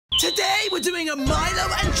Today we're doing a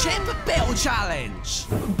Milo and Chip build challenge.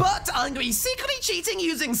 But I'm going to be secretly cheating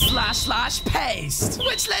using // paste,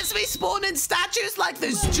 which lets me spawn in statues like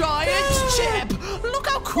this giant Chip. Look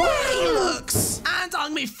how cool he looks. And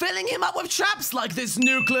I'm going to be filling him up with traps like this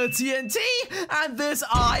nuclear TNT and this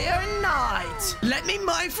Iron Knight. Let me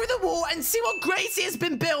mine through the wall and see what Gracie has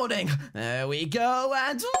been building. There we go,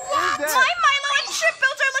 and what? My Milo and Chip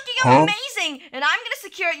builds are looking amazing, and I'm gonna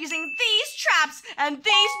secure it using these traps and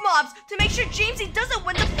these mobs to make sure Jamesy doesn't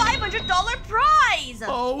win the $500 prize.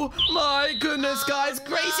 Oh my goodness, guys.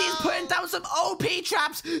 Gracie is putting down some OP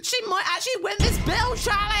traps. She might actually win this build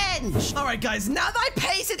challenge. All right, guys, now that I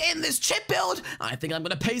pasted in this Chip build, I think I'm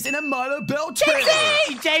gonna paste in a Milo build too.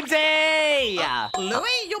 Jamesy!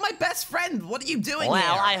 Louie, you're my best friend. What are you doing here?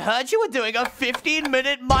 Well, I heard you were doing a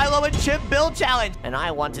 15-minute Milo and Chip build challenge, and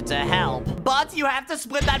I wanted to help. But you have to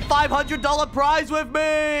split that $500 prize with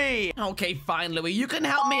me! Okay, fine, Louie. You can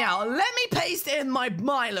help me out. Let me paste in my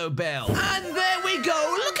Milo build. And there we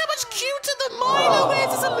go. Look how much cuter the Milo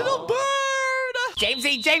is. It's a little bird.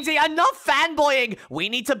 Jamesy, enough fanboying! We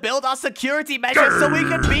need to build our security measures so we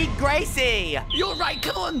can beat Gracie! You're right,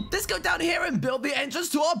 come on! Let's go down here and build the entrance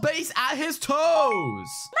to our base at his toes!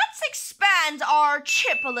 Let's expand our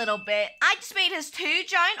Chip a little bit. I just made his 2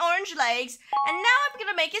 giant orange legs, and now I'm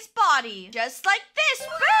gonna make his body. Just like this,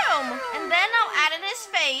 boom! And then I'll add in his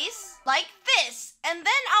face, like this. And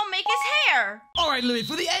then I'll make his hair. Alright, Louie,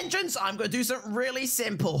 for the entrance, I'm gonna do something really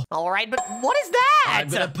simple. Alright, but what is that? I'm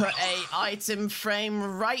gonna put a item frame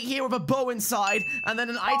right here with a bow inside, and then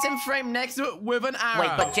an item frame next to it with an arrow.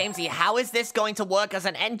 Wait, but Jamesy, how is this going to work as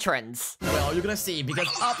an entrance? Well, you're gonna see, because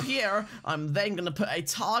up here, I'm then gonna put a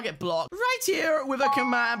target block right here with a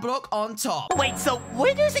command block on top. Wait, so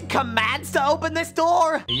we're using commands to open this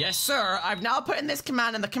door? Yes, sir. I've now put in this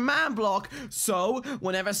command in the command block, so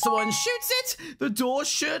whenever someone shoots it, the door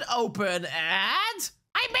should open, and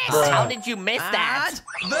I missed. How did you miss that?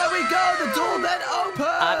 And there we go. The door then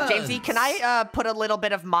opens. Jamesy, can I put a little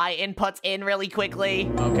bit of my inputs in really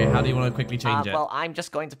quickly? Okay, how do you want to quickly change it? Well, I'm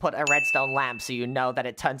just going to put a redstone lamp so you know that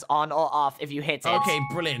it turns on or off if you hit it. Okay,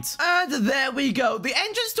 brilliant. And there we go. The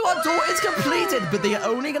entrance to our door is completed, but they're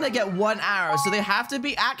only going to get 1 arrow, so they have to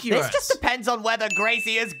be accurate. This just depends on whether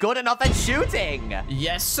Gracie is good enough at shooting.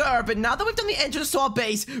 Yes, sir. But now that we've done the entrance to our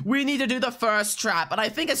base, we need to do the first trap. And I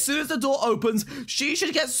think as soon as the door opens, she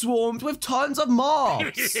should get swarmed with tons of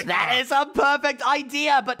mobs. That is a perfect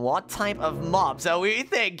idea, but what type of mobs are we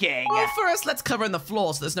thinking? Well, first, let's cover in the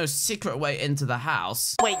floor so there's no secret way into the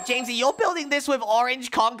house. Wait, Jamesy, you're building this with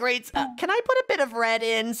orange concrete? Can I put a bit of red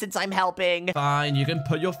in since I'm helping? Fine, you can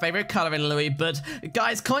put your favorite color in, Louie, but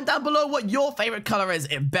guys, comment down below what your favorite color is.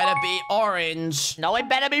 It better be orange. No, it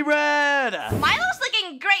better be red. Milo's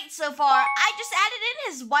looking great so far. I just added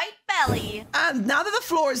in his white belly. And now that the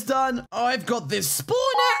floor is done, I've got this spawner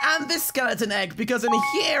and this skeleton egg, because in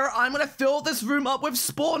here, I'm gonna fill this room up with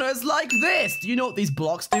spawners like this. Do you know what these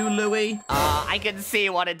blocks do, Louie? I can see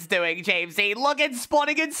what it's doing, Jamesy. Look, it's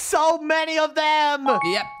spawning in so many of them.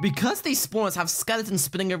 Yep, because these spawners have skeletons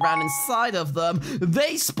spinning around inside of them,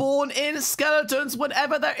 they spawn in skeletons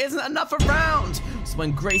whenever there isn't enough around. So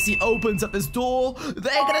when Gracie opens up this door,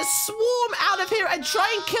 they're gonna swarm out of here and try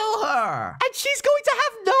and kill her. And she's going to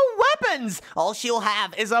have no weapons. All she'll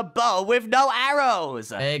have is a bow with no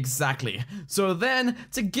arrows. Exactly. So then,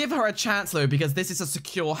 to give her a chance, though, because this is a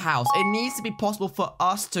secure house, it needs to be possible for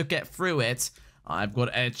us to get through it. I've got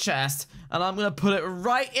a chest, and I'm gonna put it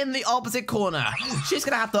right in the opposite corner. She's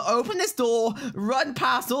gonna have to open this door, run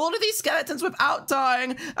past all of these skeletons without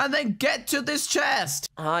dying, and then get to this chest.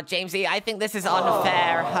 Jamesy, I think this is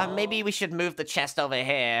unfair. Maybe we should move the chest over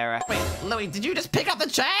here. Wait, Louie, did you just pick up the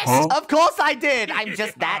chest? Of course I did. I'm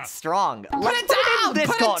just that strong. Put it down! This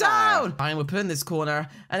Put corner. it down! Fine, we'll put it in this corner.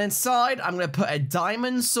 And inside, I'm going to put a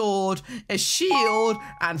diamond sword, a shield,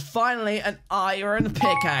 and finally, an iron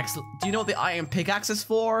pickaxe. Do you know what the iron pickaxe is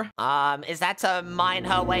for? Is that to mine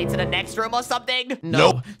her way to the next room or something?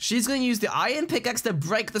 No. Nope. She's going to use the iron pickaxe to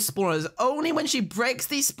break the spawners. Only when she breaks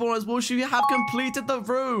these spawners will she have completed the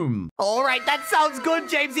room. All right, that sounds good,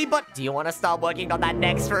 Jamesy, but do you want to start working on that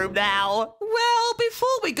next room now? Well, before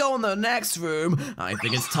we go on the next room, I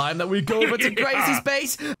think it's time that we go over to Gracie's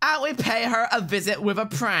base and we pay her a visit with a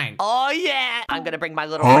prank. Oh, yeah. I'm going to bring my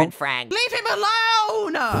little friend Frank. Leave him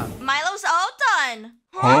alone! Milo's all done.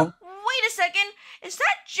 Huh? Wait a second. Is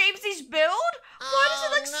that Jamesy's build? Why does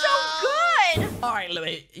it look so good? All right,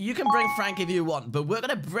 Louie, you can bring Frank if you want, but we're going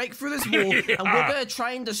to break through this wall and we're going to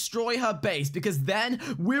try and destroy her base because then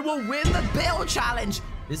we will win the build challenge.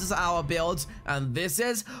 This is our build, and this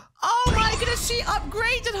is... Oh my goodness, she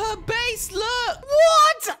upgraded her base, look!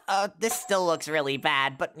 What? This still looks really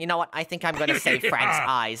bad, but you know what? I think I'm gonna save Frank's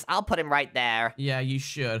eyes. I'll put him right there. Yeah, you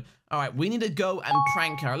should. All right, we need to go and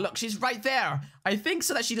prank her. Look, she's right there. I think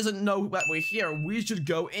so that she doesn't know that we're here, we should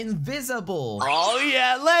go invisible. Oh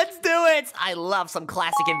yeah, let's do it! I love some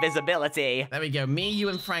classic invisibility. There we go. Me, you,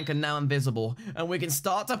 and Frank are now invisible, and we can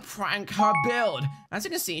start to prank her build. As you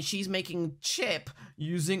can see, she's making Chip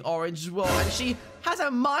using orange wool, and she has a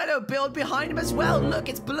Milo build behind him as well. Look,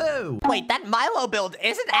 it's blue. Wait, that Milo build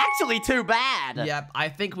isn't actually too bad. Yep, I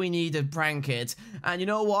think we need to prank it. And you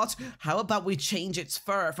know what? How about we change its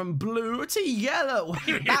fur from blue to yellow?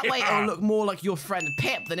 That way it'll look more like your friend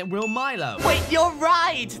Pip than it will Milo. Wait, you're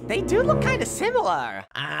right. They do look kind of similar.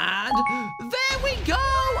 And there we go.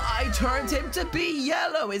 I turned him to be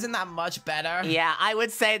yellow. Isn't that much better? Yeah, I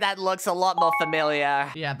would say that looks a lot more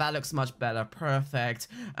familiar. Yeah, that looks much better. Perfect.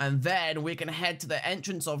 And then we can head to the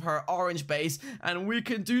entrance of her orange base, and we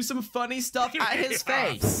can do some funny stuff at his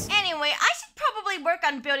face. Anyway, I should probably work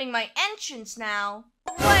on building my entrance now.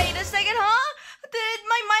 Wait a second, huh? Did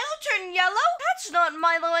my Milo turn yellow? That's not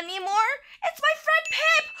Milo anymore. It's my friend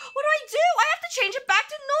Pip. What do? I have to change it back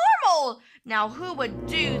to normal. Now, who would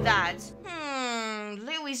do that?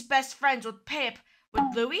 Louie's best friends with Pip.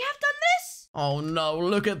 Would Louie have done this? Oh no,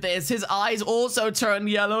 look at this. His eyes also turned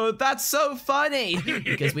yellow. That's so funny.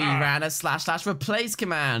 Because we ran a / replace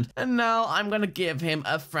command. And now I'm gonna give him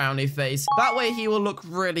a frowny face. That way he will look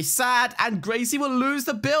really sad and Gracie will lose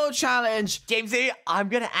the build challenge. Jamesy, I'm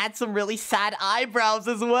gonna add some really sad eyebrows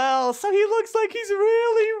as well, so he looks like he's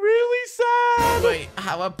really, really sad. Wait,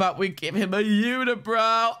 how about we give him a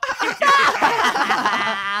unibrow?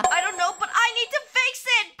 I don't know, but I need to fix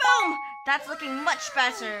it. Boom. That's looking much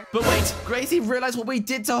better. But wait, Gracie realized what we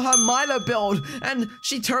did to her Milo build, and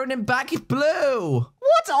she turned him back blue.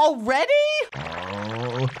 What, already?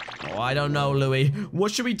 Oh, I don't know, Louie.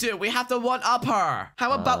 What should we do? We have to one-up her.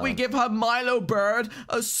 How about we give her Milo bird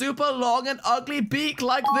a super long and ugly beak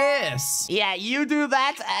like this? Yeah, you do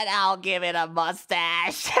that, and I'll give it a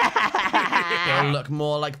mustache. He'll look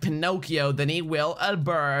more like Pinocchio than he will a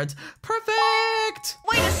bird. Perfect!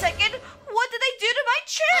 Wait a second. What did they do to my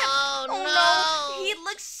Chip? Oh, no. He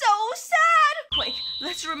looks so sad. Quick,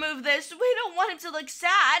 let's remove this. We don't want him to look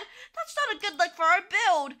sad. That's not a good look for our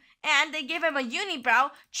build. And they gave him a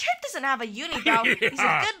unibrow. Chip doesn't have a unibrow. He's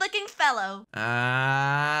a good-looking fellow.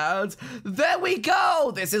 And there we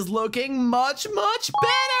go. This is looking much, much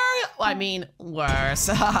better. I mean, worse.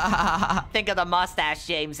 Think of the mustache,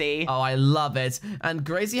 Jamesy. Oh, I love it. And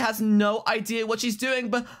Gracie has no idea what she's doing,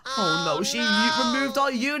 but oh no, she removed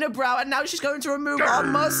our unibrow, and now she's going to remove our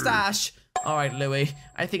mustache. All right, Louie,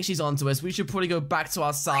 I think she's onto us. We should probably go back to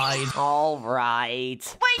our side. All right.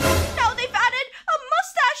 Wait, now they've added a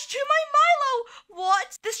mustache to my Milo.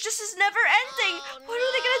 What? This just is never ending. What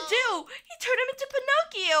are they gonna do? He turned him into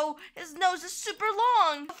Pinocchio. His nose is super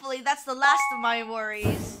long. Hopefully that's the last of my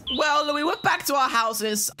worries. Well, Louie, we're back to our house,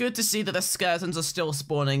 and it's good to see that the skeletons are still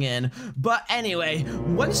spawning in. But anyway,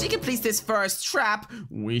 once she completes this first trap,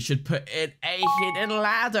 we should put in a hidden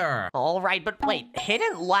ladder. All right, but wait,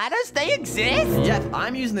 hidden ladders? They exist? Yep,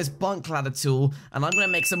 I'm using this bunk ladder tool, and I'm gonna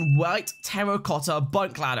make some white terracotta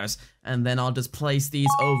bunk ladders. And then I'll just place these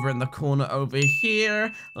over in the corner over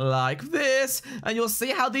here, like this. And you'll see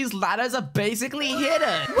how these ladders are basically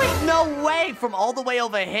hidden. Wait, no way! From all the way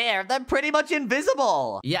over here, they're pretty much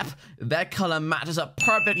invisible. Yep, their color matches up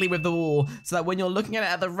perfectly with the wall, so that when you're looking at it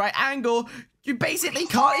at the right angle, you basically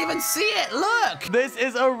can't even see it. Look! This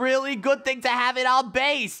is a really good thing to have in our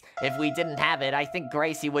base. If we didn't have it, I think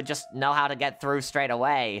Gracie would just know how to get through straight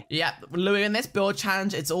away. Yeah, Louie, in this build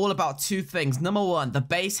challenge, it's all about two things. Number one, the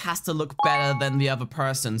base has to look better than the other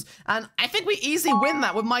person's. And I think we easily win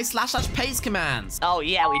that with my / paste commands. Oh,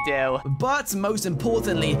 yeah, we do. But most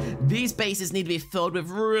importantly, these bases need to be filled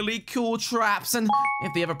with really cool traps. And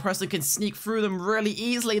if the other person can sneak through them really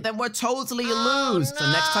easily, then we're totally lose. So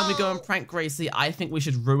next time we go and prank Gracie, I think we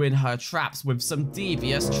should ruin her traps with some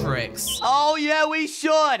devious tricks. Oh, yeah, we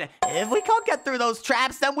should. If we can't get through those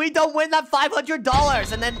traps, then we don't win that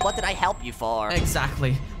 $500. And then what did I help you for?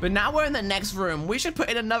 Exactly. But now we're in the next room. We should put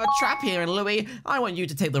in another trap here. And Louie, I want you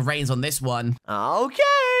to take the reins on this one. Okay.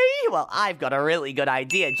 Well, I've got a really good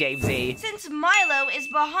idea, Jamesy. Since Milo is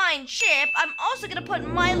behind Chip, I'm also gonna put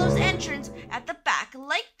Milo's entrance at the back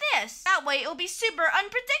like this. That way it'll be super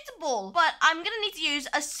unpredictable. But I'm gonna need to use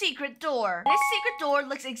a secret door. This secret door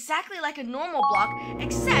looks exactly like a normal block,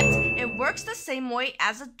 except it works the same way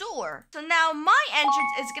as a door. So now my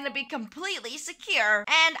entrance is gonna be completely secure,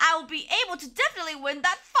 and I will be able to definitely win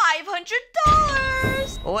that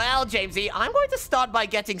 $500. Well, Jamesy, I'm going to start by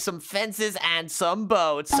getting some fences and some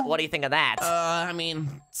boats. What do you think of that? I mean,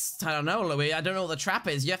 I don't know, Louie. I don't know what the trap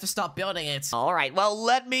is. You have to start building it. All right, well,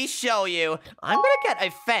 let me show you. I'm gonna get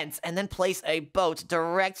a fence and then place a boat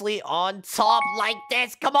directly on top like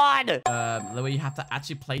this. Come on! Louie, you have to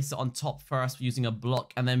actually place it on top first using a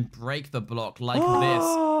block and then break the block like this.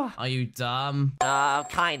 Are you dumb?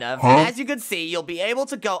 Kind of. As you can see, you'll be able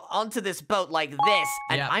to go onto this boat like this.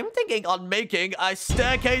 And Yeah. I'm thinking on making a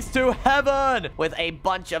staircase to heaven with a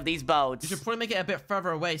bunch of these boats. You should probably make it a bit further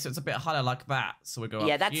away so it's a bit harder like that. So we go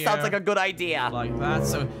Yeah, up that here, sounds like a good idea. like that.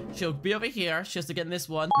 So she'll be over here. She has to get in this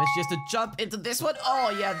one. And then she has to jump into this one. Oh,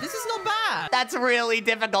 yeah, this is not bad. That's really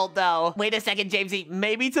difficult, though. Wait a second, Jamesy.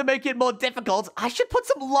 Maybe to make it more difficult, I should put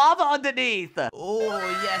some lava underneath.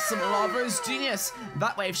 Oh, yes, some lava is genius.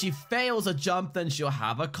 That way, if she fails a jump, then she'll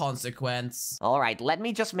have a consequence. All right, let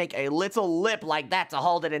me just make a little lip like that to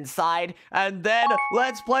hold it inside. And then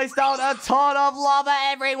let's place down a ton of lava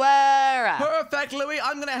everywhere. Perfect, Louie.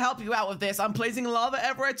 I'm going to help you out with this. I'm placing lava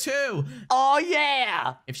everywhere, too. Oh,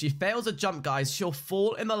 yeah. If she fails a jump, guys, she'll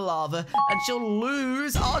fall in the lava and she'll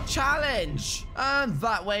lose our challenge. And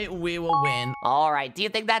that way, we will win. All right, do you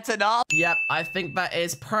think that's enough? Yep, I think that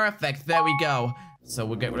is perfect. There we go. So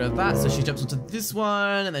we'll get rid of that. So she jumps onto this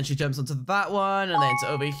one, and then she jumps onto that one, and then it's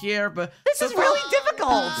over here. But This is really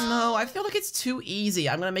difficult. No, I feel like it's too easy.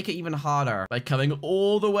 I'm gonna make it even harder by coming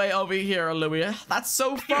all the way over here, Louie. That's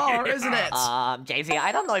so far, isn't it? Jamesy,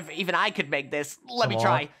 I don't know if even I could make this. Let me Come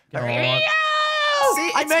try. on, come on.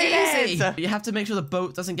 See, I it's made easy. it. You have to make sure the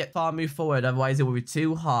boat doesn't get far moved forward, otherwise it will be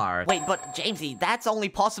too hard. Wait, but Jamesy, that's only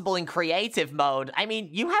possible in creative mode. I mean,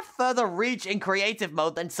 you have further reach in creative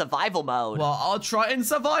mode than survival mode. Well, I'll try in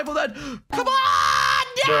survival then. Come on!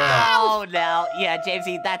 No! Oh, no. Yeah,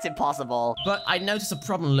 Jamesy, that's impossible. But I noticed a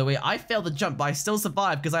problem, Louie. I failed the jump, but I still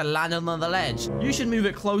survived because I landed on the ledge. You should move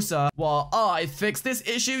it closer while I fix this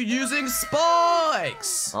issue using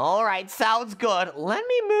spikes. All right, sounds good. Let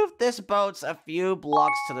me move this boat a few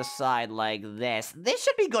blocks to the side like this. This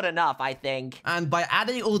should be good enough, I think. And by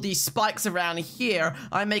adding all these spikes around here,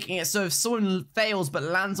 I'm making it so if someone fails but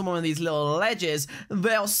lands on one of these little ledges,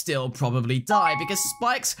 they'll still probably die because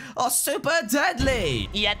spikes are super deadly.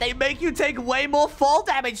 Yeah, they make you take way more fall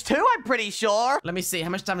damage too, I'm pretty sure. Let me see how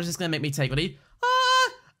much damage is going to make me take. Ready?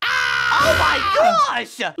 Oh my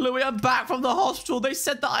gosh! Louie, I'm back from the hospital. They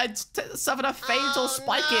said that I'd suffered a fatal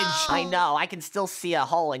spikeage. I know, I can still see a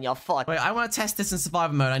hole in your foot. Wait, I want to test this in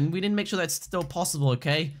survival mode, and we didn't make sure that's still possible,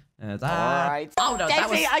 okay? That. Alright. Oh, no, that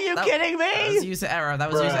was... Jamesy, are you kidding me? That was user error.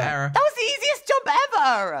 That was user error. That was the easiest jump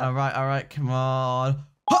ever! All right, come on.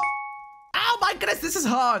 Oh my goodness, this is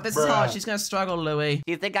hard. This is hard. She's going to struggle, Louie.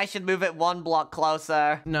 Do you think I should move it one block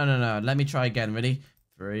closer? No. Let me try again. Ready?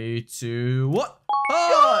 3, 2, 1.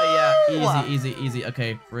 Oh, yeah. Easy.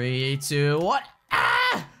 Okay, 3, 2, 1.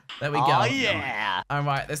 Ah! There we go. Oh, yeah. All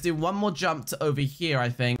right, let's do one more jump to over here, I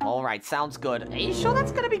think. All right, sounds good. Are you sure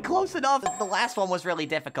that's going to be close enough? The last one was really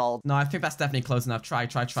difficult. No, I think that's definitely close enough. Try.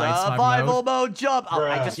 Survival mode jump. Oh,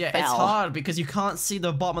 I just Yeah, fell. it's hard because you can't see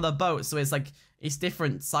the bottom of the boat, so it's like, it's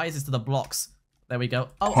different sizes to the blocks. There we go.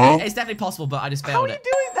 Oh, it's definitely possible, but I just failed How are it.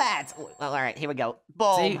 you doing that? Well, all right, here we go.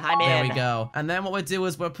 Boom, See? I'm in. There we go. And then what we'll do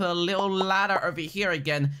is we'll put a little ladder over here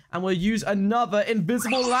again, and we'll use another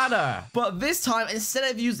invisible ladder. But this time,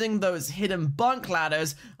 instead of using those hidden bunk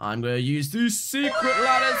ladders, I'm going to use these secret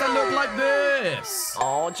ladders that look like this.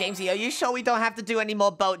 Oh, Jamesy, are you sure we don't have to do any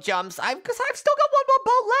more boat jumps? Because I've still got one more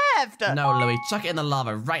boat left. No, Louie, chuck it in the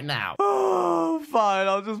lava right now. Oh, fine.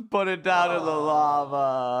 I'll just put it down in the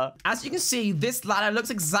lava. As you can see, this ladder looks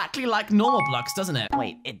exactly like normal blocks, doesn't it?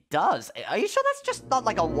 Wait, it does. Are you sure that's just not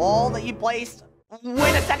like a wall that you placed?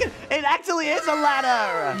 Wait a second. It actually is a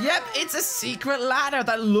ladder. Yep, it's a secret ladder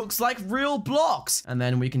that looks like real blocks. And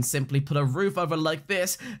then we can simply put a roof over like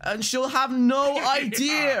this, and she'll have no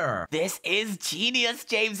idea. This is genius,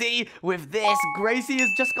 Jamesy. With this, Gracie is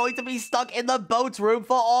just going to be stuck in the boat room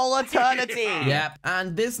for all eternity. Yep,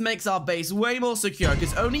 and this makes our base way more secure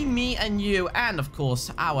because only me and you, and of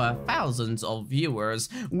course, our thousands of viewers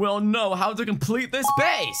will know how to complete this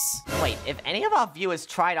base. Wait, if any of our viewers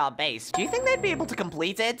tried our base, do you think they'd be able able to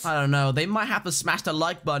complete it? I don't know. They might have to smash the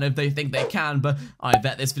like button if they think they can, but I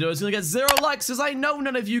bet this video is gonna get 0 likes because I know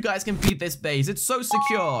none of you guys can beat this base. It's so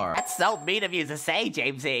secure. That's so mean of you to say,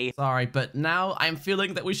 Jamesy. Sorry, but now I'm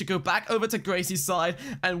feeling that we should go back over to Gracie's side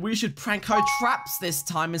and we should prank her traps this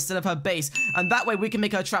time instead of her base. And that way we can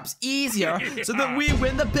make her traps easier so that we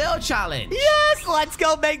win the build challenge. Yes, let's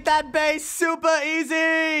go make that base super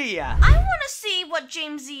easy. I want to see what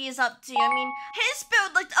Jamesy is up to. I mean, his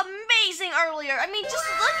build looked amazing earlier. I mean, just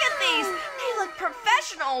look at these. They look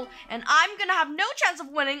professional. And I'm going to have no chance of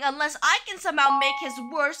winning unless I can somehow make his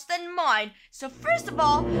worse than mine. So first of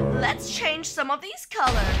all, let's change some of these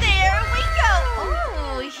colors. There we go.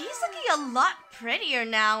 Oh, he's looking a lot prettier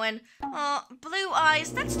now. And blue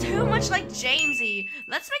eyes, that's too much like Jamesy.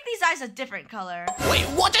 Let's make these eyes a different color. Wait,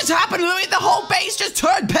 what just happened, Louie? The whole base just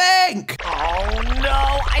turned pink. Oh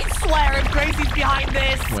no, I swear if Gracie's behind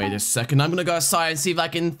this. Wait a second, I'm gonna go outside and see if I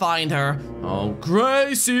can find her. Oh,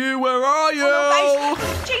 Gracie, where are you? Oh, no,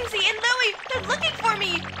 guys, Jamesy and Louie, they're looking for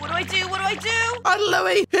me. What do I do? What do I do? And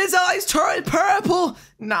Louie, his eyes turned purple.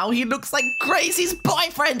 Now he looks like Gracie's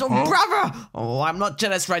boyfriend or brother. Oh, I'm not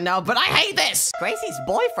jealous right now, but I hate this. Gracie's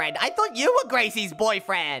boyfriend? I thought you were Gracie's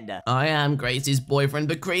boyfriend. I am Gracie's boyfriend,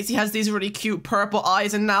 but Gracie has these really cute purple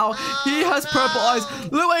eyes, and now he has purple eyes.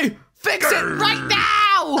 Louie, fix it right now!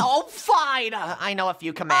 Oh, fine. I know a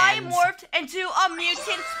few I commands. morphed into a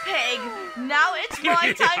mutant pig. Now it's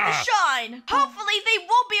my time to shine. Hopefully they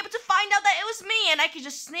won't be able to find out that it was me and I can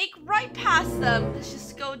just sneak right past them. Let's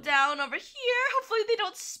just go down over here. Hopefully they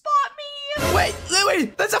don't spot me. Wait,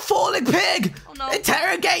 Louie, there's a falling pig! Oh no.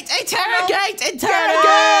 Interrogate! What Interrogate! do Interrogate!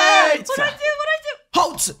 I do?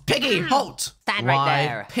 Halt! Piggy, halt! Stand right Why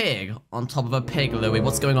there. pig on top of a pig, Louie?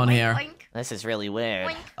 What's going on here? Oink. This is really weird.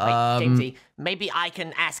 Oink. Wait, Jamesy, maybe I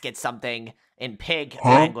can ask it something in pig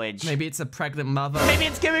language. Maybe it's a pregnant mother. Maybe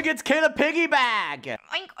it's giving its kid a piggy bag.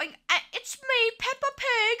 Oink, oink. It's me, Peppa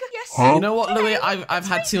Pig. Yes. You know what, Louie? I've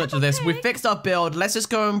had too much of this. We fixed our build. Let's just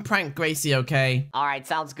go and prank Gracie, okay? All right,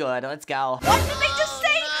 sounds good. Let's go. What did they just say?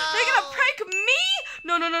 They're gonna prank me?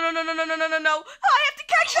 No. I have to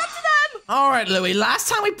catch up to them. All right, Louie. Last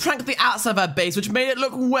time we pranked the outside of our base, which made it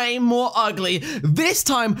look way more ugly. This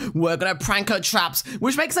time, we're gonna prank her traps,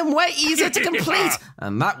 which makes them way easier to complete.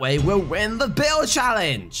 And that way, we'll win the build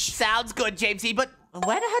challenge. Sounds good, Jamesy, but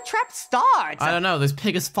where did her trap start? I don't know. This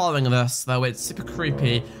pig is following us, though. It's super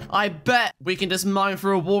creepy. I bet we can just mine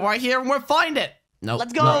through a wall right here and we'll find it. Nope.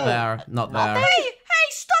 Let's go. Not there. Not there. Hey,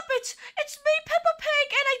 stop it. It's me, Peppa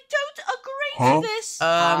Pig, and I don't agree to this.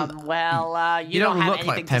 Well, you don't have look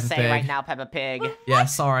anything like to Peppa say Pig. right now, Peppa Pig. Yeah,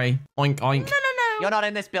 sorry. Oink, oink. No. You're not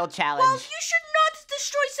in this build challenge. Well, you should not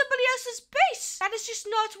destroy somebody else's base. That is just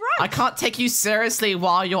not right. I can't take you seriously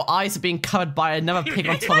while your eyes are being covered by another pig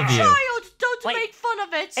on It's top my of you. child. Don't Wait. make fun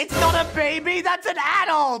of it. It's not a baby, that's an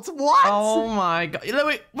adult! What? Oh my god.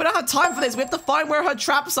 Louie, we don't have time for this. We have to find where her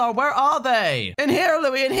traps are. Where are they? In here,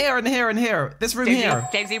 Louie, in here. This room here.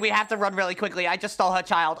 Jamesy, we have to run really quickly. I just stole her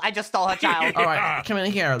child. All right, come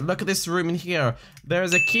in here. Look at this room in here.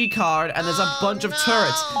 There's a key card and there's a bunch of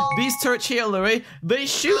turrets. These turrets here, Louie, they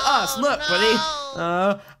shoot us. Look, ready?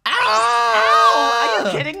 Ow! Are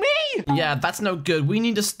you kidding me? Yeah, that's no good. We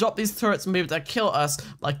need to stop these turrets from being able to kill us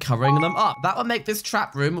by covering them up. That will make this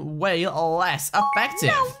trap room way less effective.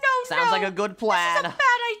 No. Sounds like a good plan. This is a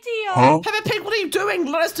bad idea. Peppa Pig, what are you doing?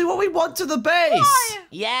 Let us do what we want to the base. Why?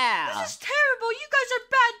 Yeah. This is terrible. You guys are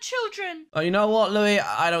bad children. Oh, you know what, Louie?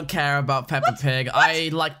 I don't care about Peppa Pig. I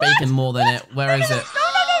like bacon more than it. Where is it?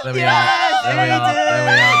 There we are. There we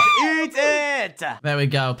are. Eat it! There we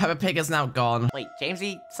go. Peppa Pig is now gone. Wait,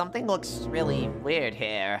 Jamesy, something looks really weird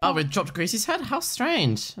here. Oh, we dropped Gracie's head? How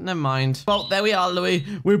strange. Never mind. Well, there we are, Louie.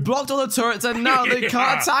 We blocked all the turrets and now they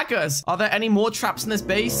can't attack us. Are there any more traps in this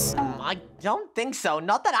base? I don't think so.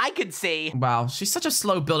 Not that I could see. Wow, she's such a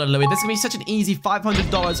slow builder, Louie. This is gonna be such an easy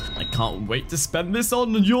 $500. I can't wait to spend this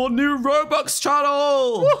on your new Robux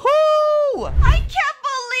channel. Woohoo! I can't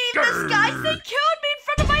believe this, guys. They killed me in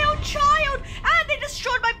front of my own child. And they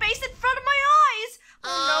destroyed my base in front of my eyes.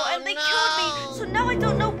 Oh no, and they killed me. So now I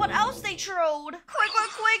don't know what else they trode.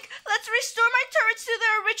 Quick. Let's restore my turrets to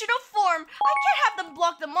their original form. I can't have them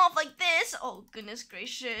block them off like this. Oh, goodness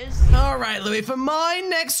gracious. All right, Louie, for my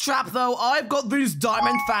next trap, though, I've got these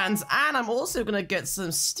diamond fans, and I'm also gonna get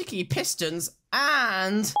some sticky pistons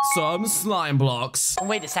and some slime blocks.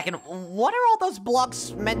 Wait a second. What are all those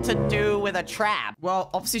blocks meant to do with a trap? Well,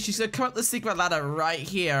 obviously, she's gonna come up the secret ladder right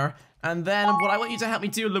here. And then what I want you to help me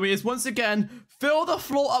do, Louie, is once again, fill the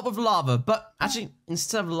floor up with lava. But actually,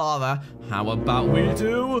 instead of lava, how about we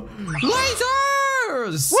do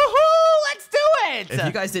lasers? Woohoo! Let's do it! If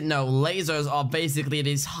you guys didn't know, lasers are basically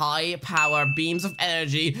these high-power beams of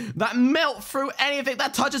energy that melt through anything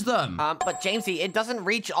that touches them. But Jamesy, it doesn't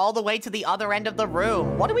reach all the way to the other end of the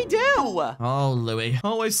room. What do we do? Oh, Louie,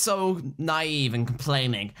 always so naive and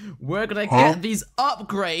complaining. We're gonna get these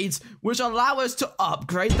upgrades, which allow us to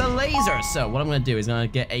upgrade the laser. So what I'm gonna do is I'm gonna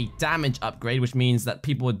get a damage upgrade, which means that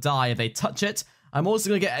people would die if they touch it. I'm also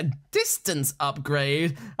going to get a distance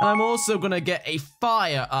upgrade, and I'm also going to get a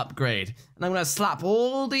fire upgrade. And I'm going to slap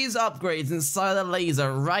all these upgrades inside the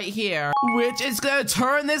laser right here, which is going to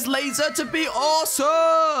turn this laser to be awesome!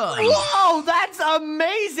 Whoa, that's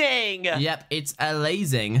amazing! Yep, it's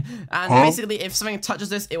amazing. And basically, if something touches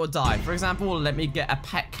this, it will die. For example, let me get a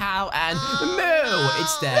pet cow, and no,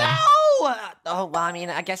 it's dead. No! Oh, well, I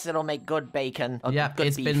mean, I guess it'll make good bacon. Yep, good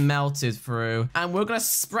it's beef. been melted through. And we're going to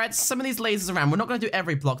spread some of these lasers around. We're not going to do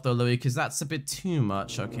every block, though, Louie, because that's a bit too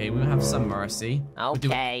much, okay? We'll have some mercy. Okay. We'll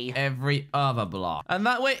do every other block. And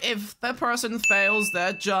that way, if the person fails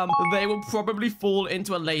their jump, they will probably fall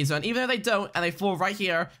into a laser. And even if they don't, and they fall right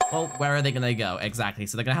here, well, where are they going to go? Exactly.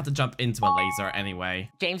 So they're going to have to jump into a laser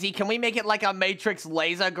anyway. Jamesy, can we make it like a Matrix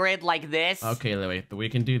laser grid like this? Okay, Louie, but we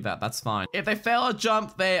can do that. That's fine. If they fail a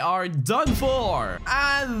jump, they are done for.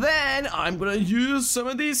 And then I'm gonna use some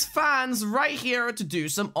of these fans right here to do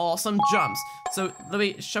some awesome jumps. So,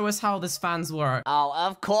 Louie, show us how these fans work. Oh,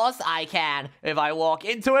 of course I can. If I walk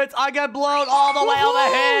into it, I get blown all the way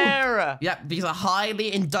over here. Yep, these are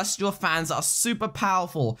highly industrial fans that are super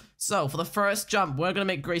powerful. So, for the first jump, we're gonna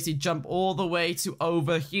make Gracie jump all the way to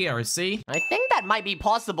over here, see? I think that might be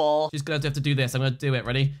possible. She's gonna have to do this. I'm gonna do it.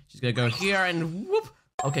 Ready? She's gonna go here and whoop.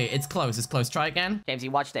 Okay, it's close. It's close. Try again. Jamesy,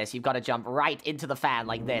 watch this. You've got to jump right into the fan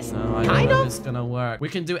like this. No, I don't know if it's gonna work. We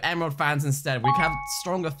can do emerald fans instead. We can have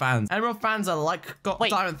stronger fans. Emerald fans are like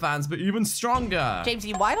diamond fans, but even stronger.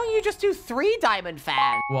 Jamesy, why don't you just do 3 diamond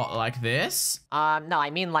fans? What, like this? No,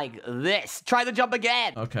 I mean like this. Try the jump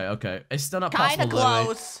again. Okay. It's still not Kinda possible, Louie.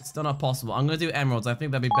 close. It's still not possible. I'm gonna do emeralds. I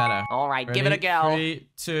think that'd be better. All right, Ready? give it a go. 3,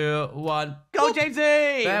 2, 1. Go, Boop.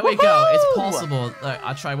 Jamesy! There we go. It's possible. Look,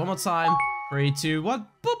 I'll try one more time. 3, 2, 1.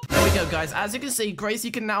 Boop. There we go, guys. As you can see,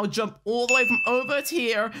 Gracie can now jump all the way from over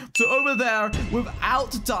here to over there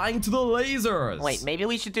without dying to the lasers. Wait, maybe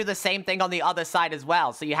we should do the same thing on the other side as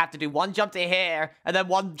well. So you have to do 1 jump to here, and then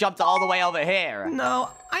 1 jump to all the way over here. No,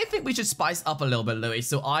 I think we should spice up a little bit, Louie.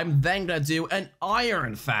 So I'm then gonna do an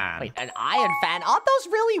iron fan. Wait, an iron fan? Aren't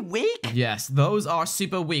those really weak? Yes, those are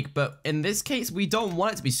super weak, but in this case, we don't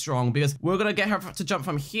want it to be strong because we're gonna get her to jump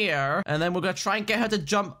from here, and then we're gonna try and get her to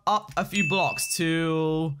jump up a few blocks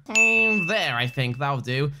to there, I think. That'll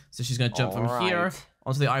do. So she's gonna jump from here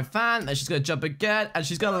onto the iron fan, then she's gonna jump again, and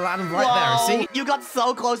she's gonna land right there, see? You got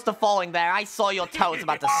so close to falling there. I saw your toes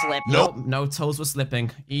about to slip. Nope, no toes were slipping.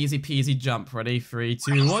 Easy peasy jump. Ready? 3,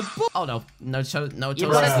 2, 1. Oh, no toes You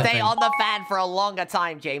were gotta slipping. stay on the fan for a longer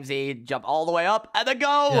time, Jamesy. Jump all the way up, and then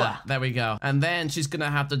go! Yeah, there we go. And then she's gonna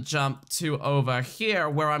have to jump to over here,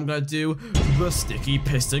 where I'm gonna do the sticky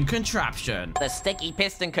piston contraption. The sticky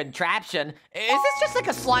piston contraption? Is this just like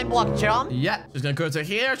a slime block jump? Yeah, she's gonna go to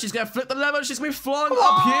here, she's gonna flip the lever, she's gonna be flung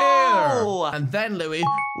up Whoa! here. And then, Louie,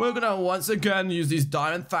 we're gonna once again use these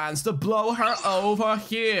diamond fans to blow her over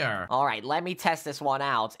here. All right, let me test this one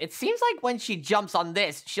out. It seems like when she jumps on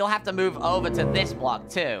this, she'll have to move over to this block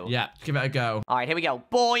too. Yeah, give it a go. All right, here we go.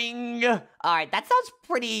 Boing! All right, that seems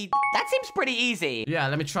pretty easy. Yeah,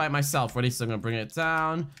 let me try it myself. Ready? So I'm gonna bring it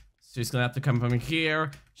down. She's gonna have to come from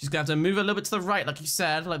here. She's gonna have to move a little bit to the right, like you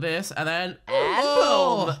said, like this, and then... And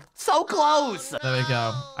boom! So close! There we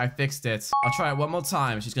go. I fixed it. I'll try it one more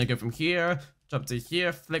time. She's gonna go from here, jump to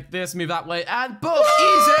here, flick this, move that way, and boom!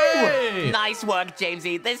 Easy! Nice work,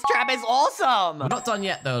 Jamesy. This trap is awesome! We're not done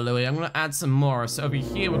yet, though, Louie. I'm gonna add some more. So over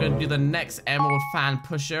here, we're gonna do the next emerald fan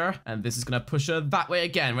pusher, and this is gonna push her that way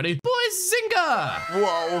again. Ready? Boyzinga!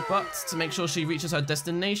 Whoa. But to make sure she reaches her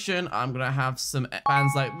destination, I'm gonna have some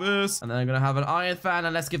fans like this, and then I'm gonna have an iron fan,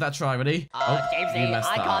 and let's give that a try. Ready? Jamesy, you messed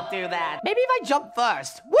I up. can't do that. Maybe if I jump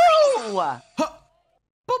first. Woo! Huh.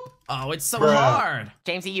 Boop. Oh, it's so hard.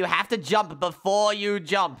 Jamesy, you have to jump before you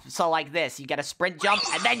jump. So like this, you get a sprint jump,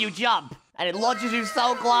 and then you jump. And it launches you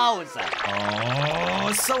so close. Oh,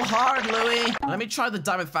 it's so hard, Louie. Let me try the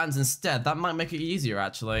diamond fans instead. That might make it easier,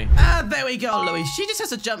 actually. Ah, there we go, Louie. She just has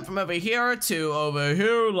to jump from over here to over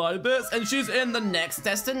here like this, and she's in the next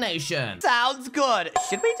destination. Sounds good.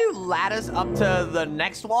 Should we do ladders up to the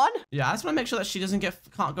next one? Yeah, I just want to make sure that she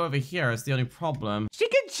can't go over here. It's the only problem. She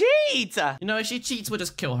can cheat. You know, if she cheats, we'll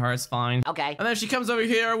just kill her. It's fine. Okay. And then if she comes over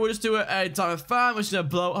here, we'll just do a diamond fan, which is gonna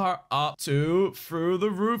blow her up through the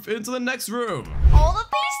roof into the next room. All of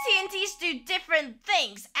these TNTs do different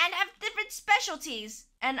things and have different specialties.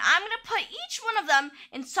 And I'm gonna put each one of them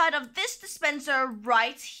inside of this dispenser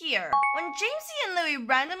right here. When Jamesy and Louie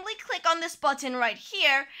randomly click on this button right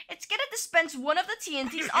here, it's gonna dispense one of the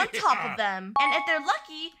TNTs on top of them. And if they're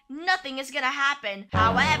lucky, nothing is gonna happen.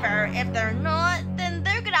 However, if they're not, then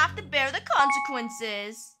they're gonna have to bear the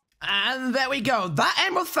consequences. And there we go. That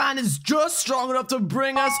emerald fan is just strong enough to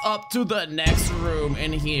bring us up to the next room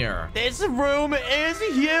in here. This room is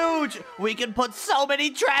huge. We can put so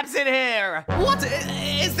many traps in here. What?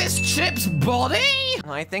 Is this Chip's body?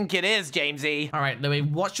 I think it is, Jamesy. All right, Louie,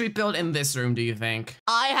 what should we build in this room, do you think?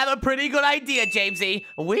 I have a pretty good idea, Jamesy.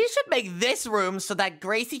 We should make this room so that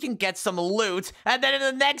Gracie can get some loot. And then in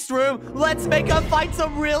the next room, let's make her fight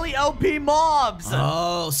some really OP mobs.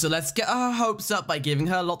 Oh, so let's get our hopes up by giving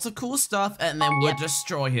her lots of cool stuff, and then we'll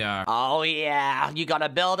destroy her. Oh, yeah. You gotta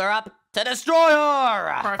build her up to destroy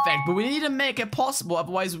her. Perfect, but we need to make it possible.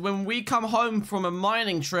 Otherwise, when we come home from a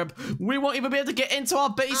mining trip, we won't even be able to get into our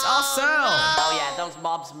base ourselves. Oh, yeah. Those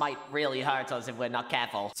mobs might really hurt us if we're not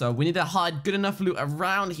careful. So we need to hide good enough loot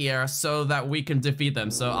around here so that we can defeat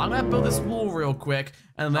them. So I'm going to build this wall real quick,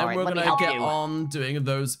 and then we're going to get on doing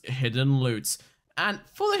those hidden loots. And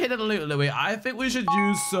for the hidden loot, Louie, I think we should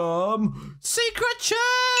use some secret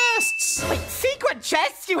chests! Wait, secret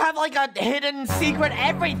chests? You have like a hidden secret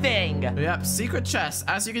everything! Yep, secret chests.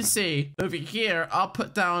 As you can see, over here, I'll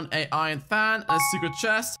put down an iron fan and a secret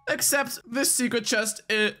chest. Except this secret chest,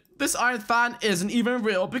 this iron fan isn't even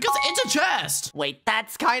real because it's a chest! Wait,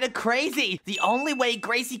 that's kind of crazy. The only way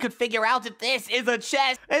Gracie could figure out if this is a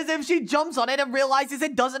chest is if she jumps on it and realizes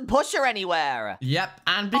it doesn't push her anywhere. Yep,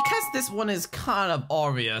 and because this one is kind of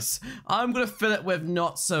obvious, I'm gonna fill it with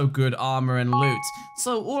not so good armor and loot.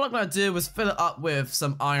 So all I'm gonna do is fill it up with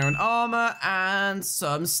some iron armor and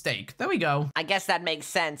some steak. There we go. I guess that makes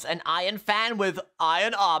sense. An iron fan with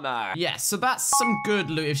iron armor. Yes, so that's some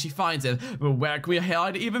good loot if she finds it. But where can we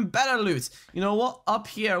hide even better loot? You know what? Up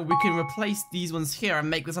here, we can replace these ones here and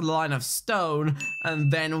make this a line of stone.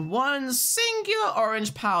 And then one singular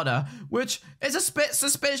orange powder, which is a bit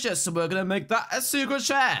suspicious. So we're gonna make that a secret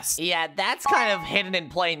chest. Yeah, that's kind of hidden in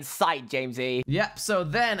plain sight, Jamesy. Yep, so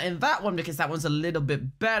then in that one, because that one's a little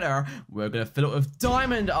bit better, we're gonna fill it with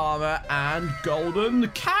diamond armor and golden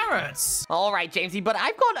carrots. All right, Jamesy, but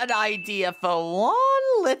I've got an idea for one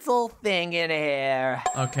little thing in here.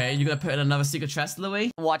 Okay, you gonna put in another secret chest,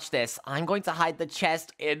 Louie? Watch this. I'm going to hide the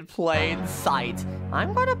chest in plain sight.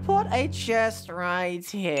 I'm gonna put a chest right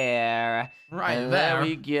here. Right and there. There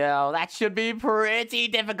we go. That should be pretty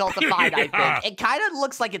difficult to find, I think. It kind of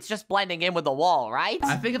looks like it's just blending in with the wall, right?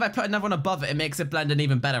 I think if I put another one above it, it makes it blend in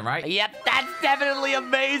even better, right? Yep, that's definitely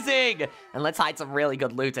amazing. And let's hide some really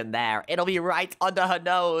good loot in there. It'll be right under her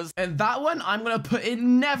nose. And that one, I'm gonna put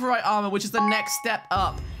in netherite armor, which is the next step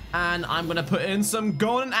up. And I'm gonna put in some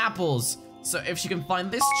golden apples. So if she can find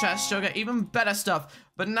this chest, she'll get even better stuff.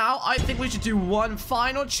 But now I think we should do one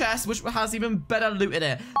final chest, which has even better loot in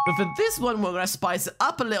it. But for this one, we're going to spice it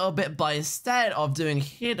up a little bit by instead of doing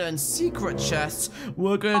hidden secret chests,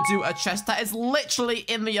 we're going to do a chest that is literally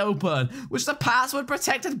in the open, which is a password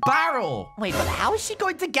protected barrel. Wait, but how is she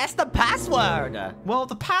going to guess the password? Well,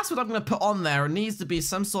 the password I'm going to put on there needs to be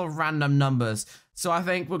some sort of random numbers. So I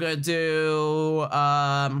think we're going to do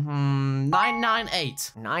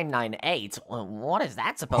 998. 998? What is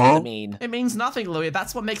that supposed to mean? It means nothing, Louie.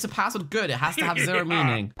 That's what makes a password good. It has to have zero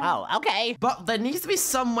meaning. Oh, okay. But there needs to be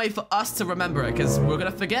some way for us to remember it, because we're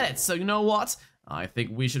going to forget it. So you know what? I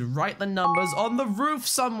think we should write the numbers on the roof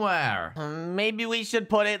somewhere. Maybe we should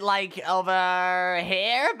put it, like, over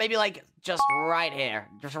here? Maybe, like, just right here.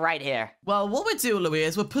 Just right here. Well, what we do, Louie,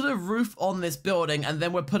 is we'll put a roof on this building, and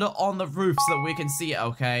then we'll put it on the roof so that we can see it,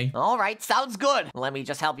 okay? All right, sounds good. Let me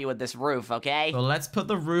just help you with this roof, okay? So let's put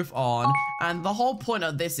the roof on, and the whole point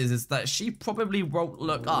of this is that she probably won't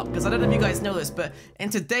look up, because I don't know if you guys know this, but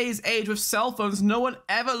in today's age with cell phones, no one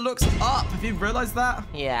ever looks up. Have you realized that?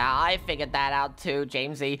 Yeah, I figured that out too,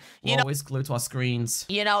 Jamesy. We're always glued to our screens.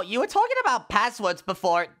 You know, you were talking about passwords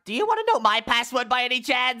before. Do you want to know my password by any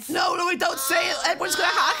chance? No, Louie, don't say it. Everyone's gonna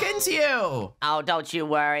hack into you. Oh, don't you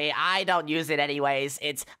worry. I don't use it anyways.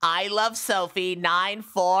 It's I love Sophie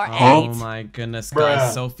 948. Oh my goodness,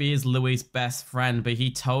 guys. Sophie is Louie's best friend, but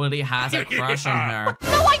he totally has a crush on her.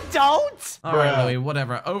 No, I don't. All right, Louie,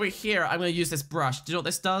 whatever. Over here, I'm gonna use this brush. Do you know what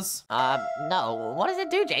this does? No. What does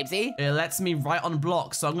it do, Jamesy? It lets me write on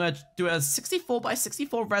blocks, so I'm gonna do a 64 by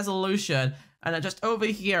 64 resolution. And then just over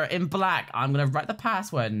here in black, I'm going to write the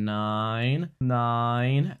password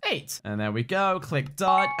 998. And there we go. Click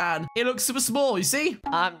done. And it looks super small, you see?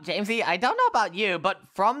 Jamesy, I don't know about you, but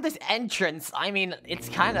from this entrance, I mean, it's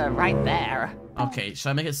kind of right there. Okay, should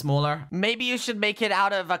I make it smaller? Maybe you should make it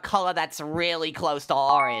out of a color that's really close to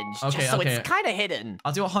orange. Okay, just so it's kind of hidden.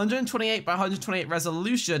 I'll do 128 by 128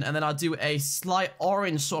 resolution, and then I'll do a slight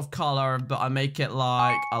orange sort of color, but I make it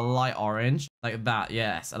like a light orange. Like that,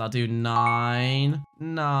 yes. And I'll do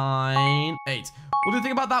 998. What do you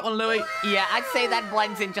think about that one, Louie? Yeah, I'd say that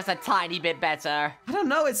blends in just a tiny bit better. I don't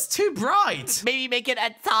know, it's too bright. Maybe make it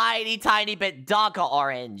a tiny bit darker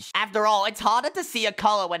orange. After all, it's harder to see a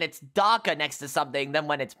color when it's darker next to something than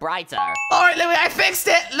when it's brighter. All right, Louie, I fixed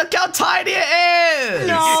it. Look how tiny it is.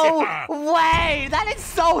 No way! That is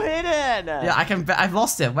so hidden. Yeah, I've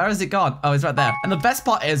lost it. Where has it gone? Oh, it's right there. And the best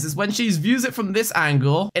part is when she views it from this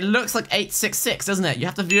angle, it looks like 866, doesn't it? You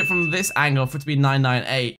have to view it from this angle for it to be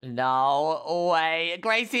 998. No way.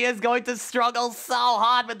 Gracie is going to struggle so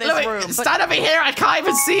hard with this Louie, room. stand over here. I can't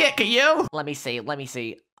even see it. Can you? Let me see.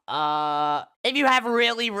 If you have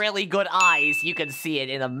really good eyes, you can see it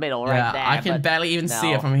in the middle right there. I can barely even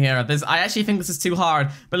see it from here. I actually think this is too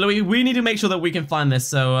hard. But Louie, we need to make sure that we can find this.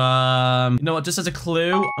 So, you know what? Just as a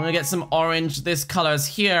clue, I'm gonna get some orange. This color is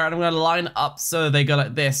here, and I'm gonna line up so they go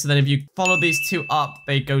like this. So then if you follow these two up,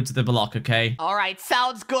 they go to the block, okay? All right,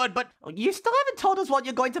 sounds good. But you still haven't told us what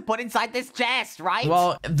you're going to put inside this chest, right?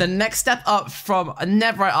 Well, the next step up from a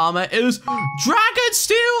netherite armor is dragon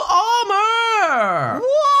steel armor.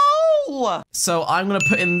 Whoa! So I'm gonna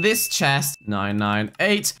put in this chest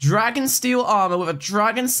 998 dragon steel armor with a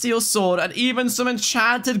dragon steel sword and even some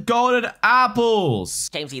enchanted golden apples.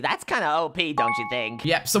 Jamesy, that's kind of OP, don't you think?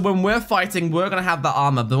 Yep, so when we're fighting, we're gonna have the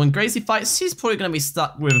armor, but when Gracie fights, she's probably gonna be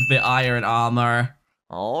stuck with the iron armor.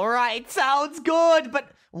 All right, sounds good,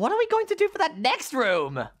 but what are we going to do for that next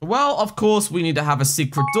room? Well, of course, we need to have a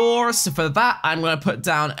secret door. So for that, I'm going to put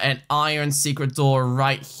down an iron secret door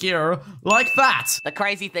right here, like that. The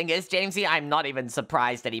crazy thing is, Jamesy, I'm not even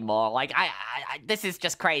surprised anymore. Like, this is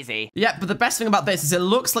just crazy. Yeah, but the best thing about this is it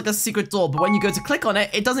looks like a secret door, but when you go to click on it,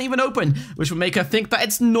 it doesn't even open, which will make her think that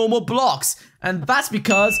it's normal blocks. And that's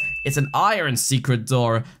because it's an iron secret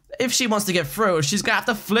door. If she wants to get through, she's gonna have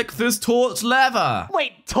to flick this torch lever.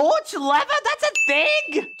 Wait, torch lever? That's a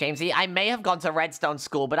thing? Jamesy, I may have gone to redstone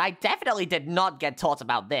school, but I definitely did not get taught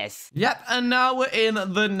about this. Yep, and now we're in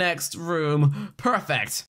the next room.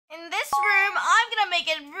 Perfect. In this room, I'm gonna make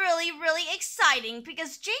it really exciting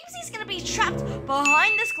because Jamesy's gonna be trapped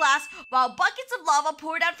behind this glass while buckets of lava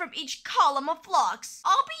pour down from each column of blocks.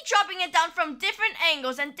 I'll be dropping it down from different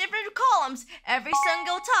angles and different columns every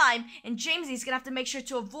single time, and Jamesy's gonna have to make sure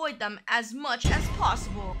to avoid them as much as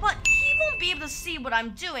possible. But he won't be able to see what I'm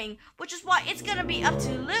doing, which is why it's gonna be up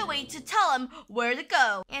to Louie to tell him where to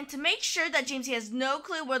go. And to make sure that Jamesy has no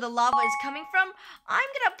clue where the lava is coming from, I'm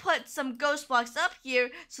gonna put some ghost blocks up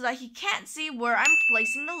here so that he can't see where I'm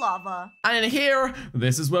placing the lava. And in here,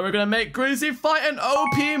 this is where we're gonna make Gracie fight an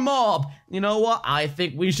OP mob. You know what? I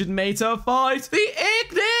think we should make her fight the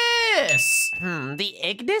Ignis. The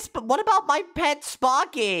Ignis? But what about my pet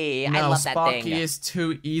Sparky? No, I love that thing. Sparky is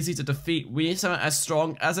too easy to defeat. We need someone as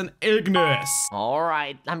strong as an Ignis. All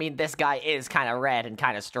right. I mean, this guy is kind of red and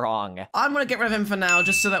kind of strong. I'm gonna get rid of him for now,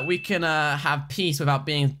 just so that we can have peace without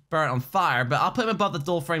being burnt on fire. But I'll put him above the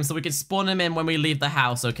door frame so we can spawn him in when we leave the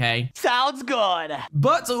house, okay? Sounds good.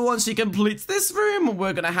 But once she completes this room,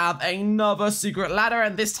 we're gonna have another secret ladder,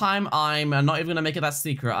 and this time I'm not even gonna make it that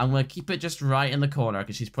secret. I'm gonna keep it just right in the corner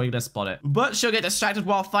because she's probably gonna spot it. But she'll get distracted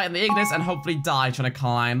while fighting the Ignis and hopefully die trying to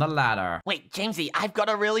climb the ladder. Wait, Jamesy, I've got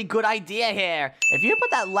a really good idea here. If you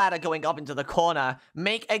put that ladder going up into the corner,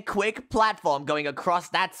 make a quick platform going across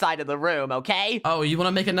that side of the room, okay? Oh, you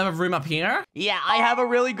wanna make another room up here? Yeah, I have a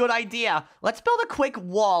really good idea. Let's build a quick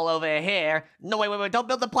wall over here. No, wait, don't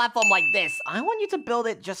build the platform like this. I want you to build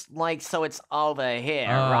it just like so it's over here,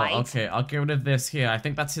 right? Okay, I'll get rid of this here. I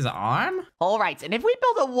think that's his arm? All right, and if we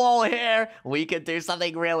build a wall here, we could do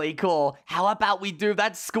something really cool. How about we do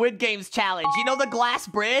that Squid Games challenge? You know, the glass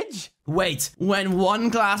bridge? Wait, when one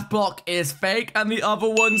glass block is fake and the other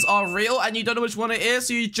ones are real and you don't know which one it is,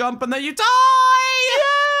 so you jump and then you die!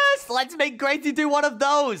 Yes! Let's make Gracie do one of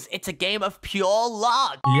those. It's a game of pure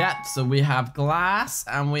luck. Yep, so we have glass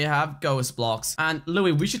and we have ghost blocks. And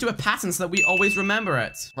Louie, we should do a pattern so that we always remember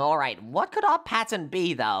it. All right, what could our pattern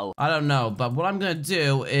be, though? I don't know, but what I'm gonna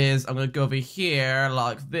do is I'm gonna go over here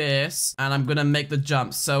like this, and I'm gonna make the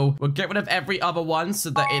jump. So we'll get rid of every other one so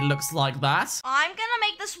that it looks like that. I'm gonna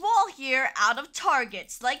make this wall here out of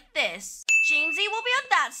targets like this. Jamesy will be on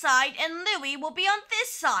that side and Louie will be on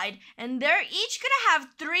this side, and they're each gonna have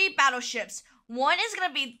 3 battleships. One is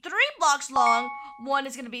gonna be 3 blocks long, one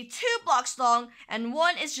is gonna be 2 blocks long, and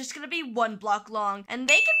one is just gonna be 1 block long. And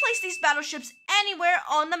they can place these battleships anywhere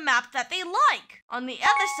on the map that they like. On the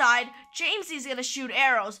other side, Jamesy is gonna shoot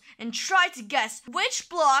arrows and try to guess which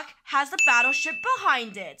block has the battleship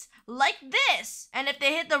behind it. Like this. And if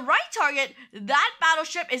they hit the right target, that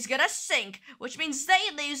battleship is gonna sink, which means they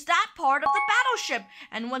lose that part of the battleship.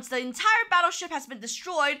 And once the entire battleship has been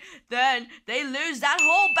destroyed, then they lose that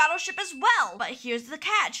whole battleship as well. But here's the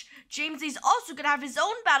catch. Jamesy's also gonna have his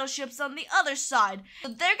own battleships on the other side. So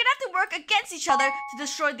they're gonna have to work against each other to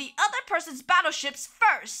destroy the other person's battleships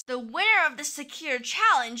first. The winner of the secure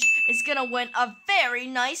challenge is gonna win a very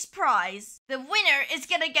nice prize. The winner is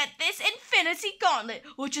gonna get this infinity gauntlet,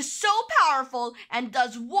 which is so powerful and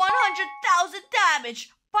does 100,000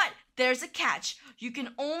 damage. But there's a catch. You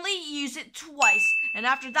can only use it twice, and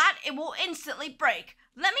after that, it will instantly break.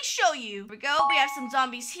 Let me show you. Here we go. We have some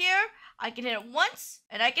zombies here. I can hit it once,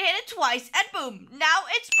 and I can hit it twice, and boom, now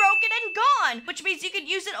it's broken and gone, which means you can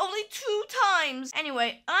use it only 2 times.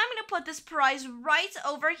 Anyway, I'm gonna put this prize right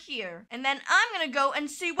over here, and then I'm gonna go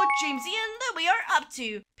and see what Jamesy and Louie are up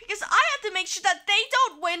to, because I have to make sure that they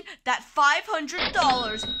don't win that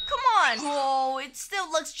 $500. Come on. Oh, it still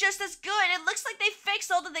looks just as good. It looks like they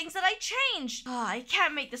fixed all the things that I changed. I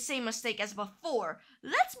can't make the same mistake as before.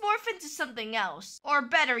 Let's morph into something else. Or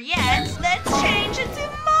better yet, let's change into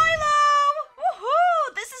Milo.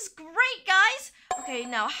 Woohoo! This is great, guys. Okay,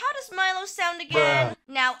 now how does Milo sound again?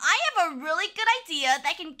 Now, I have a really good idea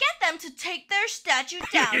that can get them to take their statue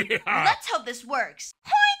down. Let's hope this works.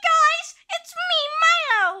 Hi, guys! It's me,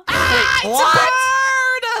 Milo! Wait, what?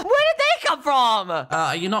 Where did they come from?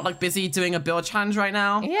 Are you not, like, busy doing a build challenge right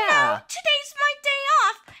now? Yeah. No, today's my day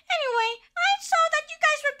off. Anyway, I saw that you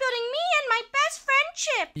guys were building me and my best friend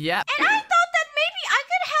Chip. Yep. And I thought that maybe I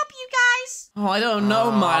could help you guys. Oh, I don't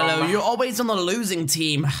know, Milo. You're always on the losing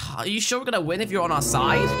team. Are you sure we're gonna win if you're on our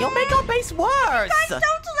side? You'll make our base worse. Guys, don't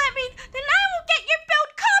let me. Then I will get your build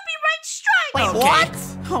copyright strike. Wait, Okay.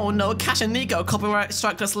 what? Oh no, Cash and Nico copyright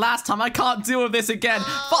struck us last time. I can't deal with this again.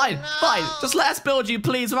 Fine. Just let us build you,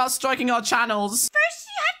 please, without striking our channels. First,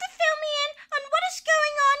 you have to fill me in on what is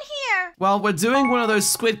going on here. Well, we're doing one of those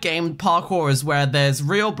Squid Game parkours where there's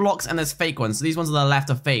real blocks and there's fake ones. So these ones on the left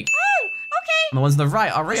are fake. Oh, okay. And the ones on the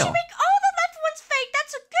right are You should real. make all the left ones fake.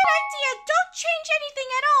 That's a good idea. Don't change anything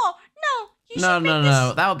at all. No, you should make this...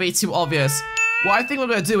 No. That would be too obvious. What I think we're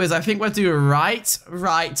gonna do is we'll do right,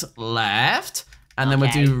 left, and then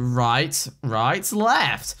we'll do right,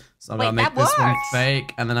 left. So I'm gonna make this one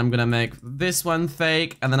fake, and then I'm gonna make this one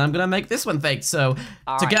fake, and then I'm gonna make this one fake. So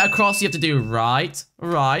to get across, you have to do right,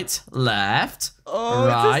 left, right, left.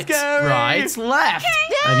 Okay.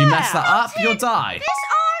 And if you mess that up, you'll die. This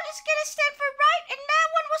R is gonna stand for right, and that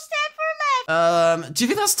one will stand for left. Do you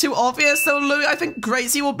think that's too obvious though, Louie? I think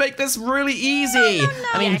Gracie will make this really easy. No.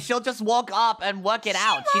 I mean, she'll just walk up and work it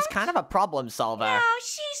out. She's kind of a problem solver. No,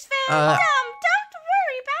 she's very dumb. Don't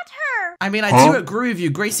worry about her. I mean, I do agree with you.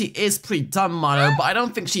 Gracie is pretty dumb, Milo, but I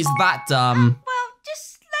don't think she's that dumb. Well,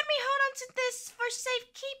 just let me hold on to this for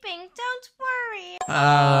safekeeping. Don't worry.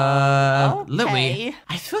 Louie,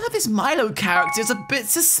 I feel like this Milo character is a bit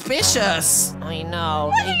suspicious. I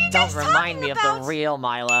know. What are They you don't guys remind me of talking the real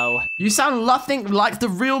Milo. You sound nothing like the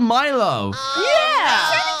real Milo.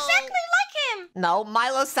 Yeah! Sound exactly like him. No,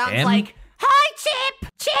 Milo sounds Him? like, "Hi,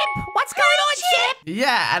 Chip! Chip, what's going on, Chip?"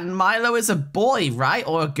 Yeah, and Milo is a boy, right?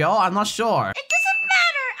 Or a girl? I'm not sure. It doesn't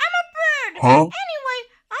matter. I'm a bird. Anyway,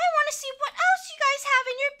 I want to see what else you guys have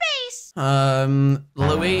in your base.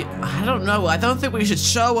 Louie, I don't know. I don't think we should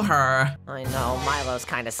show her. I know, Milo's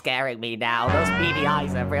kind of scaring me now. Those beady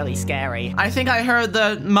eyes are really scary. I think I heard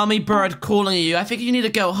the mummy bird calling you. I think you need to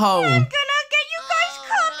go home. I'm gonna get you guys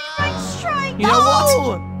copyright strike. You know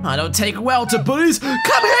what? I don't take well to bullies. Come here!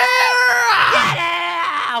 Get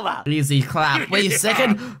him! Easy clap. Wait a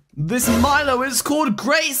second. This Milo is called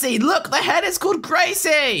Gracie. Look, the head is called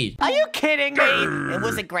Gracie. Are you kidding me? It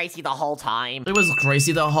wasn't Gracie the whole time. It was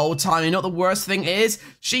Gracie the whole time. You know what the worst thing is?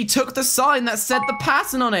 She took the sign that said the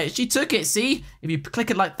pattern on it. She took it, see? If you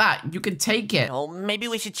click it like that, you can take it. Oh, maybe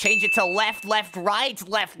we should change it to left,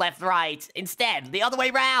 right. Instead, the other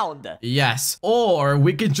way round. Yes. Or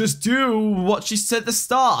we could just do what she said at the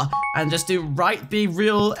start and just do right be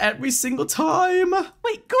real every single time.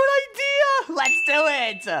 Wait, good idea. Let's do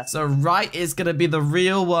it. So right is gonna be the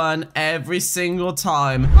real one every single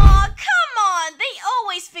time. Aw, come on. They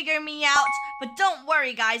always figure figure me out. But don't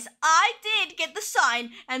worry, guys. I did get the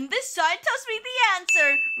sign, and this sign tells me the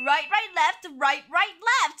answer. Right, left, right,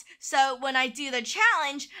 left. So when I do the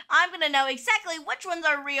challenge, I'm gonna know exactly which ones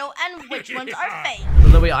are real and which ones are fake.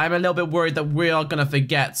 Louie, I'm a little bit worried that we are gonna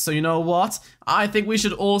forget. So you know what? I think we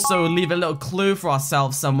should also leave a little clue for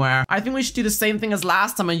ourselves somewhere. I think we should do the same thing as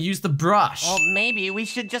last time and use the brush. Well, maybe we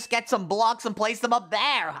should just get some blocks and place them up there.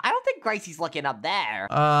 I don't think Gracie's looking up there.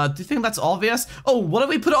 Do you think that's obvious? Oh, what if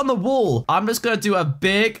we put it on the wall? I'm just gonna do a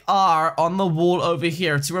big R on the wall over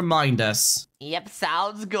here to remind us. Yep,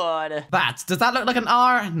 sounds good. Does that look like an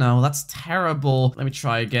R? No, that's terrible. Let me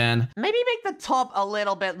try again. Maybe make the top a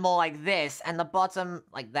little bit more like this and the bottom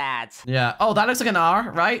like that. Yeah. Oh, that looks like an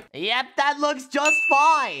R, right? Yep, that looks just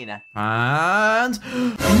fine. And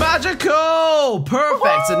magical!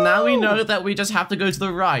 Perfect. And now we know that we just have to go to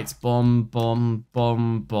the right. Boom, boom,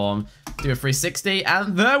 boom, boom. Do a 360,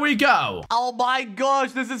 and there we go. Oh my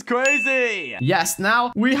gosh, this is crazy. Yes,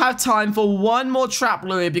 now we have time for one more trap,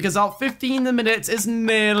 Louie, because our 15 minutes is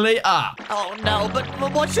nearly up. Oh no, but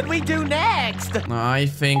what should we do next? I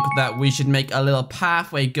think that we should make a little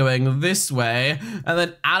pathway going this way, and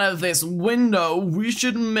then out of this window, we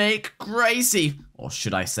should make Gracie, or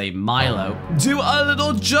should I say Milo, do a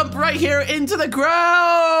little jump right here into the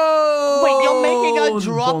ground. Wait, you're making a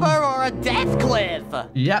dropper or a death cliff?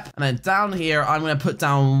 Yep, and then down here, I'm gonna put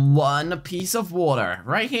down one piece of water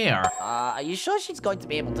right here. Are you sure she's going to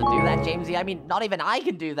be able to do that, Jamesy? I mean, not even I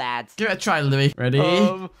can do that. Give it a try, Louie. Ready?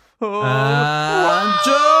 And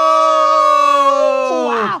jump!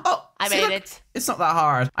 Wow. Oh, I made it. It's not that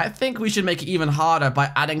hard. I think we should make it even harder by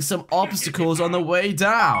adding some obstacles on the way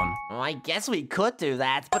down. Well, I guess we could do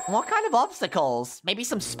that, but what kind of obstacles? Maybe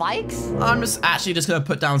some spikes? I'm just gonna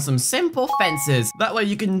put down some simple fences. That way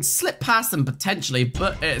you can slip past them potentially,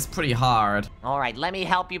 but it's pretty hard. All right, let me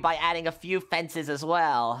help you by adding a few fences as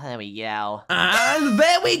well. There we go. And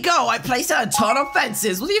there we go. I placed a ton of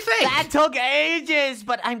fences. What do you think? That took ages,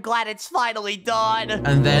 but I'm glad it's finally done.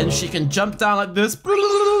 And then she can jump down like this.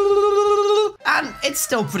 And it's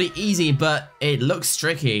still pretty easy, but it looks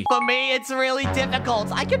tricky. For me, it's really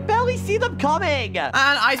difficult. I can barely see them coming. And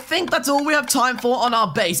I think that's all we have time for on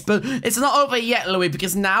our base, but it's not over yet, Louie,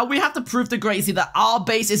 because now we have to prove to Gracie that our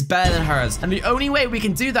base is better than hers. And the only way we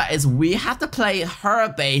can do that is we have to play her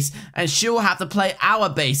base, and she'll have to play our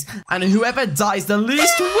base. And whoever dies the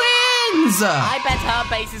least wins! I bet her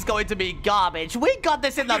base is going to be garbage. We got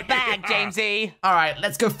this in the bag, Jamesy. All right,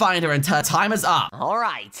 let's go find her, and her time is up. All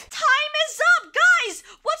right. Time is up, guys!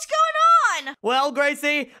 What's going on? Well,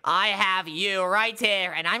 Gracie, I have you right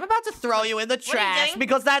here, and I'm about to throw you in the trash doing?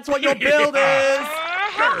 because that's what your build is.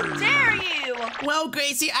 How dare you? Well,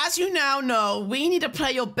 Gracie, as you now know, we need to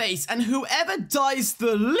play your base, and whoever dies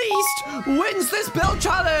the least wins this build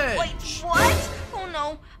challenge! Wait, what? Oh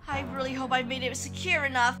no, I really hope I made it secure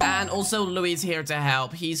enough. And also, Louie's here to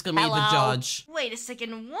help. He's gonna be the Hello. judge. Wait a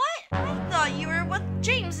second, what? I thought you were with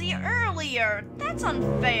Jamesy earlier. That's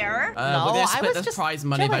unfair. We're No, gonna I split was the just prize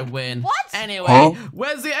money if I chilling. win. What? Anyway,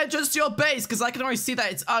 where's the entrance to your base? Because I can already see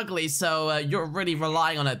that it's ugly, so you're really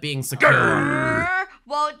relying on it being secure.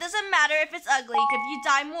 Well, it doesn't matter if it's ugly, if you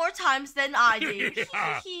die more times than I do.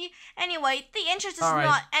 Anyway, the entrance is All right.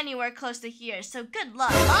 not anywhere close to here, so good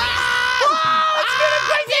luck.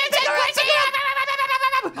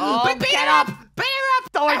 Oh, get up! Beat her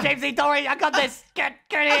up! Don't worry, Jamesy, don't worry, I got this. Get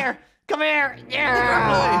here. Come here.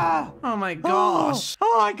 Yeah. Oh my gosh.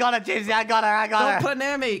 Oh, I got it, Jamesy. I got her. Don't put it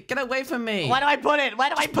near me. Get away from me. Where do I put it? Where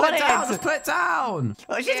do I Put put it it? down. Just put it down.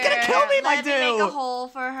 Oh, she's gonna kill me if I Let me make a do. hole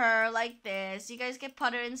for her like this. You guys can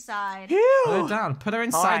put her inside. Put Ew. it down. Put her All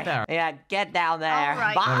inside right. there. Yeah, get down there. All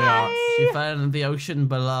right. There we are. Bye. She fell in the ocean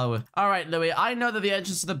below. All right, Louie. I know that the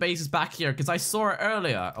entrance to the base is back here because I saw it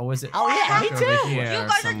earlier. Or was it? Oh, yeah, back me over too. here You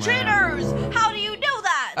guys somewhere? are cheaters! How do you know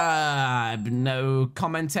that? No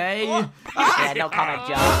comment. Yeah, no comment,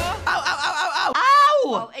 Joe. Ow, ow, ow, ow, ow.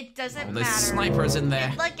 Well, it doesn't There's matter. snipers in there.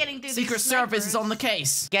 It's like getting through Secret these Service is snipers. on the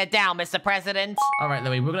case. Get down, Mr. President. All right,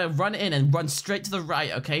 Louie, we're gonna run in and run straight to the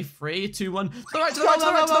right. Okay, 3, 2, 1. To the right, to the Whoa, right, to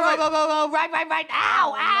the right, to the right. Right.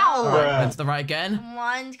 Ow, ow. All right, then to the right again. Come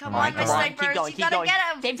on, Come my on, come on. snipers. Keep going, You keep gotta going. get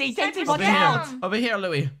him. Jamesy, Snipers watch get out. him. Over here,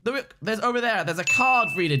 Louie. There's over there. There's a card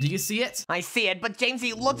reader. Do you see it? I see it, but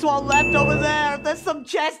Jamesy, look to our left over there. There's some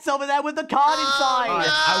chests over there with the card All inside.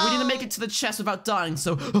 right, we need to make it to the chest without dying.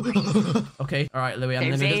 So, okay. All right, Louie, I'm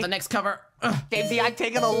gonna Jamesy? move to the next cover. Ugh. Jamesy, I've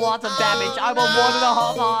taken a lot of damage. I'm on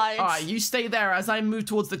 1.5 hearts. All right, you stay there as I move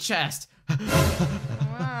towards the chest. Come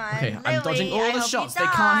on, Okay, I'm dodging Louie, all I the hope shots. you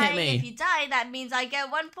They can't hit die. me. If you die, that means I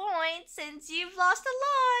get 1 point since you've lost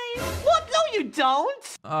a life. What? No, you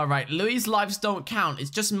don't. All right, Louie's lives don't count. It's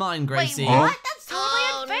just mine, Gracie. Wait, what? That's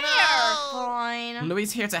totally unfair. fine.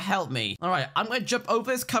 Louie's here to help me. All right, I'm gonna jump over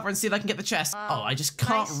this cover and see if I can get the chest. Oh, I just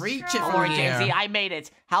can't nice reach try. it Don't from worry, here. Jamesy, I made it.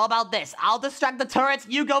 How about this? I'll distract the turrets.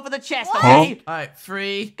 You go for the chest, What? okay? All right,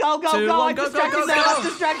 3, Go, go, 2, go. 1, I'm go, distracting go, them. go, I'm go.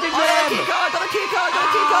 distracting I got a key them. card, got a key card, got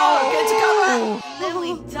a key card. Get to cover.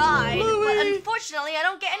 Louie died, but Louie. unfortunately, I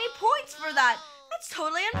don't get any points for that. That's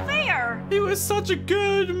totally unfair. He was such a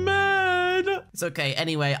good man. It's okay.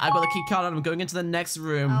 Anyway, I got the key card and I'm going into the next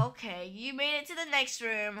room. Okay, you made it to the next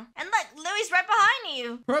room. And look, Louie's right behind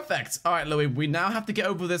you. Perfect. All right, Louie, we now have to get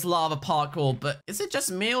over this lava parkour, but is it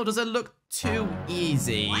just me or does it look too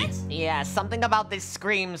easy? What? Yeah, something about this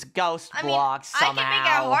screams ghost I mean, blocks I somehow. can make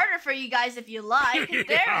it harder for you guys if you like. There we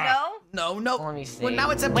go. No, no. Let me see. Well, now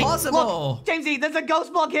it's Wait, impossible. look, Jamesy, there's a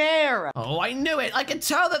ghost block here. Oh, I knew it. I could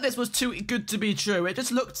tell that this was too good to be true. It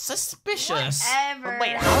just looked suspicious. Whatever.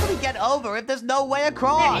 Wait, how do we get over if there's no way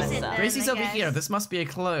across? There isn't. Gracie's I over guess. here. This must be a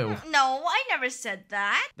clue. No, I never said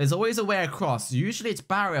that. There's always a way across. Usually it's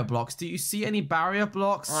barrier blocks. Do you see any barrier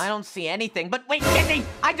blocks? I don't see anything. But wait, Jamesy,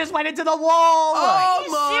 I just went into the wall. Oh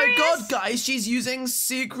you my serious? god, guys. She's using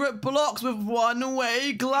secret blocks with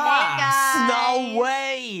one-way glass. Hey, No guys.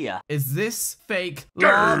 way. Is this fake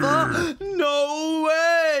lava? No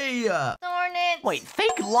way! Darn it. Wait,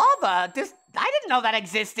 fake lava? I didn't know that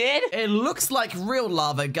existed. It looks like real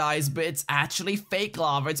lava, guys, but it's actually fake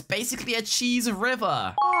lava. It's basically a cheese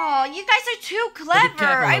river. Oh, you guys are too Be clever.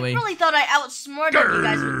 careful, I Louie. really thought I outsmarted you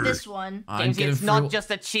guys with this one. I'm Jamesy, getting it's through- not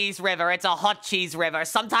just a cheese river, it's a hot cheese river.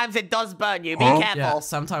 Sometimes it does burn you. Be careful. Yeah,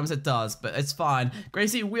 sometimes it does, but it's fine.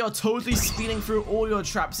 Gracie, we are totally speeding through all your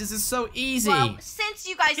traps. This is so easy. Well, since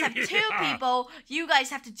you guys have 2 people, you guys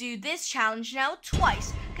have to do this challenge now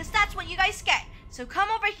twice, because that's what you guys get. So come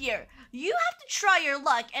over here. You have to try your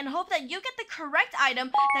luck and hope that you get the correct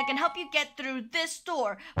item that can help you get through this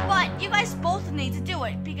door. But you guys both need to do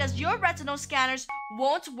it because your retinal scanners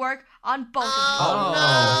won't work on both of you.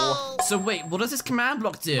 Oh, no. So wait, what does this command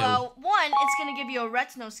block do? Well, 1, it's gonna give you a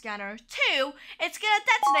retinal scanner. 2, it's gonna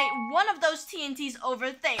detonate one of those TNTs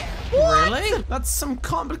over there. Really? That's some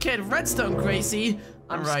complicated redstone, Gracie.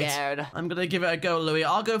 I'm Alright, scared. I'm gonna give it a go, Louie.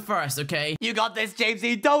 I'll go first, okay? You got this,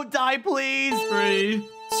 Jamesy. Don't die, please. 3,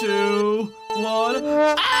 2,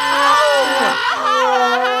 1.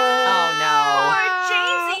 Oh, Poor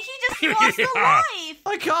Jamesy, he just lost a life.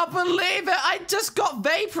 I can't believe it! I just got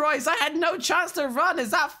vaporized! I had no chance to run!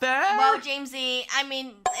 Is that fair? Well, Jamesy, I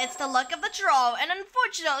mean, it's the luck of the draw, and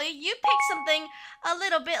unfortunately, you picked something a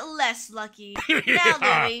little bit less lucky. Now,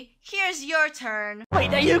 Louie, here's your turn. no.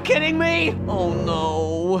 Wait, are you kidding me? Oh,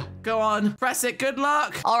 no. Go on, press it, good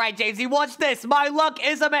luck! All right, Jamesy, watch this. My luck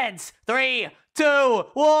is immense. 3, 2,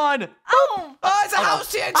 1. Oh! Oh, it's a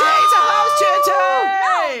house TNT! Oh! It's a house TNT!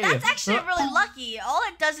 No, that's actually really lucky. All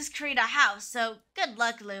it does is create a house, so good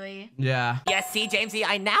luck, Louie. Yeah. Yes, see, Jamesy,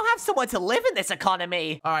 I now have someone to live in this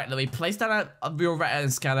economy. Alright, Louie, place down your retina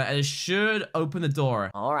scanner and it should open the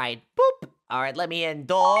door. All right, boop. All right, let me in.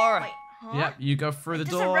 Door. Wait, huh? Yep, you go through the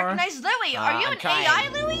It doesn't door. recognize Louie. Are you I'm an trying. AI,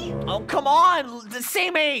 Louie? Oh, come on.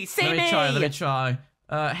 See me. See Let me. me try, let me try.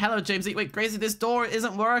 Hello, Jamesy. Wait, Gracie, this door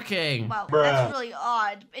isn't working. Wow, that's really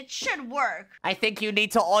odd. It should work. I think you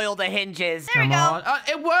need to oil the hinges. There we Come go. on.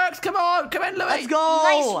 It works! Come on! Come in, Louie! Let's go.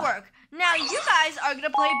 Nice work. Now you guys are gonna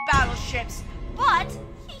play battleships, but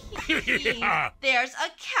there's a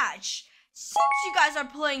catch. Since you guys are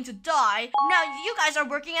playing to die, now you guys are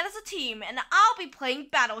working as a team, and I'll be playing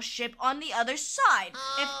Battleship on the other side.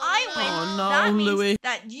 If I win, Oh, no, that means Louie.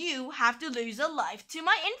 that you have to lose a life to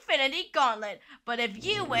my Infinity Gauntlet. But if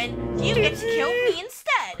you win, you get to kill me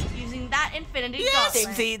instead, using that Infinity Gauntlet.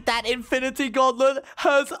 Jamesy, that Infinity Gauntlet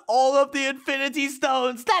has all of the Infinity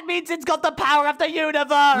Stones. That means it's got the power of the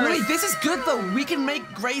universe. Louie, this is good though. We can make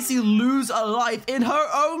Gracie lose a life in her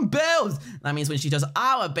own build. That means when she does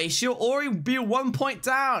our base, she'll already be 1 point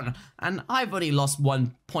down. And I've already lost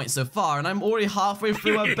 1 point so far, and I'm already halfway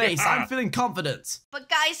through her base. I'm feeling confident. But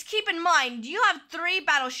guys, keep in mind, you have 3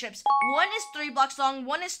 battleships. 1 is 3 blocks long,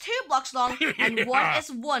 1 is 2 blocks long, and 1 is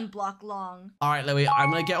 1 block long. All right, Louie, I'm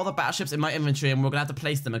gonna get all the battleships in my inventory, and we're gonna have to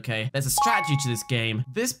place them, okay? There's a strategy to this game.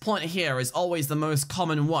 This point here is always the most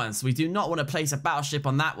common one, so we do not want to place a battleship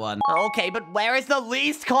on that one. Okay, but where is the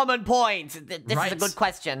least common point? This Right. is a good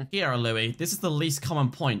question. Here, Louie, this is the least common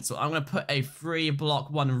point, so I'm gonna put a 3 block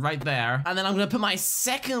one right there, and then I'm gonna put my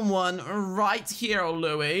second one right here,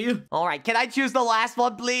 Louie. All right, can I choose the last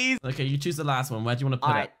one, please? Okay, you choose the last one. Where do you want to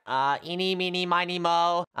put All it? right, eeny, meeny, miny,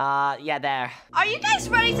 mo. Yeah, there. Are you guys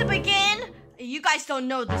ready to begin? You guys don't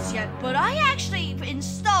know this yet, but I actually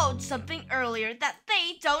installed something earlier that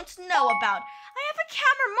they don't know about. I have a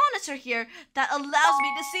camera monitor here that allows me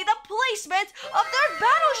to see the placement of their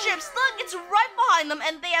battleships. Look, it's right behind them,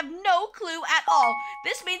 and they have no clue at all.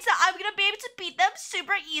 This means that I'm gonna be able to beat them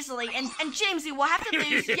super easily, and Jamesy will have to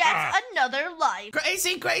lose yet another life.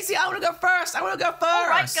 Gracie, I want to go first. All right, go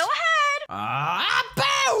ahead.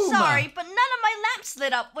 Boom! Sorry, but none of my lamps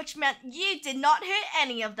lit up, which meant you did not hit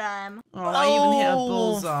any of them. Oh, I even hit a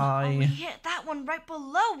bullseye. Oh, we hit that one right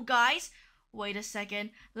below, guys. Wait a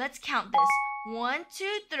second. Let's count this. 1, 2,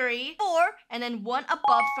 3, 4, and then one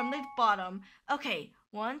above from the bottom. Okay,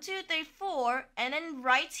 1, 2, 3, 4, and then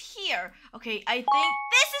right here. Okay, I think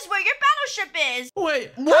this is where your battleship is.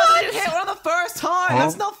 Wait, what? You hit one on the first time.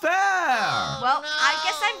 That's not fair. Well, I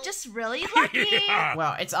guess I'm just really lucky.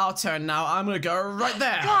 Well, it's our turn now. I'm gonna go right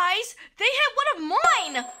there. Guys, they hit one of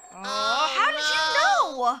mine. How did you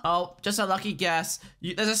know? Oh, just a lucky guess.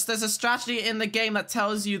 There's a strategy in the game that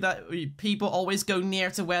tells you that people always go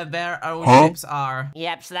near to where their own ships are.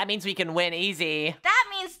 Yep, so that means we can win easy. That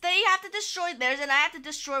means they have to destroy theirs and I have to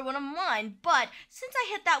destroy one of mine. But since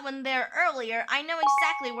I hit that one there earlier, I know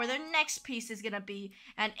exactly where their next piece is gonna be.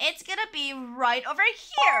 And it's gonna be right over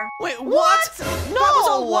here. Wait, what? No! That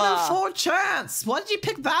was a 1 in 4 chance. Why did you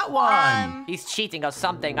pick that one? He's cheating or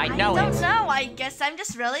something. I know I don't know. I guess I'm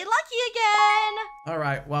just really lucky again. All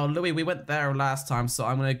right, well, Louie, we went there last time, so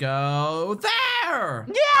I'm gonna go there.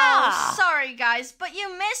 Yeah! Oh, sorry, guys, but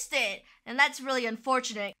you missed it. And that's really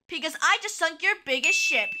unfortunate, because I just sunk your biggest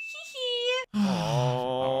ship. Hee hee.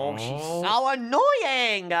 Oh, she's so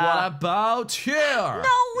annoying. What about here?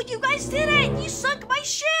 No, you guys did it. You sunk my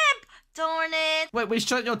ship. Darn it. Wait, we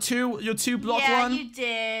shot your two block yeah, one? Yeah, you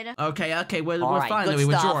did. Okay, we're right, fine, good Louie.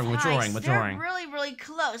 We're stuff. drawing. Guys, they're really, really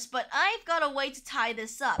close, but I've got a way to tie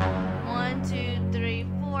this up. 1, 2, 3,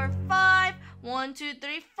 4, 5. 1, 2,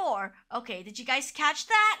 3, 4. Okay, did you guys catch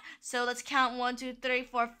that? So let's count 1, 2, 3,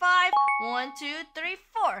 4, 5. 1, 2, 3,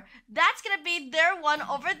 4. That's gonna be their one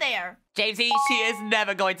over there. Jamesy, she is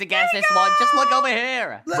never going to guess this one. Just look over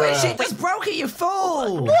here. Louie, she just broke it, you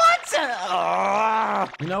fool!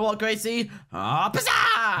 What? You know what, Gracie?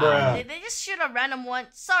 Bazaar! They just shoot a random one.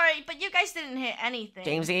 Sorry, but you guys didn't hit anything.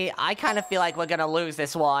 Jamesy, I kind of feel like we're gonna lose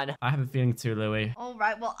this one. I have a feeling too, Louie.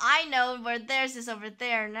 Alright, well, I know where theirs is over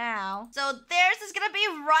there now. So theirs is gonna be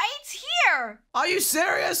right here. Are you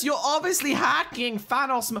serious? You're obviously hacking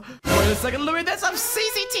Thanos. Wait a second, Louie, there's some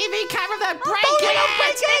CCTV camera there. Break it!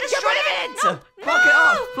 Get rid of it! Block it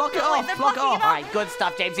off! Block it Oh, wait, off! they're Block it blocking it off! Alright, good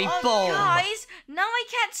stuff, Jamesy. Oh, Boom! guys, now I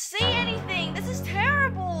can't see anything. This is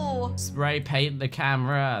terrible. Spray paint the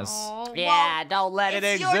cameras. Oh, Yeah, don't let it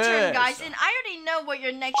it's exist. your turn, guys, and I already know what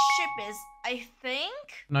your next ship is. I think.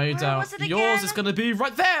 No, you Where don't. was it Yours again? is gonna be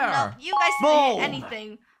right there. No, you guys didn't hit Boom.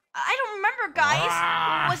 anything. I don't remember,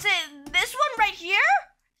 guys. Was it this one right here?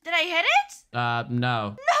 Did I hit it? No.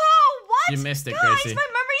 No, what? You missed it, guys, Gracie. my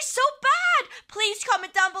memory's so bad. Please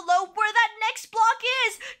comment down below where that next block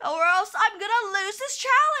is, or else I'm gonna lose this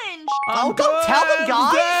challenge. Oh, don't tell them,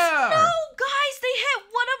 guys. No, guys, they hit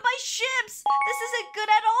one of my ships. This isn't good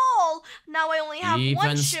at all. Now I only have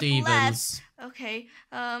one ship left. Okay,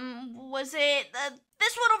 was it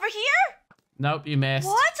this one over here? Nope, you missed.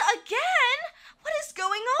 What, again? What is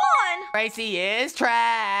going on? Gracie is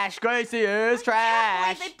trash. Gracie is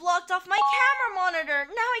trash. Wait, they blocked off my camera monitor.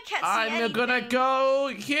 Now I can't see anything. I'm gonna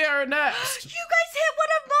go here next. You guys hit one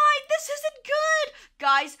of mine. This isn't good.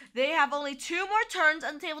 Guys, they have only 2 more turns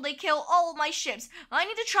until they kill all of my ships. I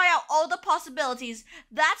need to try out all the possibilities.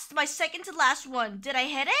 That's my second to last one. Did I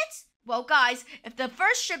hit it? Well, guys, if the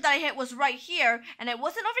first ship that I hit was right here, and it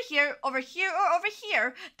wasn't over here, or over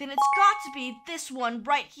here, then it's got to be this one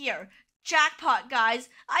right here. Jackpot, guys.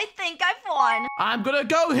 I think I've won. I'm gonna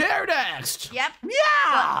go here next. Yep. Yeah.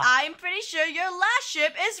 But I'm pretty sure your last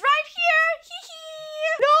ship is right here. Hee hee.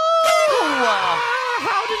 No!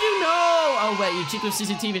 How did you know? Oh, wait, you cheated with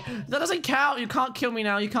CCTV. That doesn't count. You can't kill me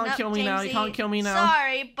now. You can't kill me now. You can't kill me now.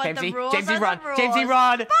 Sorry, but the rules Jamesy, are run. the rules. Jamesy,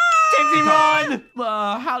 run. Jamesy,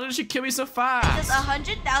 run. How did she kill me so Just fast?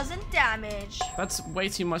 100,000 damage. That's way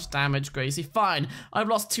too much damage, Gracie. Fine. I've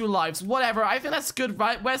lost 2 lives. Whatever. I think that's good,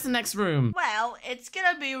 right? Where's the next room? Well, it's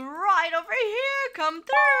gonna be right over here. Come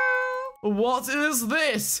through. What is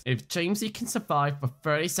this? If Jamesy can survive for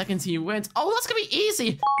 30 seconds, he wins. Oh, that's gonna be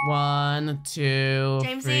easy. 1, 2,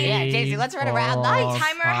 Jamesy? 3, Yeah, Jamesy, let's run around. 4, Nice.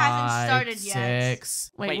 Timer hasn't 5, started yet.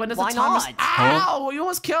 6. Wait, Wait, when does why the timer? not? Ow! You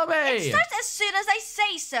almost killed me. It starts as soon as I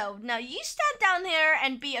say so. Now you stand down here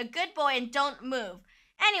and be a good boy and don't move.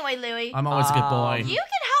 Anyway, Louie. I'm always a good boy. You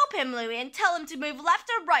can help him, Louie, and tell him to move left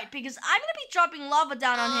or right because I'm gonna be dropping lava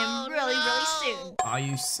down on him really soon. Are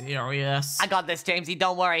you serious? I got this, Jamesy.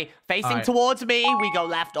 Don't worry. Facing Alright. towards me, we go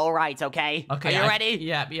left or right, okay? Okay. Are you ready?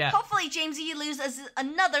 Yeah. Hopefully, Jamesy loses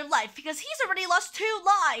another life because he's already lost 2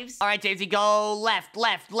 lives. All right, Jamesy, go left.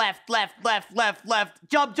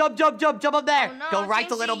 Jump up there. Oh, no, go right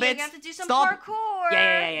Jamesy, a little bit. You have to do some Stop. parkour.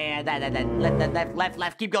 Yeah. That.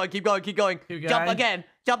 Left. Keep going. Keep going.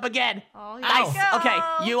 Jump again. Oh, here Nice. we go. Okay,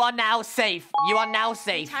 you are now safe.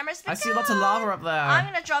 Timer's I see lots of lava up there. I'm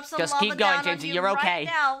gonna drop some Just lava keep going, down on Jamesy, you you're okay. right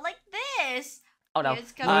now, like this. Oh no.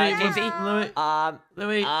 It's coming Louie, down. Jamesy.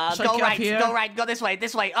 Louie, should I Go get right. up here? Go right. Go this way.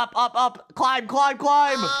 Up. Climb.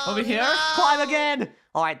 Over here? Climb again.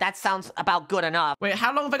 All right, that sounds about good enough. Wait,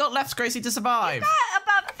 how long have I got left, Gracie, to survive?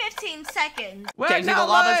 About 15 seconds. Where Jamesy, now,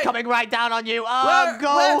 the lava's Louie? coming right down on you. Where?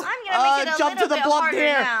 Go. Where? I'm gonna make it a jump to little the bit block harder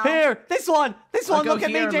here. now. Here. This one. I'll Look go at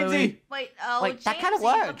me, here, Jamesy. Louie. Wait, Wait, that kinda Jamesy,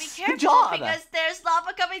 but works. Be Good careful job. because there's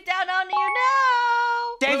lava coming down on you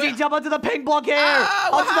now. Jamesy, jump onto the pink block here. Ah,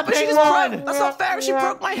 what onto the happened? She pink just one. broke. That's not fair. She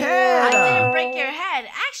broke my I head. didn't break your head.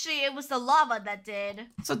 Actually, it was the lava that did.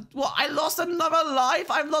 So what? I lost another life.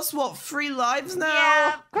 I've lost what? 3 lives now.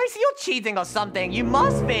 Yeah. Gracie, you're cheating or something. You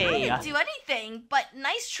must I be. didn't do anything, but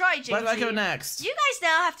nice try, Jamesy. Where do I go next? You guys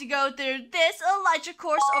now have to go through this Elijah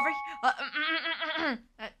course over here.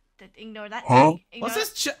 Ignore that. Huh? Ignore What's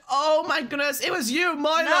this? Oh my goodness! It was you,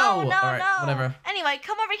 Milo. No. All right, whatever. Anyway,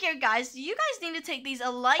 come over here, guys. You guys need to take these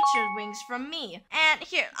Elytra wings from me. And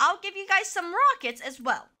here, I'll give you guys some rockets as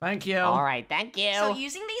well. Thank you. All right, thank you. So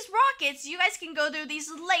using these rockets, you guys can go through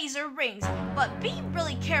these laser rings. But be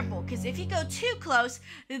really careful, because if you go too close,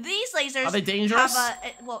 these lasers Are they dangerous?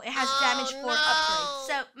 well, it has damage for upgrades.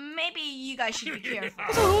 So maybe you guys should be careful.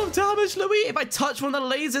 That's a lot of damage, Louie. If I touch one of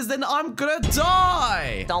the lasers, then I'm gonna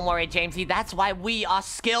die. Don't worry, Jamesy. That's why we are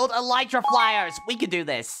skilled Elytra flyers. We can do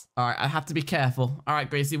this. All right, I have to be careful. All right,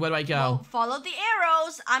 Gracie, where do I go? Well, follow the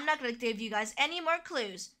arrows. I'm not going to give you guys any more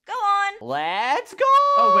clues. Go on. Let's go.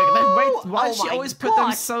 Oh, wait. Why does she my always put them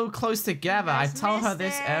gosh. so close together? I guys tell her missed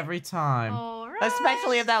this it. every time. All right.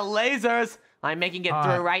 Especially if they're lasers. I'm making it All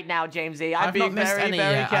through right. right now, Jamesy. I've I'm being not missed very, any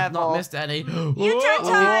very yet. careful. I've not missed any. U-turn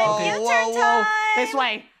time. U-turn time. This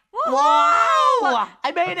way. Woohoo! Wow!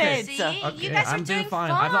 I made Okay. it. See, Okay, you guys are I'm doing doing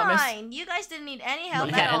fine. I've not missed- fine. You guys didn't need any help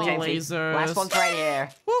Look at at all. any Jamesy. lasers. Last one's right here.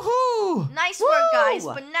 Woohoo! Nice work, guys.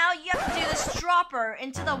 Woohoo! But now you have to do this dropper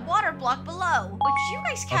into the water block below, which you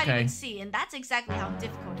guys can't Okay. even see, and that's exactly how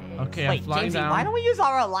difficult it is. Okay, Wait, I'm flying Jamesy, down. why don't we use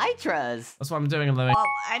our Elytras? That's what I'm doing, Louie. Well,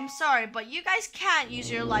 I'm sorry, but you guys can't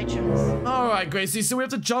use your elytras. All right, Gracie, so we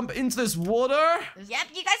have to jump into this water? Yep,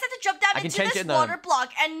 you guys have to jump down I can into change this it in the- water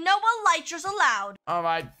block, and no elytras allowed. All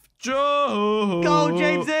right, jump! Go,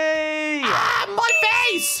 Jamesy! Ah, my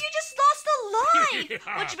face! You just lost a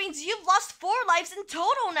life, which means you've lost 4 lives in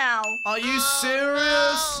total now. Are you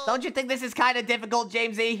serious? Don't you think this is kind of difficult,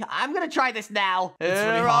 Jamesy? I'm gonna try this now. It's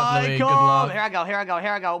really Here hard, I Louie. Good come. luck. Here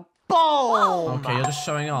I go. Boom! Okay, you're just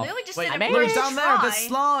showing off. Louie just Wait, did a made look it. down there, there's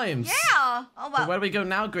slimes. Yeah. Oh, But well. where do we go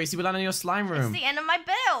now, Gracie? We land in your slime It's room. the end of my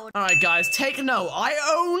build. All right, guys, take note. I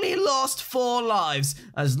only lost 4 lives.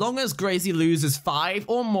 As long as Gracie loses 5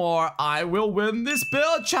 or more, I will win this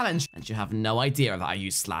build challenge. And you have no idea that I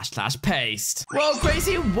use / paste. Well,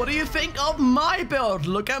 Gracie, what do you think of my build?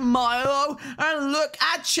 Look at Milo and look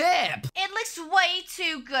at Chip. It looks way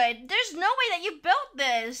too good. There's no way that you built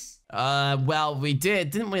this. Well, we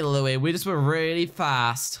did, didn't we, Louie? We just were really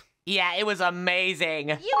fast. Yeah, it was amazing.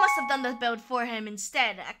 You must have done the build for him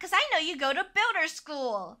instead, because I know you go to builder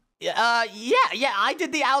school. Yeah, I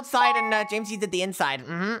did the outside and Jamesy did the inside.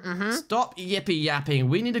 Stop yippy yapping.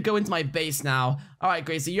 We need to go into my base now. All right,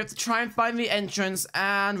 Gracie, you have to try and find the entrance.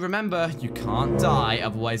 And remember, you can't die,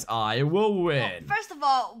 otherwise I will win. First of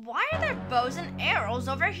all, why are there bows and arrows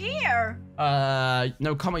over here?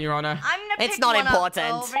 No comment, Your Honor. I'm gonna It's pick not one up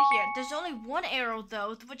important. over here. There's only 1 arrow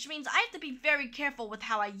though, which means I have to be very careful with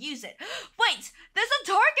how I use it. Wait, there's a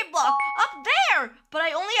target block up there, but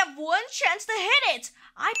I only have 1 chance to hit it.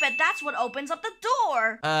 I bet that's what opens up the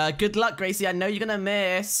door. Good luck, Gracie. I know you're gonna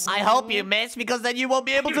miss. I hope you miss because then you won't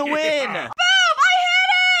be able to win. Boom! I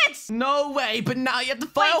hit it! No way, but now you have to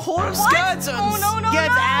fight a horde of what? skeletons. Oh, no, Get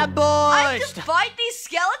no. I have ambushed. to fight these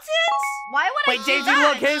skeletons? Why would what Wait, I Jamesy, said.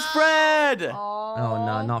 look, his friend. Oh,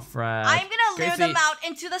 no, not Fred. I'm gonna lure Gracie, them out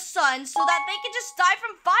into the sun so that they can just die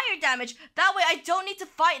from fire damage. That way I don't need to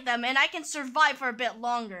fight them and I can survive for a bit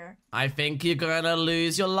longer. I think you're gonna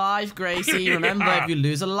lose your life, Gracie. Remember, if you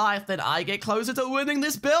lose a life, then I get closer to winning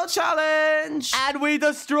this build challenge. And we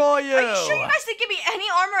destroy you. Are you sure you guys didn't give me any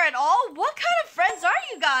armor at all? What kind of friends are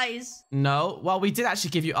you guys? No, well, we did actually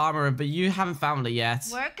give you armor, but you haven't found it yet.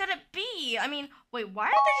 Where could it be? I mean, wait, why are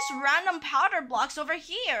there just random powder blocks over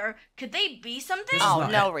here? Could they be something? is Oh,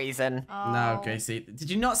 not no it. reason. No, Gracie. Did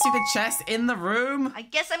you not see the chest in the room? I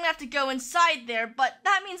guess I'm gonna have to go inside there, but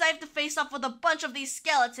that means I have to face off with a bunch of these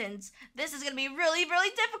skeletons. This is gonna be really, really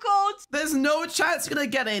difficult. There's no chance you're gonna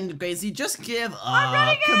get in, Gracie. Just give up. I'm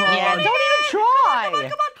running in. Come on. Yeah, don't even try. Come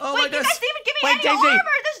on. Oh Wait, my you gosh. guys didn't even give me Wait, any Jamesy.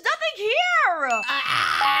 armor. There's nothing here.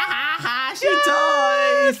 She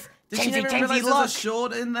dies. Did she Jamesy, even Jamesy, realize look. there's a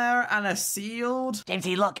sword in there and a shield?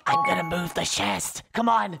 Jamesy, look, I'm gonna move the chest. Come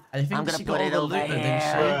on. I think I'm gonna she put got it all the over loot, here.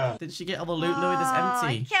 didn't she? Did she get all the loot, Louie, that's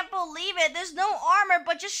I empty? can't believe it. There's no armor,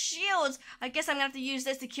 but just shields. I guess I'm gonna have to use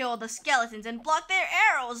this to kill all the skeletons and block their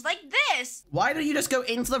arrows, like this. Why don't you just go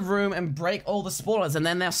into the room and break all the spawners and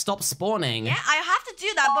then they'll stop spawning? Yeah, I have to do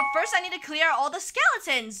that, but first I need to clear all the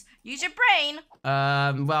skeletons. Use your brain.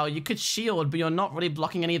 Well, you could shield, but you're not really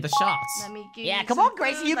blocking any of the shots. Let me give Yeah, you come some on,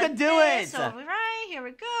 Gracie, food you like can do this. it. All right, here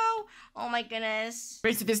we go. Oh my goodness.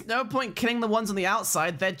 Gracie, there's no point killing the ones on the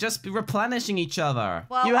outside. They'd just be replenishing each other.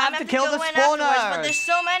 Well, You have I'm to gonna kill go the in afterwards, spawners. but there's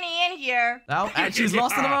so many in here. Oh, and she's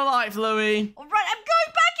lost another life, Louie. All right, I'm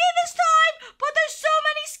going back in this time, but there's so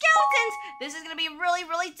many skeletons. This is gonna be really,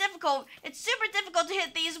 really difficult. It's super difficult to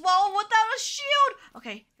hit these walls without a shield.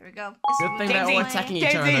 Okay, here we go. This Good is thing they're all going- attacking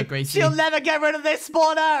each other, Jamesy, Gracie. she'll never get rid of this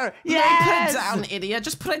spawner. Louie, Yes. put it down, idiot.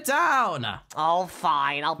 Just put it down. Oh,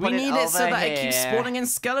 fine. I'll We put it need over it so that here. it keeps spawning in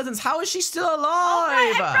skeletons. How is she still All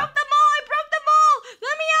right, alive? I broke them all. I broke them all.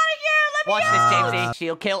 Let me out of here. Let me Watch out. this, Jamesy.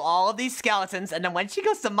 She'll kill all of these skeletons, and then when she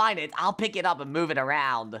goes to mine it, I'll pick it up and move it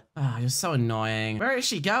around. Oh, you're so annoying. Where is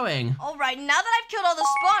she going? All right, now that I've killed all the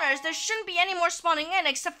spawners, there shouldn't be any more spawning in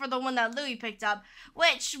except for the one that Louie picked up.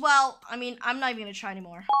 Which, well, I mean, I'm not even gonna try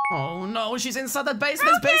anymore. Oh no, she's inside the base.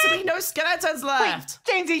 There's basically no skeletons left.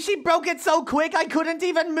 Jamesy, she broke it so quick I couldn't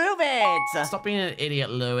even move it. Stop being an idiot,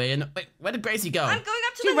 Louie. And wait, where did Gracie go? I'm going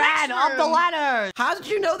up to She the ran next up the room. ladders. How did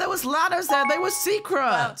you know there was ladders there? They were secret.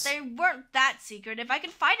 Well, they weren't that secretive. I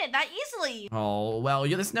could find it that easily. Oh, well,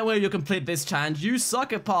 there's no way you'll complete this challenge. You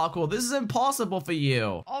suck at parkour. This is impossible for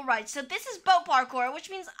you. All right, so this is boat parkour, which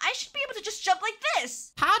means I should be able to just jump like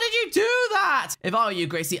this. How did you do that? If I were you,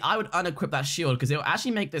 Gracie, I would unequip that shield because it'll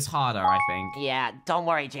actually make this harder, I think. Yeah, don't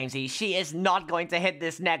worry, Jamesy. She is not going to hit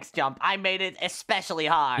this next jump. I made it especially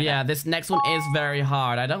hard. Yeah, this next one is very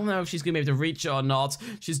hard. I don't know if she's going to be able to reach it or not.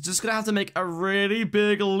 She's just going to have to make a really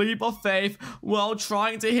big leap of faith while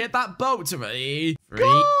trying to hit that boat. Ready? 3,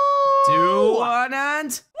 2, 1,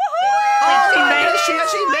 and... Oh, She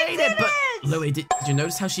actually made it! But, Louie, did you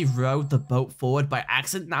notice how she rowed the boat forward by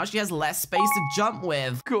accident? Now she has less space to jump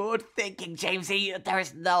with. Good thinking, Jamesy.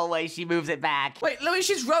 There's no way she moves it back. Wait, Louie,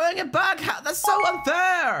 she's rowing it back. That's so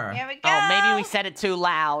unfair. Here we go. Oh, maybe we said it too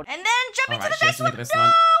loud. And then jumping All right, to the she next has to one. make No, this one.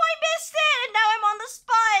 I missed it, and now I'm on the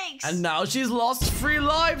spikes. And now she's lost 3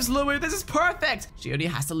 lives, Louie. This is perfect. She only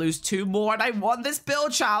has to lose 2 more, and I won this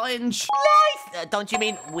build challenge. Nice! Don't you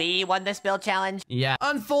mean we won this build challenge? Yeah.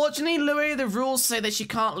 Unfortunately, Louie, the rules say that she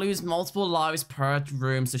can't lose multiple lives per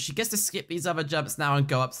room, so she gets to skip these other jumps now and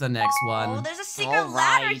go up to the next one. Oh, there's a secret All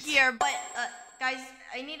ladder right. here, but guys,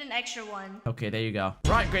 I need an extra one. Okay, there you go.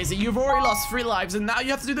 Right, Gracie, you've already lost 3 lives, and now you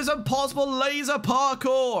have to do this impossible laser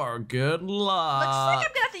parkour. Good luck. Looks like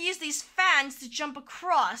I'm gonna have to use these fans to jump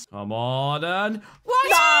across. Come on, then. What?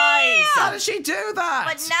 Nice! How did she do that?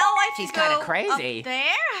 But now I have She's to go kinda crazy. up there?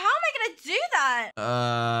 How am I gonna do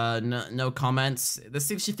that? No comments. Let's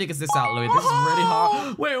see if she figures this out, Louie. This is really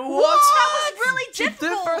hard. Wait, what? That was really She did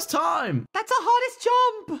difficult. it first time. That's the hardest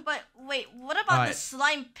jump. But wait, what about Alright. the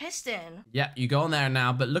slime piston? Yeah, you go in there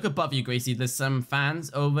now, but look above you, Gracie. There's some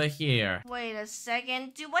fans over here. Wait a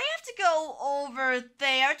second. Do I have to go over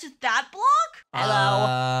there to that block?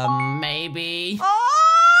 Hello. Maybe.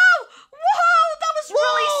 Oh! Whoa! That was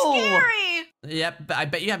Whoa! really scary! Yep, but I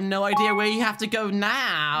bet you have no idea where you have to go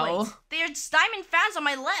now. Wait, there's diamond fans on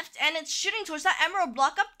my left, and it's shooting towards that emerald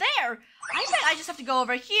block up there. I bet I just have to go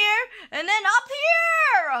over here, and then up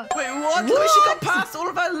here! Wait, what? Louie, she got past all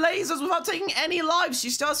of her lasers without taking any lives.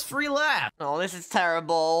 She still has 3 left. Oh, this is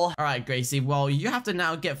terrible. All right, Gracie. Well, you have to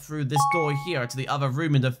now get through this door here to the other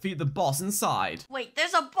room and defeat the boss inside. Wait,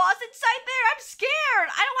 there's a boss inside there? I'm scared!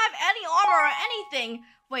 I don't have any armor or anything.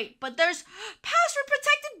 Wait, but there's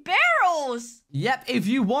password-protected barrels! Yep, if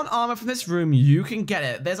you want armor from this room, you can get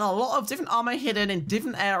it. There's a lot of different armor hidden in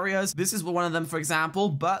different areas. This is one of them, for example,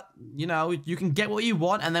 but, you know, you can get what you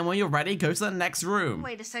want, and then when you're ready, go to the next room.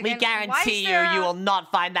 Wait a second. We guarantee you will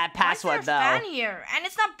not find that password, though. Why is there a fan here? And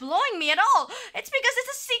it's not blowing me at all. It's because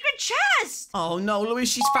it's a secret chest. Oh no, Louie,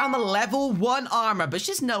 she's found the level 1 armor, but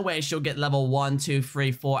there's no way she'll get level 1, 2,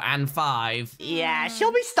 3, 4, and 5. Yeah,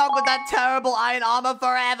 she'll be stuck with that terrible iron armor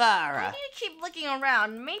forever. I need to keep looking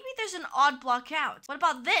around. Maybe there's an odd block out. What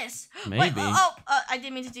about this? Maybe. Wait, I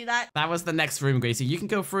didn't mean to do that. That was the next room, Gracie. You can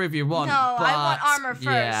go through if you want. No, but, I want armor first.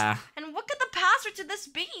 Yeah. And what could the password to this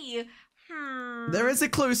be? There is a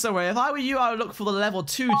clue somewhere. If I were you, I would look for the level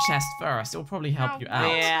 2 chest first. It will probably help you out.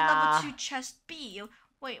 Where would level 2 chest be?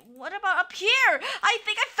 Wait, what about up here? I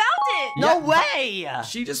think I found it! No way!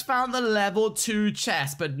 She just found the level 2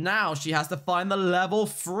 chest, but now she has to find the level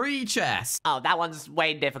 3 chest. Oh, that one's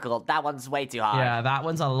way difficult. That one's way too hard. Yeah, that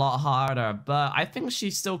one's a lot harder, but I think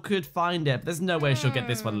she still could find it. There's no way she'll get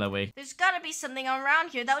this one, Louie. There's gotta be something around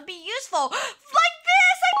here that would be useful. Like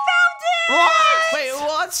this! I found it! What? Wait,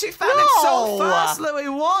 what? She found it so fast, Louie.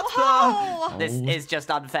 What the? This is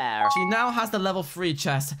just unfair. She now has the level 3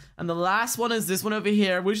 chest, and the last one is this one over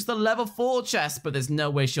here, which is the level 4 chest, but there's no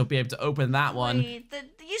way she'll be able to open that one. Wait,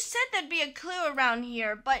 you said there'd be a clue around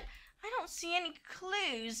here, but I don't see any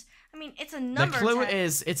clues. I mean, it's a number. The clue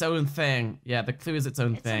is its own thing. Yeah, the clue is its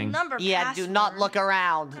own thing. It's a number Yeah, password. do not look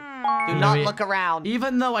around. Do not Louie, look around.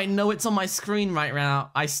 Even though I know it's on my screen right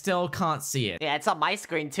now, I still can't see it. Yeah, it's on my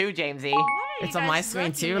screen too, Jamesy. What are you It's on my guys screen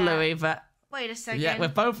looking too, at? Louie, but Wait a second. yeah, we're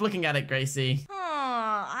both looking at it, Gracie.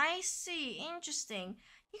 I see. Interesting.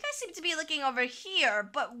 You guys seem to be looking over here,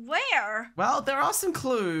 but where? Well, there are some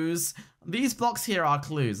clues. These blocks here are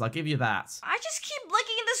clues, I'll give you that. I just keep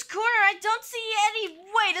looking in this corner. I don't see any.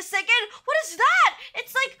 Wait a second. What is that?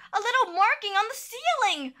 It's like a little marking on the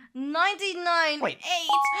ceiling. 99. Wait. 8.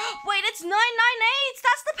 Wait, it's 998.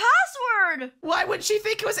 That's the password. Why would she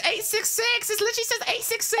think it was 866? It literally says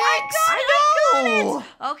 866. I got it.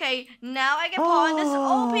 Okay, now I can put on this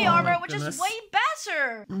OP armor, which goodness. is way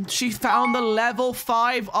better. She found the level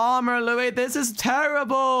 5 armor, Louie. This is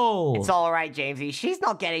terrible. It's all right, Jamesy. She's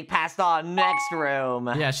not getting past our next room.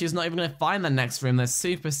 Yeah, she's not even gonna find the next room. They're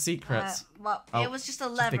super secrets. Well, Oh, it was just a She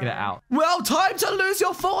lever. figured it out. Well, time to lose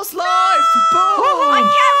your force life! Boom! I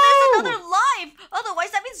can't lose another life. Otherwise,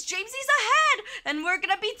 that means Jamesy's ahead, and we're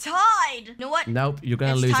gonna be tied. You know what? Nope, you're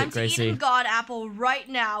gonna It's lose time it, to eat Gracie. a God apple right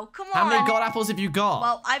now. Come on. How many god apples have you got?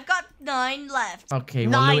 Well, I've got 9 left. Okay,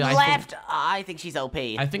 well, 9 Louie, left. I think she's OP.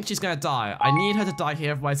 I think she's gonna die. I need her to die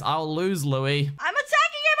here, otherwise I'll lose, Louie. I'm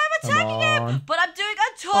attacking him. I'm attacking Come on. him. But I'm doing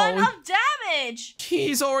a ton Oh. of damage.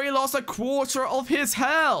 He's already lost a quarter of his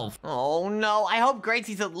health. Oh no, I hope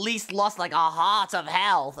Gracie's at least lost like a heart of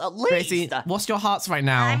health. At least. Gracie, what's your hearts right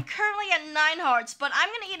now? I'm currently at 9 hearts, but I'm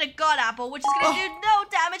gonna eat a God apple, which is gonna do no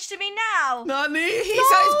damage to me now. Nani,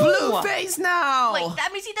 he's at his blue face now. Wait,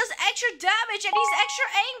 that means he does extra damage and he's extra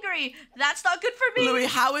angry. That's not good for me. Louie,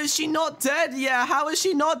 how is she not dead yet? How is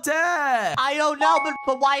she not dead? I don't know,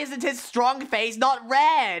 but why isn't his strong face not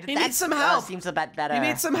red? He needs some help. Seems a bit better. He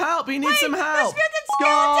needs some help. He needs some There's help. mutant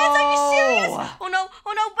skeletons. Are you serious? Go.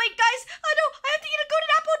 Oh no, wait, guys. I know, I have to eat a golden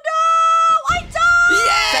apple. No, I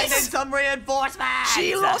died. Send in some reinforcements.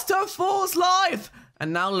 She lost her fourth life.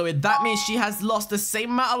 And now, Louie, that means she has lost the same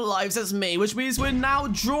amount of lives as me, which means we're now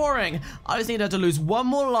drawing. I just need her to lose one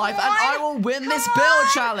more life, and I will win this build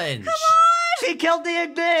challenge. Come on. She killed the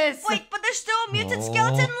Ignis. Wait, but there's still a mutant Oh.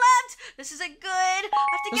 skeleton left. This isn't good. I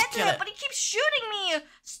have to Let's get to get it, it. but he keeps shooting me.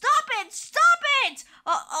 Stop it. Stop it.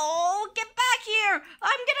 Uh-oh, get back here.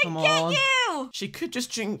 I'm Come gonna get on. you. She could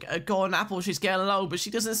just drink a golden apple. She's getting low, but she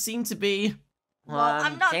doesn't seem to be. Well,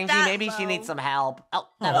 I'm not Jamesy, that maybe she low. needs some help. Oh,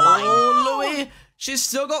 never mind. Oh, Louie, she's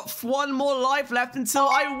still got one more life left until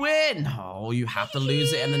I win. Oh, you have to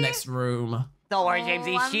lose it in the next room. Don't worry, Oh,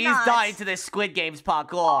 Jamesy. I'm She's not. dying to this Squid Games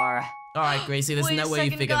parkour. All right, Gracie, there's Wait a no way you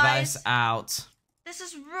second, figure guys. this out. This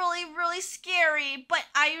is really, really scary, but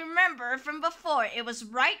I remember from before. It was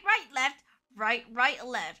right, left, right,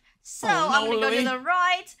 left. So Oh, no, I'm gonna go Louie. to the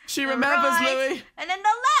right. She the remembers, right, Louie. And then the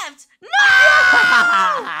left. No!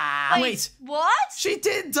 Wait. What? She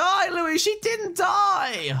didn't die, Louie. She didn't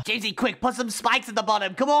die. Jamesy, quick, put some spikes at the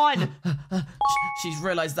bottom. Come on. She's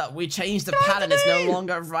realized that we changed the pattern. It's no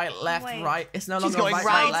longer right, left, Wait. right. It's no She's longer going right,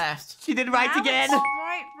 right. left. She did right Now again. it's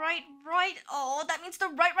right. Oh, that means the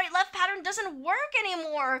right, left pattern doesn't work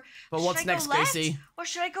anymore. But Should what's I go next, left, Gracie? Or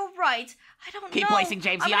should I go right? I don't know. Keep placing,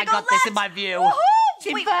 Jamesy. I'm gonna I go got this in left. my view. Woohoo!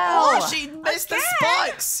 She Wait, fell. what? Oh, she missed the Again?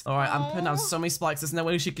 spikes. All right, I'm putting down Oh. so many spikes. There's no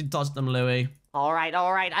way she could dodge them, Louie. All right.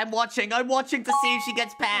 I'm watching to see if she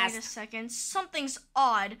gets past. Wait a second. Something's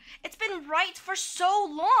odd. It's been right for so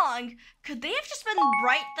long. Could they have just been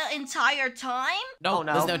right the entire time? No.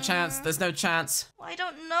 There's no chance. There's no chance. I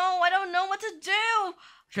don't know. I don't know what to do.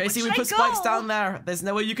 Tracy, we Where put should I spikes go? down there. There's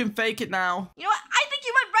no way you can fake it now. You know what? I think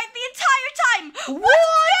you went right the entire time. What?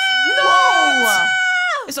 No!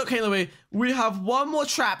 It's okay, Louie. We have one more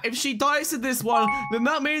trap. If she dies in this one, then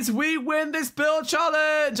that means we win this build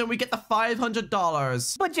challenge and we get the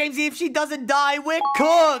 $500. But Jamesy, if she doesn't die, we're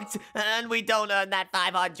cooked, and we don't earn that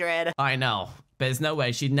 500. I know, but there's no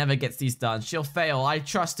way she never gets these done. She'll fail. I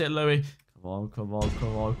trust it, Louie. Come on.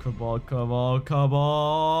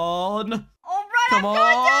 All right, Come I'm on.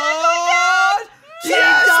 going down.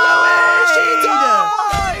 Yes, died! Louie, she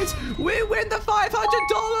died! We win the $500!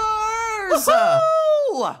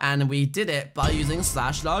 Woohoo! And we did it by using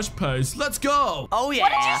 /paste. Let's go! Oh, yeah.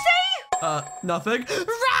 What did you say? Nothing.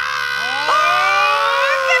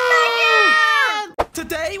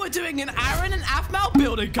 Today we're doing an Aaron and Afmal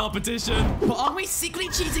building competition. But are we secretly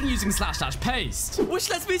cheating using /paste? Which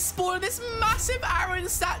lets me spawn this massive Aaron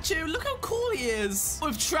statue. Look how cool he is.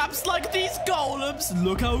 With traps like these golems.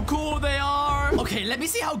 Look how cool they are. Okay, let me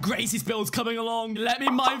see how Gracie's build's coming along. Let me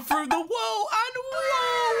mine through the wall and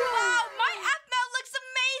whoa! Wow, my Afmal looks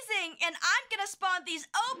amazing. And I'm gonna spawn these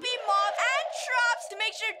OP mobs and traps to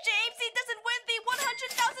make sure Jamesy doesn't win the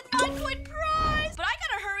 100,000 9-point prize. But I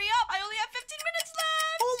gotta hurry up. I only have 15 minutes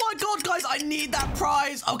left. Oh my god, guys, I need that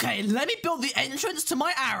prize. Okay, let me build the entrance to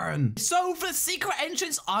my Aaron. So for the secret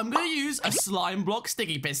entrance, I'm gonna use a slime block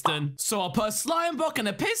sticky piston. So I'll put a slime block and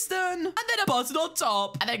a piston, and then a button on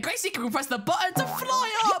top. And then Gracie can press the button to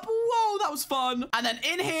fly up. Whoa, that was fun. And then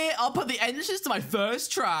in here, I'll put the entrance to my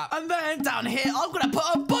first trap. And then down here, I'm gonna put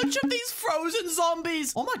a bunch of these frozen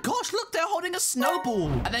zombies. Oh my gosh, look, they're holding a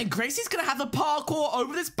snowball. And then Gracie's gonna have the parkour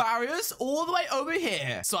over these barriers all the way over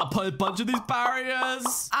here. So I'll put a bunch of these barriers.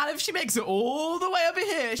 And if she makes it all the way over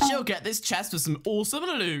here, she'll get this chest with some awesome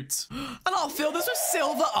loot. And I'll fill this with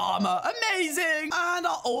silver armor. Amazing. And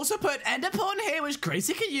I'll also put an ender pearl in here, which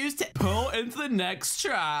Gracie can use to pull into the next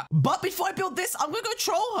trap. But before I build this, I'm gonna go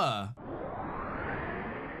troll her.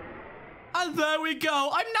 And there we go.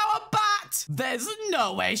 I'm now a bat. There's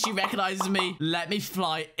no way she recognizes me. Let me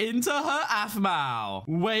fly into her Afmal.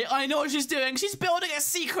 Wait, I know what she's doing. She's building a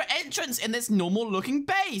secret entrance in this normal looking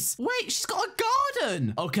base. Wait, she's got a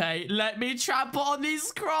garden. Okay, let me trample on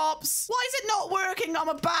these crops. Why is it not working? I'm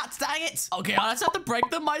a bat, dang it. Okay, I'll just have to break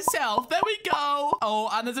them myself. There we go. Oh,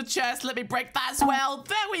 and there's a chest. Let me break that as well.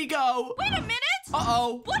 There we go. Wait a minute.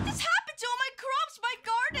 Uh-oh. What has happened to all my crops, my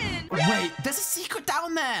garden? Wait, there's a secret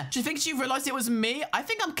down there. Do you think she realized it was me? I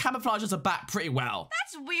think I'm camouflaged as a bat pretty well.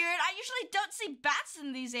 That's weird. I usually don't see bats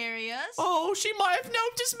in these areas. Oh, she might have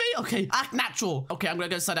noticed me. Okay, act natural. Okay, I'm gonna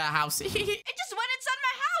go inside our house. It just went inside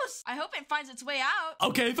my house. I hope it finds its way out.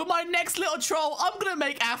 Okay, for my next little troll, I'm gonna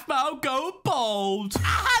make Afmal go bald.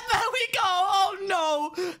 Ah, there we go. Oh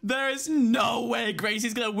no, there is no way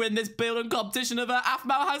Gracie's gonna win this building competition if her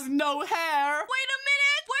Afmal has no hair. Wait a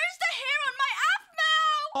minute. Where's the hair on my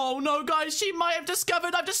Afmal? Oh no, guys, she might have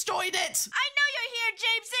discovered I've destroyed it. I know you're here,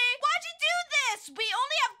 Jamesy. Why'd you do this? We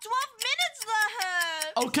only have 12 minutes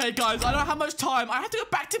left. Okay, guys, I don't have much time. I have to go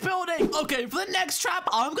back to building. Okay, for the next trap,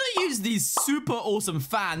 I'm gonna use these super awesome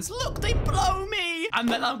fans. Look, they blow me. And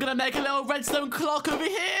then I'm gonna make a little redstone clock over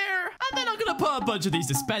here. And then I'm gonna put a bunch of these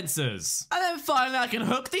dispensers. And then finally, I can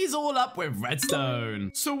hook these all up with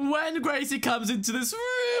redstone. So when Gracie comes into this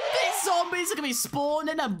room, these zombies are gonna be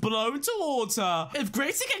spawning and blown towards her. If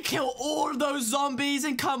Gracie can kill all of those zombies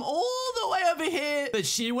and come all the way over here, then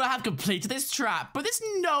she will have completed this trap. But there's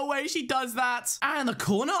no way she does that. And in the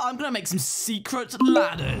corner, I'm gonna make some secret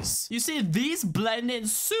ladders. You see, these blend in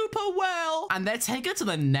super well, and they take her to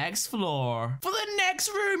the next floor. For the next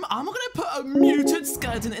room, I'm gonna put a mutant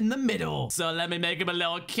skeleton in the middle. So let me make him a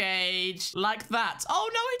little cage like that. Oh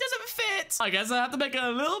no, he doesn't fit. I guess I have to make it a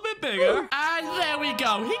little bit bigger. And there we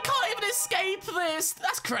go. He can't even escape this.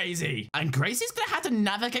 That's crazy. And Gracie's gonna have to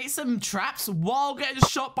navigate some traps while getting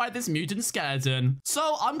shot by this mutant skeleton.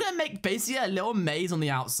 So I'm gonna make basically a little maze on the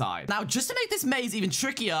outside. Now, just to make this maze even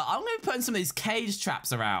trickier, I'm gonna put in some of these cage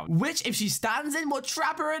traps around, which if she stands in, will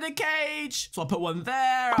trap her in a cage. So I'll put one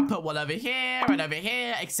there, I'll put one over here, and over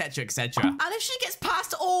here, etc, etc. And if she gets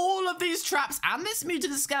past all of these traps and this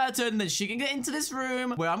mutant skeleton, then she can get into this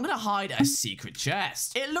room where I'm gonna hide a secret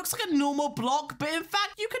chest. It looks like a normal block, but in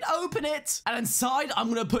fact, you can open open it. And inside, I'm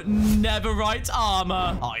gonna put netherite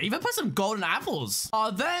armor. I'll even put some golden apples.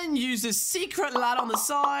 I'll then use this secret ladder on the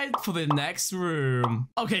side for the next room.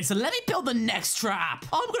 Okay, so let me build the next trap.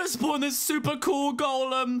 I'm gonna spawn this super cool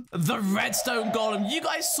golem, the redstone golem. You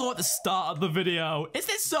guys saw at the start of the video. Is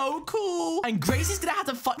this so cool? And Gracie's gonna have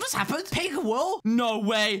to fight. What's happened? Pink wool? No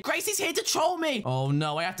way. Gracie's here to troll me. Oh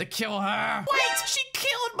no, I have to kill her. Wait, she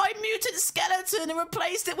killed my mutant skeleton and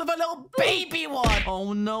replaced it with a little baby one.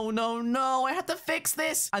 Oh no, no, no. I have to fix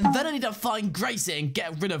this. And then I need to find Gracie and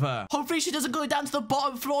get rid of her. Hopefully she doesn't go down to the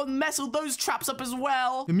bottom floor and mess all those traps up as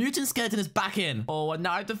well. The mutant skeleton is back in. Oh, and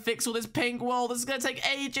now I have to fix all this pink wool. This is gonna take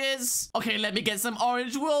ages. Okay, let me get some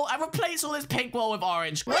orange wool and replace all this pink wool with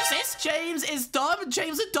orange. What's this? James is dumb.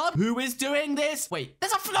 James is dumb. Who is doing this? Wait,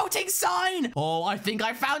 there's a floating sign. Oh, I think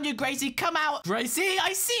I found you, Gracie. Come out. Gracie,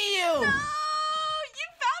 I see you. No, you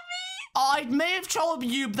found me? I may have trolled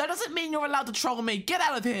you, but that doesn't mean you're allowed to troll me. Get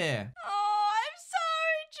out of here. Oh, I'm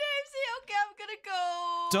sorry, Jamesy. Okay, I'm gonna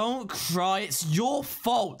go. Don't cry. It's your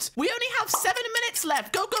fault. We only have 7 minutes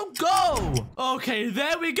left. Go, go, go. Okay,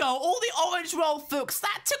 there we go. All the orange roll folks.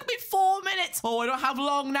 That took me 4 minutes. Oh, I don't have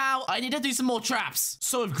long now. I need to do some more traps.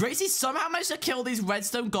 So if Gracie somehow managed to kill these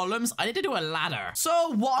redstone golems, I need to do a ladder.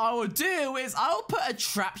 So what I will do is I will put a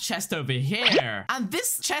trap chest over here. And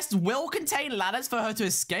this chest will contain ladders for her to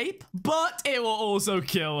escape, but it will also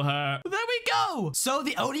kill her. There we go. So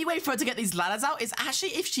the only way for her to get these ladders out is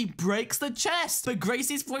actually if she breaks the chest. But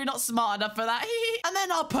Gracie's probably not smart enough for that. And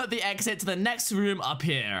then I'll put the exit to the next room up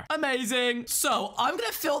here. Amazing. So I'm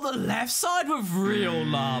gonna fill the left side with real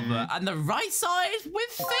lava and the right side with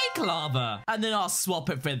fake lava. And then I'll swap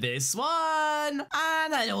it for this one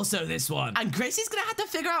and then also this one. And Gracie's gonna have to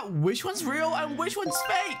figure out which one's real and which one's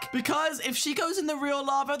fake, because if she goes in the real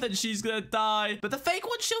lava, then she's gonna die, but the fake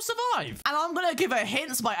one, she'll survive. And I'm gonna give her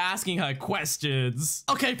hints by asking her questions.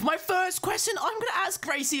 Okay, for my first question, I'm gonna ask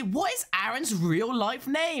Gracie, what is Aaron's real life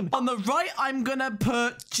name? On the right, I'm gonna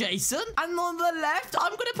put Jason, and on the left,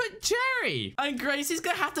 I'm gonna put Jerry. And Gracie's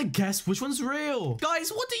gonna have to guess which one's real. Guys,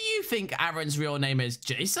 what do you think Aaron's real name is?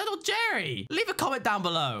 Jason or Jerry? Leave a comment down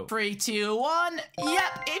below. 3, 2, 1.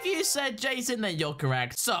 Yep, if you said Jason, then you're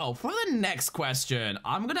correct. So, for the next question,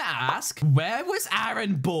 I'm gonna ask, where was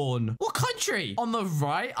Aaron born? What country? On the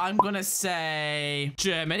right, I'm gonna say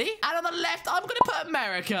Germany. And on the left, I'm gonna put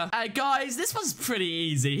America. Guys, this one's pretty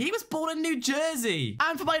easy. He was born in New Jersey.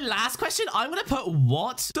 And for my last question, I'm gonna put,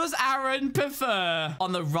 what does Aaron prefer?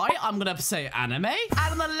 On the right, I'm gonna say anime.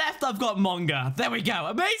 And on the left, I've got manga. There we go.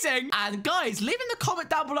 Amazing. And guys, leave in the comment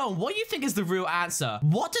down below what you think is the real answer.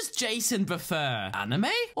 What does Jason prefer? Anime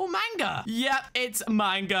or manga? Yep, it's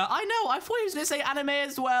manga. I know, I thought he was gonna say anime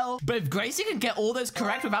as well. But if Gracie can get all those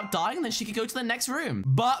correct without dying, then she can go to the next room.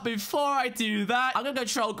 But before I do that, I'm gonna go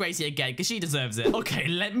troll Gracie again because she deserves it. Okay,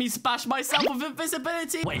 let me splash myself with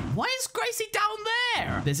invisibility. Wait, why is Gracie down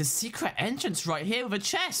there? There's a secret entrance right here with a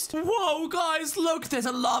chest. Whoa, guys, look, there's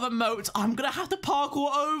a lava moat. I'm gonna have to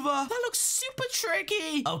parkour over. That looks super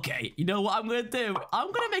tricky. Okay, you know what I'm gonna do?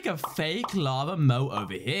 I'm gonna make a fake lava moat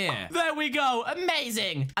over here. There we go.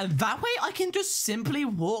 Amazing. And that way I can just simply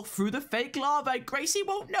walk through the fake lava. Gracie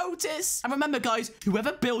won't notice. And remember, guys,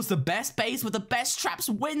 whoever builds the best base with the best traps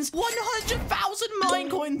wins 100,000 mine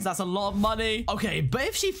coins. That's a lot of money. Okay, but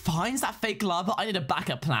if she finds that fake lava, I need a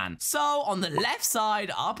backup plan. So on the left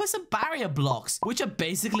side, I'll put some barrier blocks, which are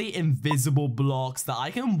basically invisible blocks that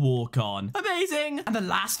I can walk on. Amazing. And the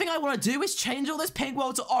last thing I want to do is change all this pink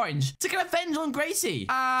wool to orange to get revenge on Gracie.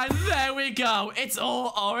 And there we go. It's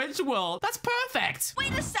all orange wool. That's perfect.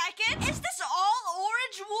 Wait a second. Is this all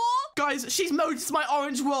orange wool? Guys, she's noticed my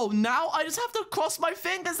orange wool. Now I just have to cross my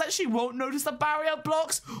fingers that she won't notice the barrier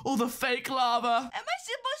blocks or the fake lava. Am I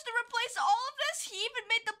supposed to replace all of this? He even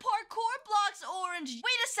made the parkour blocks orange.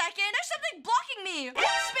 Wait a second. There's something blocking me.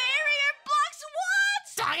 It's barrier blocks. What?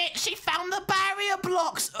 Dang it. She found the barrier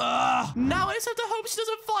blocks. Ugh. Now I just have to hope she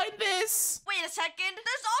doesn't find this. Wait a second.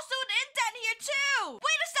 There's also an indent here too.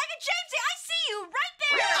 Wait a second, Jamesy. I see you right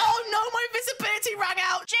there. Oh no, my visibility ran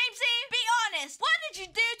out. Jamesy, be honest. What did you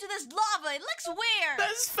do to this lava? It looks weird.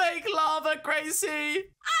 There's fake lava,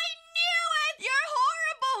 Gracie. I knew it. You're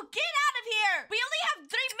horrible. Get out of here. We only have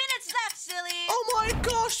 3 minutes left, silly. Oh my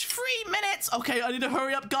gosh, 3 minutes. Okay, I need to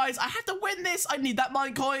hurry up, guys. I have to win this. I need that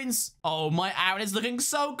mine coins. Oh, my Aaron is looking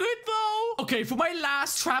so good, though. Okay, for my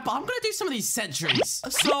last trap, I'm going to do some of these sentries.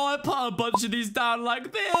 So I put a bunch of these down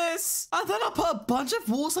like this. And then I'll put a bunch of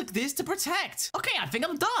walls like this to protect. Okay, I think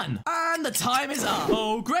I'm done. And the time is up.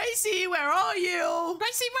 Oh, Gracie, where are you?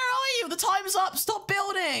 Gracie, where are you? The time's up. Stop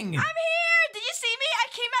building. I'm here. Did you see me? I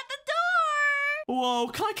came at the door. Whoa,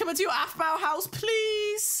 can I come into your Aphmau house,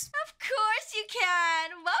 please? Of course you can.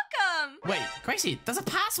 Welcome. Wait, Gracie, there's a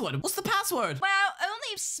password. What's the password? Well,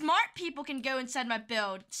 only smart people can go inside my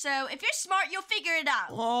build. So if you're smart, you'll figure it out.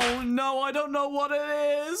 Oh, no, I don't know what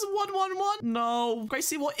it is. 111? No.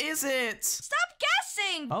 Gracie, what is it? Stop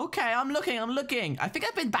guessing. Okay, I'm looking. I think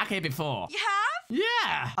I've been back here before. You have?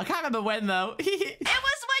 Yeah. I can't remember when, though. It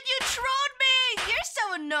was when you trolled me. You're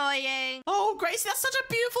so annoying. Oh, Gracie, that's such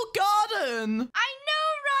a beautiful garden. I know,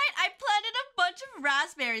 right? I planted a bunch of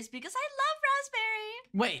raspberries because I love raspberry.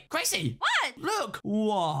 Wait, Gracie. What? Look.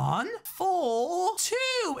 1, 4, 2.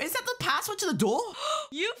 Is that the password to the door?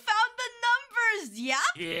 You found the numbers. Yep.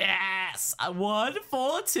 Yes. 1,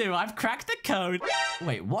 4, 2. I've cracked the code.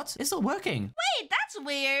 Wait, what? It's not working. Wait, that's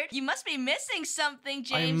weird. You must be missing something,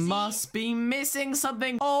 Jamesy. I must be missing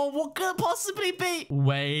something. Oh, what could it possibly be?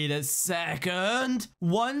 Wait a second.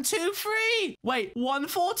 1, 2, 3. Wait, 1,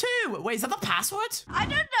 4, 2. Wait, is that the password? I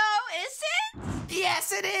don't know. Is it?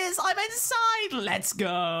 Yes, it is. I'm inside. Let's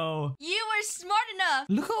go. You were smart enough.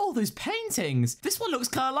 Look at all those paintings. This one looks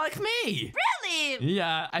kind of like me. Really?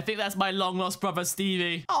 Yeah, I think that's my long-lost brother,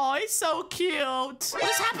 Stevie. Oh, he's so cute.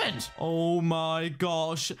 What's happened? Oh, my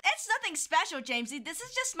gosh. It's nothing special, Jamesy. This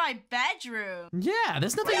is just my bedroom. Yeah,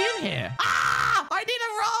 there's nothing in here. Ah! I need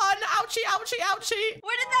to run. Ouchie, ouchie, ouchie.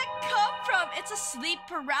 Where did that come from? It's a sleep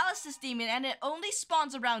paralysis demon, and it only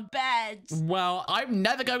spawns around beds. Well, I'm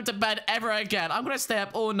never going to bed ever again. I'm going to stay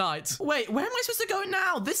up all night. Wait, where am I supposed to go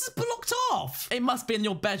now? This is blocked off. It must be in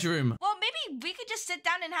your bedroom. Well, maybe we could just sit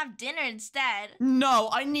down and have dinner instead. No,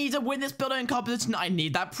 I need to win this building competition. I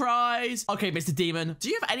need that prize. Okay, Mr. Demon, do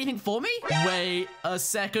you have anything for me? Wait a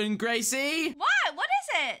second, Gracie. What? What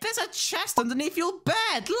is it? There's a chest underneath your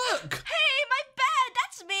bed. Look. Hey, my bed.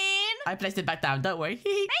 That's mean. I placed it back down. Don't worry.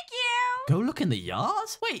 Thank you. Go look in the yard.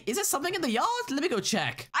 Wait, is there something in the yard? Let me go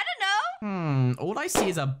check. I don't know. All I see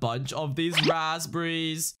is a bunch of these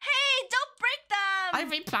raspberries. Hey, don't break them. I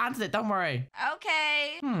replanted it. Don't worry.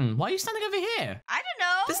 Okay. Why are you standing over here? I don't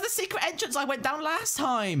know. This is the secret entrance I went down last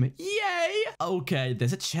time. Yay. Okay,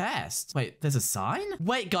 there's a chest. Wait, there's a sign?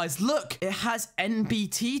 Wait, guys, look. It has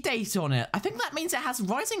NBT data on it. I think that means it has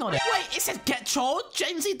writing on it. Wait, it says get trolled.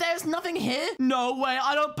 Jamesy, there's nothing here. No way.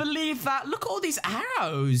 I don't believe that. Look at all these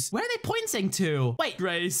arrows. Where are they pointing to? Wait,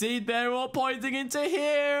 Gracie, they're all pointing into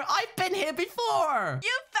here. I've been here before.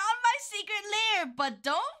 You found my secret lair, but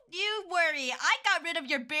don't you worry. I got rid of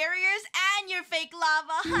your barriers and your fake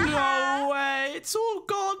lava. No way. It's all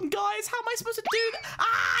gone, guys. How am I supposed to do that?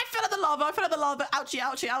 Ah, I fell in the lava. I fell in the lava. Ouchie,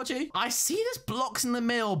 ouchie, ouchie. I see there's blocks in the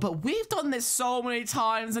middle, but we've done this so many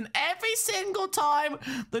times, and every single time,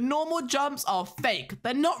 the normal jumps are fake.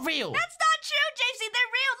 They're not real. That's not true, Jamesy.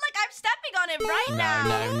 They're real. Look, I'm stepping on it right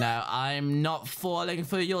now. No. I'm not falling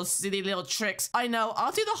for your silly little tricks. I know.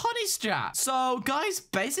 I'll do the honey strat. So, guys,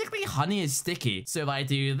 basically, honey is sticky. So if I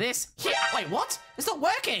do this... Wait, what? It's not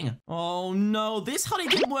working. Oh, no. This honey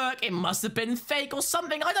didn't work. It must have been fake or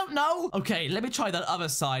something. I don't know. Okay, let me try that other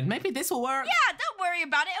side. Maybe this will work. Yeah, don't worry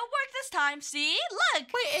about it. It'll work this time. See? Look.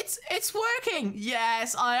 Wait, it's working.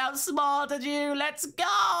 Yes, I outsmarted you. Let's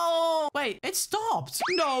go. Wait, it stopped.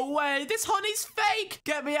 No way. This honey's fake.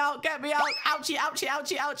 Get me out. Get me out. Ouchie, ouchie,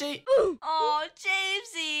 ouchie, ouchie. Oh,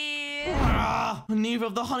 Jamesy. Neither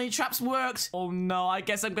of the honey traps worked. Oh, no. I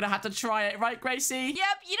guess I'm going to have to try it. Right, Gracie? Yep,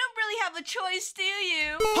 you don't really have a choice, do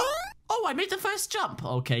you? Oh, I made the first jump.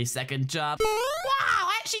 Okay, second jump. Wow,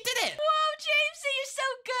 I actually did it. Whoa, Jamesy, you're so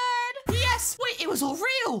good. Yes. Wait, it was all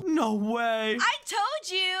real. No way. I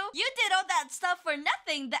told you. You did all that stuff for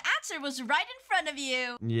nothing. The answer was right in front of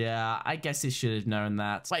you. Yeah, I guess it should have known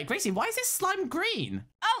that. Wait, Gracie, why is this slime green?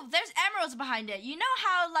 Oh, there's emeralds behind it. You know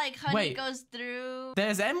how, like, honey goes through?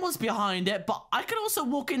 There's emeralds behind it, but I can also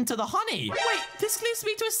walk into the honey. Wait, this leads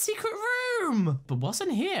me to a secret room. But what's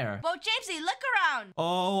in here? Well, Jamesy, look around.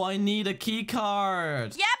 Oh, I need a key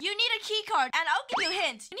card. Yep, you need a key card. And I'll give you a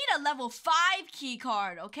hint. You need a level 5 key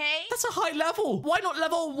card, okay? That's a high level. Why not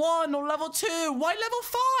level 1 or level 2? Why level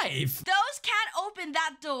 5? Those can't open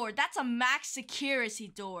that door. That's a max security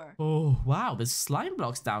door. Oh, wow. There's slime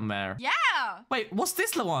blocks down there. Yeah. Wait, what's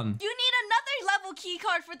this one? You need another level key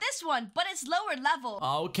card for this one, but it's lower level.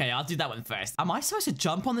 Okay, I'll do that one first. Am I supposed to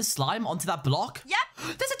jump on the slime onto that block?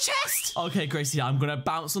 Yep. There's a chest. Okay, Gracie, I'm gonna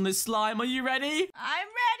bounce on this slime. Are you ready? I'm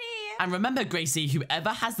ready. And remember, Gracie, whoever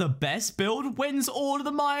has the best build wins all of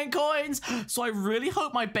the mine coins. So I really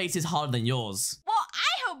hope my base is harder than yours. Well,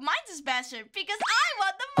 I hope mine's is better because I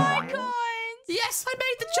want the mine coins. Yes, I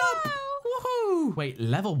made the jump. Woohoo. Wait,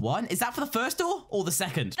 level 1? Is that for the first door or the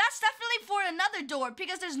second? That's definitely for another door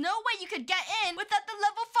because there's no way you could get in without the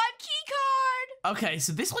level 5 key card. Okay,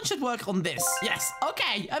 so this one should work on this. Yes.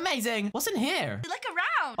 Okay, amazing. What's in here? Look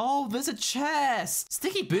around. Oh, there's a chest.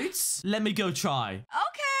 Sticky boots? Let me go try.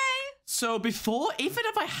 Okay. So before, even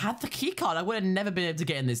if I had the keycard, I would have never been able to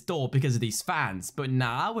get in this door because of these fans. But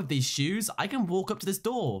now, with these shoes, I can walk up to this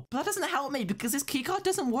door. But that doesn't help me because this keycard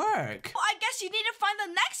doesn't work. Well, I guess you need to find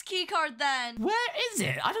the next key card then. Where is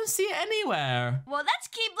it? I don't see it anywhere. Well, let's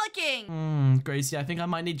keep looking. Gracie, I think I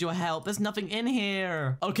might need your help. There's nothing in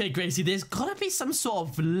here. Okay, Gracie, there's gotta be some sort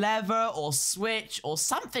of lever or switch or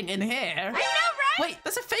something in here. I know, right? Wait,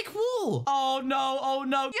 there's a fake wall. Oh, no. Oh,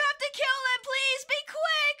 no. You have to kill it, please. Be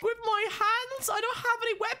quick. With my hands? I don't have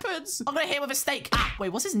any weapons. I'm gonna hit him with a stake. Ah, wait,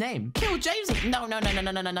 what's his name? Kill Jamesy. No.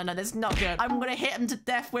 That's not good. I'm gonna hit him to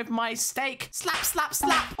death with my stake. Slap, slap,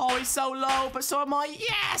 slap. Oh, he's so low, but so am I.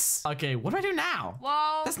 Yes. Okay, what do I do now?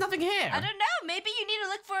 Well, there's nothing here. I don't know. Maybe you need to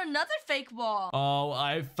look for another fake wall. Oh,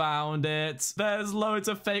 I found it. There's loads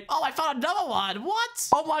of fake. Oh, I found another one. What?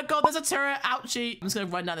 Oh my God, there's a turret. Ouchie. I'm just gonna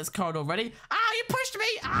run down this corridor already. Ah, you pushed me.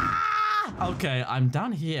 Ah. Okay, I'm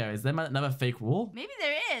down here. Is there another fake wall? Maybe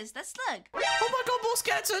there is. Let's look. Oh my God, more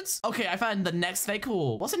skeletons. Okay, I found the next fake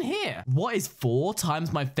wall. What's in here? What is 4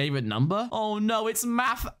 times my favorite number? Oh no, it's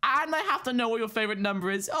math and I have to know what your favorite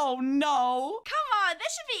number is. Oh no. Come on,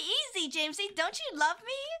 this should be easy, Jamesy. Don't you love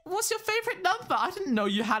me? What's your favorite number? I didn't know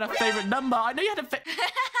you had a favorite number. I know you had a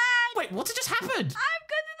Wait, what just happened? I'm good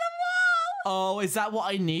to the wall. Oh, is that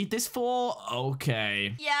what I need this for?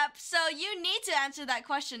 Okay. Yep, so you need to answer that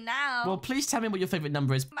question now. Well, please tell me what your favorite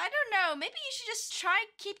number is. I don't know. Maybe you should just try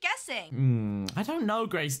keep guessing. I don't know,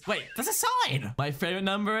 Grace. Wait, there's a sign. My favorite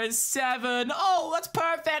number is 7. Oh, that's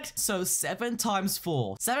perfect. So 7 times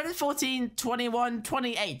 4. 7, 14, 21,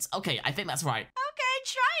 28. Okay, I think that's right. Okay,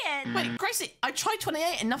 try it. Wait, Gracie, I tried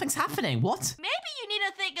 28 and nothing's happening. What? Maybe you need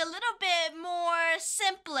to think a little bit more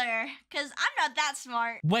simpler, because I'm not that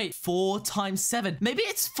smart. Wait, 4 times 7. Maybe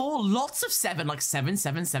it's 4 lots of 7, like 7,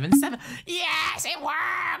 7, 7, 7. Yes, it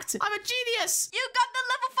worked. I'm a genius. You got the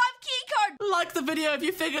level 5 key card. Like the video if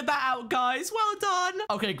you figured that out, guys. Well done.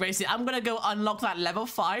 Okay, Gracie, I'm gonna go unlock that level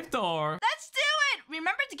 5 door. Let's do it.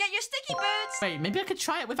 Remember to get your sticky boots. Wait, maybe I could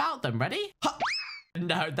try it without them. Ready? Ha!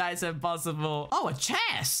 No, that is impossible. Oh, a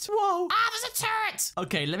chest. Whoa. Ah, there's a turret.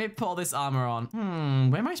 Okay, let me put all this armor on.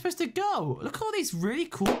 Where am I supposed to go? Look at all these really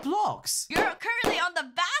cool blocks. You're currently on the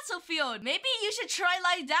battlefield. Maybe you should try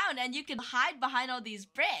lying down and you can hide behind all these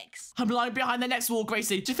bricks. I'm lying behind the next wall,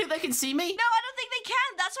 Gracie. Do you think they can see me? No, I don't think they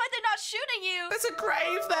can. That's why they're not shooting you. There's a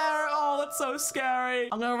grave there. Oh, that's so scary.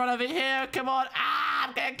 I'm gonna run over here. Come on. Ah,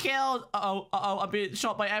 I'm getting killed. Uh-oh. I'm being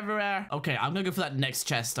shot by everywhere. Okay, I'm gonna go for that next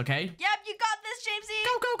chest, okay? Yep, you got this, Jamesy.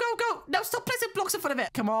 Go. No, stop placing blocks in front of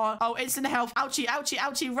it. Come on. Oh, instant health. Ouchie.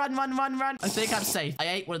 Run. I think I'm safe. I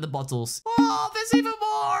ate one of the bottles. Oh, there's even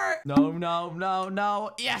more.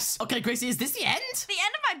 No. Yes. Okay, Gracie, is this the end? The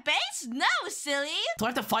end of my base? No, silly. Do I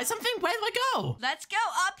have to fight something? Where do I go? Let's go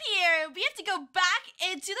up here. We have to go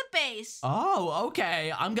back into the base. Oh,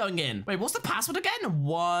 okay. I'm going in. Wait, what's the password again?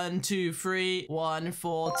 1, 2, 3, 1,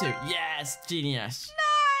 4, 2. Yes, genius.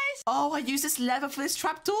 Nice. Oh, I use this lever for this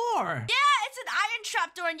trapdoor. Yeah, it's an iron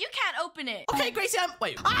trapdoor and you can't open it. Okay, Gracie,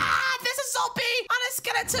 wait. Ah, there's a zombie and a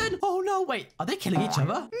skeleton. Oh, no, wait. Are they killing each other?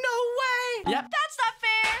 No way. Yep. That's not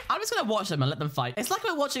fair. I'm just gonna watch them and let them fight. It's like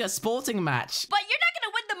we're watching a sporting match. But you're not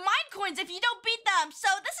gonna win the mine coins if you don't beat them, so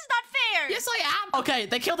this is not fair. Yes, I am. Okay,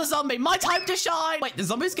 they killed the zombie. My time to shine. Wait, the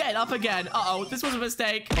zombie's getting up again. Uh-oh, this was a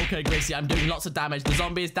mistake. Okay, Gracie, I'm doing lots of damage. The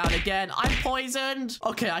zombie is down again. I'm poisoned.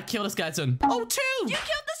 Okay, I killed a skeleton. Oh, 2. You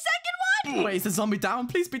killed the second one. Wait, is the zombie down?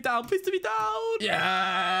 Please be down. Please be down.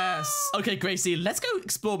 Yes. Okay, Gracie, let's go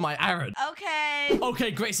explore my iron. Okay.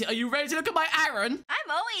 Okay, Gracie, are you ready to look at my iron?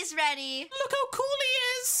 I'm always ready. Look how cool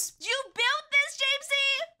he is. You built this,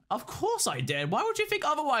 Jamesy? Of course I did. Why would you think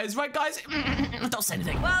otherwise, right, guys? Don't say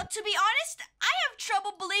anything. Well, to be honest, I have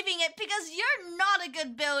trouble believing it because you're not a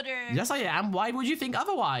good builder. Yes, I am. Why would you think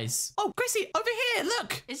otherwise? Oh, Gracie, over here,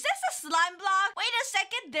 look. Is this a slime block? Wait a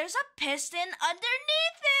second, there's a piston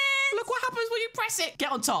underneath it. Look what happens when you press it.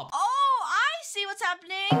 Get on top. Oh, I see what's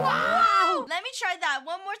happening. Wow. Let me try that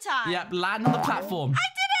one more time. Yep, land on the platform. I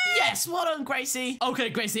did it. Yes, well done, Gracie. Okay,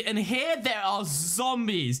 Gracie, and here there are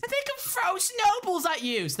zombies. And they can throw snowballs at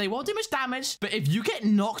you. So they won't do much damage. But if you get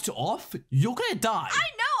knocked off, you're gonna die. I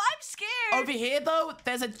know, I'm scared. Over here, though,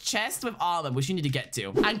 there's a chest with armor, which you need to get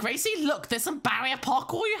to. And Gracie, look, there's some barrier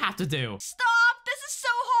parkour you have to do. Stop! This is so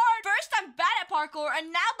hard. First, I'm bad at parkour,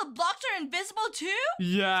 and now the blocks are invisible too?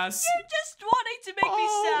 Yes. You're just wanting to make me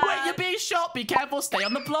sad. Wait, you're being shot. Be careful. Stay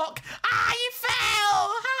on the block. Ah, you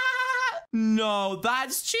fell. No,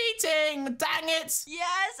 that's cheating. Dang it.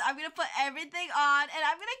 Yes, I'm gonna put everything on and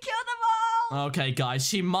I'm gonna kill them all. Okay, guys,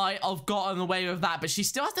 she might have gotten away with that, but she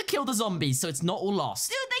still has to kill the zombies, so it's not all lost.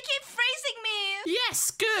 Dude, they keep freezing me.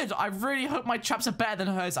 Yes, good. I really hope my traps are better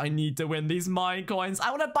than hers. I need to win these mine coins. I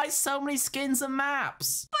want to buy so many skins and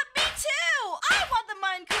maps. But me too. I want the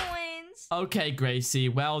mine coins. Okay, Gracie,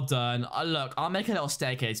 well done. Look, I'll make a little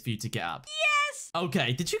staircase for you to get up. Yes.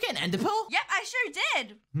 Okay, did you get an ender pearl? Yep, I sure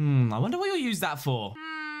did. I wonder what you'll use that for.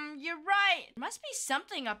 You're right. Must be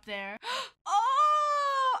something up there.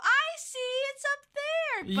 Oh, I see. It's up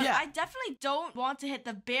there. But Yeah. I definitely don't want to hit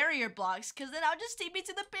the barrier blocks because then I'll just take me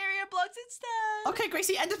to the barrier blocks instead. Okay,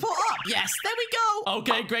 Gracie, ender pearl up. Yes, there we go.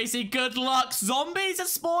 Okay, Gracie, good luck. Zombies are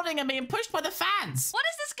spawning and being pushed by the fans. What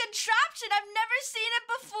is this contraption? I've never seen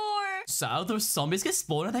it before. So the zombies get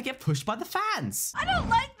spawned and they get pushed by the fans. I don't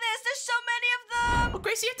like this. There's so many of them. Well,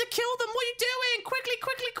 Gracie, you have to kill them. What are you doing? Quickly,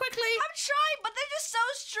 quickly, quickly. I'm trying, but they're just so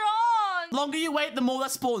strong. The longer you wait, the more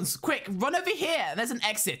that spawns. Quick, run over here. There's an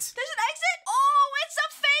exit. There's an exit? Oh, it's a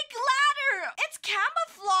fake ladder. It's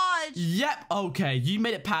camouflage. Yep, okay. You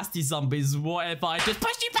made it past these zombies. What if I just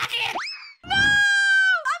pushed you back in? No!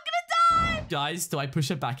 I'm gonna die. Guys, do I push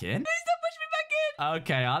her back in? Please don't push me back in.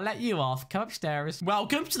 Okay, I'll let you off. Come upstairs.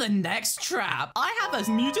 Welcome to the next trap. I have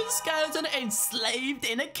a mutant skeleton enslaved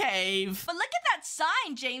in a cave. But look at that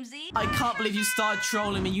sign, Jamesy. I can't believe you started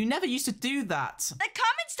trolling me. You never used to do that. The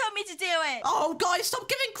comments told me to do it. Oh, guys, stop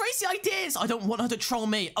giving Gracie ideas. I don't want her to troll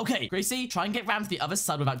me. Okay, Gracie, try and get round to the other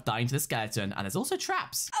side without dying to the skeleton. And there's also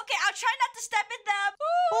traps. Okay, I'll try not to step in them.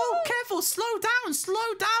 Oh, careful. Slow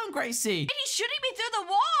down, Gracie. And he's shooting me through the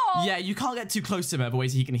wall. Yeah, you can't get too close to him,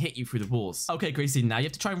 otherwise he can hit you through the walls. Okay, Gracie, now you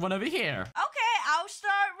have to try and run over here. Okay, I'll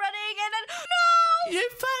start running and then... No! You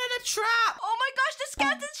fell in a trap. Oh my gosh, the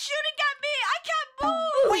skeleton's shooting at me. I can't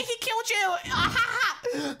move. Wait, he killed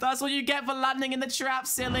you. That's what you get for landing in the trap,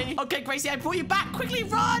 silly. Okay, Gracie, I brought you back. Quickly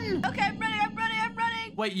run. Okay, I'm running.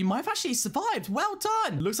 Wait, you might have actually survived. Well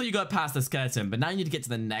done. Looks like you got past the skeleton, but now you need to get to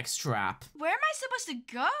the next trap. Where am I supposed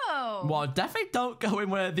to go? Well, definitely don't go in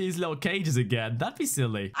one of these little cages again. That'd be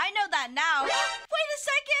silly. I know that now. Wait a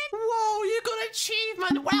second. Whoa, you got an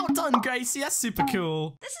achievement. Well done, Gracie. That's super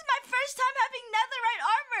cool. This is my first time having netherite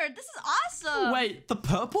armor. This is awesome. Wait, the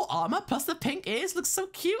purple armor plus the pink ears looks so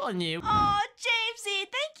cute on you. Oh, Jamesy,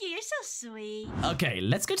 thank you. You're so sweet. Okay,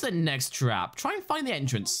 let's go to the next trap. Try and find the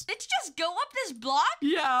entrance. Did you just go up this block?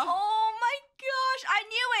 Yeah. Oh my gosh, I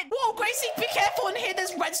knew it. Whoa, Gracie, be careful in here.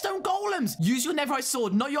 There's redstone golems. Use your netherite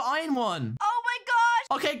sword, not your iron one. Oh my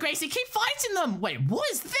gosh. Okay, Gracie, keep fighting them. Wait, what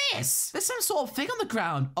is this? There's some sort of thing on the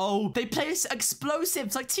ground. Oh, they place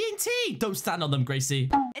explosives like TNT. Don't stand on them, Gracie.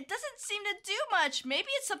 It doesn't seem to do much. Maybe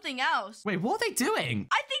it's something else. Wait, what are they doing?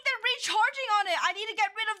 I think they're recharging on it. I need to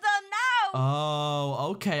get rid of them now. Oh,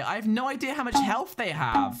 okay. I have no idea how much health they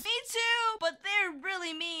have. Me too, but they're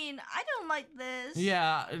really mean. I don't like this.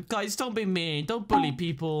 Yeah, guys, don't be mean. Don't bully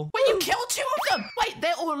people. Wait, you killed 2 of them. Wait,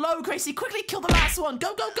 they're all low, Gracie. Quickly kill the last one.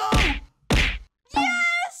 Go, go, go.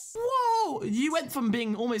 Yes! Whoa, you went from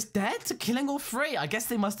being almost dead to killing all 3. I guess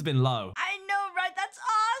they must have been low. I know, right? That's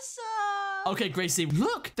awesome. Okay, Gracie,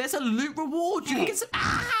 look. There's a loot reward. You can get some...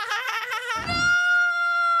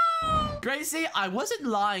 No! Gracie, I wasn't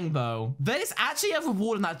lying, though. There's actually a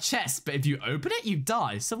reward in that chest, but if you open it, you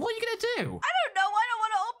die. So what are you going to do? I don't know. I don't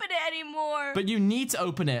want to open it anymore. But you need to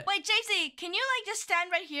open it. Wait, JayZ, can you like just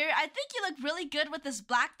stand right here? I think you look really good with this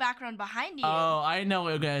black background behind you. Oh, I know what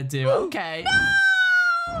you're going to do. Okay.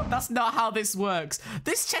 No! That's not how this works.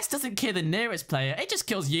 This chest doesn't kill the nearest player. It just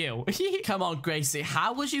kills you. Come on, Gracie.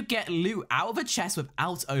 How would you get loot out of a chest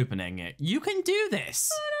without opening it? You can do this.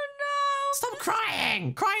 I don't know. Stop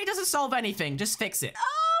crying. Crying doesn't solve anything. Just fix it.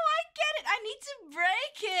 Oh, I get it. I need to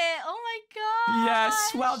break it. Oh my god.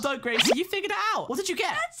 Yes. Well done, Gracie. You figured it out. What did you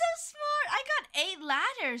get? That's so smart. I got 8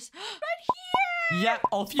 ladders. Right here. Yep,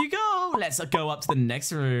 off you go. Let's go up to the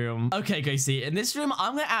next room. Okay, Gracie, in this room,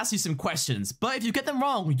 I'm going to ask you some questions. But if you get them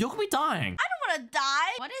wrong, you're going to be dying. I don't want to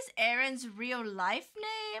die. What is Aaron's real life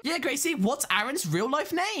name? Yeah, Gracie, what's Aaron's real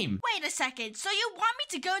life name? Wait a second. So you want me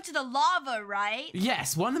to go into the lava, right?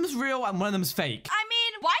 Yes, one of them is real and one of them is fake. I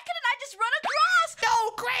mean, why couldn't I just run across?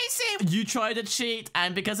 No, Gracie! You tried to cheat,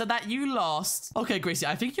 and because of that, you lost. Okay, Gracie,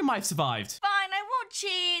 I think you might have survived. Fine, I won't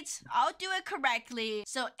cheat. I'll do it correctly.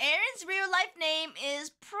 So Aaron's real life name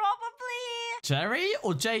is probably... Jerry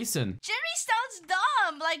or Jason? Jerry sounds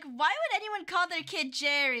dumb. Like, why would anyone call their kid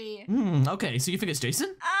Jerry? Okay, so you think it's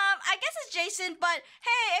Jason? I guess it's Jason, but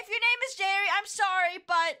hey, if your name is Jerry, I'm sorry,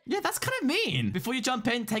 but... Yeah, that's kind of mean. Before you jump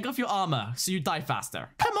in, take off your armor so you die faster.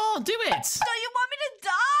 Come on, do it. So you want me to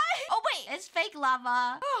die? Oh, wait, it's fake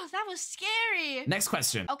lava. Oh, that was scary. Next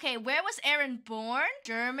question. Okay, where was Aaron born?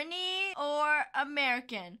 Germany or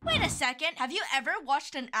American? Wait a second. Have you ever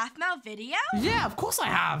watched an Aphmau video? Yeah, of course I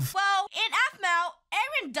have. Well, in Aphmau,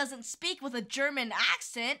 Aaron doesn't speak with a German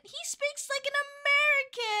accent. He speaks like an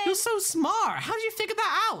American. You're so smart. How did you figure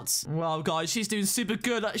that out? Well, guys, she's doing super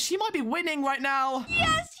good. She might be winning right now.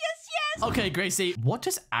 Yes. Okay, Gracie, what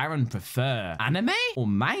does Aaron prefer? Anime or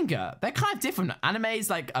manga? They're kind of different. Anime is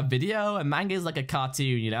like a video and manga is like a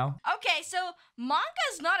cartoon, you know? Okay, so manga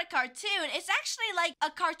is not a cartoon. It's actually like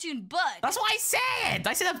a cartoon book. That's what I said.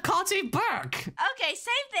 I said a cartoon book. Okay,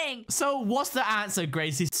 same thing. So what's the answer,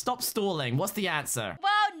 Gracie? Stop stalling. What's the answer?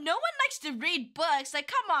 Well, no one likes to read books. Like,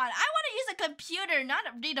 come on. I want to use a computer, not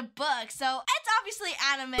read a book. So it's obviously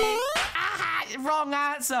anime. Ah, wrong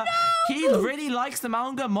answer. No! He really likes the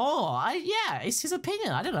manga more. Yeah, it's his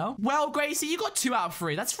opinion. I don't know. Well, Gracie, you got 2 out of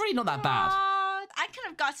 3. That's really not that bad. I could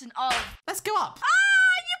have gotten all. Let's go up.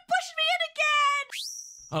 You pushed me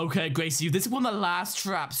in again. Okay, Gracie, this is one of the last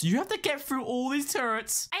traps. You have to get through all these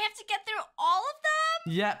turrets. I have to get through all of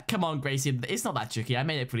them? Yep, come on, Gracie. It's not that tricky. I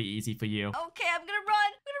made it pretty easy for you. Okay, I'm gonna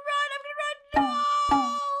run.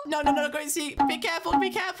 No! No, Gracie. Be careful, be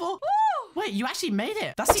careful. Woo! Wait, you actually made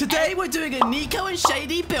it. Today we're doing a Nico and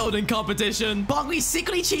Shady building competition, but we're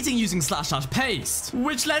secretly cheating using /paste,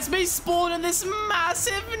 which lets me spawn in this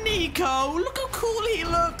massive Nico. Look how cool he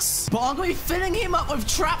looks. But I'm going to be filling him up with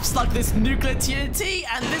traps like this nuclear TNT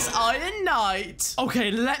and this Iron Knight.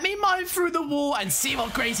 Okay, let me mine through the wall and see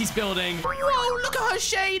what Gracie's building. Whoa, look at her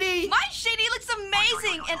Shady. My Shady looks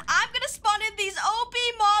amazing, and I'm gonna spawn in these OP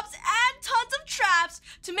mobs and tons of traps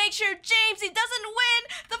to make sure Jamesy doesn't win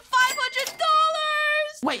the $500.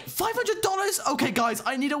 Wait, $500? Okay, guys,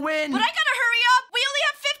 I need a win. But I gotta hurry up. We only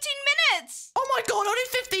have 15 minutes. Oh my god, only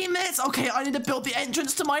 15 minutes? Okay, I need to build the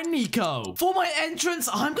entrance to my Nico. For my entrance,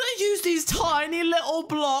 I'm gonna use these tiny little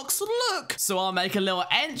blocks. Look. So I'll make a little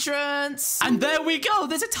entrance. And there we go.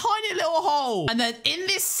 There's a tiny little hole. And then in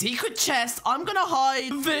this secret chest, I'm gonna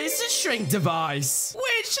hide this shrink device,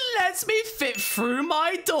 which lets me fit through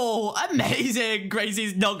my door. Amazing.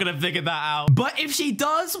 Gracie's not gonna figure that out. But if she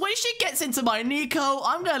does, when she gets into my Nico,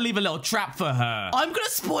 I'm gonna leave a little trap for her. I'm gonna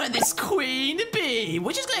spawn in this queen bee,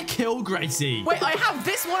 which is gonna kill Gracie. Wait, I have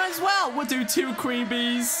this one as well. We'll do 2 queen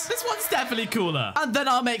bees. This one's definitely cooler. And then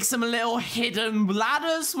I'll make some little hidden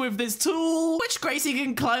ladders with this tool, which Gracie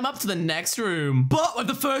can climb up to the next room. But with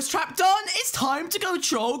the first trap done, it's time to go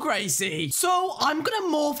troll Gracie. So I'm gonna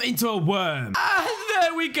morph into a worm. And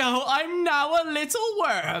there we go. I'm now a little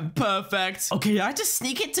worm. Perfect. Okay, I have to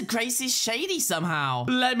sneak into Gracie's Shady somehow.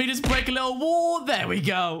 Let me just break a little wall. There we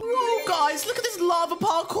go. Whoa, guys, look at this lava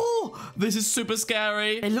parkour. This is super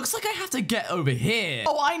scary. It looks like I have to get over here.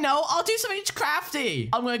 Oh, I know. I'll do something crafty.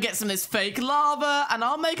 I'm gonna get some of this fake lava, and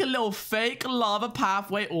I'll make a little fake lava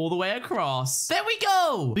pathway all the way across. There we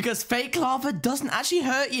go. Because fake lava doesn't actually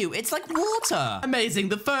hurt you. It's like water. Amazing.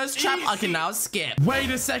 The first trap I can now skip. Wait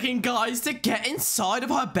a second, guys. To get inside of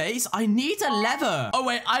her base, I need a lever. Oh,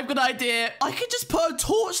 wait. I've got an idea. I could just put a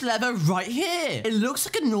torch lever right here. It looks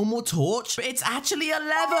like a normal torch, but it's actually a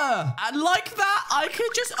lever. And like that, I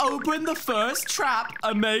could just open the first trap.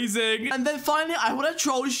 Amazing. And then finally, I want to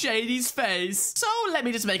troll Shady's face. So let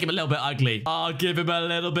me just make him a little bit ugly. I'll give him a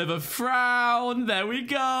little bit of a frown. There we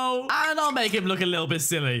go. And I'll make him look a little bit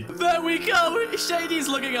silly. There we go. Shady's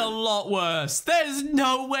looking a lot worse. There's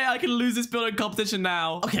no way I can lose this building competition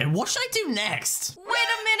now. Okay, what should I do next? Wait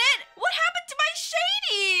a minute. What happened to my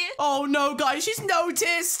Shady? Oh no, guys, she's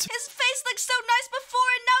noticed. His face looked so nice before,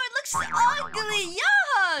 and now it looks ugly.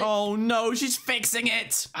 Yuck. Oh no, she's fixing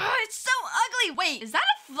it. It's so ugly. Wait, is that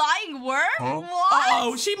a flying worm? Huh? What?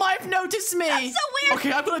 Uh-oh, she might have noticed me. That's so weird.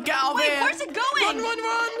 Okay, I'm gonna get out of Wait, here. where's it going?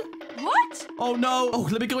 Run. What? Oh no. Oh,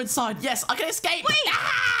 let me go inside. Yes, I can escape. Wait,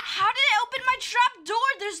 how did it open my trap door?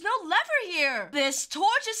 There's no lever here. This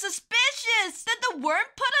torch is suspicious. Did the worm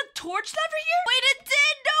put a torch lever here? Wait, it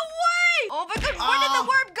did. No way. Oh my god, where did the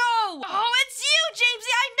worm go? Oh, it's you,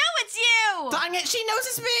 Jamesy. I know it's you. Dang it, she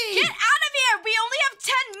noticed me. Get out of here. We only have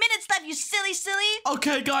 10 minutes left, you silly.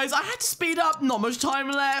 Okay, guys, I had to speed up. Not much time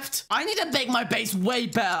left. I need to make my base way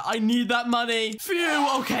better. I need that money. Phew.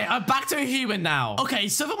 Okay, I'm back to a human now. Okay,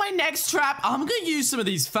 so for my next trap, I'm gonna use some of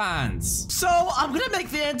these fans. So I'm gonna make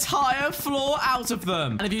the entire floor out of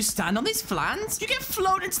them. And if you stand on these fans, you get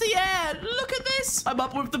flown into the air. Look at this. I'm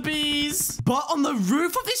up with the bees. But on the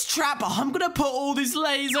roof of this trap, I'm gonna put all these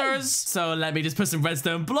lasers. So let me just put some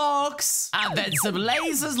redstone blocks. And then some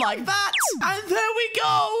lasers like that. And there we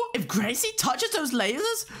go. If Gracie touches those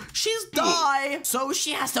lasers, she's die. So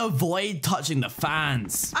she has to avoid touching the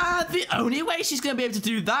fans. And the only way she's gonna be able to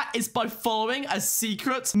do that is by following a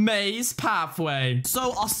secret maze pathway.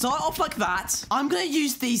 So I'll start off like that. I'm gonna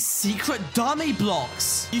use these secret dummy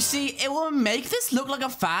blocks. You see, it will make this look like a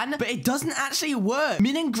fan, but it doesn't actually work,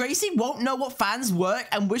 meaning Gracie won't know what fans work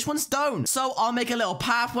and which ones don't. So I'll make a little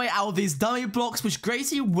pathway out of these dummy blocks, which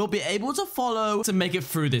Gracie will be able to follow to make it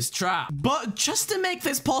through this trap. But just to make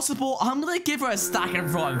this possible, I'm gonna give her a stack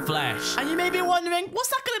of rotten flesh. And you may be wondering, what's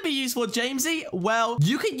that gonna be used for, Jamesy? Well,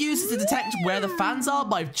 you can use it to detect where the fans are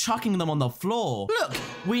by chucking them on the floor. Look,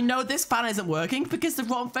 we know this fan isn't working because the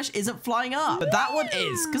rotten flesh isn't flying up. But that one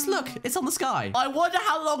is, because look, it's on the sky. I wonder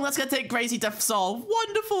how long that's gonna take Gracie to solve.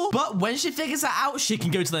 Wonderful. But when she figures that out, she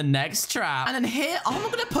can go to the next trap. And then here, I'm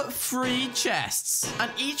gonna put 3 chests.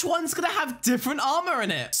 And each one's gonna have different armor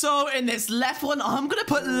in it. So in this left one, I'm gonna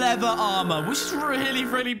put leather armor, which is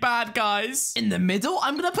really bad, guys. In the middle,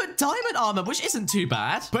 I'm gonna put diamond armor, which isn't too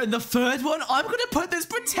bad. But in the third one, I'm gonna put this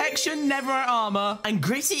protection netherite armor. And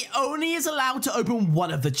Gracie only is allowed to open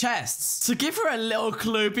one of the chests. To give her a little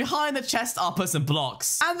clue, behind the chest, I'll put some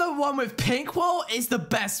blocks. And the one with pink wool is the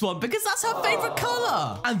best one because that's her favorite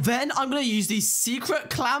color. And then I'm gonna use these secret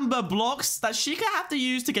clamber blocks that she can have to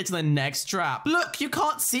use to get to the next trap. Look, you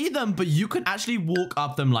can't see them, but you can actually walk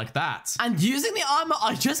up them like that. And using the armor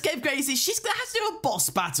I just gave Gracie, she's gonna have to do a boss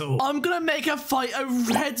battle. I'm gonna make her fight a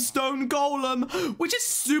redstone golem, which is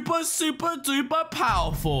super duper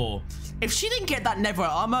powerful. If she didn't get that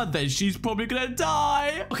netherite armor, then she's probably gonna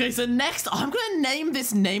die. Okay, so next, I'm gonna name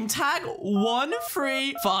this name tag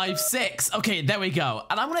 1356. Okay, there we go.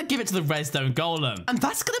 And I'm gonna give it to the redstone golem. And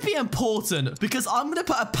that's gonna be important because I'm gonna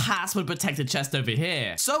put a password protected chest over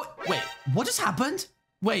here. So, wait, what just happened?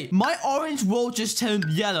 Wait, my orange wall just turned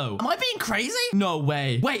yellow. Am I being crazy? No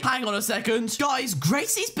way. Wait, hang on a second. Guys,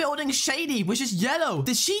 Gracie's building shady, which is yellow.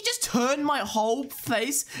 Did she just turn my whole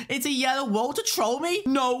face into yellow wall to troll me?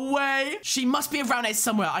 No way. She must be around here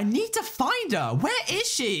somewhere. I need to find her. Where is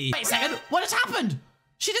she? Wait a second. What has happened?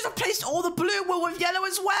 She just replaced all the blue wool with yellow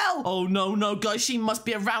as well. Oh, no, guys. She must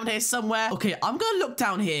be around here somewhere. Okay, I'm gonna look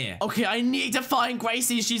down here. Okay, I need to find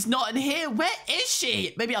Gracie. She's not in here. Where is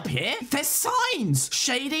she? Maybe up here? There's signs.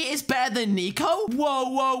 Shady is better than Nico.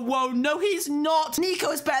 Whoa. No, he's not.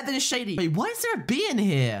 Nico is better than Shady. Wait, why is there a bee in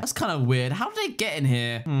here? That's kind of weird. How did they get in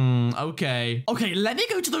here? Okay. Okay, let me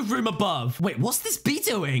go to the room above. Wait, what's this bee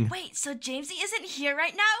doing? Wait, so Jamesy isn't here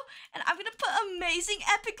right now? And I'm gonna put amazing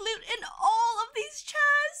epic loot in all of these chests.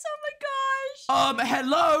 Oh my gosh.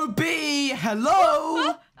 Hello, bee.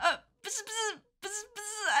 Hello. I'm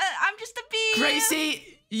just a bee.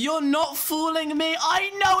 Gracie, you're not fooling me. I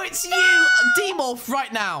know it's you. Demorph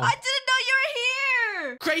right now. I didn't know you were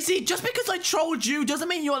here. Gracie, just because I trolled you doesn't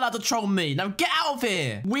mean you're allowed to troll me. Now get out of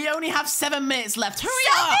here. We only have 7 minutes left. Hurry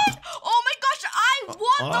up. Oh my gosh, I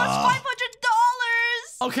won those $500.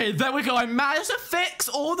 Okay, there we go. I managed to fix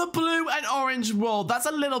all the blue and orange wool. That's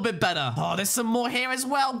a little bit better. Oh, there's some more here as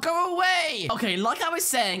well. Go away. Okay, like I was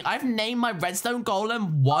saying, I've named my redstone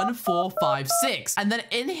golem 1456. And then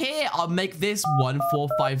in here, I'll make this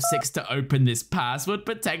 1456 to open this password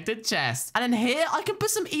protected chest. And in here, I can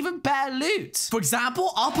put some even better loot. For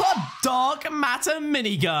example, I'll put a dark matter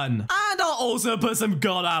minigun. And I'll also put some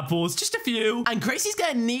gold apples, just a few. And Gracie's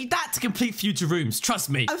gonna need that to complete future rooms,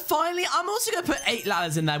 trust me. And finally, I'm also gonna put 8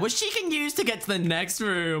 ladders in there, which she can use to get to the next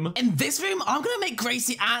room. In this room, I'm gonna make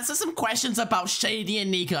Gracie answer some questions about Shady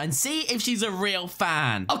and Nico and see if she's a real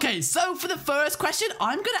fan. Okay, so for the first question,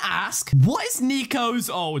 I'm gonna ask, what is Nico's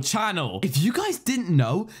old channel? If you guys didn't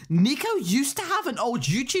know, Nico used to have an old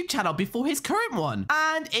YouTube channel before his current one,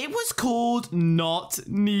 and it was called Not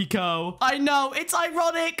Nico. I know, it's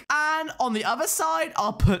ironic. And on the other side,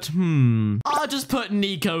 I'll just put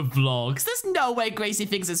Nico Vlogs. There's no way Gracie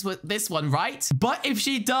thinks it's this one, right? But if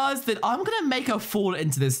she does, then I'm gonna make her fall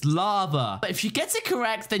into this lava. But if she gets it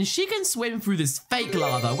correct, then she can swim through this fake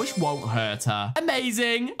lava, which won't hurt her.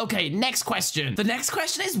 Amazing. Okay, next question. The next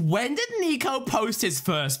question is, when did Nico post his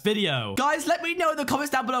first video? Guys, let me know in the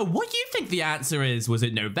comments down below what you think the answer is. Was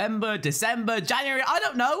it November, December, January? I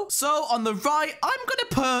don't know. So on the right, I'm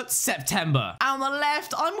gonna put September. And on the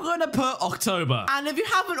left, I'm gonna put October. And if you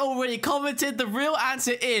haven't already commented, the real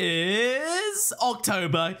answer is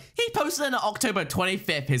October. He posted on October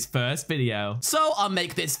 25th his first video. So I'll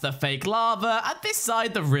make this the fake lava, and this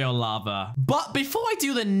side the real lava. But before I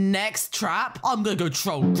do the next trap, I'm gonna go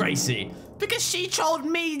troll Gracie, because she trolled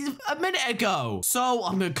me a minute ago. So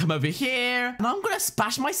I'm gonna come over here and I'm gonna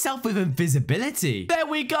splash myself with invisibility. There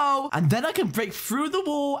we go. And then I can break through the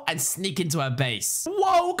wall and sneak into her base.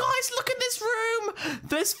 Whoa, guys, look at this room.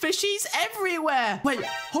 There's fishies everywhere. Wait,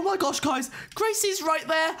 oh my gosh, guys, Gracie's right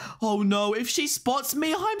there. Oh no, if she spots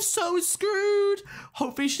me, I'm so screwed.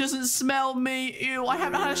 Hopefully she doesn't smell me. Ew, I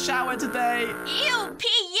haven't had a shower today. Ew,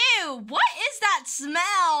 P.U. What is that smell?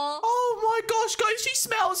 Oh my gosh, guys, she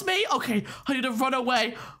smells me. Okay, I need to run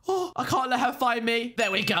away. Oh, I can't let her find me.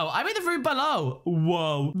 There we go. I'm in the room below.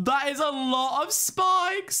 Whoa, that is a lot of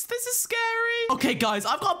spikes. This is scary. Okay, guys,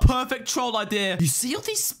 I've got a perfect troll idea. You see all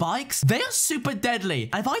these spikes? They are super deadly.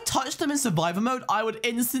 And if I touch them in survivor mode, I would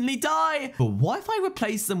instantly die. But what if I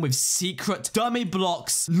replace them with secret dummy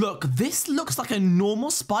blocks? Look, this looks like a normal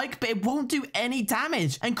spike, but it won't do any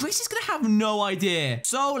damage. And Gracie's gonna have no idea.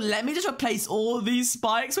 So let me just replace all these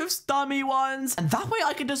spikes with dummy ones. And that way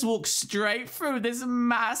I can just walk straight through this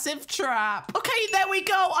massive trap. Okay, there we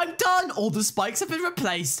go. I'm done. All the spikes have been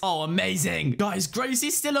replaced. Oh, amazing. Guys,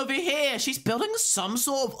 Gracie's still over here. She's building some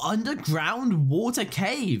sort of underground water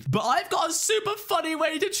cave. But I've got a super funny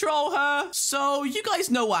way to troll her. So you guys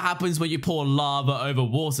know what happens when you pour lava over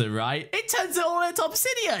water, right? It turns it all into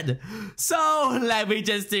obsidian. So let me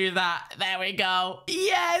just do that. There we go.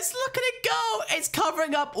 Yes, look at it go. It's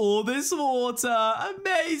covering up all this water.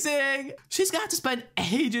 Amazing. She's gonna have to spend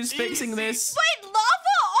ages fixing this. Wait,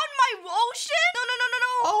 lava on my ocean? No.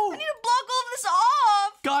 Oh. I need to block all of this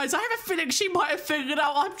off. Guys, I have a feeling she might have figured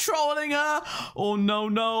out I'm trolling her. Oh,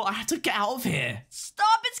 no. I have to get out of here.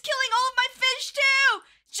 Stop, it's killing all of my fish too.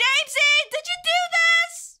 Jamesy, did you do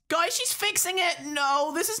this? Guys, she's fixing it.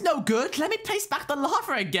 No, this is no good. Let me place back the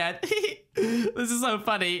lava again. This is so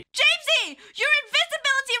funny. Jamesy, your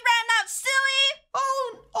invisibility ran out, silly.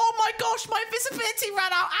 Oh my gosh, my invisibility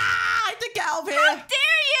ran out. Ah, I have to get out of here. How dare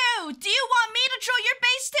you? Do you want me to troll your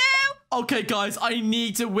base too? Okay, guys, I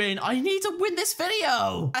need to win. I need to win this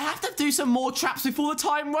video. I have to do some more traps before the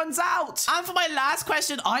time runs out. And for my last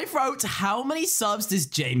question, I wrote, how many subs does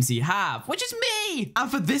Jamesy have? Which is me.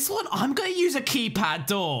 And for this one, I'm going to use a keypad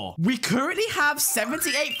door. We currently have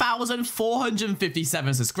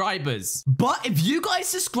 78,457 subscribers. But if you guys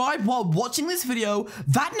subscribe while watching this video,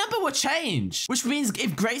 that number will change. Which means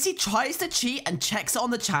if Gracie tries to cheat and checks it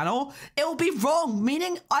on the channel, it will be wrong,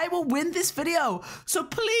 meaning I will win this video. So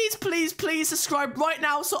please subscribe right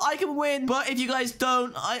now so I can win. But if you guys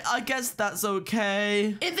don't, I guess that's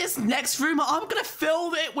okay. In this next room, I'm gonna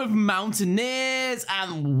fill it with mountaineers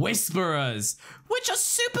and whisperers, which are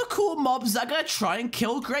super cool mobs that are gonna try and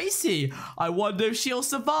kill Gracie. I wonder if she'll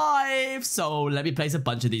survive. So let me place a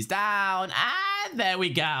bunch of these down, and there we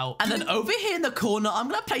go. And then over here in the corner, I'm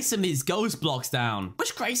gonna place some of these ghost blocks down,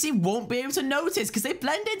 which Gracie won't be able to notice because they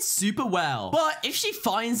blend in super well. But if she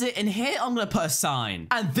finds it in here, I'm gonna put a sign.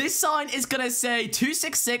 And this sign is gonna say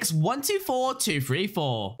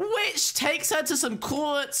 266-124-234, which takes her to some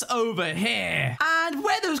coordinates over here. And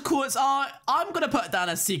where those coordinates are, I'm gonna put down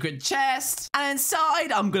a secret chest. And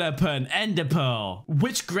inside, I'm gonna put an ender pearl,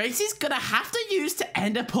 which Gracie's gonna have to use to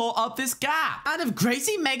ender pearl up this gap. And if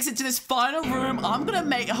Gracie makes it to this final room, I'm gonna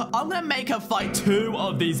make her fight 2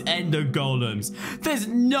 of these ender golems. There's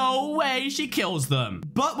no way she kills them.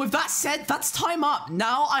 But with that said, that's time up.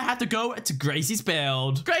 Now I have to go to Gracie's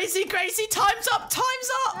build. Gracie, time's up.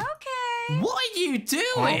 Okay. What are you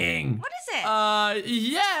doing? What is it?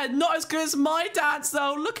 Yeah, not as good as my dance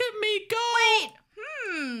though. Look at me go. Wait,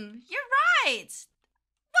 you're right.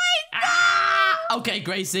 Wait, Ah! Okay,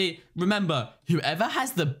 Gracie, remember, whoever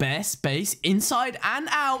has the best base inside and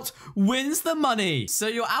out wins the money. So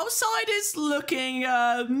your outside is looking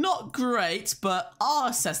not great, but I'll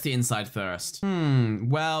assess the inside first.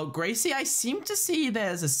 Well, Gracie, I seem to see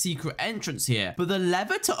there's a secret entrance here, but the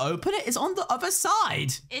lever to open it is on the other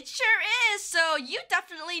side. It sure is, so you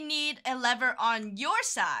definitely need a lever on your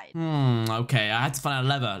side. Okay, I had to find a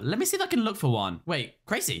lever. Let me see if I can look for one. Wait,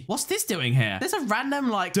 Gracie, what's this doing here? There's a random,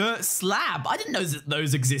 like, dirt slab. I didn't know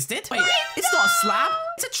those existed. did. Wait, it's not a slab.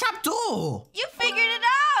 It's a trapdoor. You figured it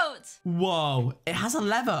out. Whoa, it has a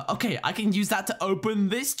lever. Okay, I can use that to open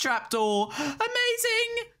this trapdoor.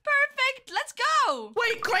 Amazing. Perfect. Let's go.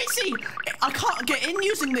 Wait, Gracie, I can't get in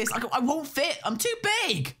using this. I won't fit. I'm too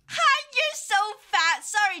big. Hi, you're so fat.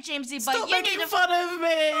 Sorry, Jamesy, but Stop you making need to... fun of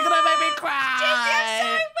me. You're gonna make me cry. Jamesy, I'm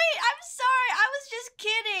sorry. Wait, I'm sorry. I was just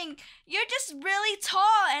kidding. You're just really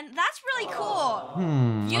tall, and that's really cool.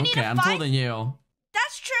 You need to I'm find... taller than you.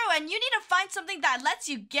 That's true, and you need to find something that lets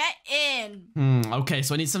you get in. Okay,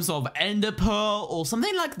 so I need some sort of ender pearl or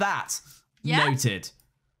something like that. Yeah. Noted.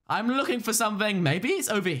 I'm looking for something. Maybe it's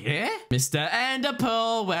over here? Mr. Ender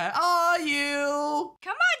Pearl, where are you?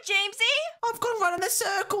 Come on, Jamesy. I've gone around in a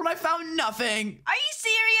circle and I found nothing. Are you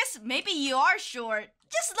serious? Maybe you are short.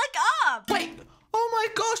 Just look up. Wait, oh my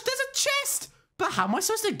gosh, there's a chest. But how am I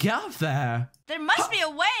supposed to get up there? There must be a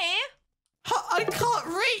way. I can't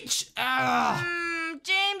reach.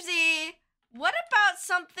 Jamesy, what about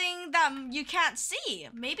something that you can't see?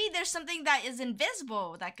 Maybe there's something that is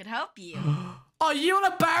invisible that could help you. Are you on a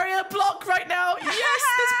barrier block right now? Yes,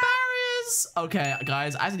 there's barriers. Okay,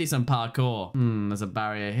 guys, I have to do some parkour. There's a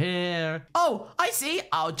barrier here. Oh, I see.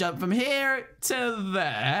 I'll jump from here to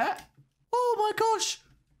there. Oh my gosh.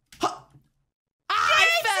 I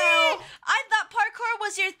fell. I thought parkour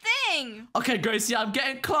was your thing. Okay, Gracie, I'm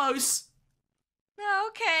getting close.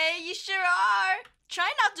 Okay, you sure are. Try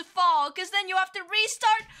not to fall, because then you have to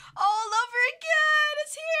restart all over again.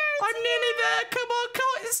 It's here. I'm nearly there. Come on.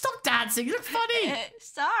 Stop dancing. You look funny.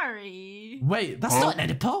 Sorry. Wait, that's not an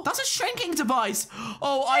ender pearl. That's a shrinking device.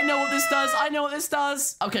 Oh, I know what this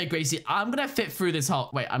does. Okay, Gracie, I'm going to fit through this hole.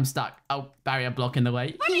 Wait, I'm stuck. Oh, barrier block in the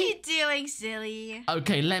way. What are you doing, silly?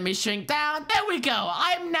 Okay, let me shrink down. There we go.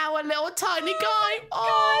 I'm now a little tiny guy.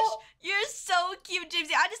 Gosh, you're so cute,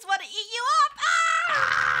 Jamesy. I just want to eat you up.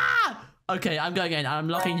 Ah! Okay, I'm going in. I'm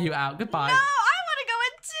locking you out. Goodbye. No, I want to go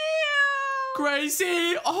in too.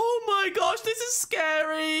 Gracie, oh my gosh, this is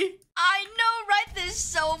scary. I know, right? There's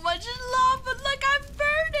so much lava. Look, I'm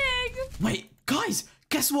burning. Wait, guys,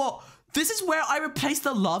 guess what? This is where I replaced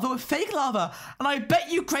the lava with fake lava. And I bet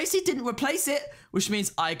you Gracie didn't replace it, which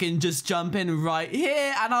means I can just jump in right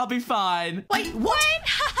here and I'll be fine. Wait, what?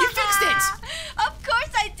 You fixed it. Of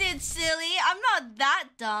course I did, silly. I'm not that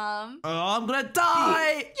dumb. Oh, I'm gonna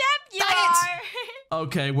die. Yep, you Dang are. it.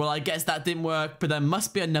 Okay, well, I guess that didn't work, but there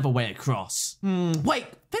must be another way across. Wait,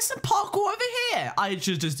 there's some parkour over here. I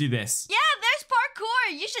should just do this. Yeah, there's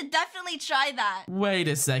parkour. You should definitely try that. Wait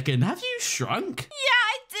a second. Have you shrunk? Yeah,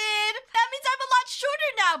 I did. That means I'm a lot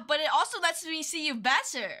shorter now, but it also lets me see you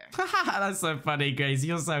better. That's so funny, Gracie.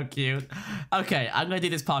 You're so cute. Okay, I'm gonna do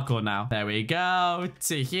this parkour now. There we go.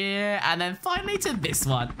 To here, and then finally to this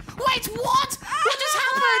one. Wait, what? What just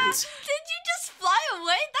happened? Did you just fly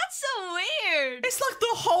away? That's so weird. It's like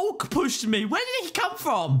the Hulk pushed me. Where did he come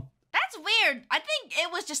from? That's weird. I think it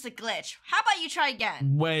was just a glitch. How about you try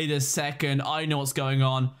again? Wait a second. I know what's going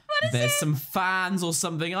on. What is There's it? some fans or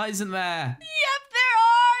something, isn't there? Yep, there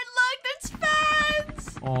are. Look, there's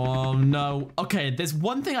fans. Oh, no. Okay, there's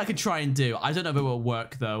one thing I could try and do. I don't know if it will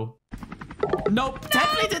work, though. Nope,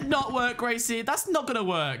 definitely did not work, Gracie. That's not gonna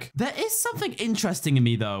work. There is something interesting in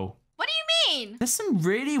me, though. What do you mean? There's some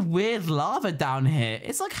really weird lava down here.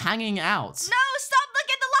 It's like hanging out. No, stop. Look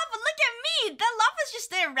at the lava. Look at me. The lava's just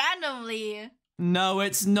there randomly. No,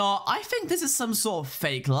 it's not. I think this is some sort of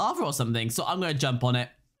fake lava or something, so I'm gonna jump on it.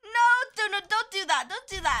 No, don't do that. Don't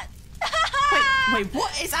do that. Wait,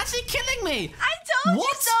 what? It's actually killing me. I told you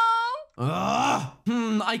What? so. Ugh.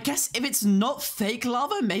 I guess if it's not fake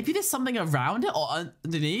lava, maybe there's something around it or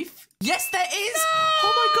underneath. Yes, there is.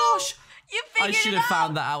 Oh my gosh. You figured I should it have out.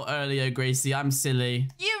 found that out earlier, Gracie. I'm silly.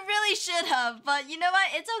 You really should have, but you know what?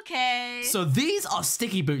 It's okay. So these are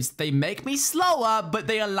sticky boots. They make me slower, but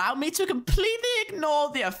they allow me to completely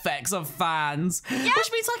ignore the effects of fans. Which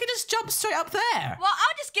means I can just jump straight up there. Well,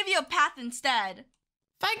 I'll just give you a path instead.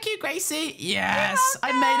 Thank you, Gracie. Yes,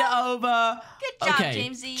 I made it over. Good job, okay,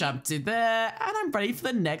 Jamesy. Jump to there, and I'm ready for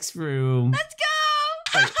the next room. Let's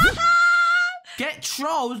go. Wait. Get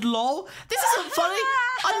trolled, lol. This isn't funny.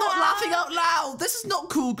 I'm not laughing out loud. This is not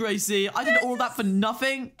cool, Gracie. I did all that for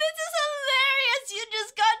nothing. This is hilarious. You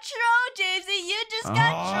just got trolled, Jamesy. You just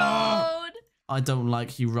got trolled. I don't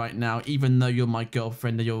like you right now, even though you're my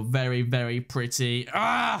girlfriend and you're very, very pretty.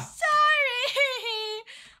 Sorry.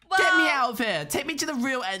 Well, Get me out of here. Take me to the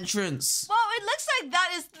real entrance. Well, it looks like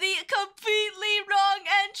that is the completely wrong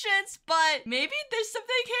entrance, but maybe there's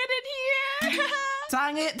something hidden here.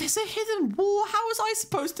 Dang it, there's a hidden wall. How was I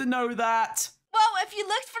supposed to know that? Well, if you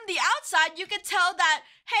looked from the outside, you could tell that,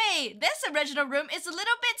 hey, this original room is a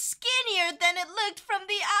little bit skinnier than it looked from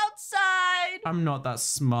the outside. I'm not that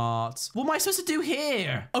smart. What am I supposed to do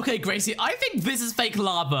here? Okay, Gracie, I think this is fake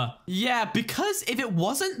lava. Yeah, because if it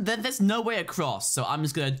wasn't, then there's no way across. So I'm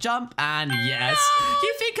just gonna jump and yes.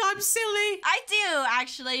 You think I'm silly? I do,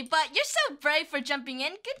 actually, but you're so brave for jumping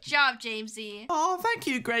in. Good job, Jamesy. Oh, thank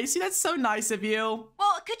you, Gracie. That's so nice of you.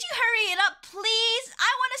 Well, could you hurry it up, please?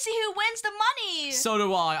 I want to see who wins the money. So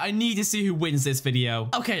do I. I need to see who wins this video.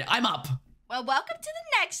 Okay, I'm up. Well, welcome to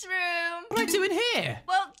the next room. What am I doing here?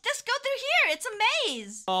 Well, just go through here. It's a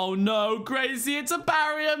maze. Oh no, Gracie, it's a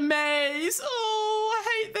barrier maze. Oh,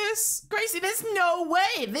 I hate this. Gracie, there's no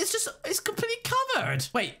way. This just is completely covered.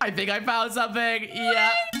 Wait, I think I found something.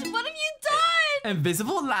 Yeah. Wait, what have you done?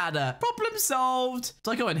 Invisible ladder. Problem solved.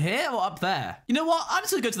 Do I go in here or up there? You know what? I'm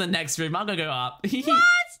just gonna go to the next room. I'm gonna go up. What? Dang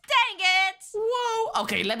it. Whoa.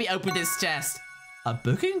 Okay, let me open this chest. A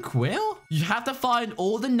book and quill? You have to find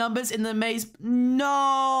all the numbers in the maze.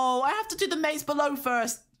 No, I have to do the maze below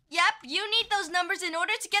first. Yep, you need those numbers in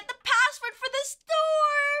order to get the password for the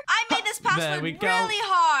store. I made this password really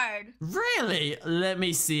hard. Really? Let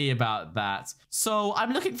me see about that. So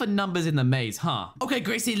I'm looking for numbers in the maze, huh? Okay,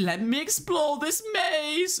 Gracie, let me explore this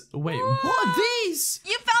maze. Wait, what are these?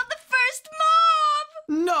 You found the first mob.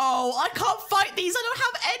 No, I can't fight these. I don't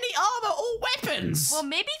have any armor or weapons. Well,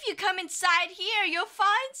 maybe if you come inside here, you'll find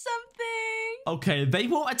something. Okay, they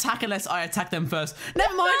won't attack unless I attack them first.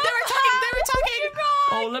 Never mind, they're attacking.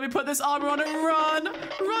 Oh, let me put this armor on and run.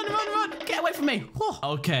 Run. Get away from me. Whew.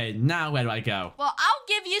 Okay, now where do I go? Well, I'll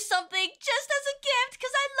give you something just as a gift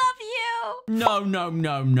because I love you.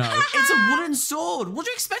 No. It's a wooden sword. What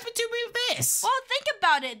do you expect me to do with this? Well, think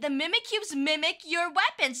about it. The mimic cubes mimic your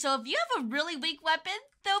weapon. So if you have a really weak weapon,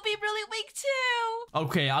 they'll be really weak too.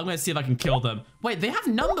 Okay, I'm going to see if I can kill them. Wait, they have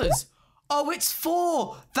numbers. Oh, it's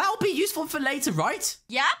 4. That'll be useful for later, right?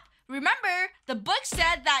 Yep. Remember, the book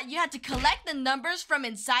said that you had to collect the numbers from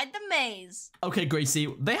inside the maze. Okay, Gracie,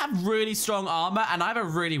 they have really strong armor and I have a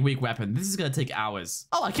really weak weapon. This is gonna take hours.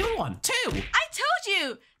 Oh, I killed one. 2. I told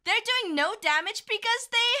you, they're doing no damage because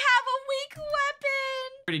they have a weak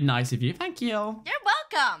weapon. Pretty nice of you. Thank you. You're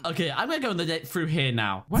welcome. Okay, I'm gonna go through here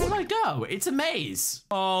now. Where do I go? It's a maze.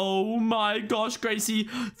 Oh my gosh, Gracie.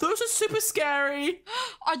 Those are super scary.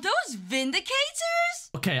 Are those vindicators?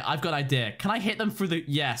 Okay, I've got an idea. Can I hit them through the...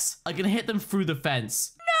 Yes, I can hit them through the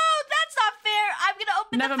fence. No, that's not fair. I'm gonna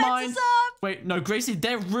open Never the fences mind. up. Wait, no, Gracie,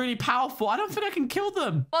 they're really powerful. I don't think I can kill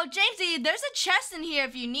them. Well, Jamesy, there's a chest in here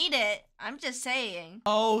if you need it. I'm just saying.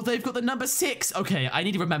 Oh, they've got the number 6. Okay, I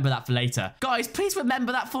need to remember that for later. Guys, please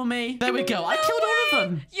remember that for me. There we go. I killed all of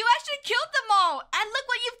them. You actually killed them all. And look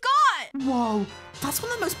what you've got. Whoa, that's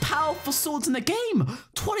one of the most powerful swords in the game.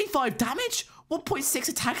 25 damage, 1.6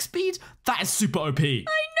 attack speed. That is super OP. I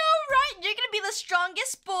know, right? You're gonna be the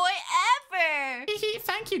strongest boy ever.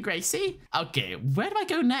 Thank you, Gracie. Okay, where do I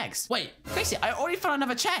go next? Wait, Gracie, I already found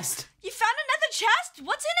another chest. You found another chest?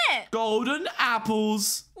 What's in it? Golden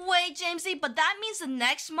apples. Wait, Jamesy, but that means the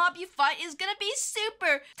next mob you fight is gonna be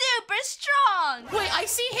super duper strong. Wait, I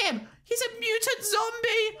see him. He's a mutant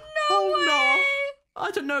zombie. No way. No.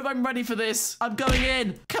 I don't know if I'm ready for this. I'm going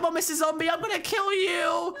in. Come on, Mr. Zombie. I'm going to kill you.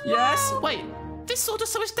 No. Yes. Wait, this sword does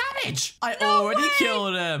so much damage. I No already way.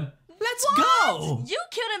 killed him. Let's What? go. You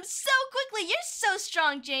killed him so quickly. You're so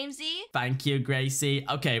strong, Jamesy. Thank you, Gracie.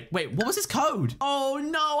 Okay, wait, what was his code? Oh,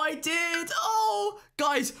 no, I did. Oh,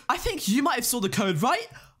 guys, I think you might have saw the code, right?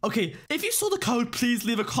 Okay, if you saw the code, please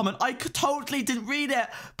leave a comment. I totally didn't read it.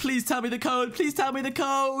 Please tell me the code. Please tell me the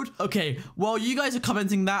code. Okay, while you guys are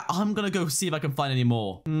commenting that, I'm gonna go see if I can find any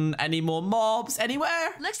more. Any more mobs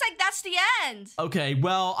anywhere? Looks like that's the end. Okay,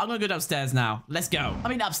 well, I'm gonna go downstairs now. Let's go. I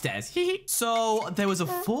mean, upstairs. So, there was a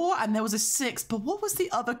 4 and there was a 6, but what was the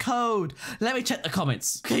other code? Let me check the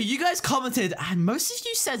comments. Okay, you guys commented, and most of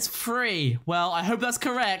you said 3. Well, I hope that's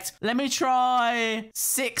correct. Let me try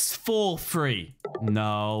 643.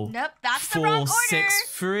 No. Nope, that's the wrong order. 4, 6,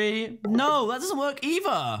 3. No, that doesn't work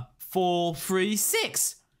either. 4, 3,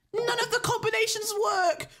 6. None of the combinations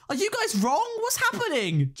work. Are you guys wrong? What's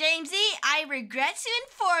happening? Jamesy, I regret to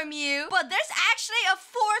inform you, but there's actually a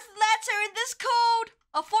 4th letter in this code.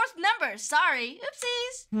 A 4th number, sorry.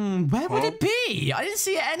 Oopsies. Where would it be? I didn't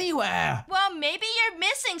see it anywhere. Well, maybe you're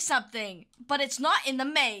missing something, but it's not in the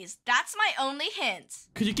maze. That's my only hint.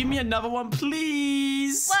 Could you give me another one,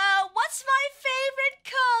 please? Well, what's my favorite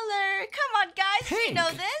color? Come on, guys. Pink. You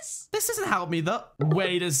know this? This doesn't help me, though.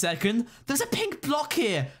 Wait a second. There's a pink block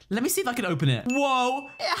here. Let me see if I can open it. Whoa.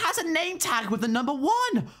 It has a name tag with the number 1.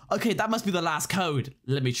 Okay, that must be the last code.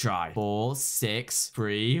 Let me try. 4, 6,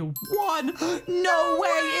 3, 1. No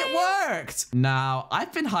way, it worked. Now,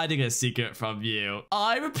 I've been hiding a secret from you.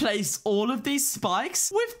 I replaced all of these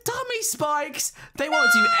spikes with dummy spikes. They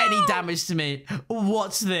won't do any damage to me.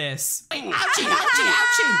 Watch this. Ouchie, ouchie,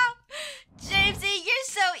 ouchie. Jamesy, you're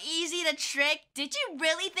so easy to trick. Did you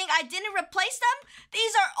really think I didn't replace them?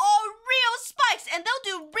 These are all real spikes, and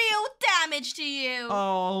they'll do real damage to you.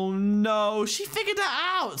 Oh, no. She figured it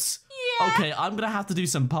out. Yeah. Okay, I'm going to have to do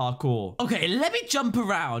some parkour. Okay, let me jump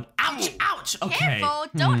around. Ouch, ouch. Okay. Careful,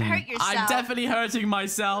 don't hurt yourself. I'm definitely hurting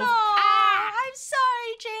myself. Oh, I'm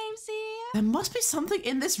sorry, Jamesy. There must be something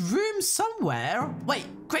in this room somewhere. Wait,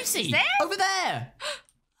 Gracie, There? over there.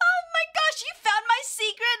 Oh my gosh, you found my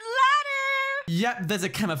secret ladder. Yep, there's a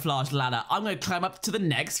camouflage ladder. I'm going to climb up to the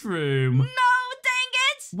next room. No, dang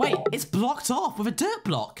it. Wait, it's blocked off with a dirt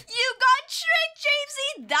block. You got tricked,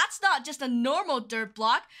 Jamesy. That's not just a normal dirt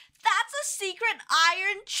block. That's a secret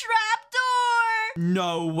iron trapdoor.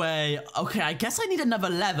 No way. Okay, I guess I need another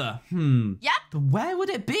lever. But Yep. where would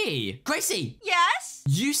it be? Gracie, Yes?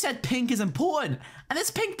 you said pink is important, and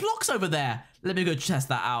there's pink blocks over there. Let me go test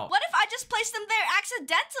that out. What if I just placed them there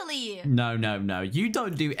accidentally? No, no, no. You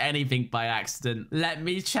don't do anything by accident. Let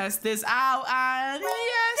me test this out, and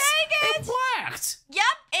yes, Dang it. worked. Yep,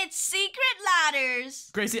 it's secret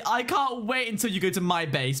ladders. Gracie, I can't wait until you go to my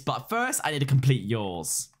base, but first I need to complete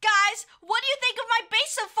yours. Guys, what do you think of my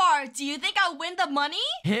base so far? Do you think I'll win the money?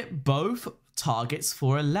 Hit both targets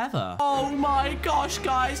for a lever. Oh my gosh,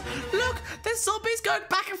 guys. Look, there's zombies going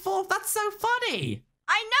back and forth. That's so funny.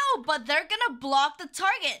 I know, but they're gonna block the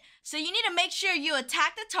target. So you need to make sure you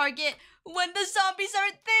attack the target when the zombies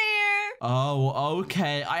aren't there. Oh,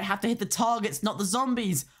 okay. I have to hit the targets, not the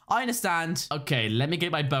zombies. I understand. Okay, let me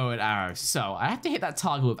get my bow and arrow. So, I have to hit that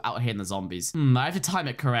target without hitting the zombies. I have to time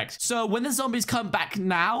it correct. So, when the zombies come back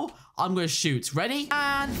now, I'm going to shoot. Ready?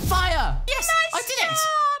 And fire! Yes, I did it!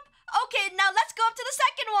 Okay, now let's go up to the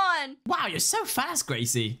second one. Wow, you're so fast,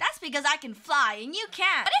 Gracie. That's because I can fly and you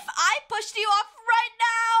can't. What if I pushed you off right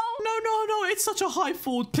now? No, no, no. It's such a high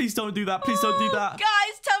fall. Please don't do that. Please don't do that.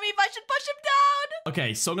 Guys, tell me if I should push him down.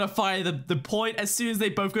 Okay, so I'm going to fire the point as soon as they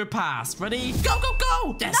both go past. Ready? Go, go,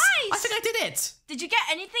 go! Yes! Nice! I think I did it! Did you get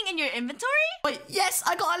anything in your inventory? Wait, yes,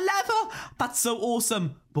 I got a lever! That's so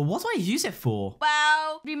awesome. But what do I use it for?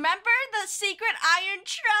 Well, remember the secret iron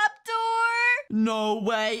trapdoor? No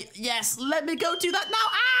way. Yes, let me go do that now.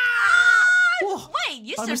 Ah! Whoa, Wait,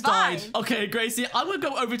 you I almost survived. died. Okay, Gracie, I'm going to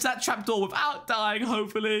go over to that trapdoor without dying,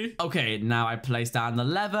 hopefully. Okay, now I place down the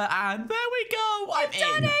lever, and there we go. I'm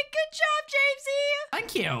Done in. it. Good job, Jamesy.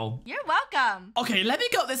 Thank you. You're welcome. Okay, let me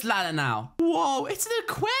go up this ladder now. Whoa, it's an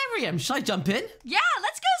aquarium. Should I jump in? Yeah,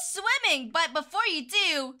 let's go swimming. But before you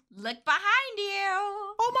do, look behind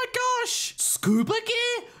you. Oh my gosh! Scuba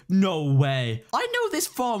gear? No way. I know this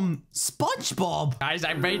from SpongeBob. Guys,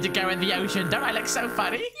 I'm ready to go in the ocean. Don't I look so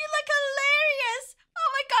funny? You look hilarious. Oh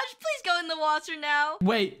my gosh, please go in the water now.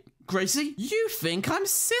 Wait, Gracie, you think I'm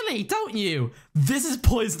silly, don't you? This is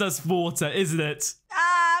poisonous water, isn't it?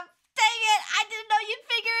 Dang it. I didn't know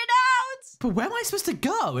you'd figure it out. But where am I supposed to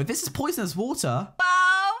go if this is poisonous water? Well,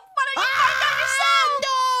 why don't you find out yourself?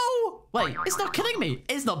 No! Wait, it's not killing me.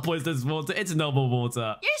 It's not poisonous water. It's normal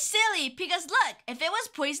water. You're silly because look, if it was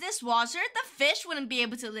poisonous water, the fish wouldn't be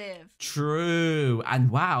able to live. True. And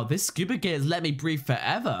wow, this scuba gear has let me breathe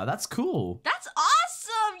forever. That's cool. That's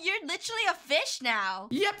awesome. You're literally a fish now.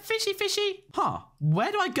 Yep, fishy, fishy. Huh.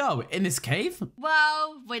 Where do I go? In this cave?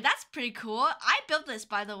 Well, wait, that's pretty cool. I built this,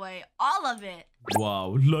 by the way. All of it.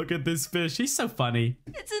 Whoa, look at this fish. He's so funny.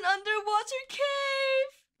 It's an underwater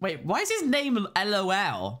cave. Wait, why is his name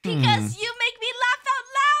LOL? Because you make me laugh out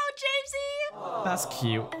loud, Jamesy. That's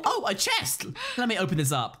cute. Oh, a chest. Let me open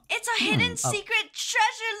this up. It's a hidden secret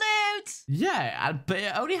treasure loot. Yeah, but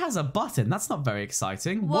it only has a button. That's not very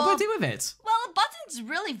exciting. Well- What do I do with it? Well, a button's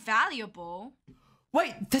really valuable.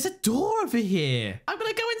 Wait, there's a door over here. I'm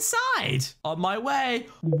gonna go inside. On my way.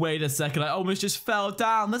 Wait a second, I almost just fell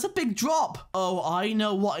down. There's a big drop. Oh, I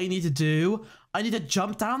know what I need to do. I need to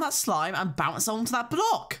jump down that slime and bounce onto that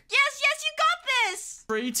block. Yes, you got this.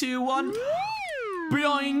 3, 2, 1.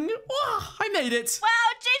 Boing. Wah, I made it. Wow,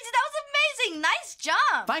 Jamesy, that was amazing. Nice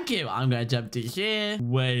jump. Thank you. I'm gonna jump to here.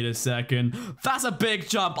 Wait a second. That's a big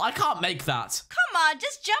jump. I can't make that. Come on,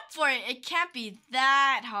 just jump for it. It can't be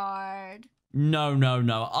that hard. No, no,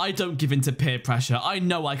 no. I don't give in to peer pressure. I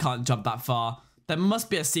know I can't jump that far. There must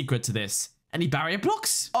be a secret to this. Any barrier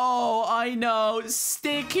blocks? Oh, I know.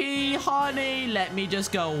 Sticky honey. Let me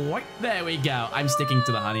just go. Right, there we go. I'm sticking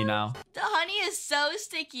to the honey now. The honey is so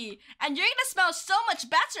sticky. And you're gonna smell so much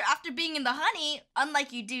better after being in the honey,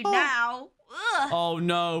 unlike you do now. Ugh. Oh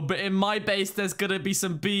no, but in my base there's gonna be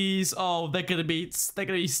some bees. Oh, they're gonna be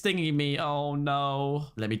stinging me. Oh no.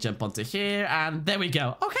 Let me jump onto here and there we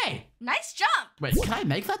go. Okay. Nice jump. Wait, can I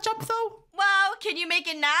make that jump though? Well, can you make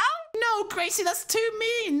it now? No, Gracie, that's too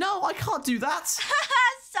mean. No, I can't do that.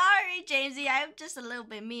 Sorry, Jamesy. I'm just a little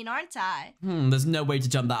bit mean, aren't I? There's no way to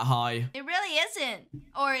jump that high. It really isn't.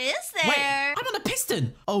 Or is there? Wait, I'm on a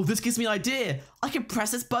piston. Oh, this gives me an idea. I can press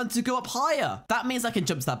this button to go up higher. That means I can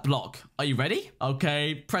jump to that block. Are you ready?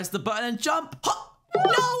 Okay, press the button and jump. Ha! No,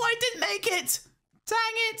 I didn't make it. Dang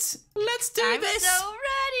it. Let's do this. I'm so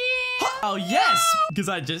ready. Ha! Oh, yes, because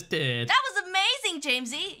I just did. That was amazing,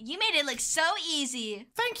 Jamesy. You made it look so easy.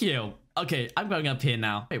 Thank you. Okay, I'm going up here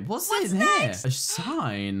now. Wait, what's in next? here? A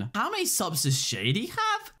sign. How many subs does Shady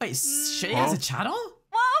have? Wait, Shady has a channel?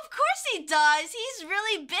 Well, of course he does. He's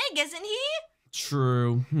really big, isn't he?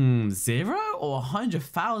 True. 0 or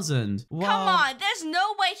 100,000? Well, come on, there's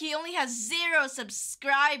no way he only has 0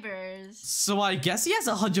 subscribers. So I guess he has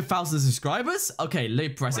 100,000 subscribers? Okay, let me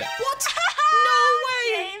press it. What? No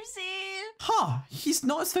way! Jamesy. Huh, he's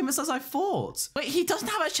not as famous as I thought. Wait, he doesn't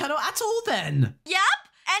have a channel at all then? Yep.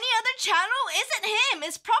 Any other channel isn't him.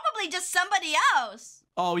 It's probably just somebody else.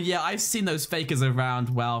 Oh yeah, I've seen those fakers around.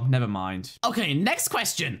 Well, never mind. Okay, next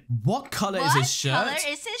question. What color is his shirt? What color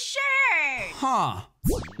is his shirt? Huh.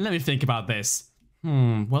 Let me think about this.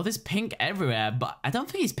 Well, there's pink everywhere, but I don't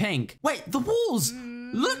think he's pink. Wait, the walls!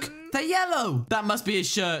 Look, they're yellow. That must be his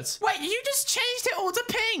shirt. Wait, you just changed it all to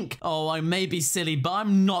pink. Oh, I may be silly, but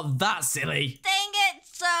I'm not that silly. Dang it.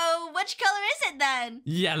 So, which color is it then?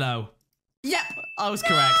 Yellow. Yep, I was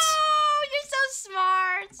correct. Oh, you're so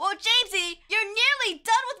smart. Well, Jamesy, you're nearly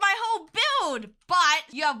done with my whole build,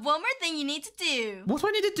 but you have one more thing you need to do. What do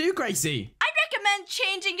I need to do, Gracie? I'd recommend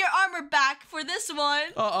changing your armor back for this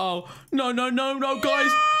one. Uh-oh. No,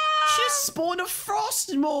 guys. She spawned a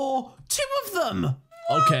Frostmore. 2 of them.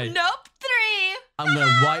 Okay. Nope, 3. I'm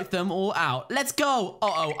gonna wipe them all out. Let's go.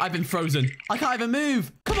 Uh-oh, I've been frozen. I can't even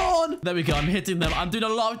move. Come on. There we go. I'm hitting them. I'm doing a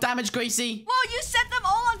lot of damage, Gracie. Whoa, you set them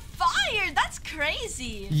all on fire. That's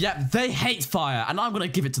crazy. Yep, they hate fire, and I'm gonna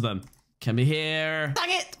give it to them. Come here.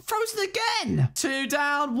 Dang it, frozen again. 2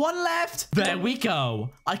 down, 1 left. There we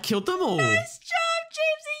go. I killed them all. Nice job,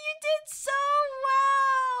 Jamesy. You did so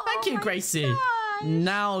well. Thank you, Gracie. Gosh.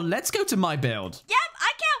 Now, let's go to my build. Yep,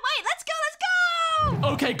 I can't wait. Let's go, let's go.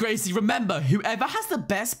 Okay, Gracie, remember, whoever has the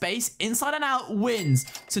best base inside and out wins.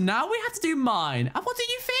 So now we have to do mine. And what do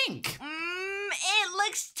you think? It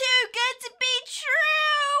looks too good to be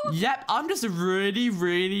true. Yep, I'm just a really,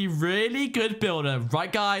 really, really good builder.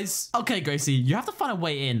 Right, guys? Okay, Gracie, you have to find a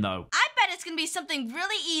way in, though. I bet it's gonna be something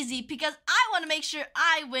really easy because I want to make sure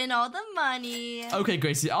I win all the money. Okay,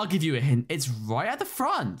 Gracie, I'll give you a hint. It's right at the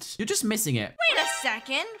front. You're just missing it. Wait a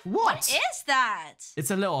second. What? What is that? It's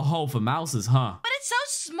a little hole for mouses, huh? But it's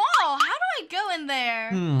so small. How do I go in there?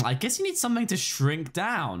 I guess you need something to shrink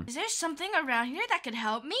down. Is there something around here that could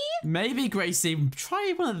help me? Maybe, Gracie,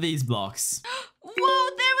 try one of these blocks. Whoa,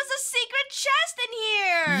 there was a secret chest in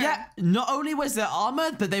here. Yeah, not only was there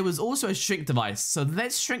armor, but there was also a shrink device. So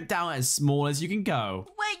let's shrink down as small as you can go.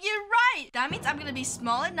 Wait, you're right. That means I'm gonna be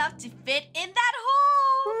small enough to fit in that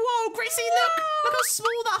hole. Whoa, Gracie, look how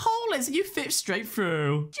small that hole is. You fit straight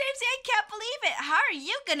through. Jamesy, I can't believe it. How are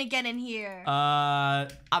you gonna get in here? I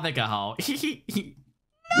think a hole. No,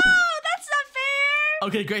 that's not fair.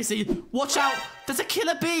 Okay, Gracie, watch out. There's a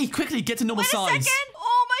killer bee. Quickly, get to normal size. Wait a second.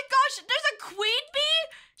 Oh my gosh, there's a queen bee.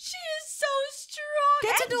 She is so strong.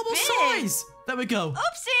 Get to and normal big. size. There we go.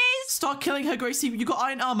 Oopsies. Start killing her, Gracie. You got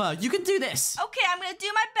iron armor. You can do this. Okay, I'm gonna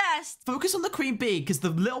do my best. Focus on the queen bee, because the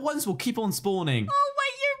little ones will keep on spawning. Oh,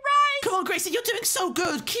 wait, you're right. Come on, Gracie. You're doing so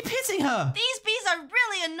good. Keep hitting her. These bees are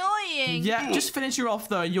really annoying. Yeah, just finish her off,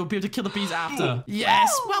 though, and you'll be able to kill the bees after.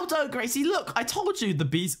 Yes. Woo. Well done, Gracie. Look, I told you the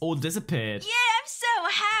bees all disappeared. Yeah, I'm so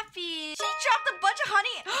happy. She dropped a bunch of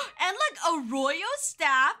honey. And look, a royal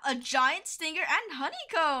staff, a giant stinger, and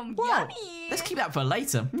honeycomb. Whoa. Yummy. Let's keep that for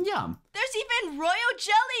later. Yum. There's even royal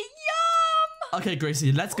jelly. Yum. Okay,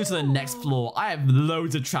 Gracie, let's go to the next floor. I have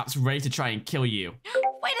loads of traps ready to try and kill you.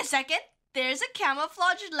 Wait a second. There's a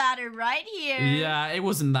camouflage ladder right here. Yeah, it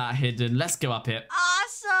wasn't that hidden. Let's go up it.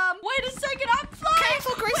 Awesome. Wait a second. I'm flying.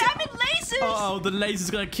 Careful, Gracie. Wait, I'm in laser Oh, the laser's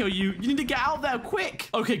gonna kill you. You need to get out there, quick.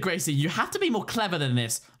 Okay, Gracie, you have to be more clever than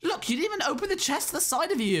this. Look, you didn't even open the chest to the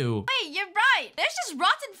side of you. Wait, you're right. There's just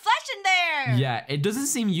rotten flesh in there. Yeah, it doesn't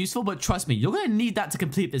seem useful, but trust me, you're gonna need that to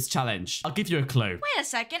complete this challenge. I'll give you a clue. Wait a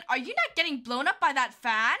second. Are you not getting blown up by that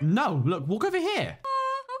fan? No, look, walk over here.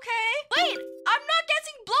 Okay. Wait, I'm not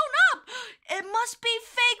getting blown up. It must be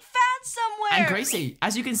fake fan somewhere. And Gracie,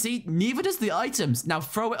 as you can see, neither does the items. Now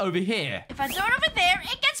throw it over here. If I throw it over there,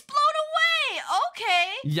 it gets blown away. Okay.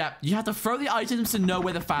 Yep, you have to throw the items to know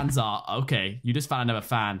where the fans are. Okay, you just found another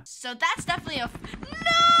fan. So that's definitely a... No!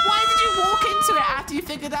 Why did you walk into it after you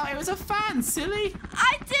figured out it was a fan, silly?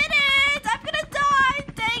 I didn't! I'm gonna die!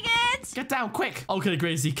 Dang it! Get down, quick. Okay,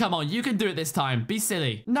 Gracie, come on. You can do it this time. Be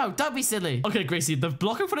silly. No, don't be silly. Okay, Gracie, the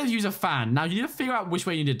block in front of you is a fan. Now, you need to figure out which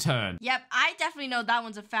way you need to turn. Yep, I definitely know that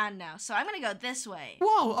one's a fan now. So I'm gonna go this way.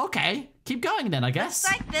 Whoa, okay. Keep going then, I guess.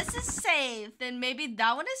 Looks like this is safe. Then maybe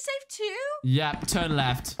that one is safe too? Yep, turn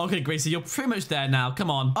left. Okay, Gracie, you're pretty much there now.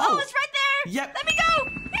 Come on. Oh, it's right there. Yep. Let me go.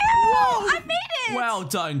 Whoa. I made it. Well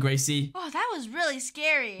done, Gracie. Oh, that was really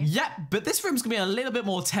scary. Yep, but this room's gonna be a little bit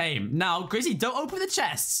more tame. Now, Gracie, don't open the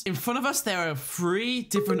chests. In front of us, there are 3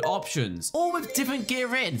 different options, all with different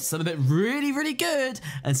gear in. Some of it really, really good,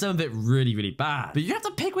 and some of it really, really bad. But you have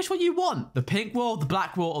to pick which one you want. The pink wall, the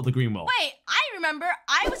black wall, or the green wall. Wait, I remember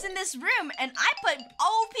I was in this room and I put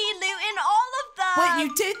OP loot in all of them. Wait, you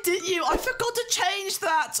did, didn't you? I forgot to change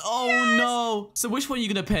that. Oh, Yes. no. So which one are you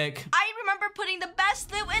gonna pick? I remember putting the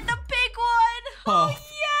best loot in the pink one. Oh, yes.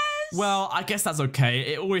 Well, I guess that's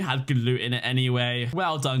okay. It already had good loot in it anyway.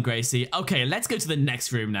 Well done, Gracie. Okay, let's go to the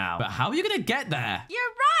next room now. But how are you gonna get there? You're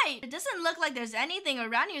right. It doesn't look like there's anything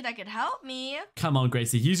around here that could help me. Come on,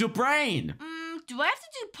 Gracie, use your brain. Do I have to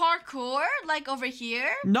do parkour, like over here?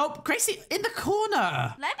 Nope, Gracie, in the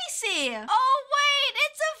corner. Let me see. Oh, wait,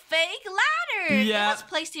 it's a fake ladder. Yeah. It was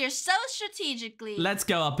placed here so strategically. Let's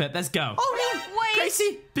go up it. Let's go. Oh, no. Wait.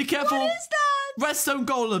 Gracie, be careful. What is that? Redstone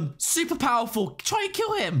golem. Super powerful. Try and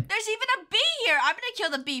kill him. There's even a bee here. I'm gonna kill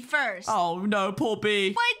the bee first. Oh, no, poor bee.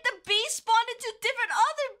 Wait, the bee spawned into different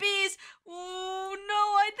other bees. Oh, no,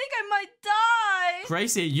 I think I might die.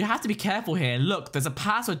 Gracie, you have to be careful here. Look, there's a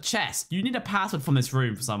password chest. You need a password from this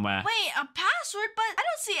room somewhere. Wait, a password? But I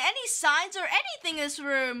don't see any signs or anything in this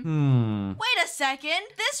room. Wait a second.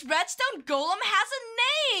 This redstone golem has a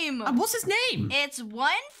name. And what's his name? It's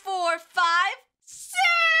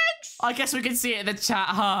 1456. I guess we can see it in the chat,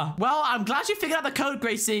 huh? Well, I'm glad you figured out the code,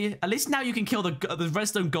 Gracie. At least now you can kill the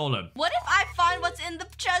redstone golem. What if I find what's in the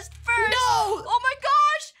chest first? No! Oh my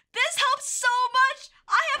gosh! This helps so much!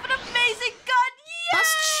 I have an amazing gun! Yes!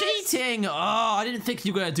 That's cheating! Oh, I didn't think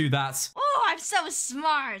you were gonna do that. Oh, I'm so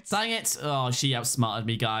smart. Dang it. Oh, she outsmarted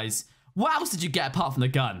me, guys. What else did you get apart from the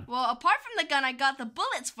gun? Well, apart from the gun, I got the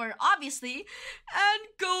bullets for it, obviously. And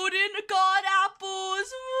golden god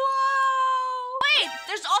apples. Wow! Wait,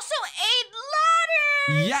 there's also 8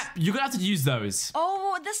 ladders! Yep, you're gonna have to use those.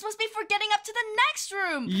 Oh, this must be for getting up to the next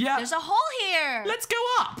room. Yep. There's a hole here. Let's go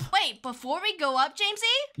up. Wait, before we go up,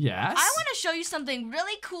 Jamesy, Yes? I want to show you something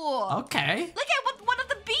really cool. Okay. Look at what one of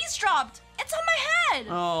the bees dropped. It's on my head.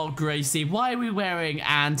 Oh, Gracie, why are we wearing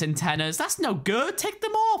ant antennas? That's no good. Take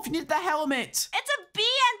them off. You need the helmet. It's a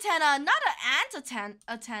bee antenna, not an ant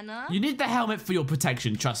antenna. You need the helmet for your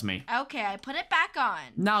protection, trust me. Okay, I put it back on.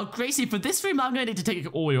 Now, Gracie, for this room, I'm gonna need to take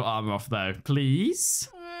all your armor off, though. Please?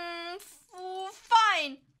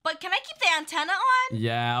 Fine. But can I keep the antenna on?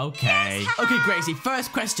 Yeah, okay. Yes, Okay, haha. Gracie,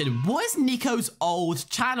 first question. What is Nico's old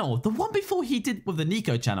channel? The one before he did with the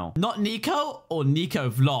Nico channel. Not Nico or Nico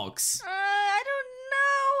Vlogs? I don't know.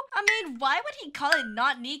 I mean, why would he call it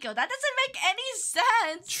not Nico? That doesn't make any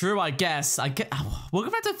sense. True, I guess. We're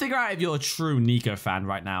gonna have to figure out if you're a true Nico fan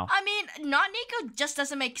right now. I mean, not Nico just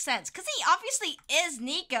doesn't make sense. Because he obviously is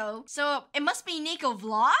Nico. So it must be Nico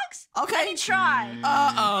Vlogs? Okay. Let me try.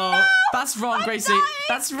 Uh-oh. No! That's wrong, I'm Gracie. dying.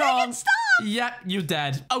 That's Dang wrong. it, stop. Yep, you're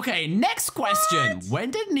dead. Okay, next question. What?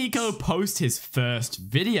 When did Nico post his first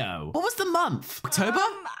video? What was the month? October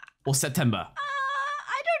or September?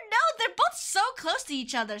 I don't know. They're both so close to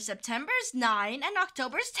each other. September's 9 and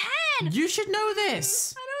October's 10. You should know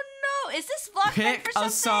this. I don't know. Is this vlog meant Pick for something?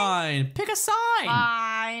 a sign. Pick a sign.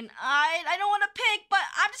 Fine. I don't want to pick, but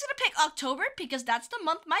I'm just going to pick October because that's the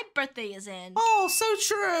month my birthday is in. Oh, so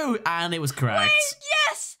true. And it was correct. Wait,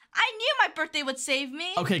 yes! I knew my birthday would save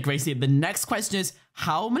me. Okay, Gracie, the next question is,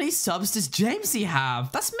 how many subs does Jamesy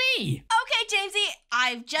have? That's me. Okay, Jamesy,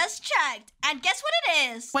 I've just checked. And guess what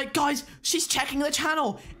it is? Wait, guys, she's checking the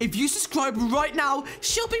channel. If you subscribe right now,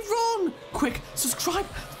 she'll be wrong. Quick, subscribe.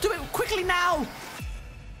 Do it quickly now.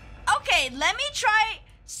 Okay, let me try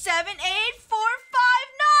 7, 8, 4, 5, 9.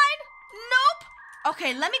 Nope.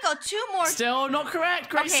 Okay, let me go 2 more. Still not correct,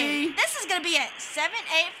 Gracie. Okay, this is gonna be it. 7,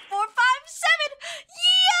 8, 4, 5, 7.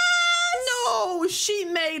 Yes! No, she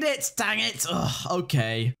made it. Dang it. Ugh,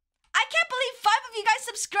 okay. I can't believe 5 of you guys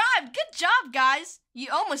subscribed. Good job, guys. You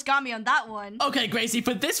almost got me on that one. Okay, Gracie,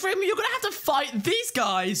 for this room, you're gonna have to fight these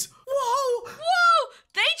guys. Whoa! Whoa!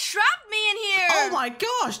 They trapped me in here. Oh my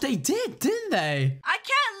gosh, they did, didn't they? I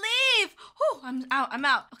can't leave. Whew, I'm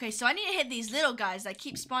out. Okay, so I need to hit these little guys that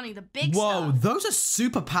keep spawning the big Whoa, stuff. those are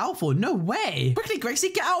super powerful. No way. Quickly, Gracie,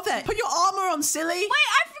 get out of there. Put your armor on, silly. Wait,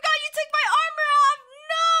 I forgot you took my armor off.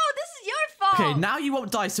 No, this is your fault. Okay, now you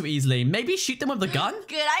won't die so easily. Maybe shoot them with the gun?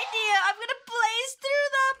 Good idea. I'm gonna blaze through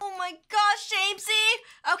them. Oh my gosh,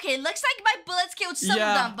 Jamesy. Okay, looks like my bullets killed some of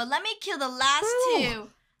them, but let me kill the last 2.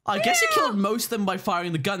 I guess you killed most of them by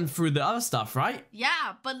firing the gun through the other stuff, right?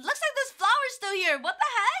 Yeah, but looks like there's flowers still here. What the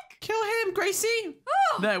heck? Kill him, Gracie.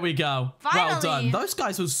 Whew. There we go. Finally. Well done. Those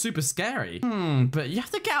guys were super scary. But you have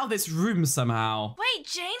to get out of this room somehow. Wait,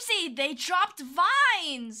 Jamesy, they dropped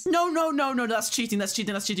vines. No. That's cheating.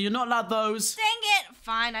 You're not allowed those. Dang it.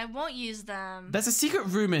 Fine, I won't use them. There's a secret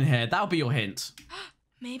room in here. That'll be your hint.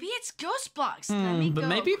 Maybe it's ghost box. Let me But go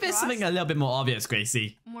maybe there's across. something a little bit more obvious,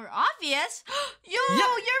 Gracie. More obvious? Yo, Yep.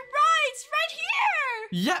 you're right. It's right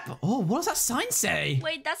here. Yep. Oh, what does that sign say?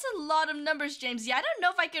 Wait, that's a lot of numbers, Jamesy. I don't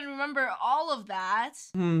know if I can remember all of that.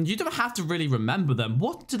 You don't have to really remember them.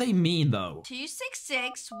 What do they mean, though?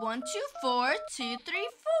 266 124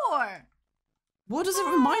 234. What does it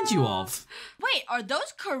remind you of? Wait, are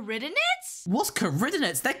those coordinates? What's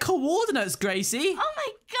coordinates? They're coordinates, Gracie. Oh my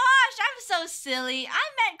gosh, I'm so silly. I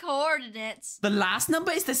meant coordinates. The last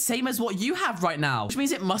number is the same as what you have right now, which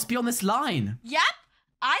means it must be on this line. Yep,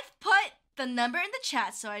 I've put the number in the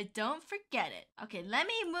chat so I don't forget it. Okay, let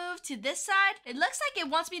me move to this side. It looks like it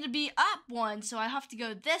wants me to be up 1, so I have to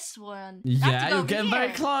go this one. I have to Yeah, go you're getting here.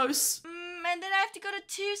 very close. And then I have to go to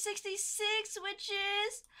 266, which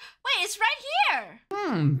is... Wait, it's right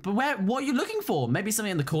here. But what are you looking for? Maybe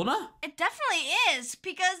something in the corner? It definitely is,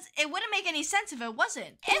 because it wouldn't make any sense if it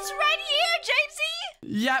wasn't. It's right here,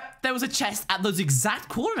 Jamesy. Yep, there was a chest at those exact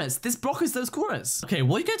coordinates. This block is those coordinates. Okay,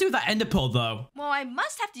 what are you going to do with that ender pearl, though? Well, I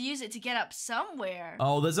must have to use it to get up somewhere.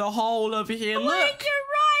 Oh, there's a hole over here. Wait, Look. you're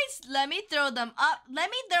right. Let me throw them up. Let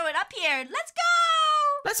me throw it up here. Let's go.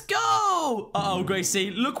 Let's go. Uh-oh,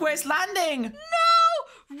 Gracie. Look where it's landing. No!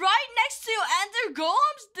 Right next to Ender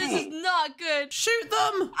Golems? This is not good. Shoot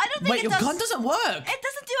them. I don't think Wait, it your does... gun doesn't work. It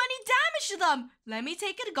doesn't do any damage to them. Let me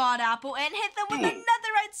take a god apple and hit them with a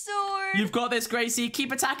netherite sword. You've got this, Gracie.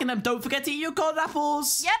 Keep attacking them. Don't forget to eat your gold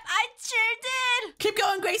apples. Yep, I sure did. Keep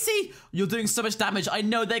going, Gracie. You're doing so much damage. I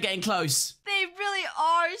know they're getting close. They really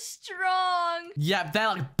are strong. Yep, they're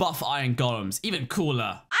like buff iron golems. Even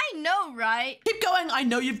cooler. I know, right? Keep going. I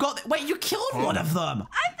know you've got... Wait, you killed one of them.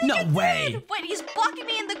 I think No I way. did. Wait, he's blocking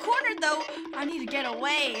me in the corner, though. I need to get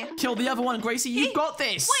away. Kill the other one, Gracie. You've got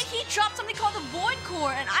this. Wait, he dropped something called the Void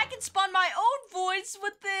Core, and I can spawn my own voids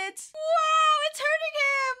with it. Wow, it's hurting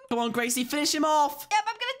him. Come on, Gracie. Finish him off. Yep,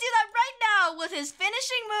 I'm gonna do that right now with his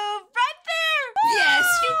finishing move right there. Yes,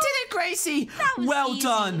 you did it, Gracie. That was well easy.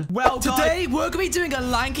 done. Well done. Today, we're going to be doing a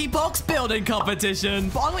lanky box building competition.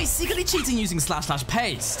 But I'm going to be secretly cheating using /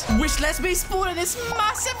 paste, which lets me spawn in this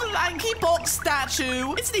massive lanky box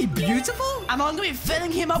statue. Isn't he beautiful? And I'm going to be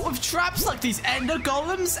filling him up with traps like these ender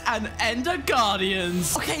golems and ender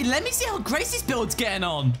guardians. Okay, let me see how Gracie's build's getting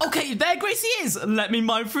on. Okay, there Gracie is. Let me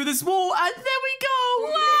mine through this wall, and there we go.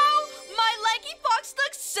 Wow, my lanky box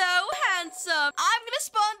looks so handsome. I'm gonna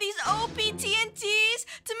spawn these OP TNTs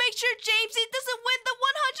to make sure Jamesy doesn't win the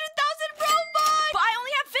 100,000 Robux. But I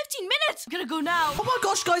only have 15 minutes. I'm gonna go now. Oh my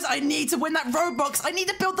gosh, guys, I need to win that Robux. I need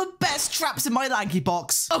to build the best traps in my lanky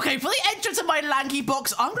box. Okay, for the entrance of my lanky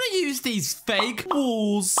box, I'm going to use these fake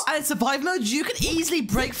walls. And in survival mode, you can easily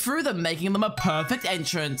break through them, making them a perfect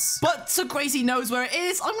entrance. But so Gracie knows where it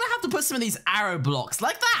is, I'm going to have to put some of these arrow blocks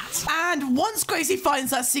like that. And once Gracie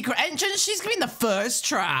finds that secret entrance, she's going to be in the first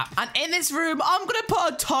trap. And in this room, I'm going to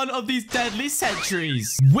put a ton of these deadly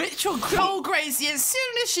sentries, which will kill Gracie as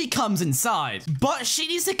soon as she comes inside. But she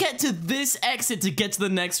needs to get to this exit to get to the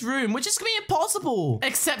next room, which is going to be impossible.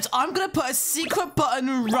 Except I'm going to put a secret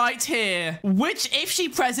button right here, which if she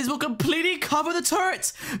presses will completely cover the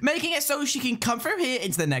turret, making it so she can come through here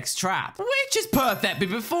into the next trap, which is perfect. But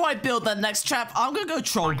before I build that next trap, I'm going to go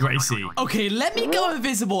troll Gracie. Okay, let me go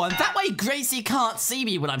invisible, and that way Gracie can't see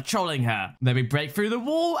me when I'm trolling her. Then we break through the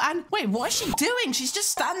wall, and wait, what is she doing? She's just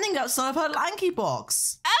standing outside of her lanky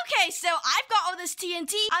box. Okay, so I've got all this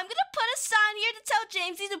TNT. I'm gonna put a sign here to tell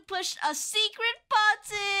Jamesy to push a secret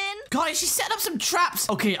button. Guys, she set up some traps.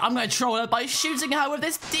 Okay, I'm gonna troll her by shooting her with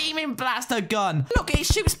this demon blaster gun. Look, it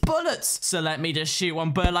shoots bullets. So let me just shoot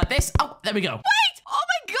one bullet like this. Oh, there we go. Wait! Oh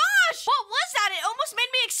my gosh! What was that? It almost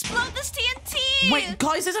made me explode this TNT. Wait,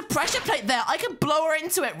 guys, there's a pressure plate there. I can blow her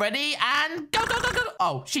into it. Ready? And go, go, go, go.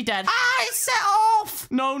 Oh, she dead. Ah, it set off.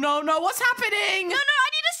 No, no, no. What's happening? No, I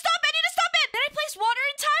need to stop. I need to stop it. Did I place water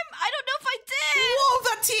in time? I don't know if I did. Whoa,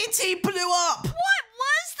 that TNT blew up. What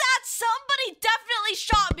was that? Somebody definitely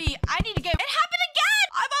shot me. I need to get... It happened again.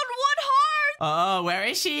 I'm on 1 heart. Oh, where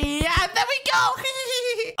is she? Yeah, there we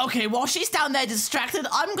go. Okay, while she's down there distracted,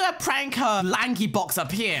 I'm gonna prank her lanky box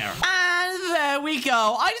up here. And there we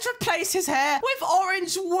go. I just replaced his hair with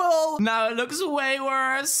orange wool. Now it looks way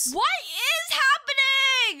worse. What is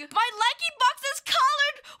happening? My lanky box is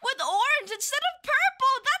colored with orange instead of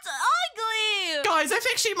purple. That's ugly. Guys, I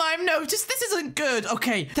think she might have noticed this isn't good.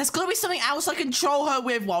 Okay, there's gotta be something else I can troll her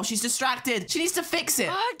with while she's distracted. She needs to fix it.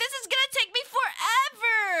 This is gonna take me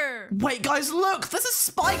forever. Wait, guys, look. There's a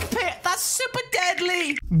spike pit. That's super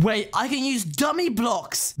deadly. Wait, I can use dummy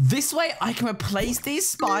blocks. This way, I can replace these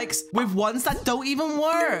spikes with ones that don't even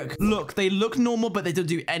work. Look, they look normal, but they don't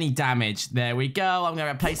do any damage. There we go. I'm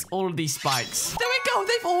gonna replace all of these spikes. There we go.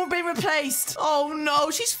 They've all been replaced. Oh, no.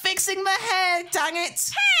 She's fixing the hair. Dang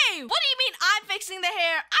it. Hey, what do you mean I'm fixing the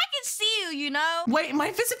hair? I can see you know. Wait,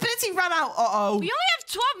 my visibility ran out. Uh-oh. We only have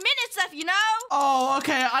 12 minutes left, you know. Oh,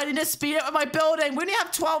 okay. I need to speed up with my building. We only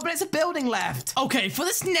have 12 minutes of building left. Okay, for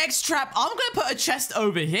this next trap, I'm gonna put a chest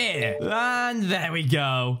over here. And there we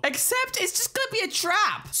go. Except it's just gonna be a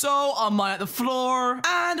trap. So I'll mine at the floor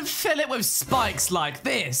and fill it with spikes like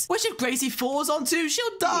this, which if Gracie falls onto,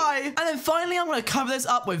 she'll die. And then finally, I'm gonna cover this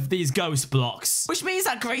up with these ghost blocks, which means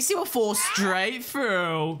that Gracie will fall straight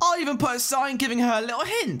through. I'll even put a sign giving her a little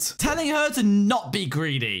hint, telling her to not be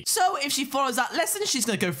greedy. So if she follows that lesson, she's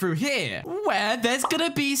gonna go through here, where there's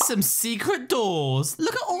gonna be some secret doors.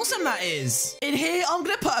 Look how awesome that is. In here, I'm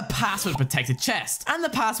gonna put a password protected chest, and the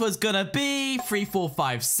password's gonna be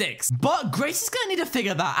 3456. But Gracie's gonna need to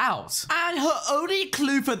figure that out. And her only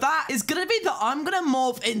clue for that is gonna be that I'm gonna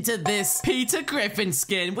morph into this Peter Griffin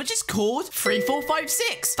skin, which is called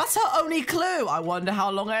 3456. That's her only clue. I wonder how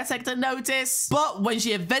long it'll take to notice. But when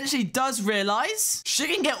she eventually does realize, she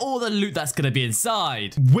can get all the loot that's gonna be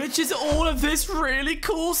inside, which is all of this really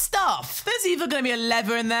cool stuff. There's either gonna be a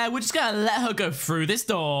lever in there, which is gonna let her go through this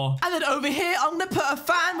door. And then over here, I'm gonna put a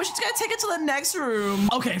fan, which is gonna take her to the next room.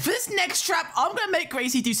 Okay, for this next trap, I'm gonna make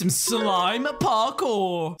Gracie do some slime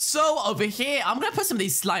parkour. So over here, I'm gonna put some of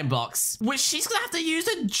these slime blocks, which she's gonna have to use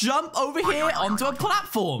to jump over here onto a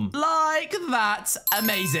platform. Like that.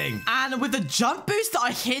 Amazing. And with the jump boost that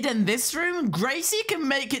I hid in this room, Gracie can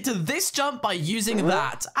make it to this jump by using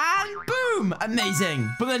that. And boom. Amazing.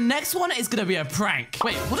 But the next one is gonna be a prank.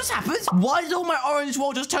 Wait, what just happened? Why did all my orange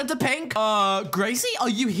wall just turn to pink? Gracie, are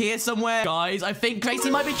you here somewhere? Guys, I think Gracie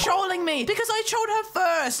might be trolling me because I trolled her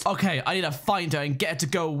first. Okay, I need to find her and get her to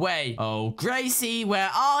go away. Oh, Gracie, where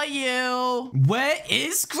are you? Where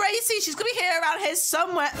is Gracie? She's gonna be here around here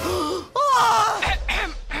somewhere.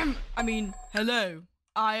 I mean, hello.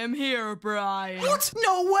 I am here, Brian. What?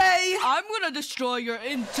 No way! I'm gonna destroy your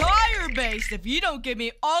entire base if you don't give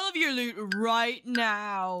me all of your loot right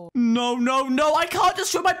now. No, no, no, I can't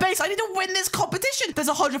destroy my base. I need to win this competition. There's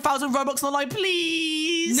 100,000 Robux on the line,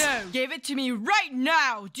 please. No, give it to me right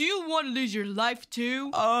now. Do you want to lose your life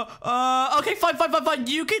too? Okay, fine.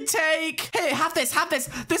 You can take... Here, have this.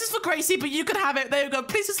 This is for Gracie, but you can have it. There you go.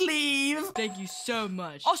 Please just leave. Thank you so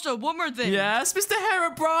much. Also, one more thing. Yes, Mr.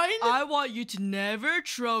 Herobrine? I want you to never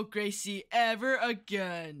troll Gracie ever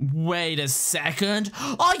again. Wait a second.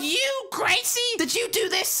 Are you Gracie? Did you do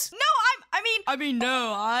this? No,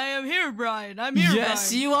 no, I am here, Brian. I'm here, Yes,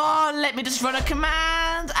 Brian. you are. Let me just run a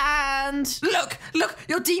command and... Look,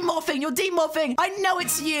 you're demorphing. I know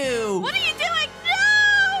it's you. What are you doing?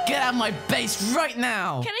 No! Get out of my base right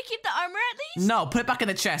now. Can I keep the armor at least? No, put it back in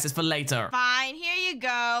the chest. It's for later. Fine, here you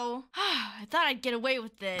go. I thought I'd get away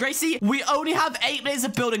with this. Gracie, we only have 8 minutes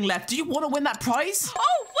of building left. Do you want to win that prize?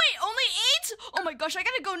 Oh, wait, only 8? Oh my gosh, I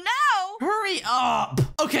gotta go now. Hurry up.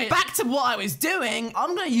 Okay, back to what I was doing.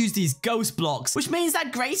 I'm going to use these ghost blocks, which means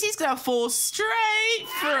that Gracie's going to fall straight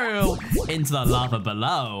through into the lava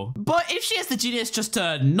below. But if she has the genius just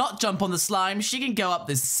to not jump on the slime, she can go up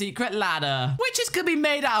this secret ladder, which is going to be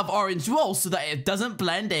made out out of orange wool so that it doesn't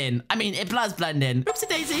blend in. I mean, it does blend in. Oopsie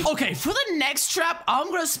daisy. Okay, for the next trap, I'm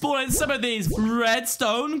gonna spawn in some of these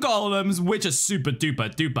redstone golems, which are super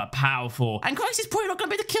duper duper powerful. And Gracie's probably not gonna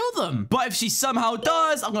be able to kill them. But if she somehow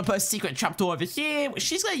does, I'm gonna put a secret trapdoor over here, which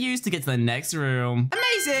she's gonna use to get to the next room.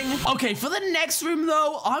 Amazing. Okay, for the next room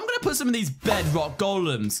though, I'm gonna put some of these bedrock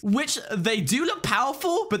golems, which they do look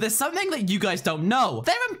powerful, but there's something that you guys don't know.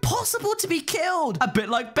 They're impossible to be killed. A bit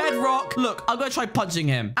like bedrock. Look, I'm gonna try punching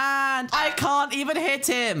him. And I can't even hit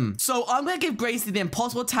him. So I'm gonna give Gracie the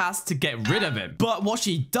impossible task to get rid of him. But what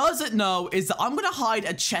she doesn't know is that I'm gonna hide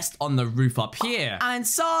a chest on the roof up here. And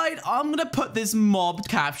inside, I'm gonna put this mob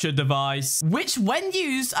capture device, which when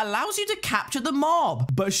used allows you to capture the mob.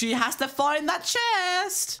 But she has to find that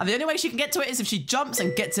chest. And the only way she can get to it is if she jumps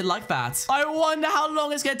and gets it like that. I wonder how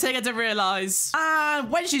long it's gonna take her to realize. And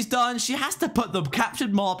when she's done, she has to put the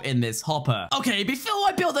captured mob in this hopper. Okay, before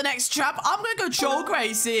I build the next trap, I'm gonna go troll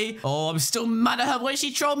Gracie. Oh, I'm still mad at her when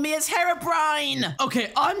she trolled me as Herobrine.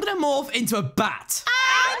 Okay, I'm gonna morph into a bat.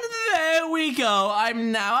 And there we go.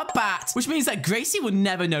 I'm now a bat, which means that Gracie will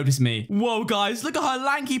never notice me. Whoa, guys, look at her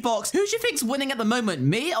lanky box. Who do you think's winning at the moment,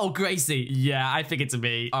 me or Gracie? Yeah, I think it's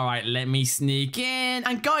me. All right, let me sneak in.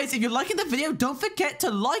 And guys, if you're liking the video, don't forget to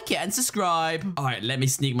like it and subscribe. All right, let me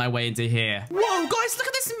sneak my way into here. Whoa, guys, look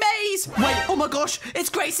at this maze. Wait, oh my gosh, it's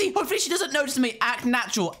Gracie. Hopefully she doesn't notice me. Act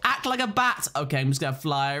natural. Act like a bat. Okay, I'm just gonna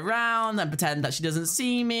fly around and pretend that she doesn't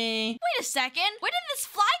see me. Wait a second. Where did this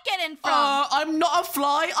fly get in from? I'm not a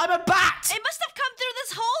fly. I'm a bat. It must have come through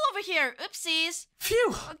this hole over here. Oopsies.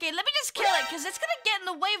 Phew. Okay, let me just kill it, because it's gonna get in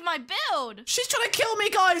the way of my build. She's trying to kill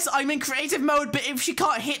me, guys. I'm in creative mode, but if she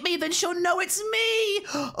can't hit me, then she'll know it's me.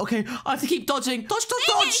 Okay, I have to keep dodging. Dodge, dodge,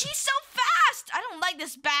 Dang dodge. it, he's so fast. I don't like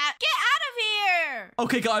this bat. Get out of here.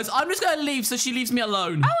 Okay, guys, I'm just gonna leave so she leaves me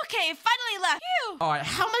alone. Oh, okay, finally left. Phew. All right,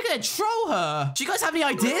 how am I gonna troll her? Do you guys have any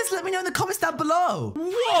ideas? Let me know in the comments down below.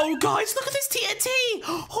 Whoa, guys, look at this TNT.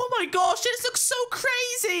 Oh my gosh, this looks so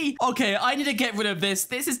crazy. Okay, I need to get rid of this.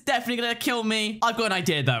 This is definitely gonna kill me. I've got an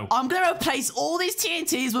idea, though. I'm gonna replace all these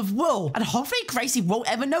TNTs with wool, and hopefully Gracie won't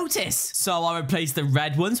ever notice. So I'll replace the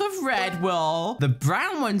red ones with red wool, the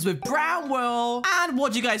brown ones with brown wool, and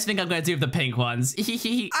what do you guys think I'm gonna do with the pink ones?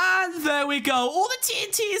 And there we go. All the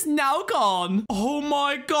TNT is now gone. Oh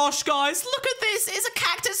my gosh, guys, look at this. It's a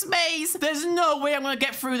cactus maze. There's no way I'm gonna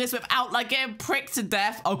get through this without like getting pricked to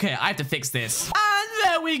death. Okay, I have to fix this. And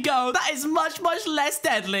there we go. That is much, much less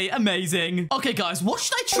deadly. Amazing. Okay, guys, what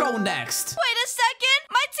should I troll next? Wait a second.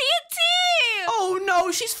 My TNT. Oh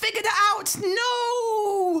no, she's figured it out.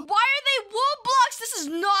 No. Why are they wool blocks? This is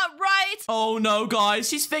not right. Oh no, guys,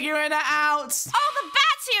 she's figuring it out. Oh, the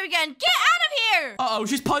bat's here again. Get out of here. Uh-oh,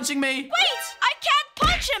 she's punching me. Wait, I can't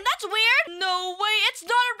punch him. That's weird. No way, it's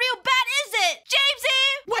not a real bat, is it? Jamesy.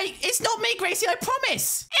 Wait, it's not me, Gracie, I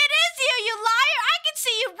promise. It is you liar. I can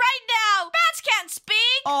see you right now. Bats can't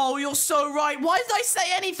speak. Oh, you're so right. Why did I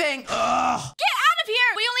say anything? Ugh. Get out of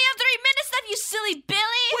here. We only have 3 minutes left, you silly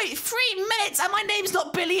Billy. Wait, 3 minutes and my name's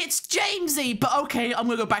not Billy, it's Jamesy. But okay, I'm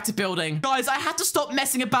gonna go back to building. Guys, I have to stop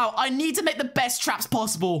messing about. I need to make the best traps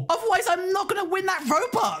possible. Otherwise, I'm not gonna win that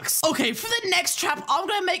Robux. Okay, for the next trap, I'm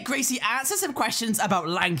gonna make Gracie answer some questions about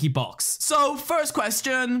LankyBox. So, first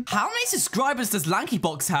question, how many subscribers does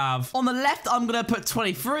LankyBox have? On the left, I'm gonna put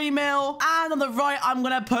 23 mil, and on the right, I'm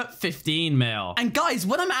gonna put 15 mil. And guys,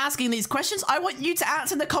 when I'm asking these questions, I want you to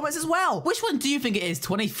answer in the comments as well. Which one do you think it is,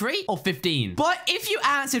 23 or 15? But if you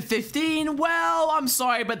answered 15, well, I'm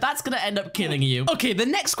sorry, but that's gonna end up killing you. Okay, the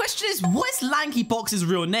next question is, what is LankyBox's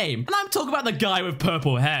real name? And I'm talking about the guy with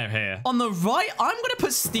purple hair here. On the right, I'm gonna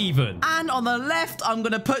put Steven. And on the left, I'm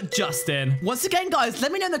gonna put Justin. Once again, guys,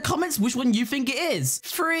 let me know in the comments which one you think it is.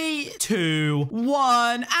 3, 2,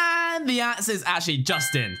 1, and the answer is actually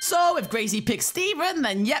Justin. So if Gracie picks Steven,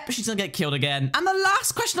 then yep, she's gonna get killed again. And the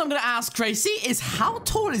last question I'm gonna ask Gracie is, how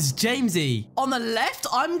tall is Jamesy? On the left,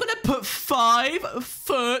 I'm gonna put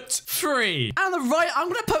 5'3". And on the right, I'm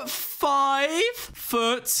gonna put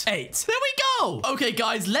 5'8". There we go. Okay,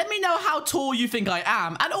 guys, let me know how tall you think I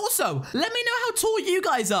am. And also, let me know how tall you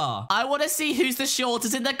guys are. I want to see who's the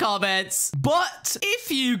shortest in the comments. But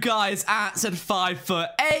if you guys answered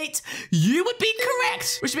 5'8", you would be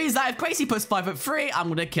correct. Which means that if Gracie puts 5'3", I'm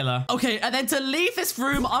gonna kill her. Okay, and then to leave this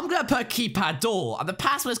room, I'm gonna put a keypad door. And the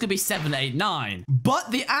password is gonna be 789.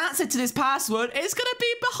 But the answer to this password is gonna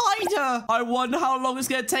be behind her. I wonder how long it's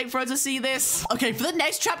gonna take for her to see this. Okay, for the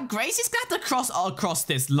next trap, Gracie Gracie's gonna have to cross across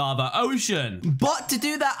this lava ocean. But to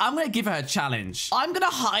do that, I'm gonna give her a challenge. I'm gonna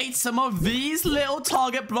hide some of these little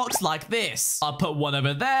target blocks like this. I'll put one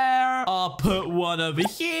over there. I'll put one over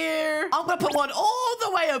here. I'm gonna put one all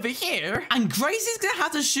the way over here. And Gracie's gonna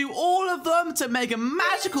have to shoot all of them to make a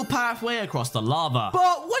magical pathway across the lava.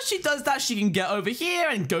 But once she does that, she can get over here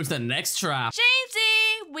and go to the next trap.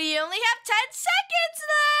 Jamesy, we only have 10 seconds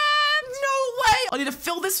left. No way! I need to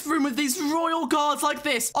fill this room with these royal guards like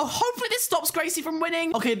this. Oh, hopefully this stops Gracie from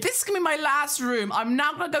winning. Okay, this is gonna be my last room. I'm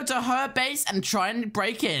now gonna go to her base and try and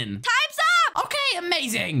break in. Time's up! Okay,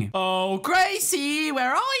 amazing. Oh, Gracie,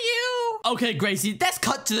 where are you? Okay, Gracie, let's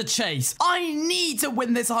cut to the chase. I need to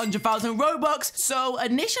win this 100,000 Robux. So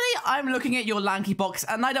initially, I'm looking at your lanky box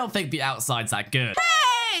and I don't think the outside's that good.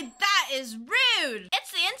 Hey, that is rude.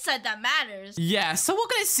 It's the inside that matters. Yeah, so we're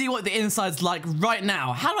gonna see what the inside's like right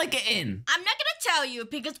now. How do I get in? I'm not gonna tell you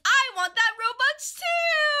because I want that Robux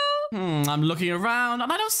too. I'm looking around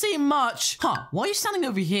and I don't see much. Huh, why are you standing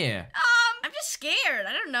over here? I'm just scared.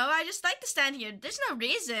 I don't know. I just like to stand here. There's no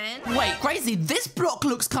reason. Wait, Gracie, this block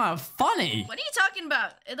looks kind of funny. What are you talking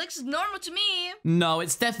about? It looks normal to me. No,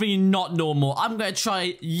 it's definitely not normal. I'm gonna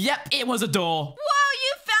try. Yep, it was a door. Whoa,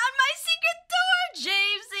 you found my secret door,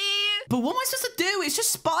 Jamesy. But what am I supposed to do? It's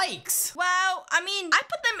just spikes. Well, I mean, I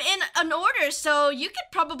put them in an order, so you could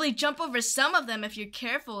probably jump over some of them if you're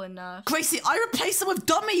careful enough. Gracie, I replaced them with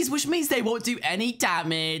dummies, which means they won't do any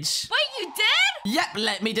damage. Wait, you did? Yep,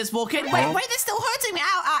 let me just walk in. Wait, they're still hurting me.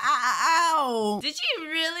 Ow, ow, ow, ow. Did you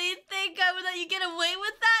really think I would let you get away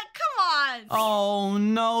with that? Come on. Oh,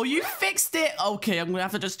 no, you fixed it. Okay, I'm gonna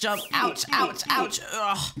have to just jump. Ouch, ouch, ouch.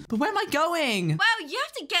 Ugh. But where am I going? Well, you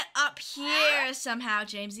have to get up here somehow,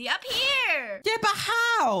 Jamesy. Up here. Yeah, but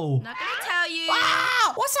how? Not gonna tell you.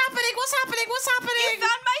 Ah! What's happening? What's happening? What's happening? You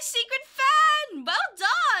found my secret fan. Well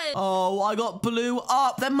done. Oh, I got blew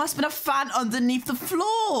up. There must have been a fan underneath the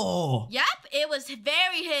floor. Yep, it was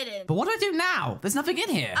very hidden. But what do I do now? There's nothing in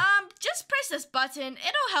here. Just press this button.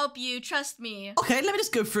 It'll help you. Trust me. Okay, let me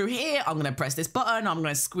just go through here. I'm gonna press this button. I'm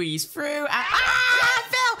gonna squeeze through. I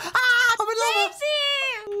fell. I'm in lava.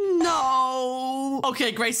 Jamesy! No.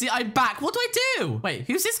 Okay, Gracie, I'm back. What do I do? Wait,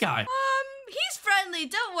 who's this guy? He's friendly.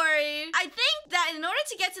 Don't worry. I think that in order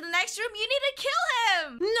to get to the next room, you need to kill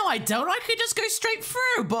him. No, I don't. I could just go straight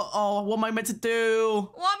through. But, oh, what am I meant to do?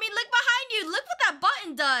 Well, I mean, look behind you. Look what that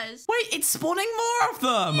button does. Wait, it's spawning more of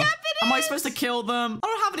them. Yep, it Am I is. supposed to kill them? I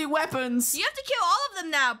don't have any weapons. You have to kill all of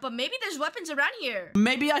them now, but maybe there's weapons around here.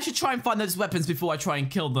 Maybe I should try and find those weapons before I try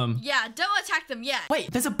and kill them. Yeah, don't attack them yet.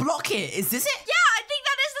 Wait, there's a block here. Is this it? Yeah, I think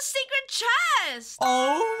that is the secret chest.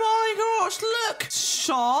 Oh my gosh, look.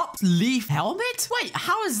 Sharp leaf helmet? Wait,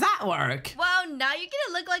 how does that work? Well, now you're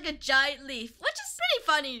gonna look like a giant leaf, which is pretty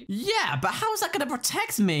funny. Yeah, but how is that gonna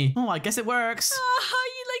protect me? Oh, I guess it works.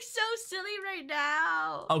 Oh, you look so silly right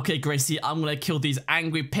now. Okay, Gracie, I'm gonna kill these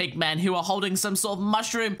angry pigmen who are holding some sort of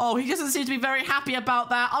mushroom. Oh, he doesn't seem to be very happy about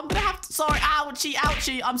that. I'm gonna have to, sorry, ouchie,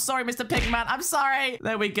 ouchie. I'm sorry, Mr. Pigman, I'm sorry.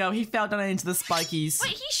 There we go, he fell down into the spikies.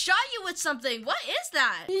 Wait, he shot you with something. What is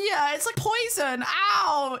that? Yeah, it's like poison,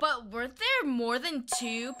 ow. But weren't there more than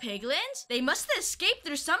 2 piglins? They must have escaped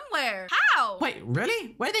through somewhere. How? Wait,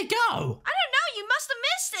 really? Where'd they go? I don't know. You must have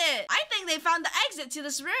missed it. I think they found the exit to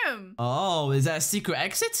this room. Oh, is that a secret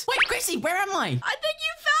exit? Wait, Gracie, where am I? I think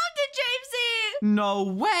you found it, Jamesy. No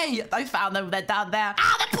way. I found them. They're down there.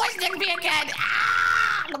 Ah, they're poisoning me again.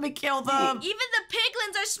 Ah, let me kill them. Even the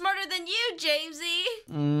piglins are smarter than you, Jamesy.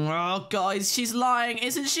 Oh, guys, she's lying,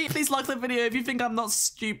 isn't she? Please like the video if you think I'm not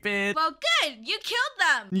stupid. Well, good. You killed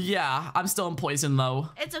them. Yeah, I'm still on poison, though.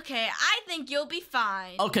 It's okay. I think you'll be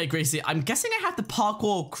fine. Okay, Gracie, I'm guessing I have to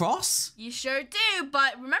parkour across? You sure do,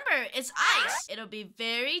 but remember, it's ice. It'll be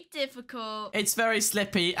very difficult. It's very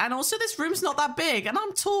slippy, and also this room's not that big, and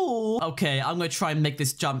I'm tall. Okay, I'm gonna try and make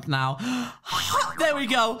this jump now. There we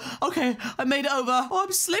go. Okay, I made it over. Oh,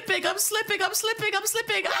 I'm slipping, I'm slipping, I'm slipping, I'm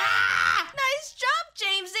slipping. Ah! Nice jump,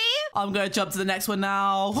 Jamesy. I'm gonna jump to the next one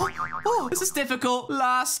now. Oh, this is difficult.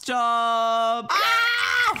 Last jump.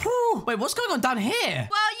 Ah! Whew. Wait, what's going on down here?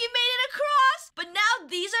 Well, you made it across, but now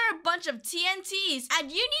these are a bunch of TNTs, and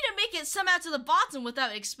you need to make it somehow to the bottom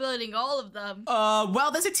without exploding all of them.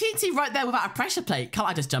 Well, there's a TNT right there without a pressure plate. Can't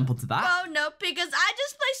I just jump onto that? Oh, no, because I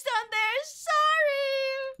just placed it on there.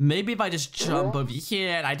 Sorry. Maybe if I just jump over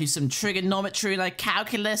here and I do some trigonometry like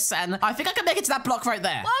calculus, and I think I can make it to that block right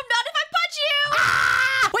there. Well, not if I punch you.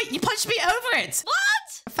 Ah! Wait, you punched me over it.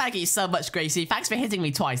 What? Thank you so much, Gracie. Thanks for hitting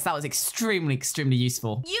me twice. That was extremely, extremely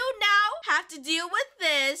useful. You now have to deal with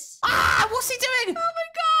this. Ah! What's he doing? Oh my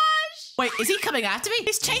gosh. Wait, is he coming after me?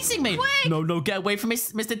 He's chasing me. Quick. No, no, get away from me,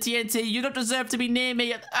 Mr. TNT. You don't deserve to be near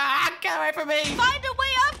me. Ah, get away from me. Find a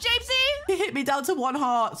way up, Jamesy. He hit me down to 1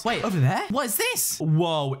 heart. Wait, over there? What is this?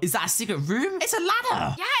 Whoa, is that a secret room? It's a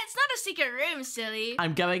ladder. Yeah, it's not a secret room, silly.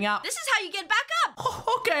 I'm going up. This is how you get back up.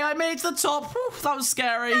 Oh, okay, I made it to the top. Whew, that was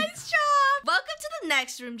scary. Nice job. Welcome to the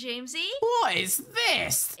next room, Jamesy. What is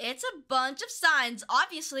this? It's a bunch of signs,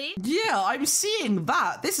 obviously. Yeah, I'm seeing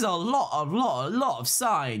that. This is a lot of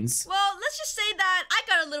signs. Well, let's just say that I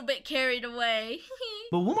got a little bit carried away.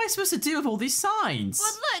 But what am I supposed to do with all these signs?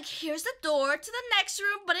 Well, look, here's the door to the next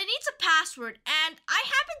room, but it needs a password, and I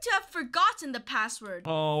happen to have forgotten the password.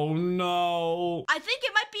 Oh, no. I think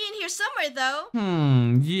it might be in here somewhere, though.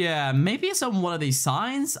 Yeah, maybe it's on one of these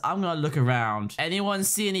signs. I'm gonna look around. Anyone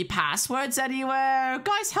see any passwords anywhere?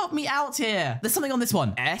 Guys, help me out here. There's something on this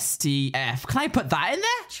one. STF. Can I put that in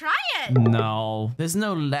there? Try it. No, there's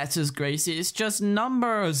no letters, Gracie. It's just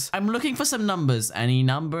numbers. I'm looking for some numbers. Any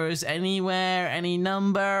numbers anywhere? Any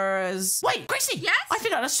numbers? Wait, Gracie. Yes? I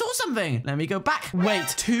think I just saw something. Let me go back. Wait,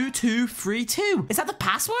 2232. Is that the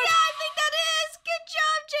password? Yeah, I think that is. Good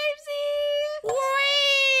job, Jamesy. Whee!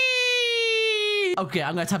 Okay,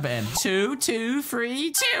 I'm gonna type it in.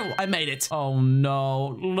 2232. I made it. Oh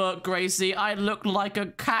no. Look, Gracie, I look like a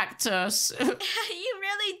cactus. You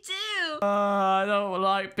really do. I don't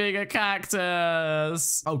like being a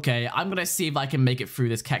cactus. Okay, I'm gonna see if I can make it through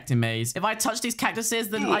this cactus maze. If I touch these cactuses,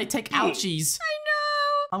 then I take ouchies. I know.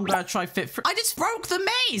 I'm gonna try fit through. I just broke the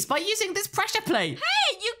maze by using this pressure plate.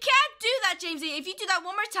 Hey, you can't do that, Jamesy. If you do that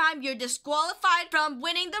one more time, you're disqualified from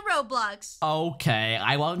winning the Roblox. Okay,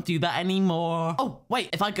 I won't do that anymore. Oh,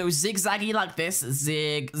 wait, if I go zigzaggy like this,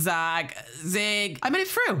 zig, zag, zig, I made it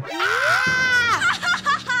through.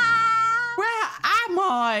 Where am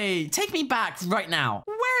I? Take me back right now.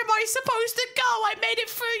 Where am I supposed to go? I made it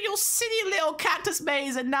through your silly little cactus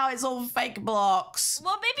maze and now it's all fake blocks.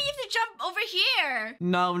 Well, maybe you have to jump over here.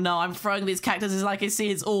 No, I'm throwing these cactuses like I see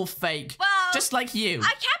it's all fake. Well, just like you.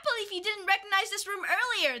 I can't believe you didn't recognize this room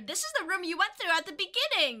earlier. This is the room you went through at the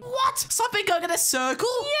beginning. What? Something going in a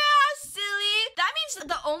circle? Yeah, silly. That means that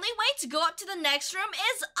the only way to go up to the next room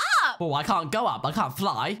is up. Oh, I can't go up. I can't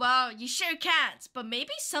fly. Well, you sure can't. But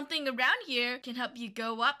maybe something around here can help you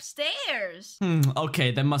go upstairs.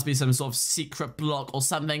 Okay, there must be some sort of secret block or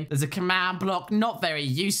something. There's a command block, not very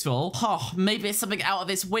useful. Oh, maybe it's something out of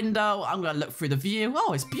this window. I'm gonna look through the view.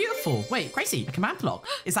 Oh, it's beautiful. Wait, Gracie, a command block.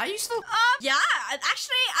 Is that useful? Yeah,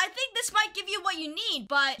 actually, I think this might give you what you need,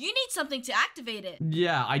 but you need something to activate it.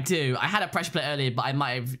 Yeah, I do. I had a pressure plate earlier, but I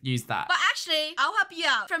might have used that. But actually, I'll help you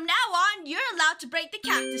out. From now on, you're allowed to break the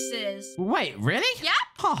cactuses. Wait, really? Yep.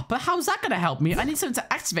 Oh, but how's that gonna help me? I need something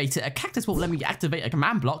to activate it. A cactus won't let me activate a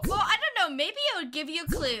command block. Well, I don't know. Maybe it would give you a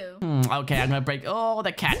clue. Okay, I'm gonna break all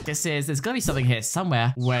the cactuses. There's gotta be something here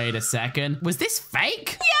somewhere. Wait a second. Was this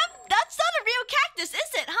fake? Yep, that's not a real cactus,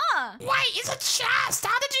 is it, huh? Wait, it's a chest.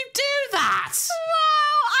 How did you do that?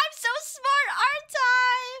 Whoa, I'm so smart, aren't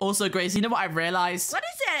I? Also, Grace, you know what I've realized? What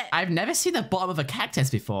is it? I've never seen the bottom of a cactus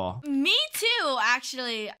before. Me too,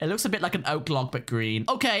 actually. It looks a bit like an oak log, but green.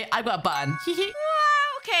 Okay, I've got a button. Whoa,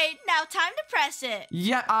 okay, now time to press it.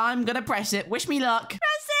 Yep, I'm gonna press it. Wish me luck. Press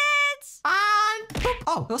it! And boop.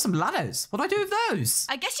 Oh, there are some ladders. What do I do with those?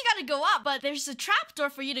 I guess you gotta go up, but there's a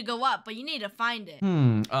trapdoor for you to go up, but you need to find it.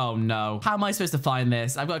 Oh no. How am I supposed to find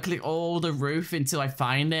this? I've got to click all the roof until I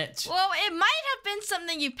find it. Well, it might have been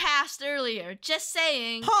something you passed earlier. Just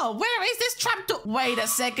saying. Oh, where is this trapdoor? Wait a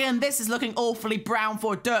second. This is looking awfully brown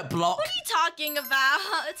for a dirt block. What are you talking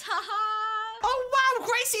about? Oh wow,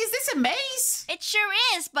 Gracie, is this a maze? It sure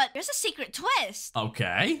is, but there's a secret twist.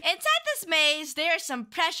 Okay. Inside this maze, there are some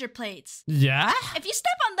pressure plates. Yeah? If you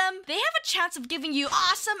step on them, they have a chance of giving you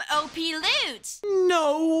awesome OP loot.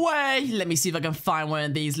 No way. Let me see if I can find one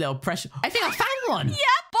of these little pressure. I think I found one. Yep,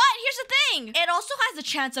 but here's the thing. It also has a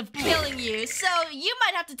chance of killing you, so you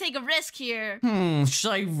might have to take a risk here.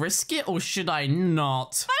 Should I risk it or should I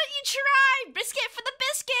not? Why don't you try? Risk it for the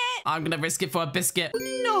biscuit. I'm gonna risk it for a biscuit.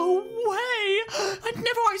 No way.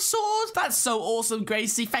 I saw. That's so awesome,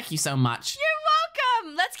 Gracie. Thank you so much. You're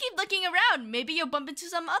welcome. Let's keep looking around. Maybe you'll bump into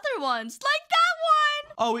some other ones, like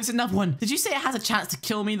that one. Oh, it's another one. Did you say it has a chance to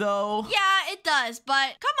kill me, though? Yeah, it does,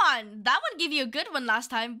 but come on. That one gave you a good one last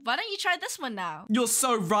time. Why don't you try this one now? You're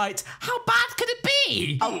so right. How bad could it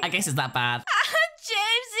be? Oh, I guess it's that bad.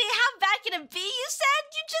 Jamesy, how bad can it be? You said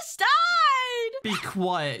you just died. Be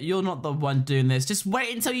quiet. You're not the one doing this. Just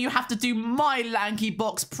wait until you have to do my lanky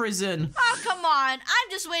box prison. Oh, come on. I'm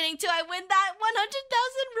just waiting till I win that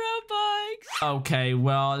 100,000 Robux. Okay,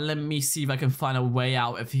 well, let me see if I can find a way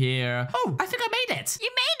out of here. Oh, I think I made it.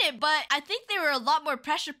 You made it, but I think there were a lot more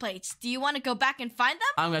pressure plates. Do you want to go back and find them?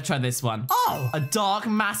 I'm gonna try this one. Oh, a dark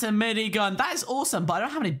matter minigun. That is awesome, but I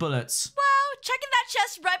don't have any bullets. Well, check in that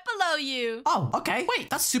chest right below you. Oh, okay. Wait,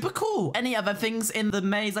 that's super cool. Any other things in the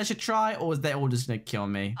maze I should try, or is they all just gonna kill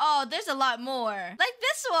me? Oh, there's a lot more. Like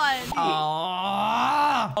this one.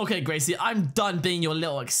 Oh. Okay, Gracie, I'm done being your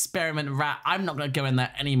little experiment rat. I'm not gonna go in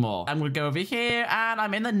there anymore. I'm gonna go over here, and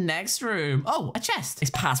I'm in the next room. Oh, a chest.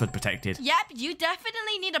 It's password protected. Yep, you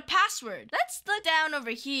definitely need a password. Let's look down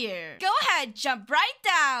over here. Go ahead, jump right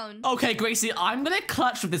down. Okay, Gracie, I'm gonna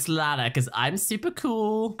clutch with this ladder because I'm super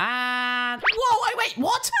cool. And whoa, wait,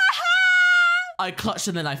 what? I clutched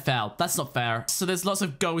and then I fell. That's not fair. So there's lots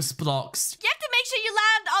of ghost blocks. You have to make sure you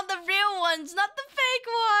land on the real ones, not the fake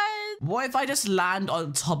ones. What if I just land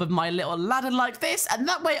on top of my little ladder like this, and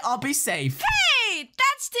that way I'll be safe? Hey,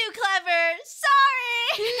 that's too clever.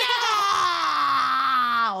 Sorry.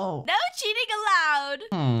 No! No cheating allowed.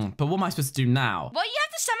 But what am I supposed to do now? Well, you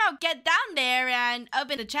have to somehow get down there and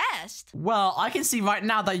open the chest. Well, I can see right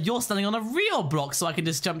now that you're standing on a real block, so I can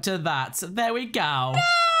just jump to that. There we go. No!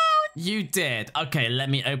 You did. Okay, let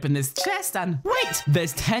me open this chest and... Wait!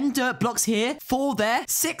 There's 10 dirt blocks here, 4 there,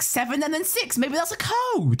 6, 7, and then 6. Maybe that's a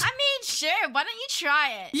code. I mean, sure. Why don't you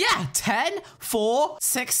try it? Yeah, 10, 4,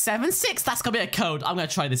 6, 7, 6. That's gonna be a code. I'm gonna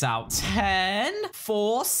try this out. 10,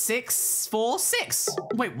 4, 6, 4, 6.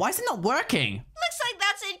 Wait, why is it not working? Looks like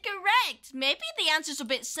that's incorrect. Maybe the answer's a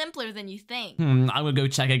bit simpler than you think. I'm gonna go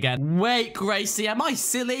check again. Wait, Gracie, am I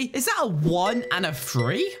silly? Is that a 1 and a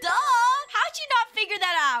 3? Duh! How'd you not figure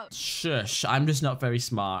that out? Shush, I'm just not very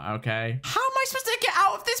smart, okay? How am I supposed to get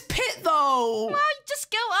out of this pit, though? Well, just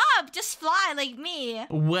go up. Just fly like me.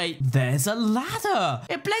 Wait, there's a ladder.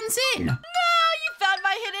 It blends in. No, you found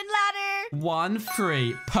my hidden ladder. 1,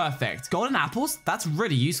 3, perfect. Golden apples, that's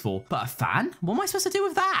really useful. But a fan? What am I supposed to do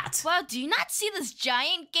with that? Well, do you not see this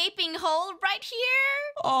giant gaping hole right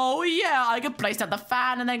here? Oh, yeah, I could place down the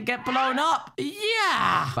fan and then get blown up.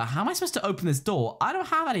 Yeah. But how am I supposed to open this door? I don't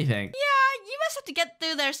have anything. Yeah, you must have to get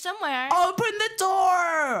through there somewhere. Open the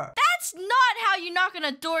door. That's not how you knock on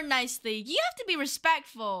a door nicely. You have to be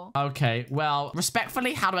respectful. Okay, well,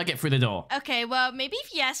 respectfully, how do I get through the door? Okay, well, maybe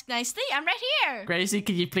if you ask nicely, I'm right here. Gracie,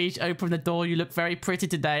 can you please open the door? You look very pretty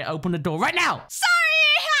today. Open the door right now. Sorry!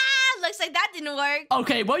 Ha! Looks like that didn't work.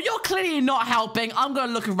 Okay, well, you're clearly not helping. I'm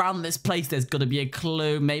gonna look around this place. There's gonna be a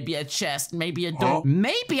clue, maybe a chest, maybe a door,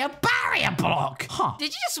 maybe a barrier block. Huh. Did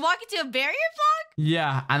you just walk into a barrier block?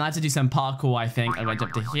 Yeah, and I had to do some parkour, I think. I'm gonna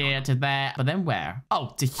jump to here, to there, but then where?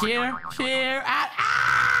 Oh, to here, here, and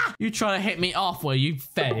ah! You try to hit me off where you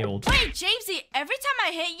failed. Wait, Jamesy, every time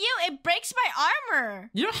I hit you, it breaks my armor.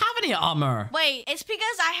 You don't have any armor. Wait, it's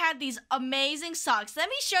because I had these amazing socks. Let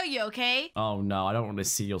me show you, okay? Oh no, I don't want to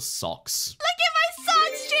see your socks. Look at my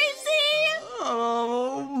socks, Jamesy!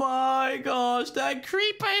 Oh my gosh, they're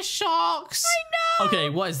creeper socks. I know. Okay,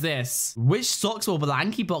 what is this? Which socks will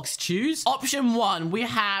Blanky Box choose? Option 1, we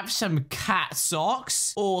have some cat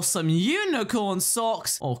socks, or some unicorn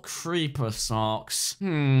socks, or creeper socks.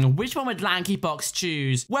 Which one would Lanky Box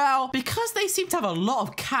choose? Well, because they seem to have a lot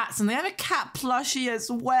of cats, and they have a cat plushie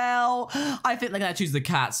as well, I think they're gonna choose the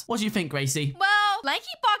cats. What do you think, Gracie? Well, Lanky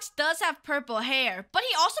Box does have purple hair, but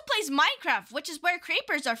he also plays Minecraft, which is where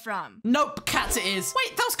creepers are from. Nope, cats it is.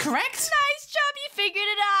 Wait, that was correct? Nice job, you figured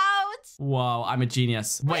it out. Whoa, I'm a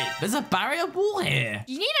genius. Wait, there's a barrier wall here.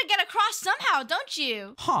 You need to get across somehow, don't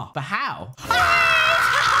you? Huh, but how?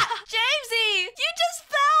 Jamesy, you just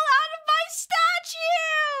fell out of my statue!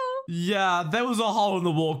 Yeah, there was a hole in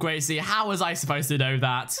the wall, Gracie. How was I supposed to know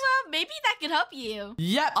that? Well, maybe that could help you.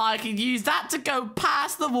 Yep, I can use that to go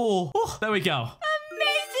past the wall. Oh, there we go.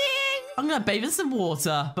 Amazing! I'm gonna bathe in some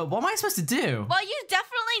water, but what am I supposed to do? Well, you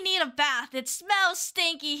definitely need a bath. It smells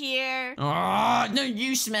stinky here. Oh, no,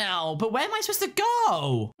 you smell. But where am I supposed to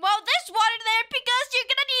go? Well, there's water there because you're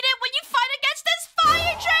gonna need it when you fight against this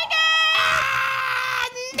fire dragon! Ah,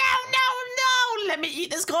 no. Let me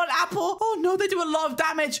eat this golden apple. Oh, no, they do a lot of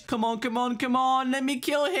damage. Come on. Let me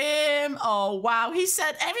kill him. Oh, wow. He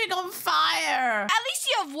set everything on fire. At least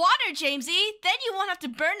you have water, Jamesy. Then you won't have to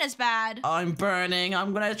burn as bad. I'm burning.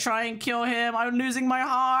 I'm gonna try and kill him. I'm losing my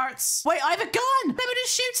heart. Wait, I have a gun. Let me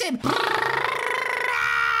just shoot him.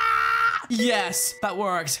 Yes, that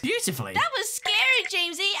worked beautifully. That was scary,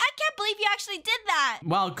 Jamesy. I can't believe you actually did that.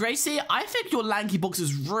 Well, Gracie, I think your Lanky Box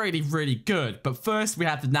is really, really good. But first, we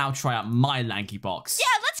have to now try out my Lanky Box.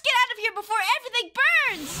 Yeah, let's get out of here before everything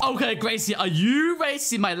burns. Okay, Gracie, are you ready to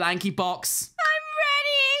see my Lanky Box?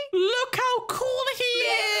 I'm ready. Look how cool he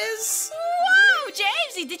is. Whoa,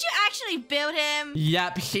 Jamesy, did you actually build him?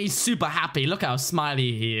 Yep, he's super happy. Look how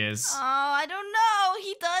smiley he is. Oh, I don't know.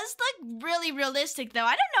 He does look really realistic, though.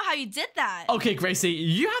 I don't know how you did that. Okay, Gracie,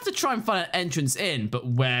 you have to try and find an entrance in, but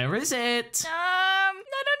where is it? I don't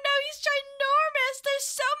know. He's ginormous. There's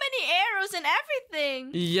so many arrows and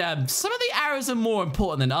anything. Yeah, some of the arrows are more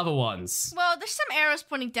important than other ones. Well, there's some arrows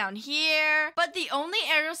pointing down here, but the only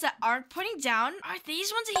arrows that aren't pointing down are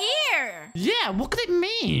these ones here. Yeah, what could it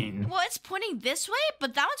mean? Well, it's pointing this way,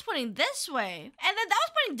 but that one's pointing this way. And then that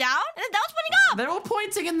one's pointing down, and then that one's pointing up. They're all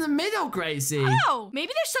pointing in the middle, Gracie. Oh,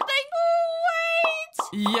 maybe there's something. Oh, wait.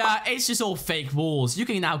 Yeah, it's just all fake walls. You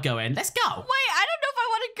can now go in. Let's go. Wait, I don't know if I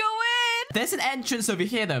want to go in. There's an entrance over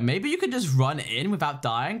here, though. Maybe you can just run in without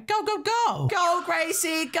dying. Go, go, go. Go,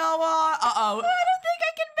 Gracie. Go on. Uh-oh. I don't think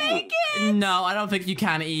I can make it. No, I don't think you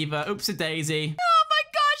can either. Oops-a-daisy. Oh my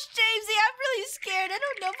gosh, Jamesy, I'm really scared. I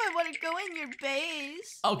don't know if I want to go in your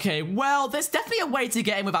base. Okay, well, there's definitely a way to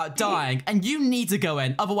get in without dying, and you need to go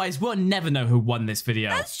in. Otherwise, we'll never know who won this video.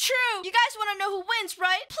 That's true. You guys want to know who wins,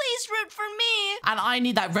 right? Please root for me. And I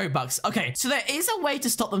need that Robux. Okay, so there is a way to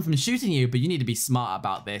stop them from shooting you, but you need to be smart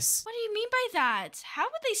about this. What do you mean by that? How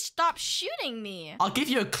would they stop shooting me? I'll give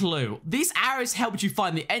you a clue. These arrows helped you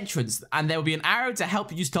find the entrance, and there will be an arrow to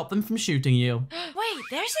help you stop them from shooting you. Wait,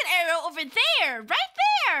 there's an arrow over there, right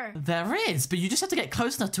there. There is, but you just have to get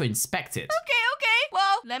close enough to inspect it. Okay.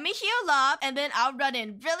 Well, let me heal up, and then I'll run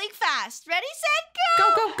in really fast. Ready, set, go.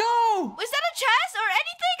 Go, go, go. Was that a chest or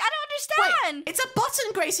anything? I don't understand. Wait, it's a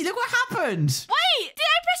button, Gracie. Look what happened. Wait, did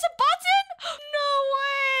I press a button? No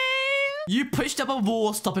way. You pushed up a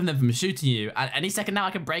wall, stopping them from shooting you. And any second now,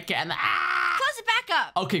 I can break it and... Close it back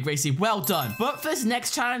up. Okay, Gracie, well done. But for this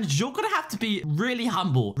next challenge, you're going to have to be really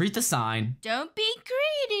humble. Read the sign. Don't be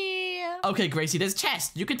greedy. Okay, Gracie, there's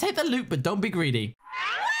chest. You can take the loot, but don't be greedy.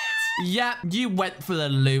 Yeah, you went for the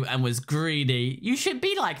loot and was greedy. You should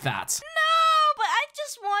be like that. No, but I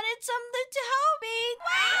just wanted some loot to help me.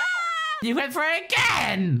 You went for it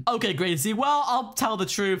again! Okay, Gracie, well, I'll tell the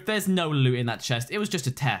truth. There's no loot in that chest. It was just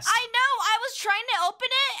a test. I know, I was trying to open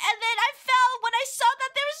it, and then I fell when I saw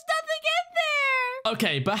that there was nothing in there.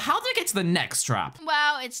 Okay, but how do I get to the next trap?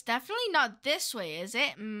 Well, it's definitely not this way, is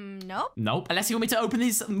it? Nope. Nope. Unless you want me to open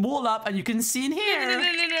these wall up and you can see in here. No.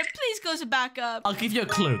 Please close it back up. I'll give you a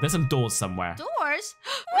clue. There's some doors somewhere. Doors?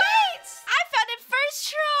 Wait! I found it first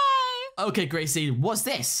try. Okay, Gracie, what's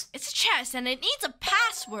this? It's a chest, and it needs a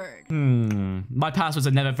password. My passwords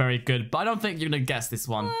are never very good, but I don't think you're gonna guess this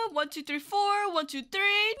one. 1, 2, 3, 4. 1, 2, 3.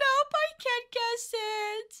 Nope, I can't guess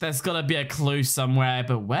it. There's gotta be a clue somewhere,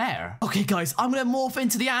 but where? Okay, guys, I'm gonna morph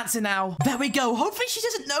into the answer now. There we go. Hopefully she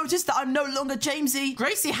doesn't notice that I'm no longer Jamesy.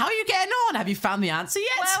 Gracie, how are you getting on? Have you found the answer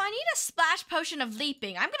yet? Well, I need a splash potion of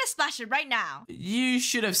leaping. I'm gonna splash it right now. You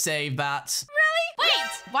should have saved that. Really?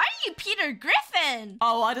 Wait, why are you Peter Griffin?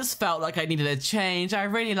 Oh, I just felt like I needed a change. I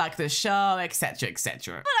really like the show, etc,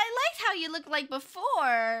 etc. But I liked how you looked like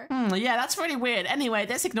before. Yeah, that's really weird. Anyway,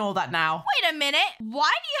 let's ignore that now. Wait a minute.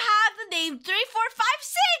 Why do you have the name 3, 4, 5,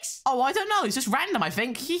 6? Oh, I don't know. It's just random, I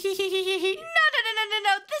think. No.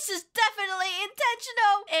 This is definitely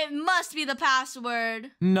intentional. It must be the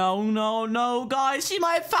password. No, guys. She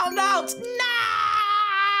might have found out. No!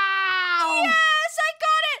 Yes, I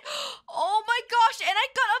got it. Oh my gosh, and I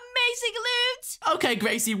got amazing loot. Okay,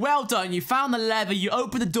 Gracie, well done. You found the lever, you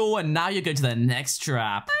opened the door, and now you're going to the next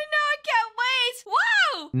trap. I know, I can't wait.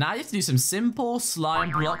 Wow. Now you have to do some simple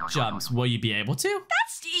slime block jumps. Will you be able to?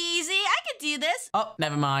 That's easy. I can do this. Oh,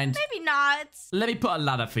 never mind. Maybe not. Let me put a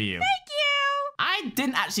ladder for you. Thank you. I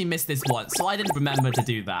didn't actually miss this once, so I didn't remember to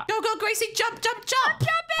do that. Go, Gracie, jump. I'm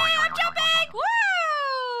jumping.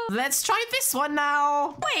 Woo. Let's try this one now.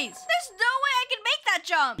 Wait, there's no way I can make that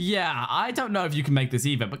jump. Yeah, I don't know if you can make this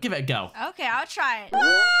either, but give it a go. Okay, I'll try it. Oh,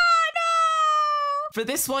 no. For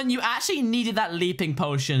this one, you actually needed that leaping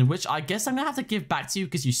potion, which I guess I'm gonna have to give back to you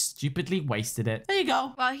because you stupidly wasted it. There you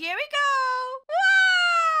go. Well, here we go.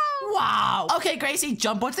 Wow. Okay, Gracie,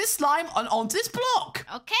 jump onto this slime and onto this block.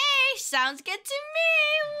 Okay, sounds good to me.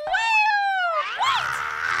 Woo!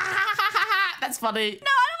 That's funny.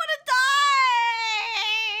 No, I don't want to die.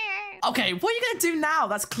 Okay, what are you gonna do now?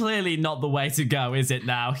 That's clearly not the way to go, is it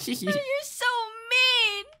now? You're so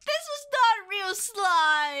mean. This was not real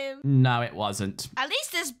slime. No, it wasn't. At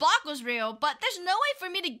least this block was real, but there's no way for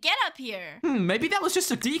me to get up here. Maybe that was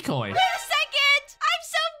just a decoy. Wait a second. I'm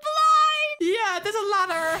so blind. Yeah, there's a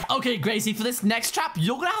ladder. Okay, Gracie, for this next trap,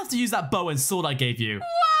 you're gonna have to use that bow and sword I gave you.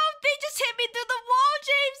 Wow, they just hit me through the wall,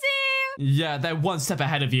 Jamesy. Yeah, they're one step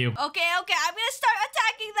ahead of you. Okay, I'm gonna start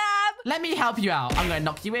attacking them. Let me help you out. I'm gonna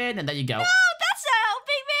knock you in, and there you go. No, that's not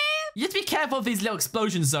helping me. You have to be careful of these little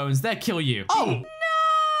explosion zones. They'll kill you. Oh! No.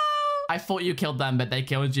 I thought you killed them, but they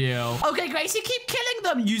killed you. Okay, Gracie, keep killing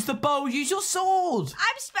them. Use the bow. Use your sword.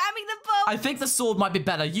 I'm spamming the bow. I think the sword might be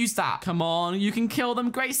better. Use that. Come on, you can kill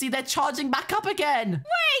them, Gracie. They're charging back up again.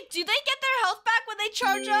 Wait, do they get their health back when they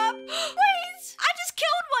charge up? Wait, I just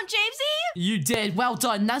killed one, Jamesy. You did. Well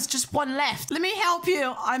done. That's just one left. Let me help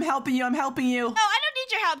you. I'm helping you. I'm helping you. No, I don't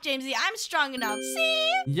need your help, Jamesy. I'm strong enough.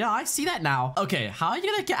 See? Yeah, I see that now. Okay, how are you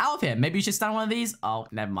gonna get out of here? Maybe you should stand on one of these? Oh,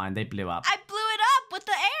 never mind. They blew up. I blew it up with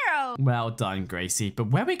the arrow. Well done, Gracie. But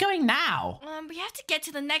where are we going now? We have to get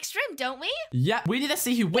to the next room, don't we? Yeah, we need to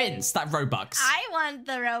see who wins that Robux. I want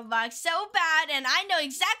the Robux so bad, and I know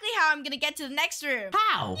exactly how I'm gonna get to the next room.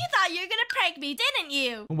 How? You thought you were gonna prank me, didn't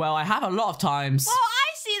you? Well, I have a lot of times. Well,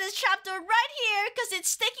 I see this trapdoor right here because it's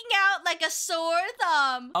sticking out like a sore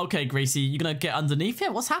thumb. Okay, Gracie, you gonna get underneath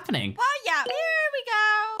it? What's happening? Well, yeah, here we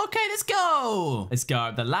go. Okay, let's go. Let's go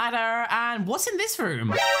up the ladder. And what's in this room?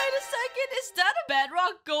 Wait a second, is that a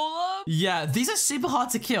bedrock golem? Yeah, these are super hard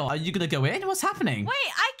to kill. Are you gonna go in? What's happening?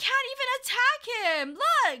 Wait, I can't even attack him.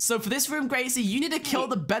 Look. So for this room, Gracie, you need to kill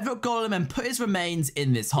the bedrock golem and put his remains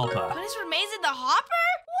in this hopper. Put his remains in the hopper?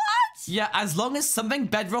 What? Yeah, as long as something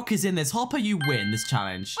bedrock is in this hopper, you win this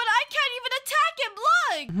challenge. But I can't even attack him.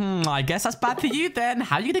 Look. I guess that's bad for you then.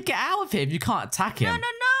 How are you gonna get out of here if you can't attack him? No.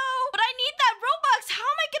 But I need that Robux. How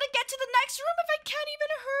am I gonna get to the next room if I can't even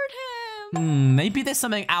hurt him? Maybe there's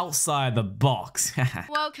something outside the box.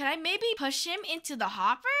 Well, can I maybe push him into the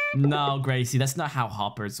hopper? No, Gracie, that's not how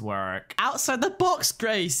hoppers work. Outside the box,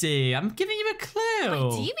 Gracie. I'm giving you a clue.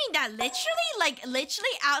 Wait, do you mean that literally? Like, literally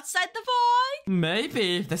outside the void?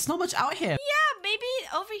 Maybe. There's not much out here. Yeah, maybe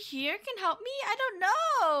over here can help me? I don't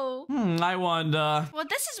know. I wonder. Well,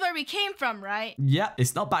 this is where we came from, right? Yeah,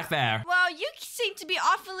 it's not back there. Well, you seem to be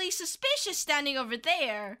awfully suspicious standing over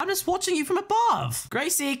there. I'm just watching you from above.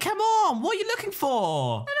 Gracie, come on. What are you looking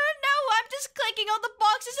for? I don't know. I'm just clicking on the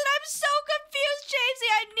boxes and I'm so confused, Jamesy.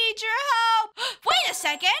 I need your help. Wait a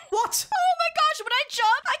second. What? Oh my gosh, when I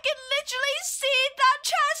jump, I can literally see that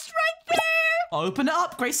chest right there. Open it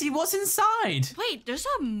up, Gracie. What's inside? Wait, there's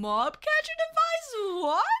a mob catcher device?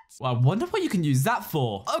 What? Well, I wonder what you can use that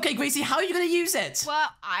for. Okay, Gracie, how are you going to use it? Well,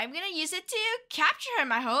 I'm gonna use it to capture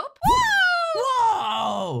him, I hope. Whoa!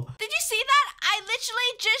 Whoa! Did you see that? I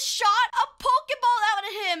literally just shot a Pokeball out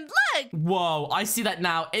at him. Look! Whoa, I see that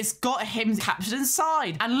now. It's got him captured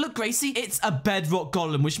inside. And look, Gracie, it's a bedrock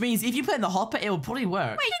golem, which means if you put it in the hopper, it will probably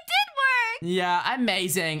work. Wait, it did work! Yeah,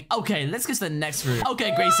 amazing. Okay, let's go to the next room.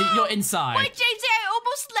 Okay, Gracie, you're inside. Wait, JayZ, I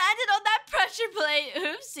almost landed on that pressure plate.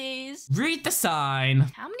 Oopsies. Read the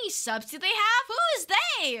sign. How many subs do they have? Who is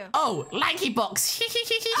they? Oh, Lanky Box.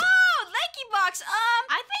 Oh, Lanky Box.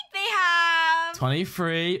 I think they have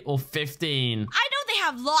 23 or 15. I know they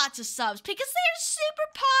have lots of subs because they're super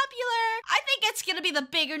popular. I think it's gonna be the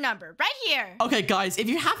bigger number right here. Okay, guys, if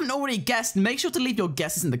you haven't already guessed, make sure to leave your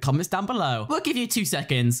guesses in the comments down below. We'll give you 2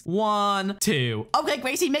 seconds. 1, 2. Okay,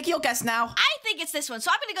 Gracie, make your guess now. I think it's this one,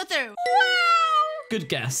 so I'm gonna go through. Wow! Good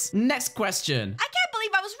guess. Next question. I can't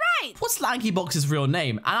believe I was right. What's Lanky Box's real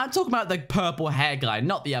name? And I'm talking about the purple hair guy,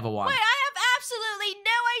 not the other one. Wait, I have absolutely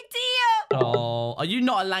no idea. Oh, are you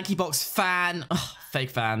not a Lanky Box fan? Ugh, fake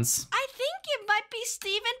fans. I think it might be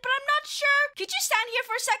Steven, but I'm not sure. Could you stand here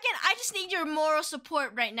for a second? I just need your moral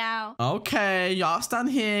support right now. Okay, y'all stand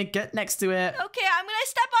here. Get next to it. Okay, I'm gonna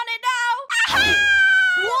step on it now. Aha!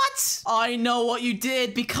 What? I know what you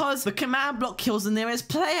did because the command block kills the nearest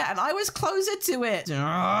player and I was closer to it. Yep,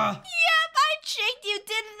 I tricked you,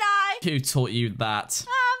 didn't I? Who taught you that?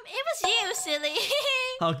 It was you, silly.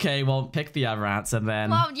 Okay, well, pick the other answer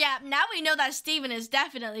then. Well, yeah, now we know that Steven is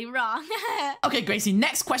definitely wrong. Okay, Gracie,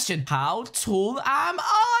 next question. How tall am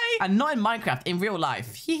I? And not in Minecraft, in real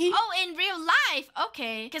life. Oh, in real life?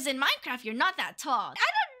 Okay, because in Minecraft, you're not that tall. I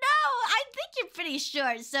don't know. I think you're pretty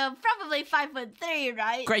short, so probably 5'3",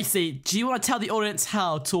 right? Gracie, do you want to tell the audience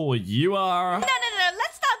how tall you are? No.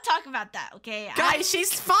 Let's not talk about that, okay? Guys,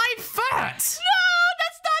 she's 5 foot. No,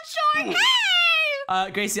 that's not short.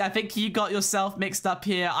 Hey! Gracie, I think you got yourself mixed up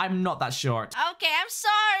here. I'm not that short. Okay, I'm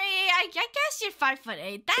sorry. I guess you're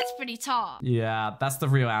 5'8". That's pretty tall. Yeah, that's the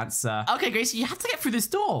real answer. Okay, Gracie, you have to get through this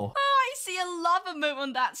door. Oh, I see a lava moat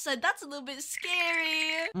on that side. That's a little bit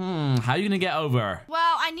scary. How are you gonna get over?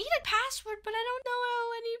 Well, I need a password, but I don't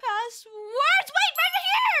know any passwords. Wait, right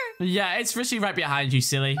here! Yeah, it's literally right behind you,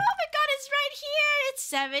 silly. Oh my god, it's right here. It's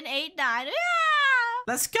 7, 8, 9. Ah!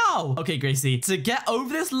 Let's go. Okay, Gracie, to get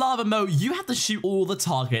over this lava moat, you have to shoot all the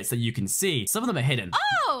targets that you can see. Some of them are hidden.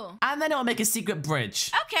 Oh! And then it'll make a secret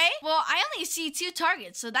bridge. Okay, well, I only see 2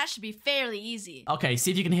 targets, so that should be fairly easy. Okay, see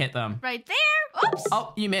if you can hit them. Right there. Oops.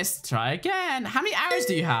 Oh, you missed. Try again. How many arrows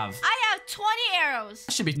do you have? I have 20 arrows.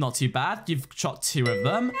 That should be not too bad. You've shot 2 of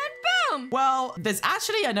them. And boom. Well, there's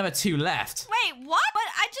actually another 2 left. Wait, what? But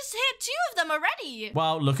I just hit 2 of them already.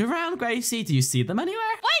 Well, look around, Gracie. Do you see them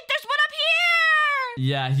anywhere? Wait, there's one up here.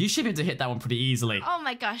 Yeah, you should be able to hit that one pretty easily. Oh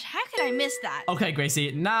my gosh, how could I miss that? Okay,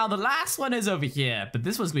 Gracie, now the last one is over here, but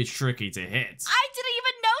this one's gonna be tricky to hit. I didn't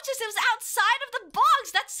even notice it was outside of the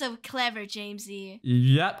box. That's so clever, Jamesy.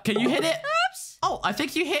 Yep, can you hit it? Oops. Oh, I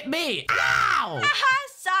think you hit me. Ow! Haha,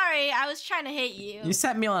 sorry. I was trying to hit you. You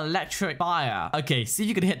set me on electric fire. Okay, see if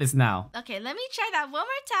you can hit this now. Okay, let me try that one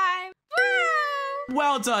more time. Woo!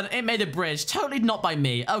 Well done, it made a bridge. Totally not by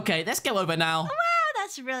me. Okay, let's go over now. Wow,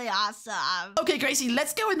 that's really awesome. Okay, Gracie,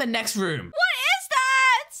 let's go in the next room. What is that?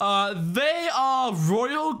 They are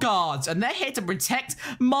royal guards, and they're here to protect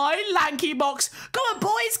my lanky box. Go on,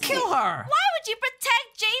 boys, kill her. Why would you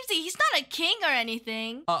protect Jamesy? He's not a king or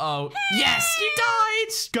anything. Uh-oh. Hey! Yes, you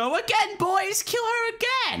died. Go again, boys. Kill her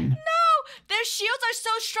again. No, their shields are so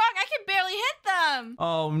strong, I can barely hit them.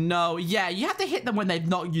 Oh, no. Yeah, you have to hit them when they're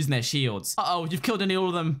not using their shields. Uh-oh, you've killed nearly all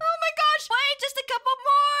of them. Oh my gosh, wait, just a couple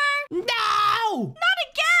more. No! Not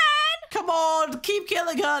again. Come on, keep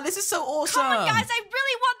killing her. This is so awesome. Come on, guys, I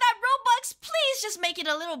really want that Robux. Please just make it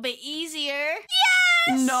a little bit easier.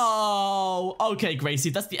 Yes! No. Okay, Gracie,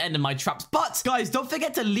 that's the end of my traps. But, guys, don't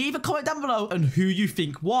forget to leave a comment down below on who you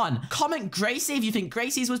think won. Comment Gracie if you think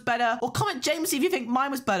Gracie's was better, or comment Jamesy if you think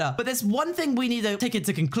mine was better. But there's one thing we need to take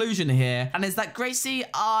into conclusion here, and it's that Gracie,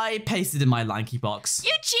 I pasted in my lanky box.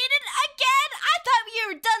 You cheated again? I thought you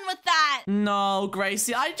were done with that. No,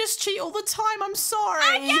 Gracie, I just cheat all the time. I'm sorry.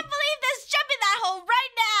 I can't believe this. Jump in that hole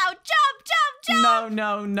right now. Jump, jump, jump.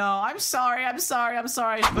 No. I'm sorry.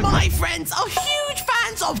 But My friends are huge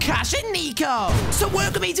fans of Cash and Nico, so we're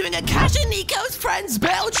gonna be doing a Cash and Nico's Friends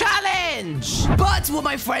Build Challenge. But what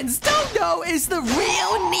my friends don't know is the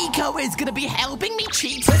real Nico is gonna be helping me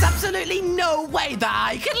cheat. There's absolutely no way that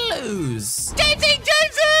I can lose. Jamesy!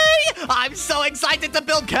 I'm so excited to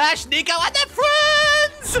build Cash, Nico, and their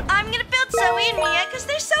friends! I'm gonna build Zoe and Mia because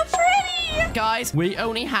they're so pretty. guys, we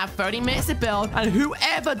only have 30 minutes to build, and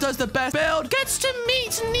whoever does the best build gets to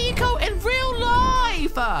meet Nico in real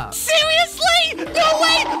life. Seriously? No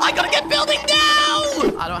way! I gotta get building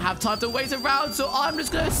now! I don't have time to wait around, so I'm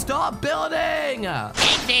just gonna start building.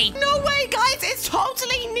 Jamesy! No way, guys! It's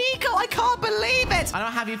totally Nico! I can't believe it! I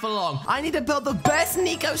don't have you for long. I need to build the best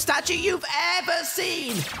Nico statue you've ever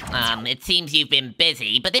seen. It seems you've been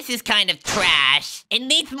busy, but this is kind of trash. It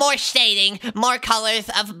needs more shading, more colors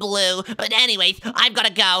of blue. But anyways, I've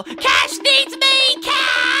gotta go. Cash needs me!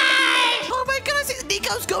 Cash! Oh my goodness,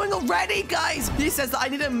 Nico's going already, guys! He says that I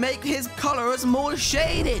need to make his colors more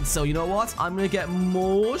shaded. So you know what? I'm gonna get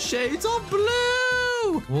more shades of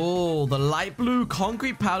blue. Oh, the light blue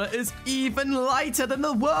concrete powder is even lighter than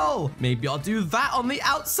the wall. Maybe I'll do that on the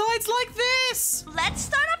outsides like this. Let's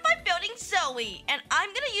start off by building Zoe, and I'm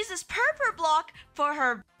gonna use this purple block for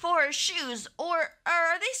her shoes, or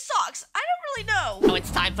are they socks? I don't really know. Oh,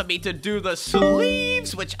 it's time for me to do the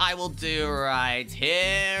sleeves, which I will do right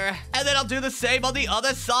here. And then I'll do the same on the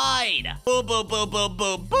other side. Boom, boom, boom, boom,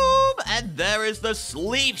 boom, boom. And there is the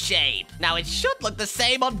sleeve shape. Now, it should look the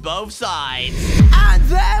same on both sides. And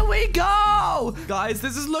there we go! Guys,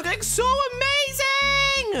 this is looking so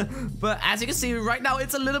amazing. But as you can see right now,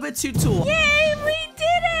 it's a little bit too tall. Yay, we did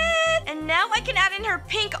it! And now I can add in her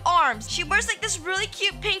pink arms. She wears like this really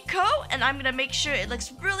cute pink coat, and I'm gonna make sure it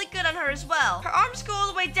looks really good on her as well. Her arms go all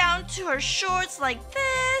the way down to her shorts like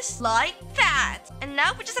this, like that. And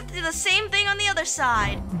now we just have to do the same thing on the other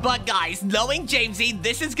side. But guys, knowing Jamesy,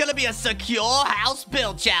 this is gonna be a secure house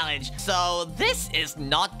build challenge. So this is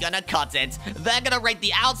not gonna cut it. They're gonna rate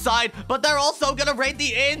the outside, but they're also gonna rate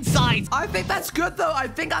the inside. I think that's good, though. I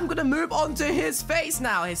think I'm gonna move on to his face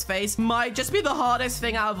now. His face might just be the hardest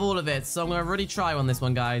thing out of all of it. So I'm gonna really try on this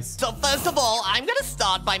one, guys. So first of all, I'm gonna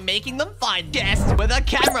start by making them find guests with a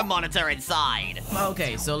camera monitor inside.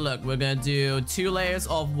 Okay, so look, we're gonna do 2 layers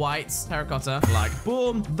of white terracotta. Like,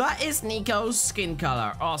 boom. That is Nico's skin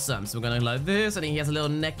color. Awesome. So we're gonna like this, and he has a little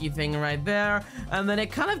necky thing right there. And then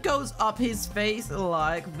it kind of goes up his face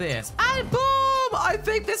like this. And boom! I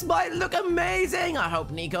think this might look amazing. I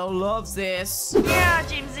hope Nico loves this. Yeah,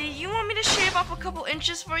 Jamesy, you want me to shave off a couple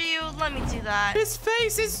inches for you? Let me do that. His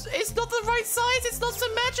face is not the right size. It's not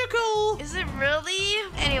symmetrical. Is it really?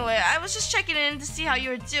 Anyway, I was just checking in to see how you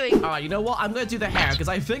were doing. All right, you know what? I'm going to do the hair because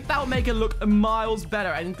I think that will make it look miles better.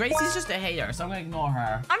 And Gracie's just a hater, so I'm going to ignore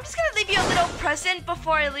her. I'm just gonna leave you a little present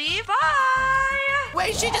before I leave. Bye!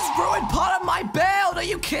 Wait, she just ruined part of my build! Are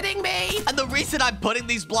you kidding me? And the reason I'm putting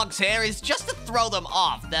these blocks here is just to throw them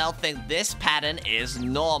off. They'll think this pattern is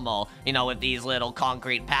normal. You know, with these little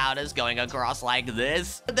concrete powders going across like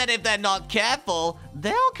this. But then if they're not careful,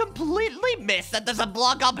 they'll completely miss that there's a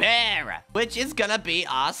block up here, which is gonna be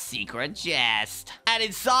our secret chest. And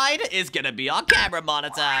inside is gonna be our camera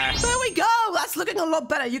monitor. There we go. That's looking a lot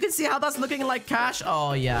better. You can see how that's looking like cash.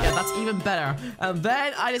 Oh, yeah. Yeah, that's even better. And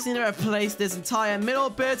then I just need to replace this entire middle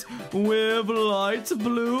bit with light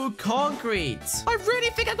blue concrete. I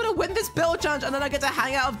really think I'm gonna win this build challenge, and then I get to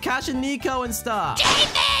hang out with Cash and Nico and stuff.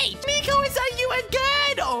 Jamey! Nico, is that you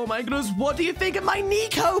again? Oh my goodness, what do you think of my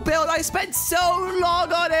Nico build? I spent so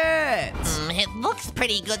long on it. It looks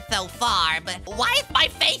pretty good so far, but why is my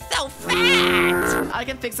face so fat? I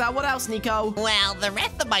can fix that. What else, Nico? Well, the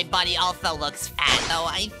rest of my body also looks fat, though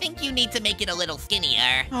I think you need to make it a little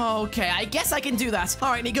skinnier. Okay, I guess I can do that.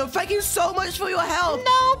 All right, Nico, thank you so much for your help.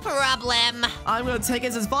 No problem. I'm gonna take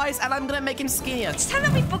his advice, and I'm gonna make him skinnier. It's time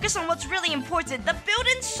that we focus on what's really important, the build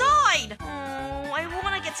inside. Oh, I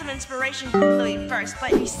want to get some inspiration from Louie first,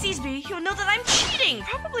 but if he sees me, he'll know that I'm cheating.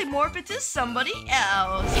 Probably morph into somebody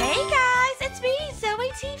else. Hey guys, it's me,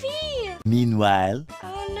 Zoe TV. Meanwhile.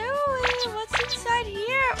 Oh, Louie, what's inside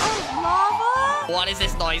here? Oh, lava? What is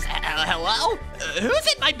this noise? Hello?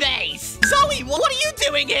 Who's in my base? Zoe, what are you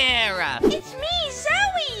doing here? It's me,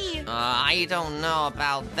 Zoe. I don't know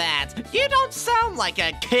about that. You don't sound like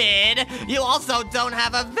a kid. You also don't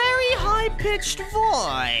have a very high-pitched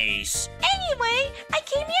voice. Anyway, I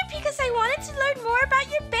came here because I wanted to learn more about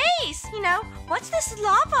your base. You know, what's this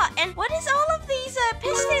lava and what does all of these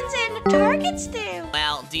pistons and targets do?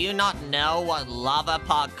 Well, do you not know what lava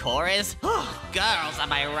parkour is? Girls,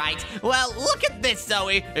 am I right? Well, look at this,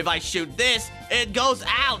 Zoe. If I shoot this, it goes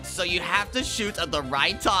out, so you have to shoot at the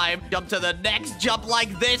right time. Jump to the next jump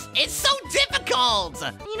like this. It's so difficult.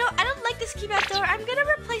 You know, I don't like this keypad door. I'm gonna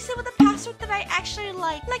replace it with a password that I actually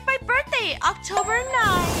like my birthday, October 9.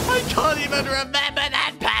 I can't even remember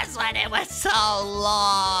that password. It was so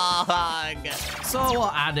long. So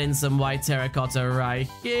I'll add in some white terracotta right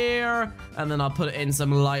here, and then I'll put in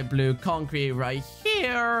some light blue concrete right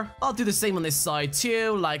here. I'll do the same on this side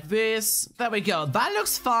too, like this. There we go. That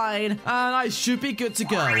looks fine, and I should be good to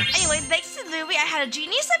go. Anyway, thanks to Louie, I had a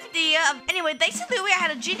genius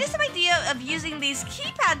idea of using these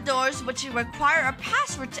keypad doors, which require a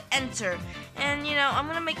password to enter. And you know, I'm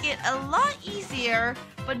gonna make it a lot easier,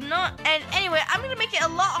 but not. And anyway, I'm gonna make it a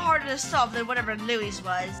lot harder to solve than whatever Louie's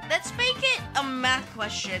was. Let's make it a math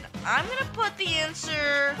question. I'm gonna put the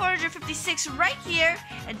answer 456 right here,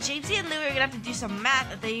 and Jamesy and Louie are gonna have to do some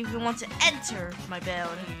math if they even want to enter my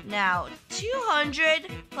build. Now,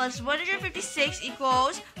 200 plus 156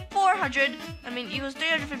 equals 400. Equals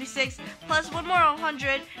 356 plus one more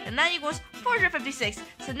 100, and that equals 456.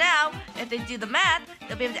 So now, if they do the math,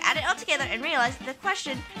 they'll be able to add it all together and realize that the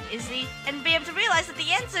question is and be able to realize that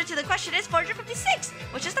the answer to the question is 456,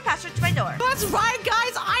 which is the password to my door. That's right,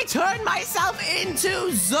 guys. I turned myself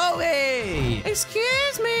into Zoe.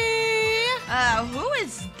 Excuse me. Who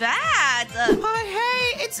is that?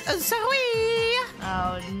 Hey, it's Zoe.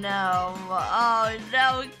 Oh no,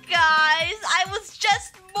 guys. I was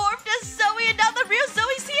just morphed as Zoe, and now the real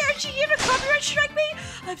Zoe's here. Is she here to copyright strike me?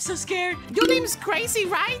 I'm so scared. Your name's Gracie,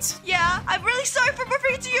 right? Yeah, I'm really sorry for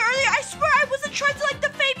morphing into you earlier. I swear I wasn't trying to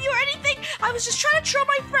defame you or anything. I was just trying to troll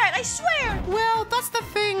my friend. I swear. Well, that's the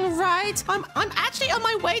thing, right? I'm actually on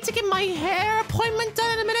my way to get my hair appointment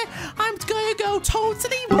done in a minute. I'm gonna go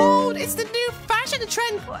totally bald. It's the new fashion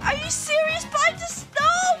trend. Are you serious? But I just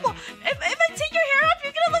know. If I take your hair off,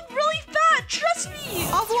 you're gonna look really fat. Trust me.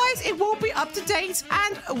 Otherwise, it won't be up to date.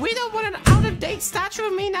 And we don't want an out-of-date statue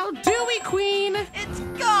of me now, do we, Queen? It's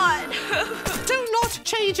gone. Do not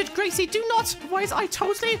change it, Gracie. Do not. Otherwise, I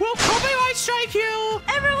totally will copyright strike you.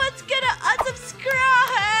 Everyone's gonna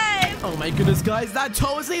unsubscribe. Oh my goodness, guys, that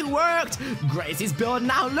totally worked. Gracie's build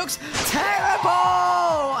now looks terrible.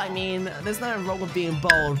 I mean, there's nothing wrong with being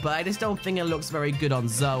bold, but I just don't think it looks very good on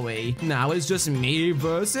Zoe. Now it's just me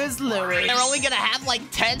versus Louie. They're only gonna have like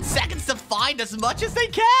 10 seconds to find as much as they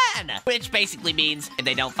can. Which basically means if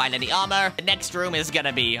they don't find any armor, the next room is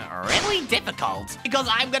gonna be really difficult. Because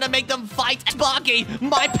I'm gonna make them fight Sparky,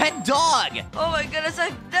 my pet dog. Oh my goodness,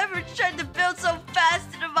 I've never tried to build so fast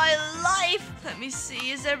in my life. Let me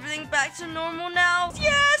see, is everything back to normal now?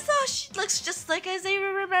 Yes, oh, she looks just like as I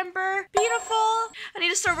remember. Beautiful. I need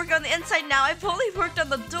to start working on the inside now. I've only worked on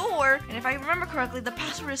the door. And if I remember correctly, the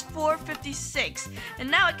password is 456.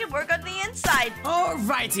 And now I can work on the inside.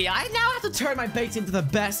 Alrighty, I now have to turn my base into the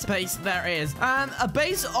best base there is. And a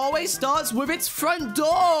base always starts with its front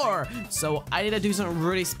door. So I need to do something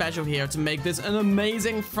really special here to make this an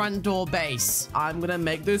amazing front door base. I'm gonna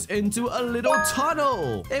make this into a little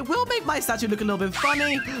tunnel. It will make my statue look a little bit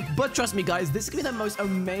funny, but trust me guys, this is gonna be the most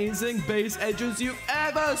amazing amazing base engines you've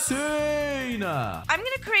ever seen. I'm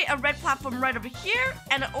gonna create a red platform right over here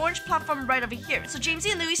and an orange platform right over here. So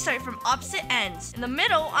Jamesy and Louie start from opposite ends. In the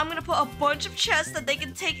middle, I'm gonna put a bunch of chests that they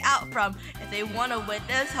can take out from if they want to win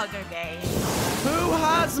this Hunger Game. Who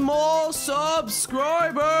has more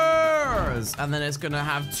subscribers? And then it's gonna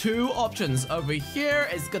have 2 options. Over here,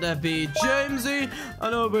 it's gonna be Jamesy,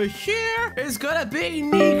 and over here, it's gonna be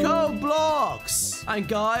Nico Blocks. And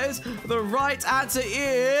guys, the right answer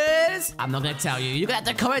is... I'm not gonna tell you. You're gonna have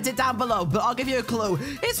to comment it down below, but I'll give you a clue.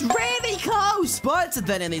 It's really close. But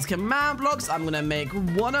then in these command blocks, I'm gonna make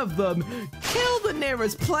one of them kill the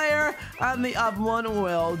nearest player, and the other one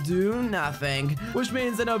will do nothing. Which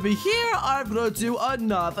means that over here, I'm gonna do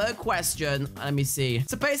another question. Let me see.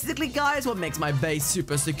 So basically, guys, what makes my base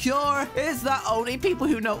super secure is that only people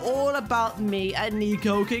who know all about me and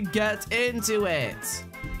Nico can get into it.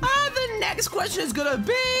 And the next question is gonna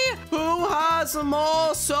be, who has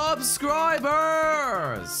more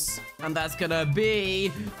subscribers? And that's gonna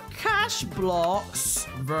be Cash Blocks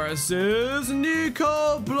versus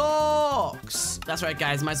Nico Blocks. That's right,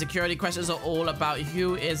 guys. My security questions are all about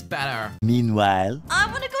who is better. Meanwhile, I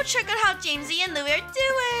want to go check out how Jamesy and Louie are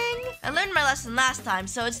doing. I learned my lesson last time,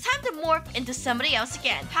 so it's time to morph into somebody else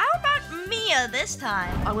again. How about Mia this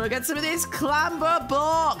time? I'm gonna get some of these clamber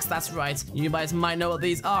blocks. That's right. You guys might know what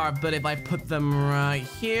these are, but if I put them right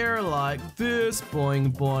here like this,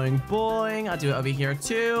 boing, boing, boing. I'll do it over here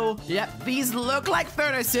too. Yep, these look like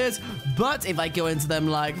furnaces, but if I go into them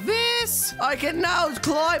like this, I can now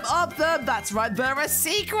climb up them. That's right, they're a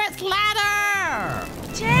secret ladder.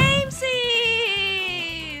 Jamesy!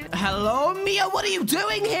 Hello, Mia, what are you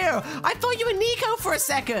doing here? I thought you were Nico for a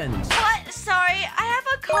second. What? Sorry, I have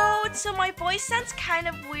a cold, so my voice sounds kind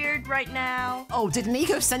of weird right now. Oh, did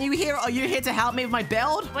Nico send you here? Are you here to help me with my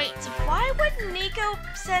build? Wait, why would Nico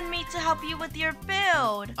send me to help you with your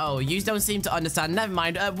build? Oh, you don't seem to understand. Never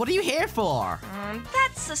mind. What are you here for?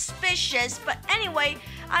 That's suspicious, but anyway,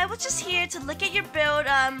 I was just here to look at your build.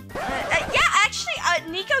 Yeah, actually,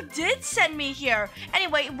 Nico did send me here.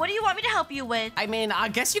 Anyway, what do you want me to help you with? I mean, I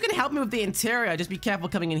guess you can help me with the interior. Just be careful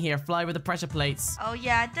coming in here. Fly with the pressure plates. Oh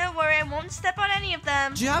yeah, don't worry, I won't step on any of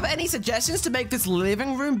them. Do you have any suggestions to make this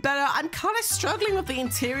living room better? I'm kind of struggling with the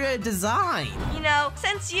interior design. You know,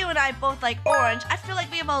 since you and I both like orange, I feel like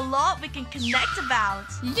we have a lot we can connect about.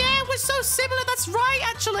 Yeah, we're so similar. That's right,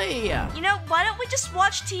 actually. You know, why don't we just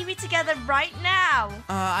watch TV together right now?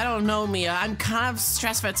 I don't know, Mia. I'm kind of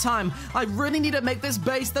stressed for time. I really need to make this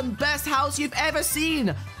base the best house you've ever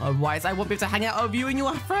seen. Otherwise, I won't be able to hang out with you and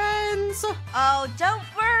your friends. Oh, don't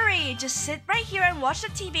worry. Just sit right here and watch the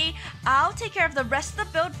TV. I'll take care of the rest of the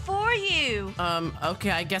build for you.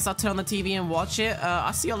 Okay, I guess I'll turn on the TV and watch it.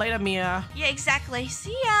 I'll see you later, Mia. Yeah, exactly.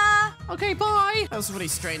 See ya. Okay, bye. That was really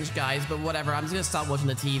strange, guys, but whatever. I'm just gonna start watching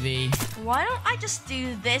the TV. Why don't I just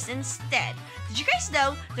do this instead? Did you guys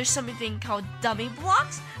know there's something called dummy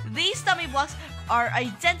blocks? These dummy blocks are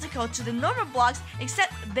identical to the normal blocks,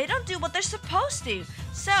 except they don't do what they're supposed to.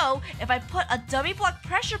 So, if I put a dummy block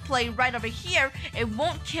pressure plate right over here, it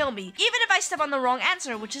won't kill me, even if I step on the wrong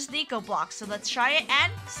answer, which is Nico blocks. So let's try it,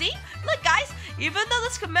 and see? Look, guys, even though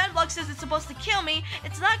this command block says it's supposed to kill me,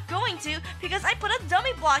 it's not going to, because I put a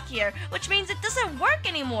dummy block here, which means it doesn't work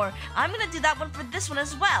anymore. I'm gonna do that one for this one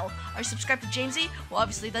as well. Are you subscribed to Jamesy? Well,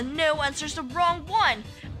 obviously the no answer is the wrong one.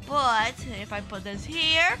 But if I put this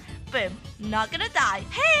here, boom, not gonna die.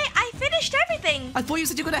 Hey, I finished everything. I thought you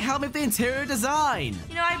said you were gonna help me with the interior design.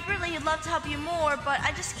 You know, I really would love to help you more, but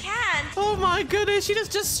I just can't. Oh my goodness, she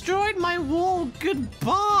just destroyed my wall.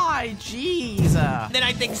 Goodbye, jeez. Then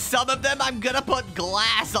I think some of them I'm gonna put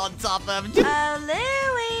glass on top of.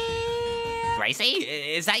 Louie. Gracie,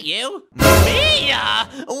 is that you? Mia!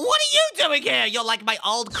 What are you doing here? You're like my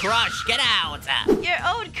old crush. Get out. Your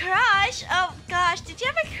old crush? Oh gosh, did you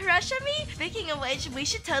have a crush on me? Speaking of which, we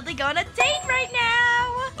should totally go on a date right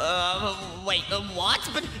now. Wait, what?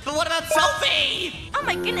 But what about Sophie? Oh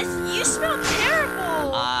my goodness, you smell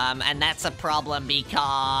terrible. And that's a problem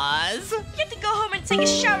because... You have to go home and take a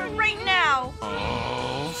shower right now.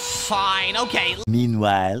 Oh, fine, okay.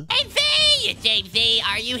 meanwhile, Hey, JayZ,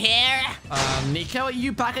 are you here? Nico, are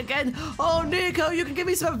you back again? Oh, Nico, you can give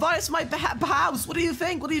me some advice for my house. What do you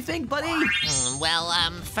think? What do you think, buddy? Well,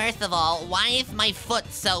 first of all, why is my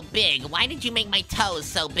foot so big? Why did you make my toes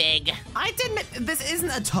so big? I didn't. This isn't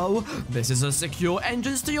a toe. This is a secure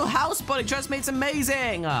entrance to your house, buddy. Trust me, it's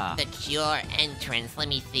amazing. Secure entrance. Let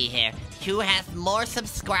me see here. Who has more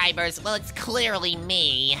subscribers? Well, it's clearly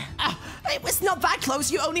me. It was not that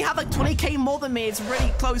close. You only have like 20k more than me. It's a really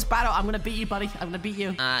close battle. I'm gonna beat you, buddy. I'm gonna beat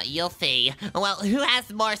you. You'll see. Well, who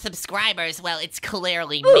has more subscribers? Well, it's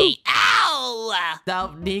clearly me. Ow! No!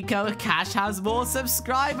 So, Nico, Cash has more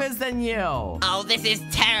subscribers than you. Oh, this is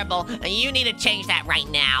terrible. You need to change that right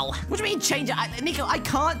now. What do you mean change it? Nico, I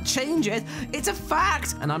can't change it. It's a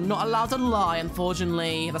fact. And I'm not allowed to lie,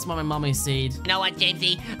 unfortunately. That's what my mommy said. You know what,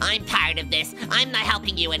 Jamesy? I'm tired of this. I'm not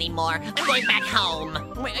helping you anymore. I'm going back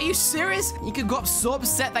home. Wait, are you serious? Nico got so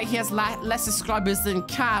upset that he has less subscribers than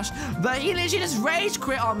Cash that he literally just rage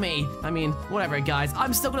quit on me. I mean, whatever, guys.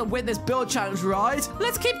 I'm still gonna win this build challenge, right?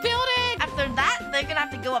 Let's keep building. After that, they're gonna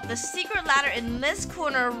have to go up the secret ladder in this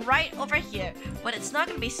corner right over here. But it's not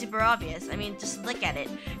gonna be super obvious. I mean, just look at it.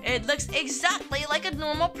 It looks exactly like a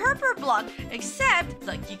normal purple block, except,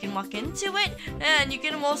 look, you can walk into it, and you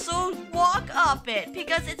can also walk up it,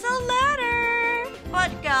 because it's a ladder.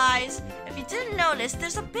 But guys, if you didn't notice,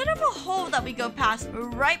 there's a bit of a hole that we go past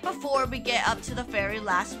right before we get up to the very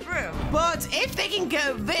last room. But if they can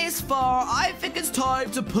go this far, I think it's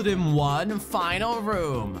time to put in one final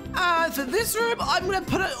room. And for this room, I'm gonna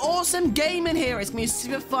put an awesome game in here. It's gonna be a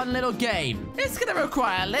super fun little game. It's gonna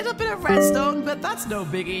require a little bit of redstone, but that's no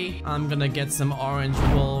biggie. I'm gonna get some orange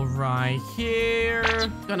wool right here.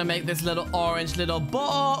 Gonna make this little orange little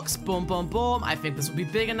box. Boom, boom, boom. I think this will be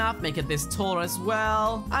big enough. Make it this tall as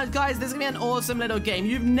well. And guys, this is gonna be an awesome little game.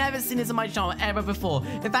 You've never seen this on my channel ever before.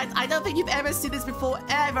 In fact, I don't think you've ever seen this before,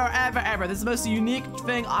 ever, ever, ever. This is the most unique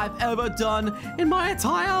thing I've ever done in my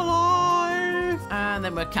entire life. And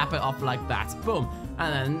then we'll cap it off like that. Boom.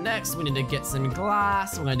 And then next, we need to get some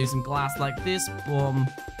glass. We're gonna do some glass like this. Boom,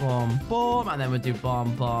 boom, boom. And then we'll do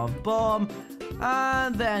boom, boom, boom.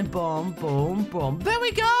 And then boom, boom, boom. There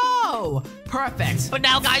we go! Perfect. But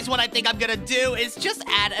now, guys, what I think I'm gonna do is just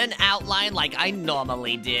add an outline like I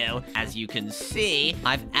normally do. As you can see,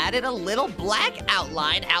 I've added a little black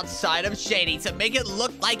outline outside of Shady to make it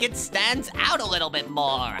look like it stands out a little bit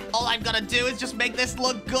more. All I'm gonna do is just make this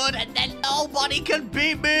look good, and then nobody can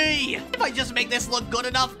beat me. If I just make this look good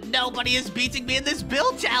enough, nobody is beating me in this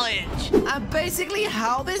build challenge. And basically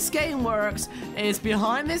how this game works is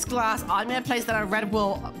behind this glass, I'm gonna place down a red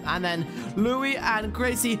wool, and then Louie and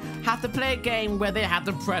Gracie have to play a game where they have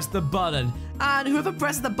to press the button. And whoever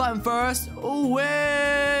presses the button first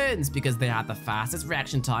wins, because they have the fastest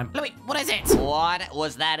reaction time. Louie, what is it? What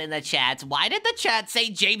was that in the chat? Why did the chat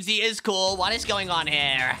say Jamesy is cool? What is going on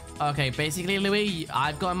here? Okay, basically, Louie,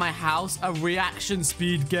 I've got in my house a reaction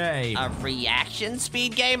speed game. A reaction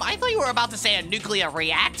speed game? I thought you were about to say a nuclear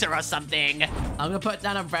reactor or something. I'm gonna put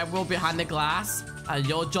down a red wool behind the glass. And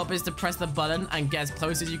your job is to press the button and get as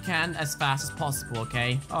close as you can as fast as possible,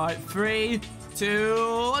 okay? All right, 3,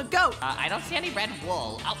 2, go! I don't see any red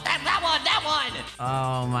wool. Oh, that one!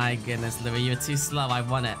 Oh my goodness, Louie, you're too slow. I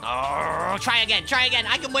won it. Oh, try again.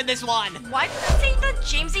 I can win this one. Why did I think that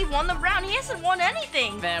Jamesy won the round? He hasn't won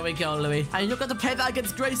anything. There we go, Louie. And you're going to play that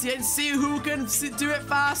against Gracie and see who can do it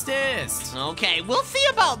fastest. Okay, we'll see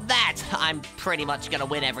about that. I'm pretty much gonna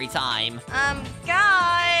win every time.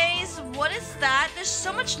 Guys, what is that? There's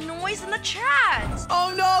so much noise in the chat.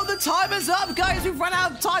 Oh no, the time is up, guys. We've run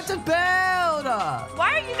out of time to build.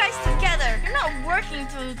 Why are you guys together? You're not working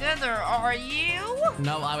together, are you?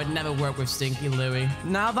 No, I would never work with Stinky Louie.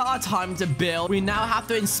 Now that our time to build, we now have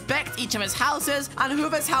to inspect each other's houses, and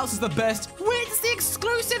whoever's house is the best wins the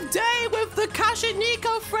exclusive day with the Cash and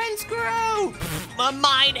Nico Friends group.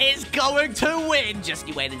 Mine is going to win. Just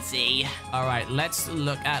you wait and see. All right, let's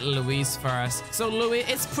look at Louie's first. So, Louie,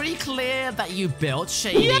 it's pretty clear that you built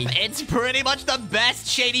Shady. Yep, it's pretty much the best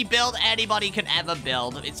Shady build anybody could ever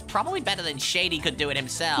build. It's probably better than Shady could do it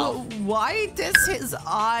himself. But why does his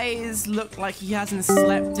eyes look like he hasn't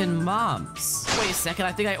slept in months? Wait a second,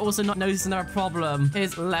 I think I also noticed another problem.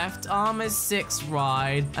 His left arm is 6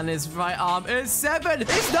 wide, and his right arm is 7.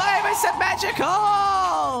 It's not even symmetrical!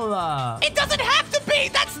 It doesn't have to be!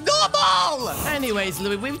 That's normal! Anyways,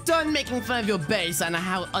 Louie, we've done making fun of your base and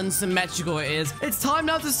how unsymmetrical it is. It's time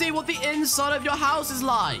now to see what the inside of your house is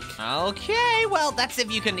like. Okay, well, that's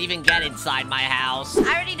if you can even get inside my house.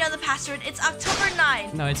 I already know the password. It's October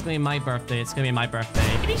 9th. No, it's gonna be my birthday. It's gonna be my birthday.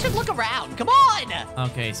 You should look around. Come on!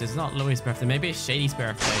 Okay, so it's not Louie's birthday. Maybe it's Shady's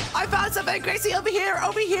birthday. I found something, Gracie! Over here!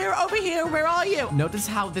 Over here! Over here! Where are you? Notice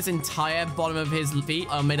how this entire bottom of his feet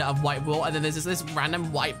are made out of white wool, and then there's this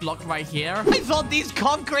random white block right here. I thought these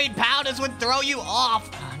concrete powders would throw you off.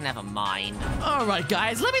 Never mind. All right,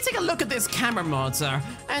 guys, let me take a look at this camera monitor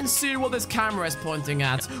and see what this camera is pointing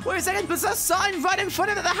at. Wait a second, there's a sign right in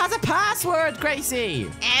front of it that has a password, Gracie.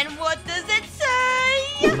 And what does it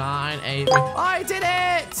say? 9, 8, 3. I did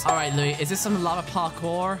it! All right, Louie, is this some lava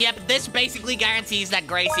parkour? Yep, this basically guarantees that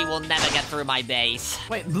Gracie will never get through my base.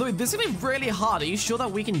 Wait, Louie, this is gonna be really hard. Are you sure that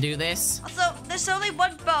we can do this? Also, there's only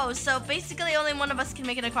one bow, so basically only one of us can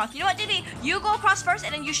make it across. You know what, Diddy? You go across first,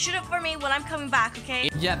 and then you shoot it for me when I'm coming back, okay?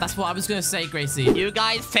 Yeah, that's what I was gonna say, Gracie. You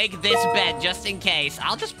guys take this bed just in case.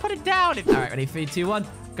 I'll just put it down. All right, ready? 3, 2, 1,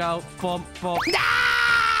 go. Boom, boom. No!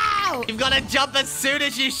 You've got to jump as soon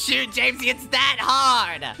as you shoot, Jamesy. It's that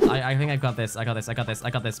hard. I think I got this. I got this. I got this. I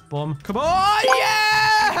got this. Boom. Come on!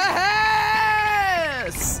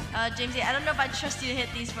 Yes! Jamesy, I don't know if I trust you to hit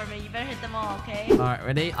these for me. You better hit them all, okay? All right,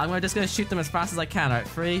 ready? I'm just gonna shoot them as fast as I can. All right,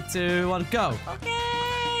 3, 2, 1, go. Okay,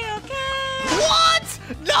 okay. What?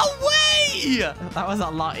 No way! That was a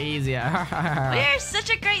lot easier. We're such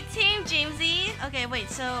a great team, Jamesy. Okay, wait,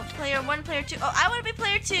 so player 1, player 2. Oh, I want to be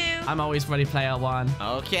player 2. I'm always ready, player 1.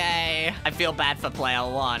 Okay. I feel bad for player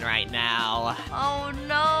 1 right now. Oh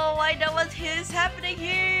no, I know what is happening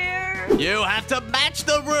here. You have to match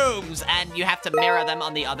the rooms, and you have to mirror them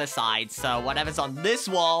on the other side. So whatever's on this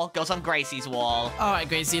wall goes on Gracie's wall. All right,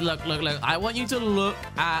 Gracie, look. I want you to look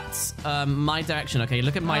at my direction, okay?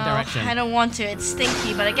 Look at my direction. I don't want to. It's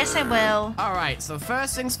stinky, but I guess I will. All right, so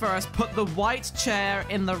first things first, put the white chair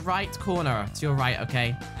in the right corner. To your right,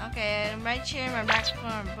 okay? Okay, right chair, my back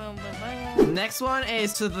corner. Boom, boom, boom. Next one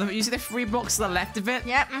is to the, you see the 3 blocks to the left of it?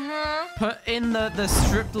 Yep, Put in the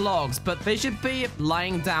stripped logs, but they should be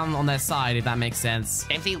lying down on their side, if that makes sense.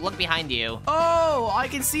 Jamesy, look behind you. Oh, I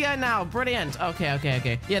can see her now. Brilliant.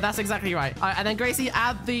 Okay. Yeah, that's exactly right. And then Gracie,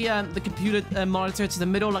 add the computer monitor to the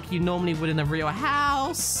middle like you normally would in a real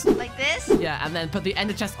house. Like this? Yeah, and then put the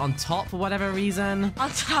ender chest on top for whatever reason. On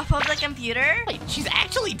top of the computer? Wait, she's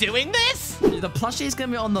actually doing this? The plushie is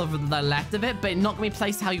gonna be on the left of it, but not gonna be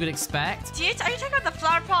placed how you would expect. Are you talking about the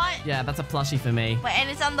flower pot? Yeah, that's a plushie for me. Wait, and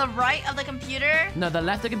it's on the right of the computer? No, the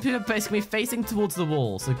left of the computer basically facing towards the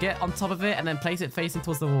wall. So get on top of it and then place it facing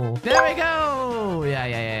towards the wall. There we go!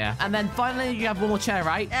 Yeah. And then finally you have one more chair,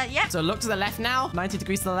 right? Yeah. So look to the left now, 90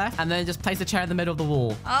 degrees to the left, and then just place the chair in the middle of the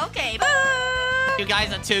wall. Okay. You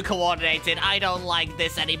guys are too coordinated. I don't like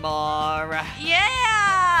this anymore.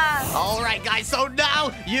 Yeah! Alright, guys, so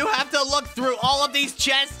now you have to look through all of these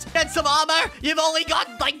chests. Get some armor. You've only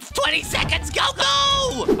got like 20 seconds. Go!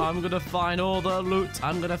 I'm gonna find all the loot.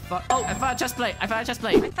 I'm gonna find... Oh, I found a chest plate. I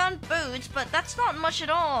found boots, but that's not much at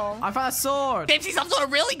all. I found a sword. Jamesy's off to a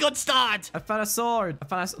really good start. I found a sword.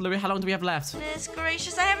 Louie, how long do we have left? Goodness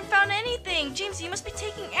gracious, I haven't found anything. James, you must be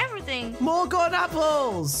taking everything. More golden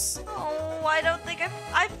apples. Oh, I don't think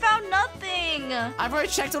I found nothing. I've already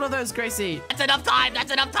checked all of those, Gracie. That's enough time.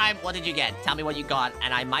 What did you get? Tell me what you got,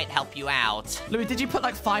 and I might help you out. Louie, did you put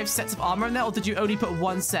like 5 sets of armor in there, or did you only put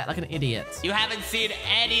 1 set like an idiot? You haven't seen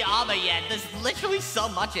any armor yet. There's literally so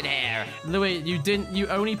much in here. Louie, you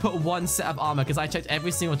only put 1 set of armor because I checked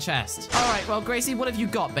every single chest. All right, well, Gracie, what have you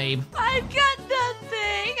got, babe? I've got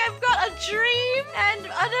nothing. I've got a dream and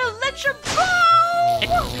an electric bow.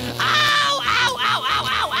 Ow!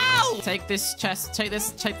 Take this chest. Take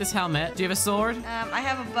this helmet. Do you have a sword? I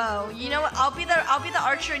have a bow. You know what? I'll be the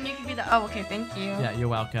archer and you can be the... Oh, okay. Thank you. Yeah, you're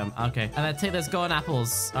welcome. Okay. And then take those golden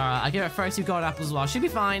apples. All right, I give it first 2 golden apples as well. She'll be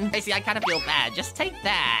fine. Gracie, I kind of feel bad. Just take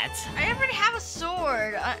that. I already have a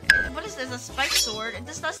sword. What is this? A spike sword? It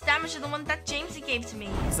does less damage than the one that Jamesy gave to me.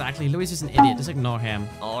 Exactly. Louie's just an idiot. Just ignore him.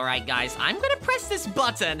 All right, guys. I'm going to press this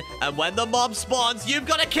button, and when the mob spawns, you've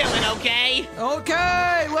got to kill it, okay?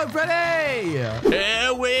 Okay, we're ready.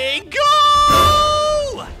 Here we go!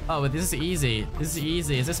 Oh, but this is easy. Is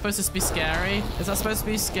this supposed to be scary? Is that supposed to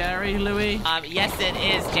be scary, Louie? Yes, it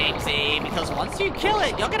is, Jamesy, because once you kill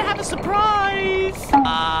it, you're gonna have a surprise.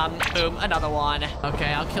 Boom, another one.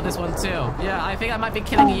 Okay, I'll kill this one too. Yeah, I think I might be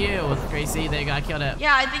killing you, Gracie. There you go, I killed it.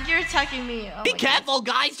 Yeah, I think you're attacking me. Oh Be careful,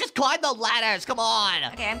 guys. Just climb the ladders. Come on.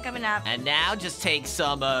 Okay, I'm coming up. And now just take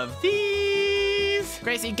some of these.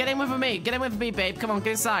 Gracie, get in with me. Get in with me, babe. Come on,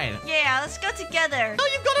 get inside. Yeah, let's go together. Oh,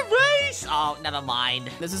 you've got a race. Oh, never mind.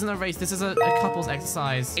 This isn't a race. This is a couple's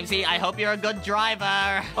exercise. Jamesy, I hope you're a good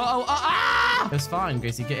driver. It's fine,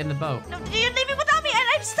 Gracie. Get in the boat. No, you're leaving without me and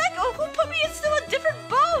I'm stuck. Oh, who put me in still a different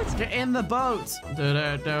boat? Get in the boat.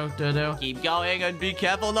 Do. Keep going and be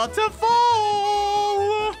careful not to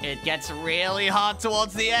fall. It gets really hot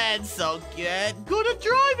towards the end, so get good at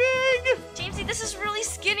driving. Jamesy, this is really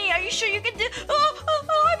skinny. Are you sure you can do... Oh,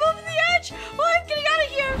 I'm over the edge. Oh, I'm getting out of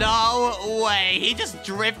here. No way. He just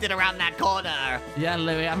drifted around that corner. Yeah,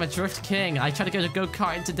 Louie, I'm a drift king. I tried to go to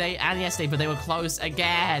go-karting today and yesterday, but they were closed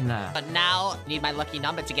again. But now, I need my lucky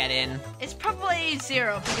number to get in. It's probably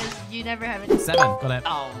 0 because you never have it. 7. Got it.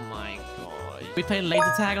 Oh my god. We play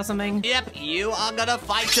laser tag or something? Yep, you are gonna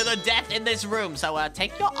fight to the death in this room. So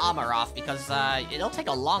take your armor off because it'll take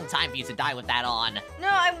a long time for you to die with that on. No,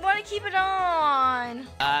 I want to keep it on.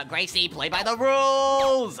 Gracie, play by the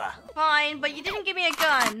rules. Fine, but you didn't give me a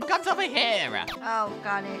gun. Gun's over here. Oh,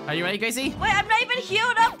 got it. Are you ready, Gracie? Wait, I'm not even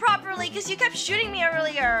healed up properly because you kept shooting me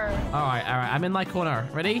earlier. All right. I'm in my corner.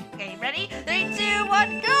 Ready? Okay, ready? 3, 2,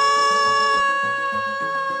 1, go!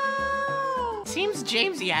 Seems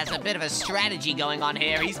Jamesy has a bit of a strategy going on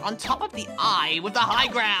here. He's on top of the eye with the high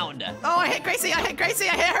ground. Oh, I hit Gracie. I hit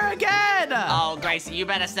her again. Oh, Gracie, you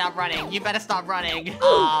better stop running. You better stop running.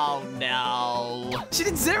 Oh, no. She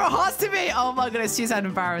did 0 hearts to me. Oh, my goodness. She's an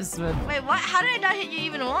embarrassment. Wait, what? How did I not hit you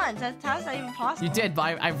even once? How is that even possible? You did,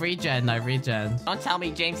 but I regen. Don't tell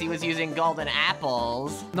me Jamesy was using golden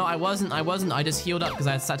apples. No, I wasn't. I just healed up because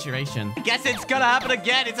I had saturation. Guess it's gonna happen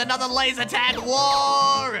again. It's another laser tag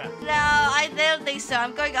war. No, I don't think so.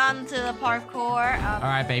 I'm going on to the parkour. All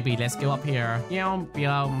right, baby, let's go up here.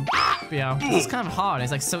 This is kind of hard.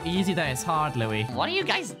 It's like so easy that it's hard, Louie. What are you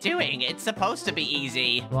guys doing? It's supposed to be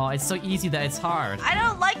easy. Well, it's so easy that it's hard. I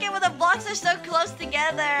don't like it when the blocks are so close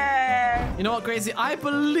together. You know what, Gracie? I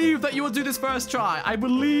believe that you will do this first try. I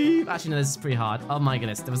believe. Actually, no, this is pretty hard. Oh my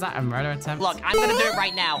goodness. Was that a murder attempt? Look, I'm gonna do it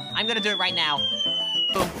right now.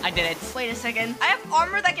 Boom, I did it. Wait a second. I have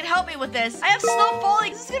armor that can help me with this. I have snow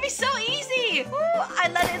falling. This is gonna be so easy. Ooh, I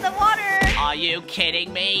let it in the water. Are you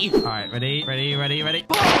kidding me? All right, ready? Boom,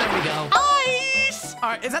 there we go. Nice! All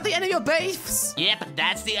right, is that the end of your base? Yep,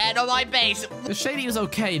 that's the end of my base. The shady was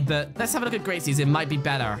okay, but let's have a look at Gracie's. It might be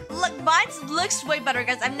better. Look, mine looks way better,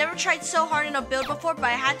 guys. I've never tried so hard in a build before, but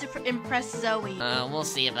I had to impress Zoe. We'll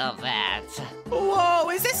see about that. Whoa,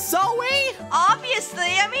 is this Zoe?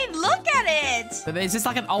 Obviously, I mean, look at it. But is this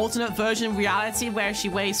like an alternate version of reality where she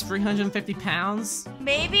weighs 350 pounds?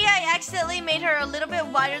 Maybe I accidentally made her a little bit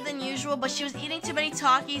wider than usual, but she was eating too many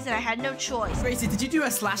Takis and I had no choice. Gracie, did you do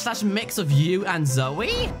a / mix of you and Zoe?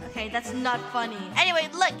 Okay, that's not funny. Anyway,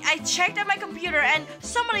 look, I checked on my computer and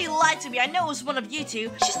somebody lied to me. I know it was one of you two.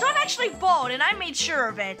 She's not actually bald and I made sure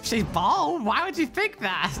of it. She's bald? Why would you think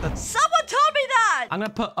that? Someone told me that! I'm gonna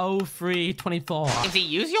put 0324. If you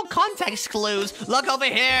use your context clues, look over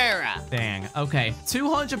here. Dang. Okay.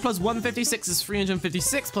 200 plus 156 is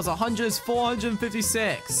 356 plus 100 is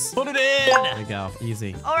 456. Put it in. There we go.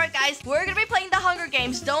 Easy. Alright guys, we're gonna be playing the Hunger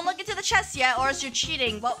Games. Don't look into the chest yet or else you're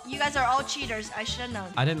cheating. Well, you guys are all cheaters. I should have known.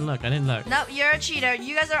 I didn't look. No, you're a cheater.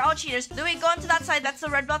 You guys are all cheaters. Louie, go onto that side. That's the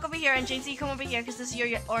red block over here. And JayZ, come over here because this is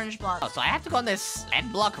your orange block. Oh, so I have to go on this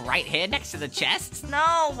red block right here next to the chest?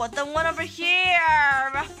 No, what the one over here?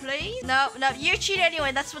 Please? No, you cheat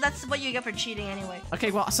anyway. That's what you get for cheating anyway.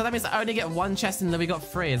 Okay, well, so that means I only get one chest and then we got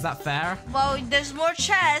 3. Is that fair? Well, there's more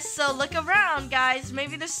chests, so look around, guys.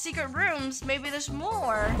 Maybe there's secret rooms. Maybe there's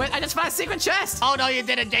more. Wait, I just found a secret chest. Oh, no, you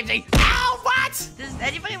didn't, Jamesy. Ow, what? Does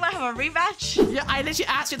anybody want to have a rematch? Yeah, I literally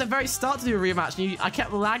asked you at the very start to do a rematch and I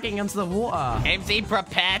kept lagging into the water. Jamesy,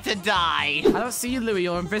 prepare to die. I don't see you, Louie.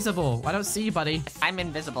 You're invisible. I don't see you, buddy. I'm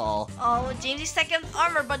invisible. Oh, Jamesy's second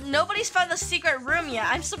armor, but nobody's found the secret room yet.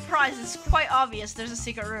 I'm surprised. It's quite obvious there's a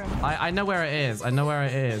secret room. I know where it is.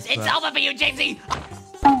 It's but... over for you, Jamesy.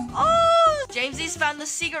 Oh! Jamesy's found the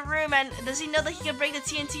secret room, and does he know that he can break the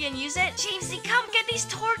TNT and use it? Jamesy, come get these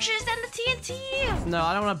torches and the TNT! No,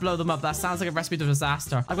 I don't want to blow them up. That sounds like a recipe for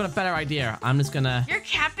disaster. I've got a better idea. I'm just gonna... You're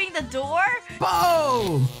capping the door? Boom!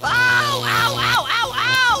 Ow, ow, ow, ow,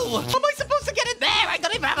 ow! How am I supposed to get in there? I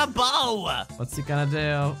don't even have a bow. What's he gonna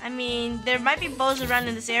do? I mean, there might be bows around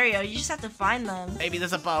in this area. You just have to find them. Maybe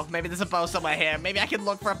there's a bow. Maybe there's a bow somewhere here. Maybe I can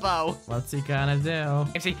look for a bow. What's he gonna do?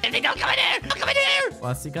 Jamesy, don't come in here! Don't come in here!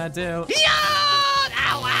 What's he gonna do? Yeah!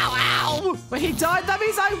 Ow, ow, ow! Wait, he died? That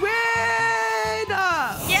means I win!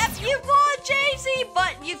 Yep, you won, Jamesy!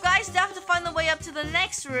 But you guys have to find the way up to the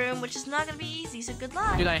next room, which is not gonna be easy, so good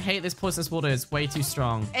luck. Dude, I hate this poisonous water. It's way too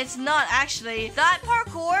strong. It's not, actually. That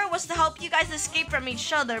parkour was to help you guys escape from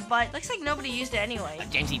each other, but looks like nobody used it anyway.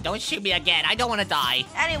 Jamesy, don't shoot me again. I don't want to die.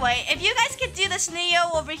 Anyway, if you guys can do this Neo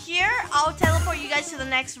over here, I'll teleport you guys to the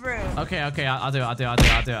next room. Okay, I'll do it.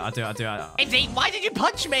 Jamesy, why did you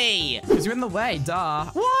punch me? Because you're in the way, duh.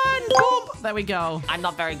 One, boom! There we go. I'm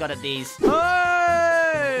not very good at these.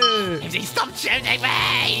 Hey! Jamesy, stop shooting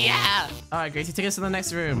me! Yeah. All right, Gracie, take us to the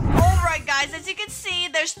next room. Alright guys, as you can see,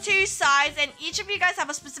 there's 2 sides and each of you guys have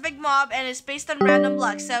a specific mob and it's based on random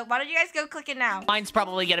luck. So why don't you guys go click it now? Mine's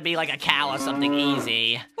probably gonna be like a cow or something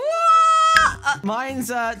easy. Mine's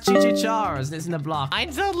Choo Chars and it's in the block.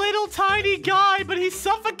 Mine's a little tiny guy, but he's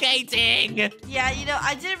suffocating. Yeah, you know,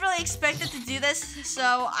 I didn't really expect it to do this,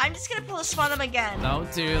 so I'm just gonna pull a spawn them again.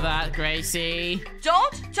 Don't do that, Gracie.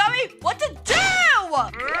 Don't tell me what to do!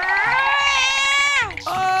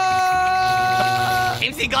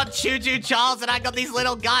 Gracie got Choo-Choo Charles and I got these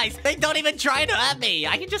little guys. They don't even try to hurt me.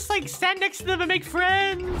 I can just like stand next to them and make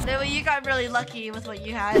friends. Louie, you got really lucky with what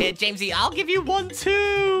you had. Here, Jamesy, I'll give you one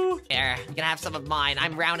too. Here, you can have some of mine.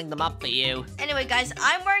 I'm rounding them up for you. Anyway, guys,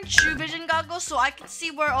 I'm wearing true vision goggles so I can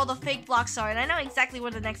see where all the fake blocks are, and I know exactly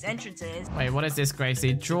where the next entrance is. Wait, what is this,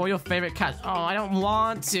 Gracie? Draw your favorite cat. Oh, I don't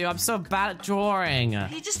want to. I'm so bad at drawing.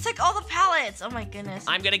 He just took all the palettes. Oh my goodness.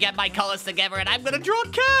 I'm gonna get my colors together and I'm gonna draw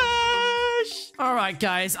cash. All right,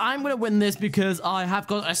 guys, I'm gonna win this because I have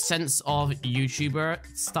got a sense of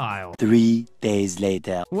YouTuber style. 3 days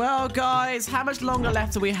later. Well, guys, how much longer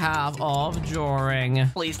left do we have of drawing?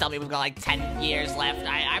 Please tell me we've got like 10 years left.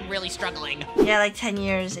 I'm really struggling. Yeah, like 10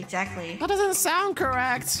 years, exactly. That doesn't sound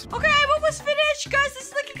correct. Okay, I'm almost finished, guys. This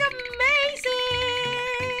is looking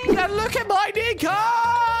amazing. Now look at my Nico!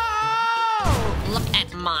 Look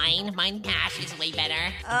at mine. Mine cash is way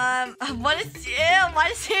better. Why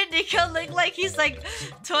does your Nico look like he's like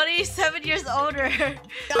 27 years older?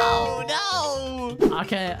 No.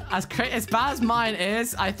 Okay, as bad as mine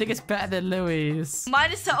is, I think it's better than Louie's.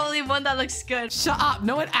 Mine is the only one that looks good. Shut up!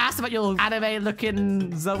 No one asked about your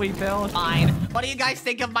anime-looking Zoe build. Fine. What do you guys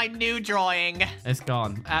think of my new drawing? It's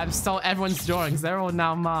gone. I've stole everyone's drawings. They're all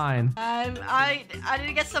now mine. I need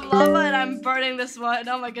to get some lava and I'm burning this one.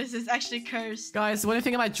 Oh my goodness, it's actually cursed. Guys, what do you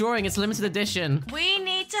think of my drawing? It's limited edition. We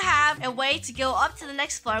need to have a way to go up to the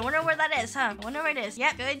next floor. I wonder where that is, huh? I wonder where it is.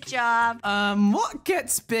 Yep, good job. What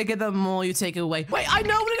gets bigger the more you take away? Wait, I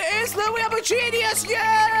know what it is, Louie! I'm a genius!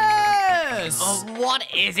 Yes! What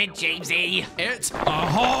is it, Jamesy? It's a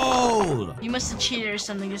hole! You must have cheated or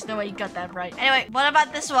something. There's no way you got that right. Anyway, what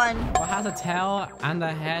about this one? It has a tail and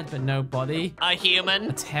a head, but no body. A human?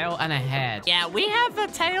 A tail and a head. Yeah, we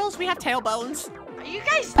have tails. We have tailbones. Are you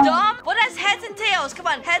guys dumb? What has heads and tails? Come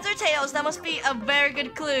on, heads or tails? That must be a very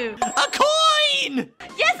good clue. A coin!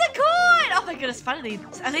 Yes, a coin! Oh my goodness, finally.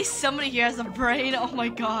 At least somebody here has a brain. Oh my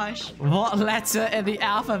gosh. What letter in the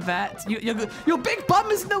alphabet? Your big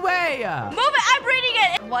bum is in the way! Move it, I'm reading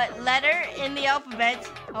it! What letter in the alphabet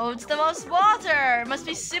holds the most water? Must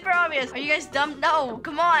be super obvious. Are you guys dumb? No,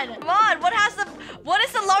 come on. Come on, what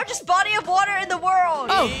is the largest body of water in the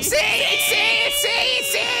world? Oh, sea!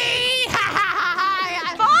 Ha ha ha!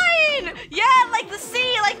 Fine! Yeah, like the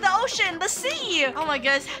sea, like the ocean, the sea! Oh my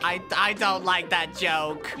goodness. I don't like that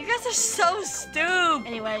joke. You guys are so stupid.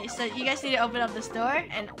 Anyway, so you guys need to open up this door,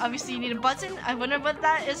 and obviously you need a button. I wonder what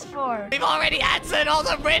that is for. We've already answered all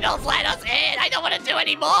the riddles. Let us in. I don't want to do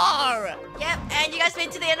any more. Yep, and you guys made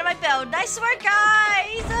it to the end of my build. Nice work,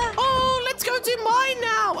 guys! Oh, let's go do mine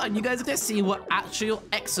now! And you guys are gonna see what actual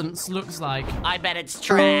excellence looks like. I bet it's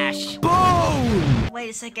trash. Boom! Wait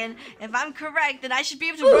a second. If I'm correct, then I should be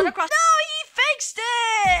able to run across. No, he fixed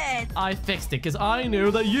it! I fixed it because I knew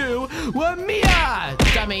that you were Mia!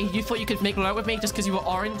 Dummy, you thought you could make love with me just because you were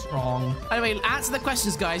orange? Wrong. Anyway, answer the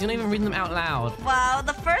questions, guys. You're not even reading them out loud. Well,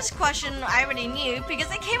 the first question I already knew because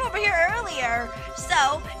I came over here earlier.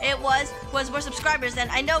 So, it was more subscribers, and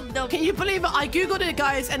I know the... Can you believe it? I googled it,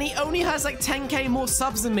 guys, and he only has like 10k more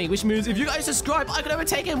subs than me, which means if you guys subscribe, I could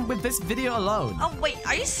overtake him with this video alone. Oh, wait,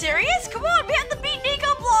 are you serious? Come on, we have to beat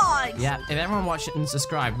Nico vlogs! Yeah, if everyone watched it and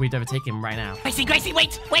subscribed, we'd overtake him right now. Gracie,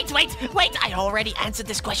 wait. I already answered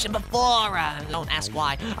this question before. Don't ask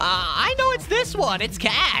why. I know it's this one. It's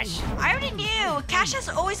Cash. I already knew. Cash has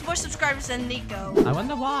always more subscribers than Nico. I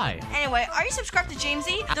wonder why. Anyway, are you subscribed to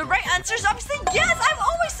Jamesy? The right answer is obviously yes. I'm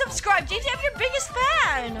always subscribed. Jamesy, I'm your biggest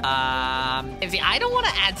fan. Jamesy, I don't want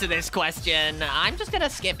to answer this question. I'm just gonna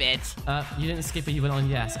skip it. You didn't skip it. You went on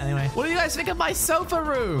yes. Anyway, what do you guys think of my sofa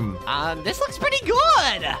room? This looks pretty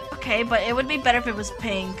good. Okay, but it would be better if it was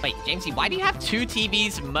pink. Wait, Jamesy, why do you have two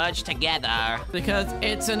TVs merged together? Because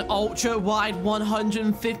it's an ultra-wide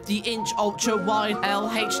 150-inch ultra-wide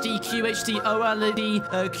LHD QHD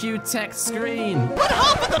OLED Q-Tech screen. But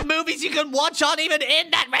half of the movies you can watch aren't even in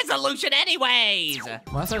that resolution anyways.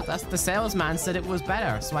 Well, so that's the salesman said it was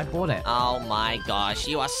better, so I bought it. Oh my gosh,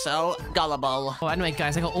 you are so gullible. Oh, anyway,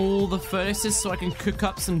 guys, I got all the furnaces so I can cook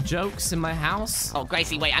up some jokes in my house. Oh,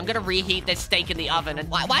 Gracie, wait, I'm gonna reheat this steak in the oven. And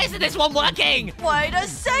why isn't this one working? Wait a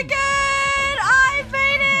second! I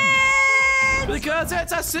made it! Because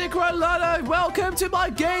it's a secret letter. Welcome to my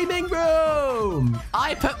gaming room.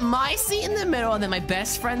 I put my seat in the middle and then my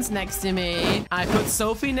best friend's next to me. I put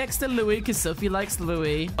Sophie next to Louie because Sophie likes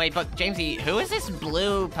Louie. Wait, but Jamesy, who is this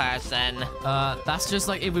blue person? That's just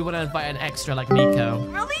like if we want to invite an extra like Nico.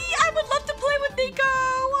 Really? I would love to play with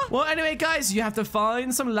Nico. Well, anyway, guys, you have to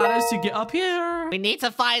find some ladders to get up here. We need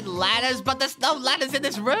to find ladders, but there's no ladders in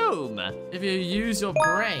this room. If you use your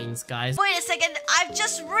brains, guys. Wait a second, I've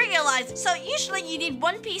just realized. So usually you need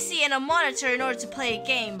one PC and a monitor in order to play a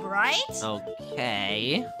game, right?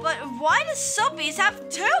 Okay. But why does Sophie have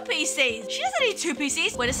 2 PCs? She doesn't need 2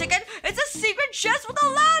 PCs. Wait a second, it's a secret chest with a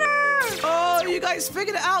ladder. Oh, you guys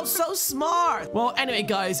figured it out. So smart. Well, anyway,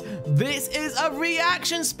 guys, this is a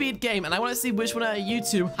reaction speed game, and I want to see which one of you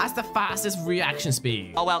two has the fastest reaction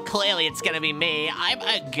speed. Oh, well, clearly it's gonna be me. I'm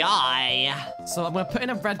a guy. So I'm going to put in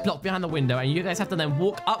a red block behind the window, and you guys have to then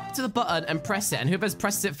walk up to the button and press it, and whoever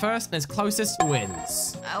presses it first and is closest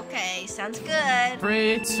wins. Okay, sounds good.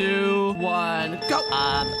 3, 2, 1, go.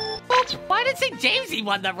 Why did it say Jamesy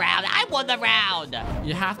won the round? I won the round.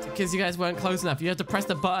 You have to, because you guys weren't close enough. You have to press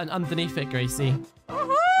the button underneath it, Gracie.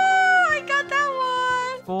 Woohoo! I got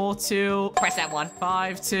that one. 4, 2. Press that one.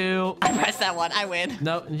 5, 2. I pressed that one. I win.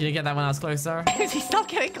 No, you didn't get that one. I was closer. Stop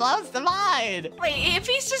getting close to mine. Wait, if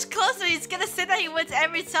he's just closer, he's gonna say that he wins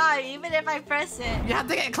every time, even if I press it. You have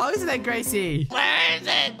to get closer then, Gracie. Where is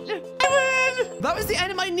it? I win. That was the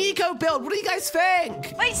end of my Nico build. What do you guys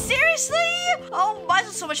think? Wait, seriously? Oh, mine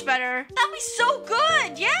was so much better. That'd be so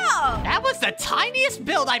good, yeah. That was the tiniest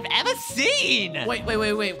build I've ever seen. Wait.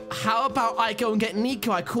 How about I go and get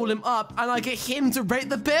Nico? I call him up and I get him to rate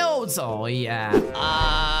the builds. Oh, yeah.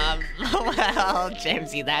 Well,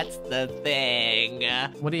 Jamesy, that's the thing.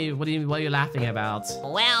 What are you laughing about?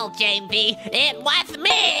 Well, Jamesy, it was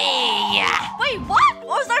me. Wait, what?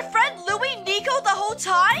 Was our friend Louie Nico the whole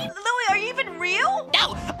time? Louie, are you even real?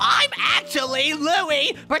 No, I'm actually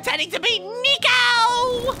Louie, pretending to be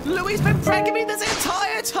Nico. Louie's been pranking me this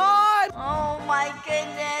entire time. Oh my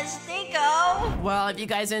goodness, Nico. Well, if you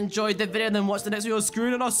guys enjoyed the video, then watch the next video on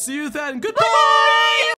screen, and I'll see you then. Goodbye.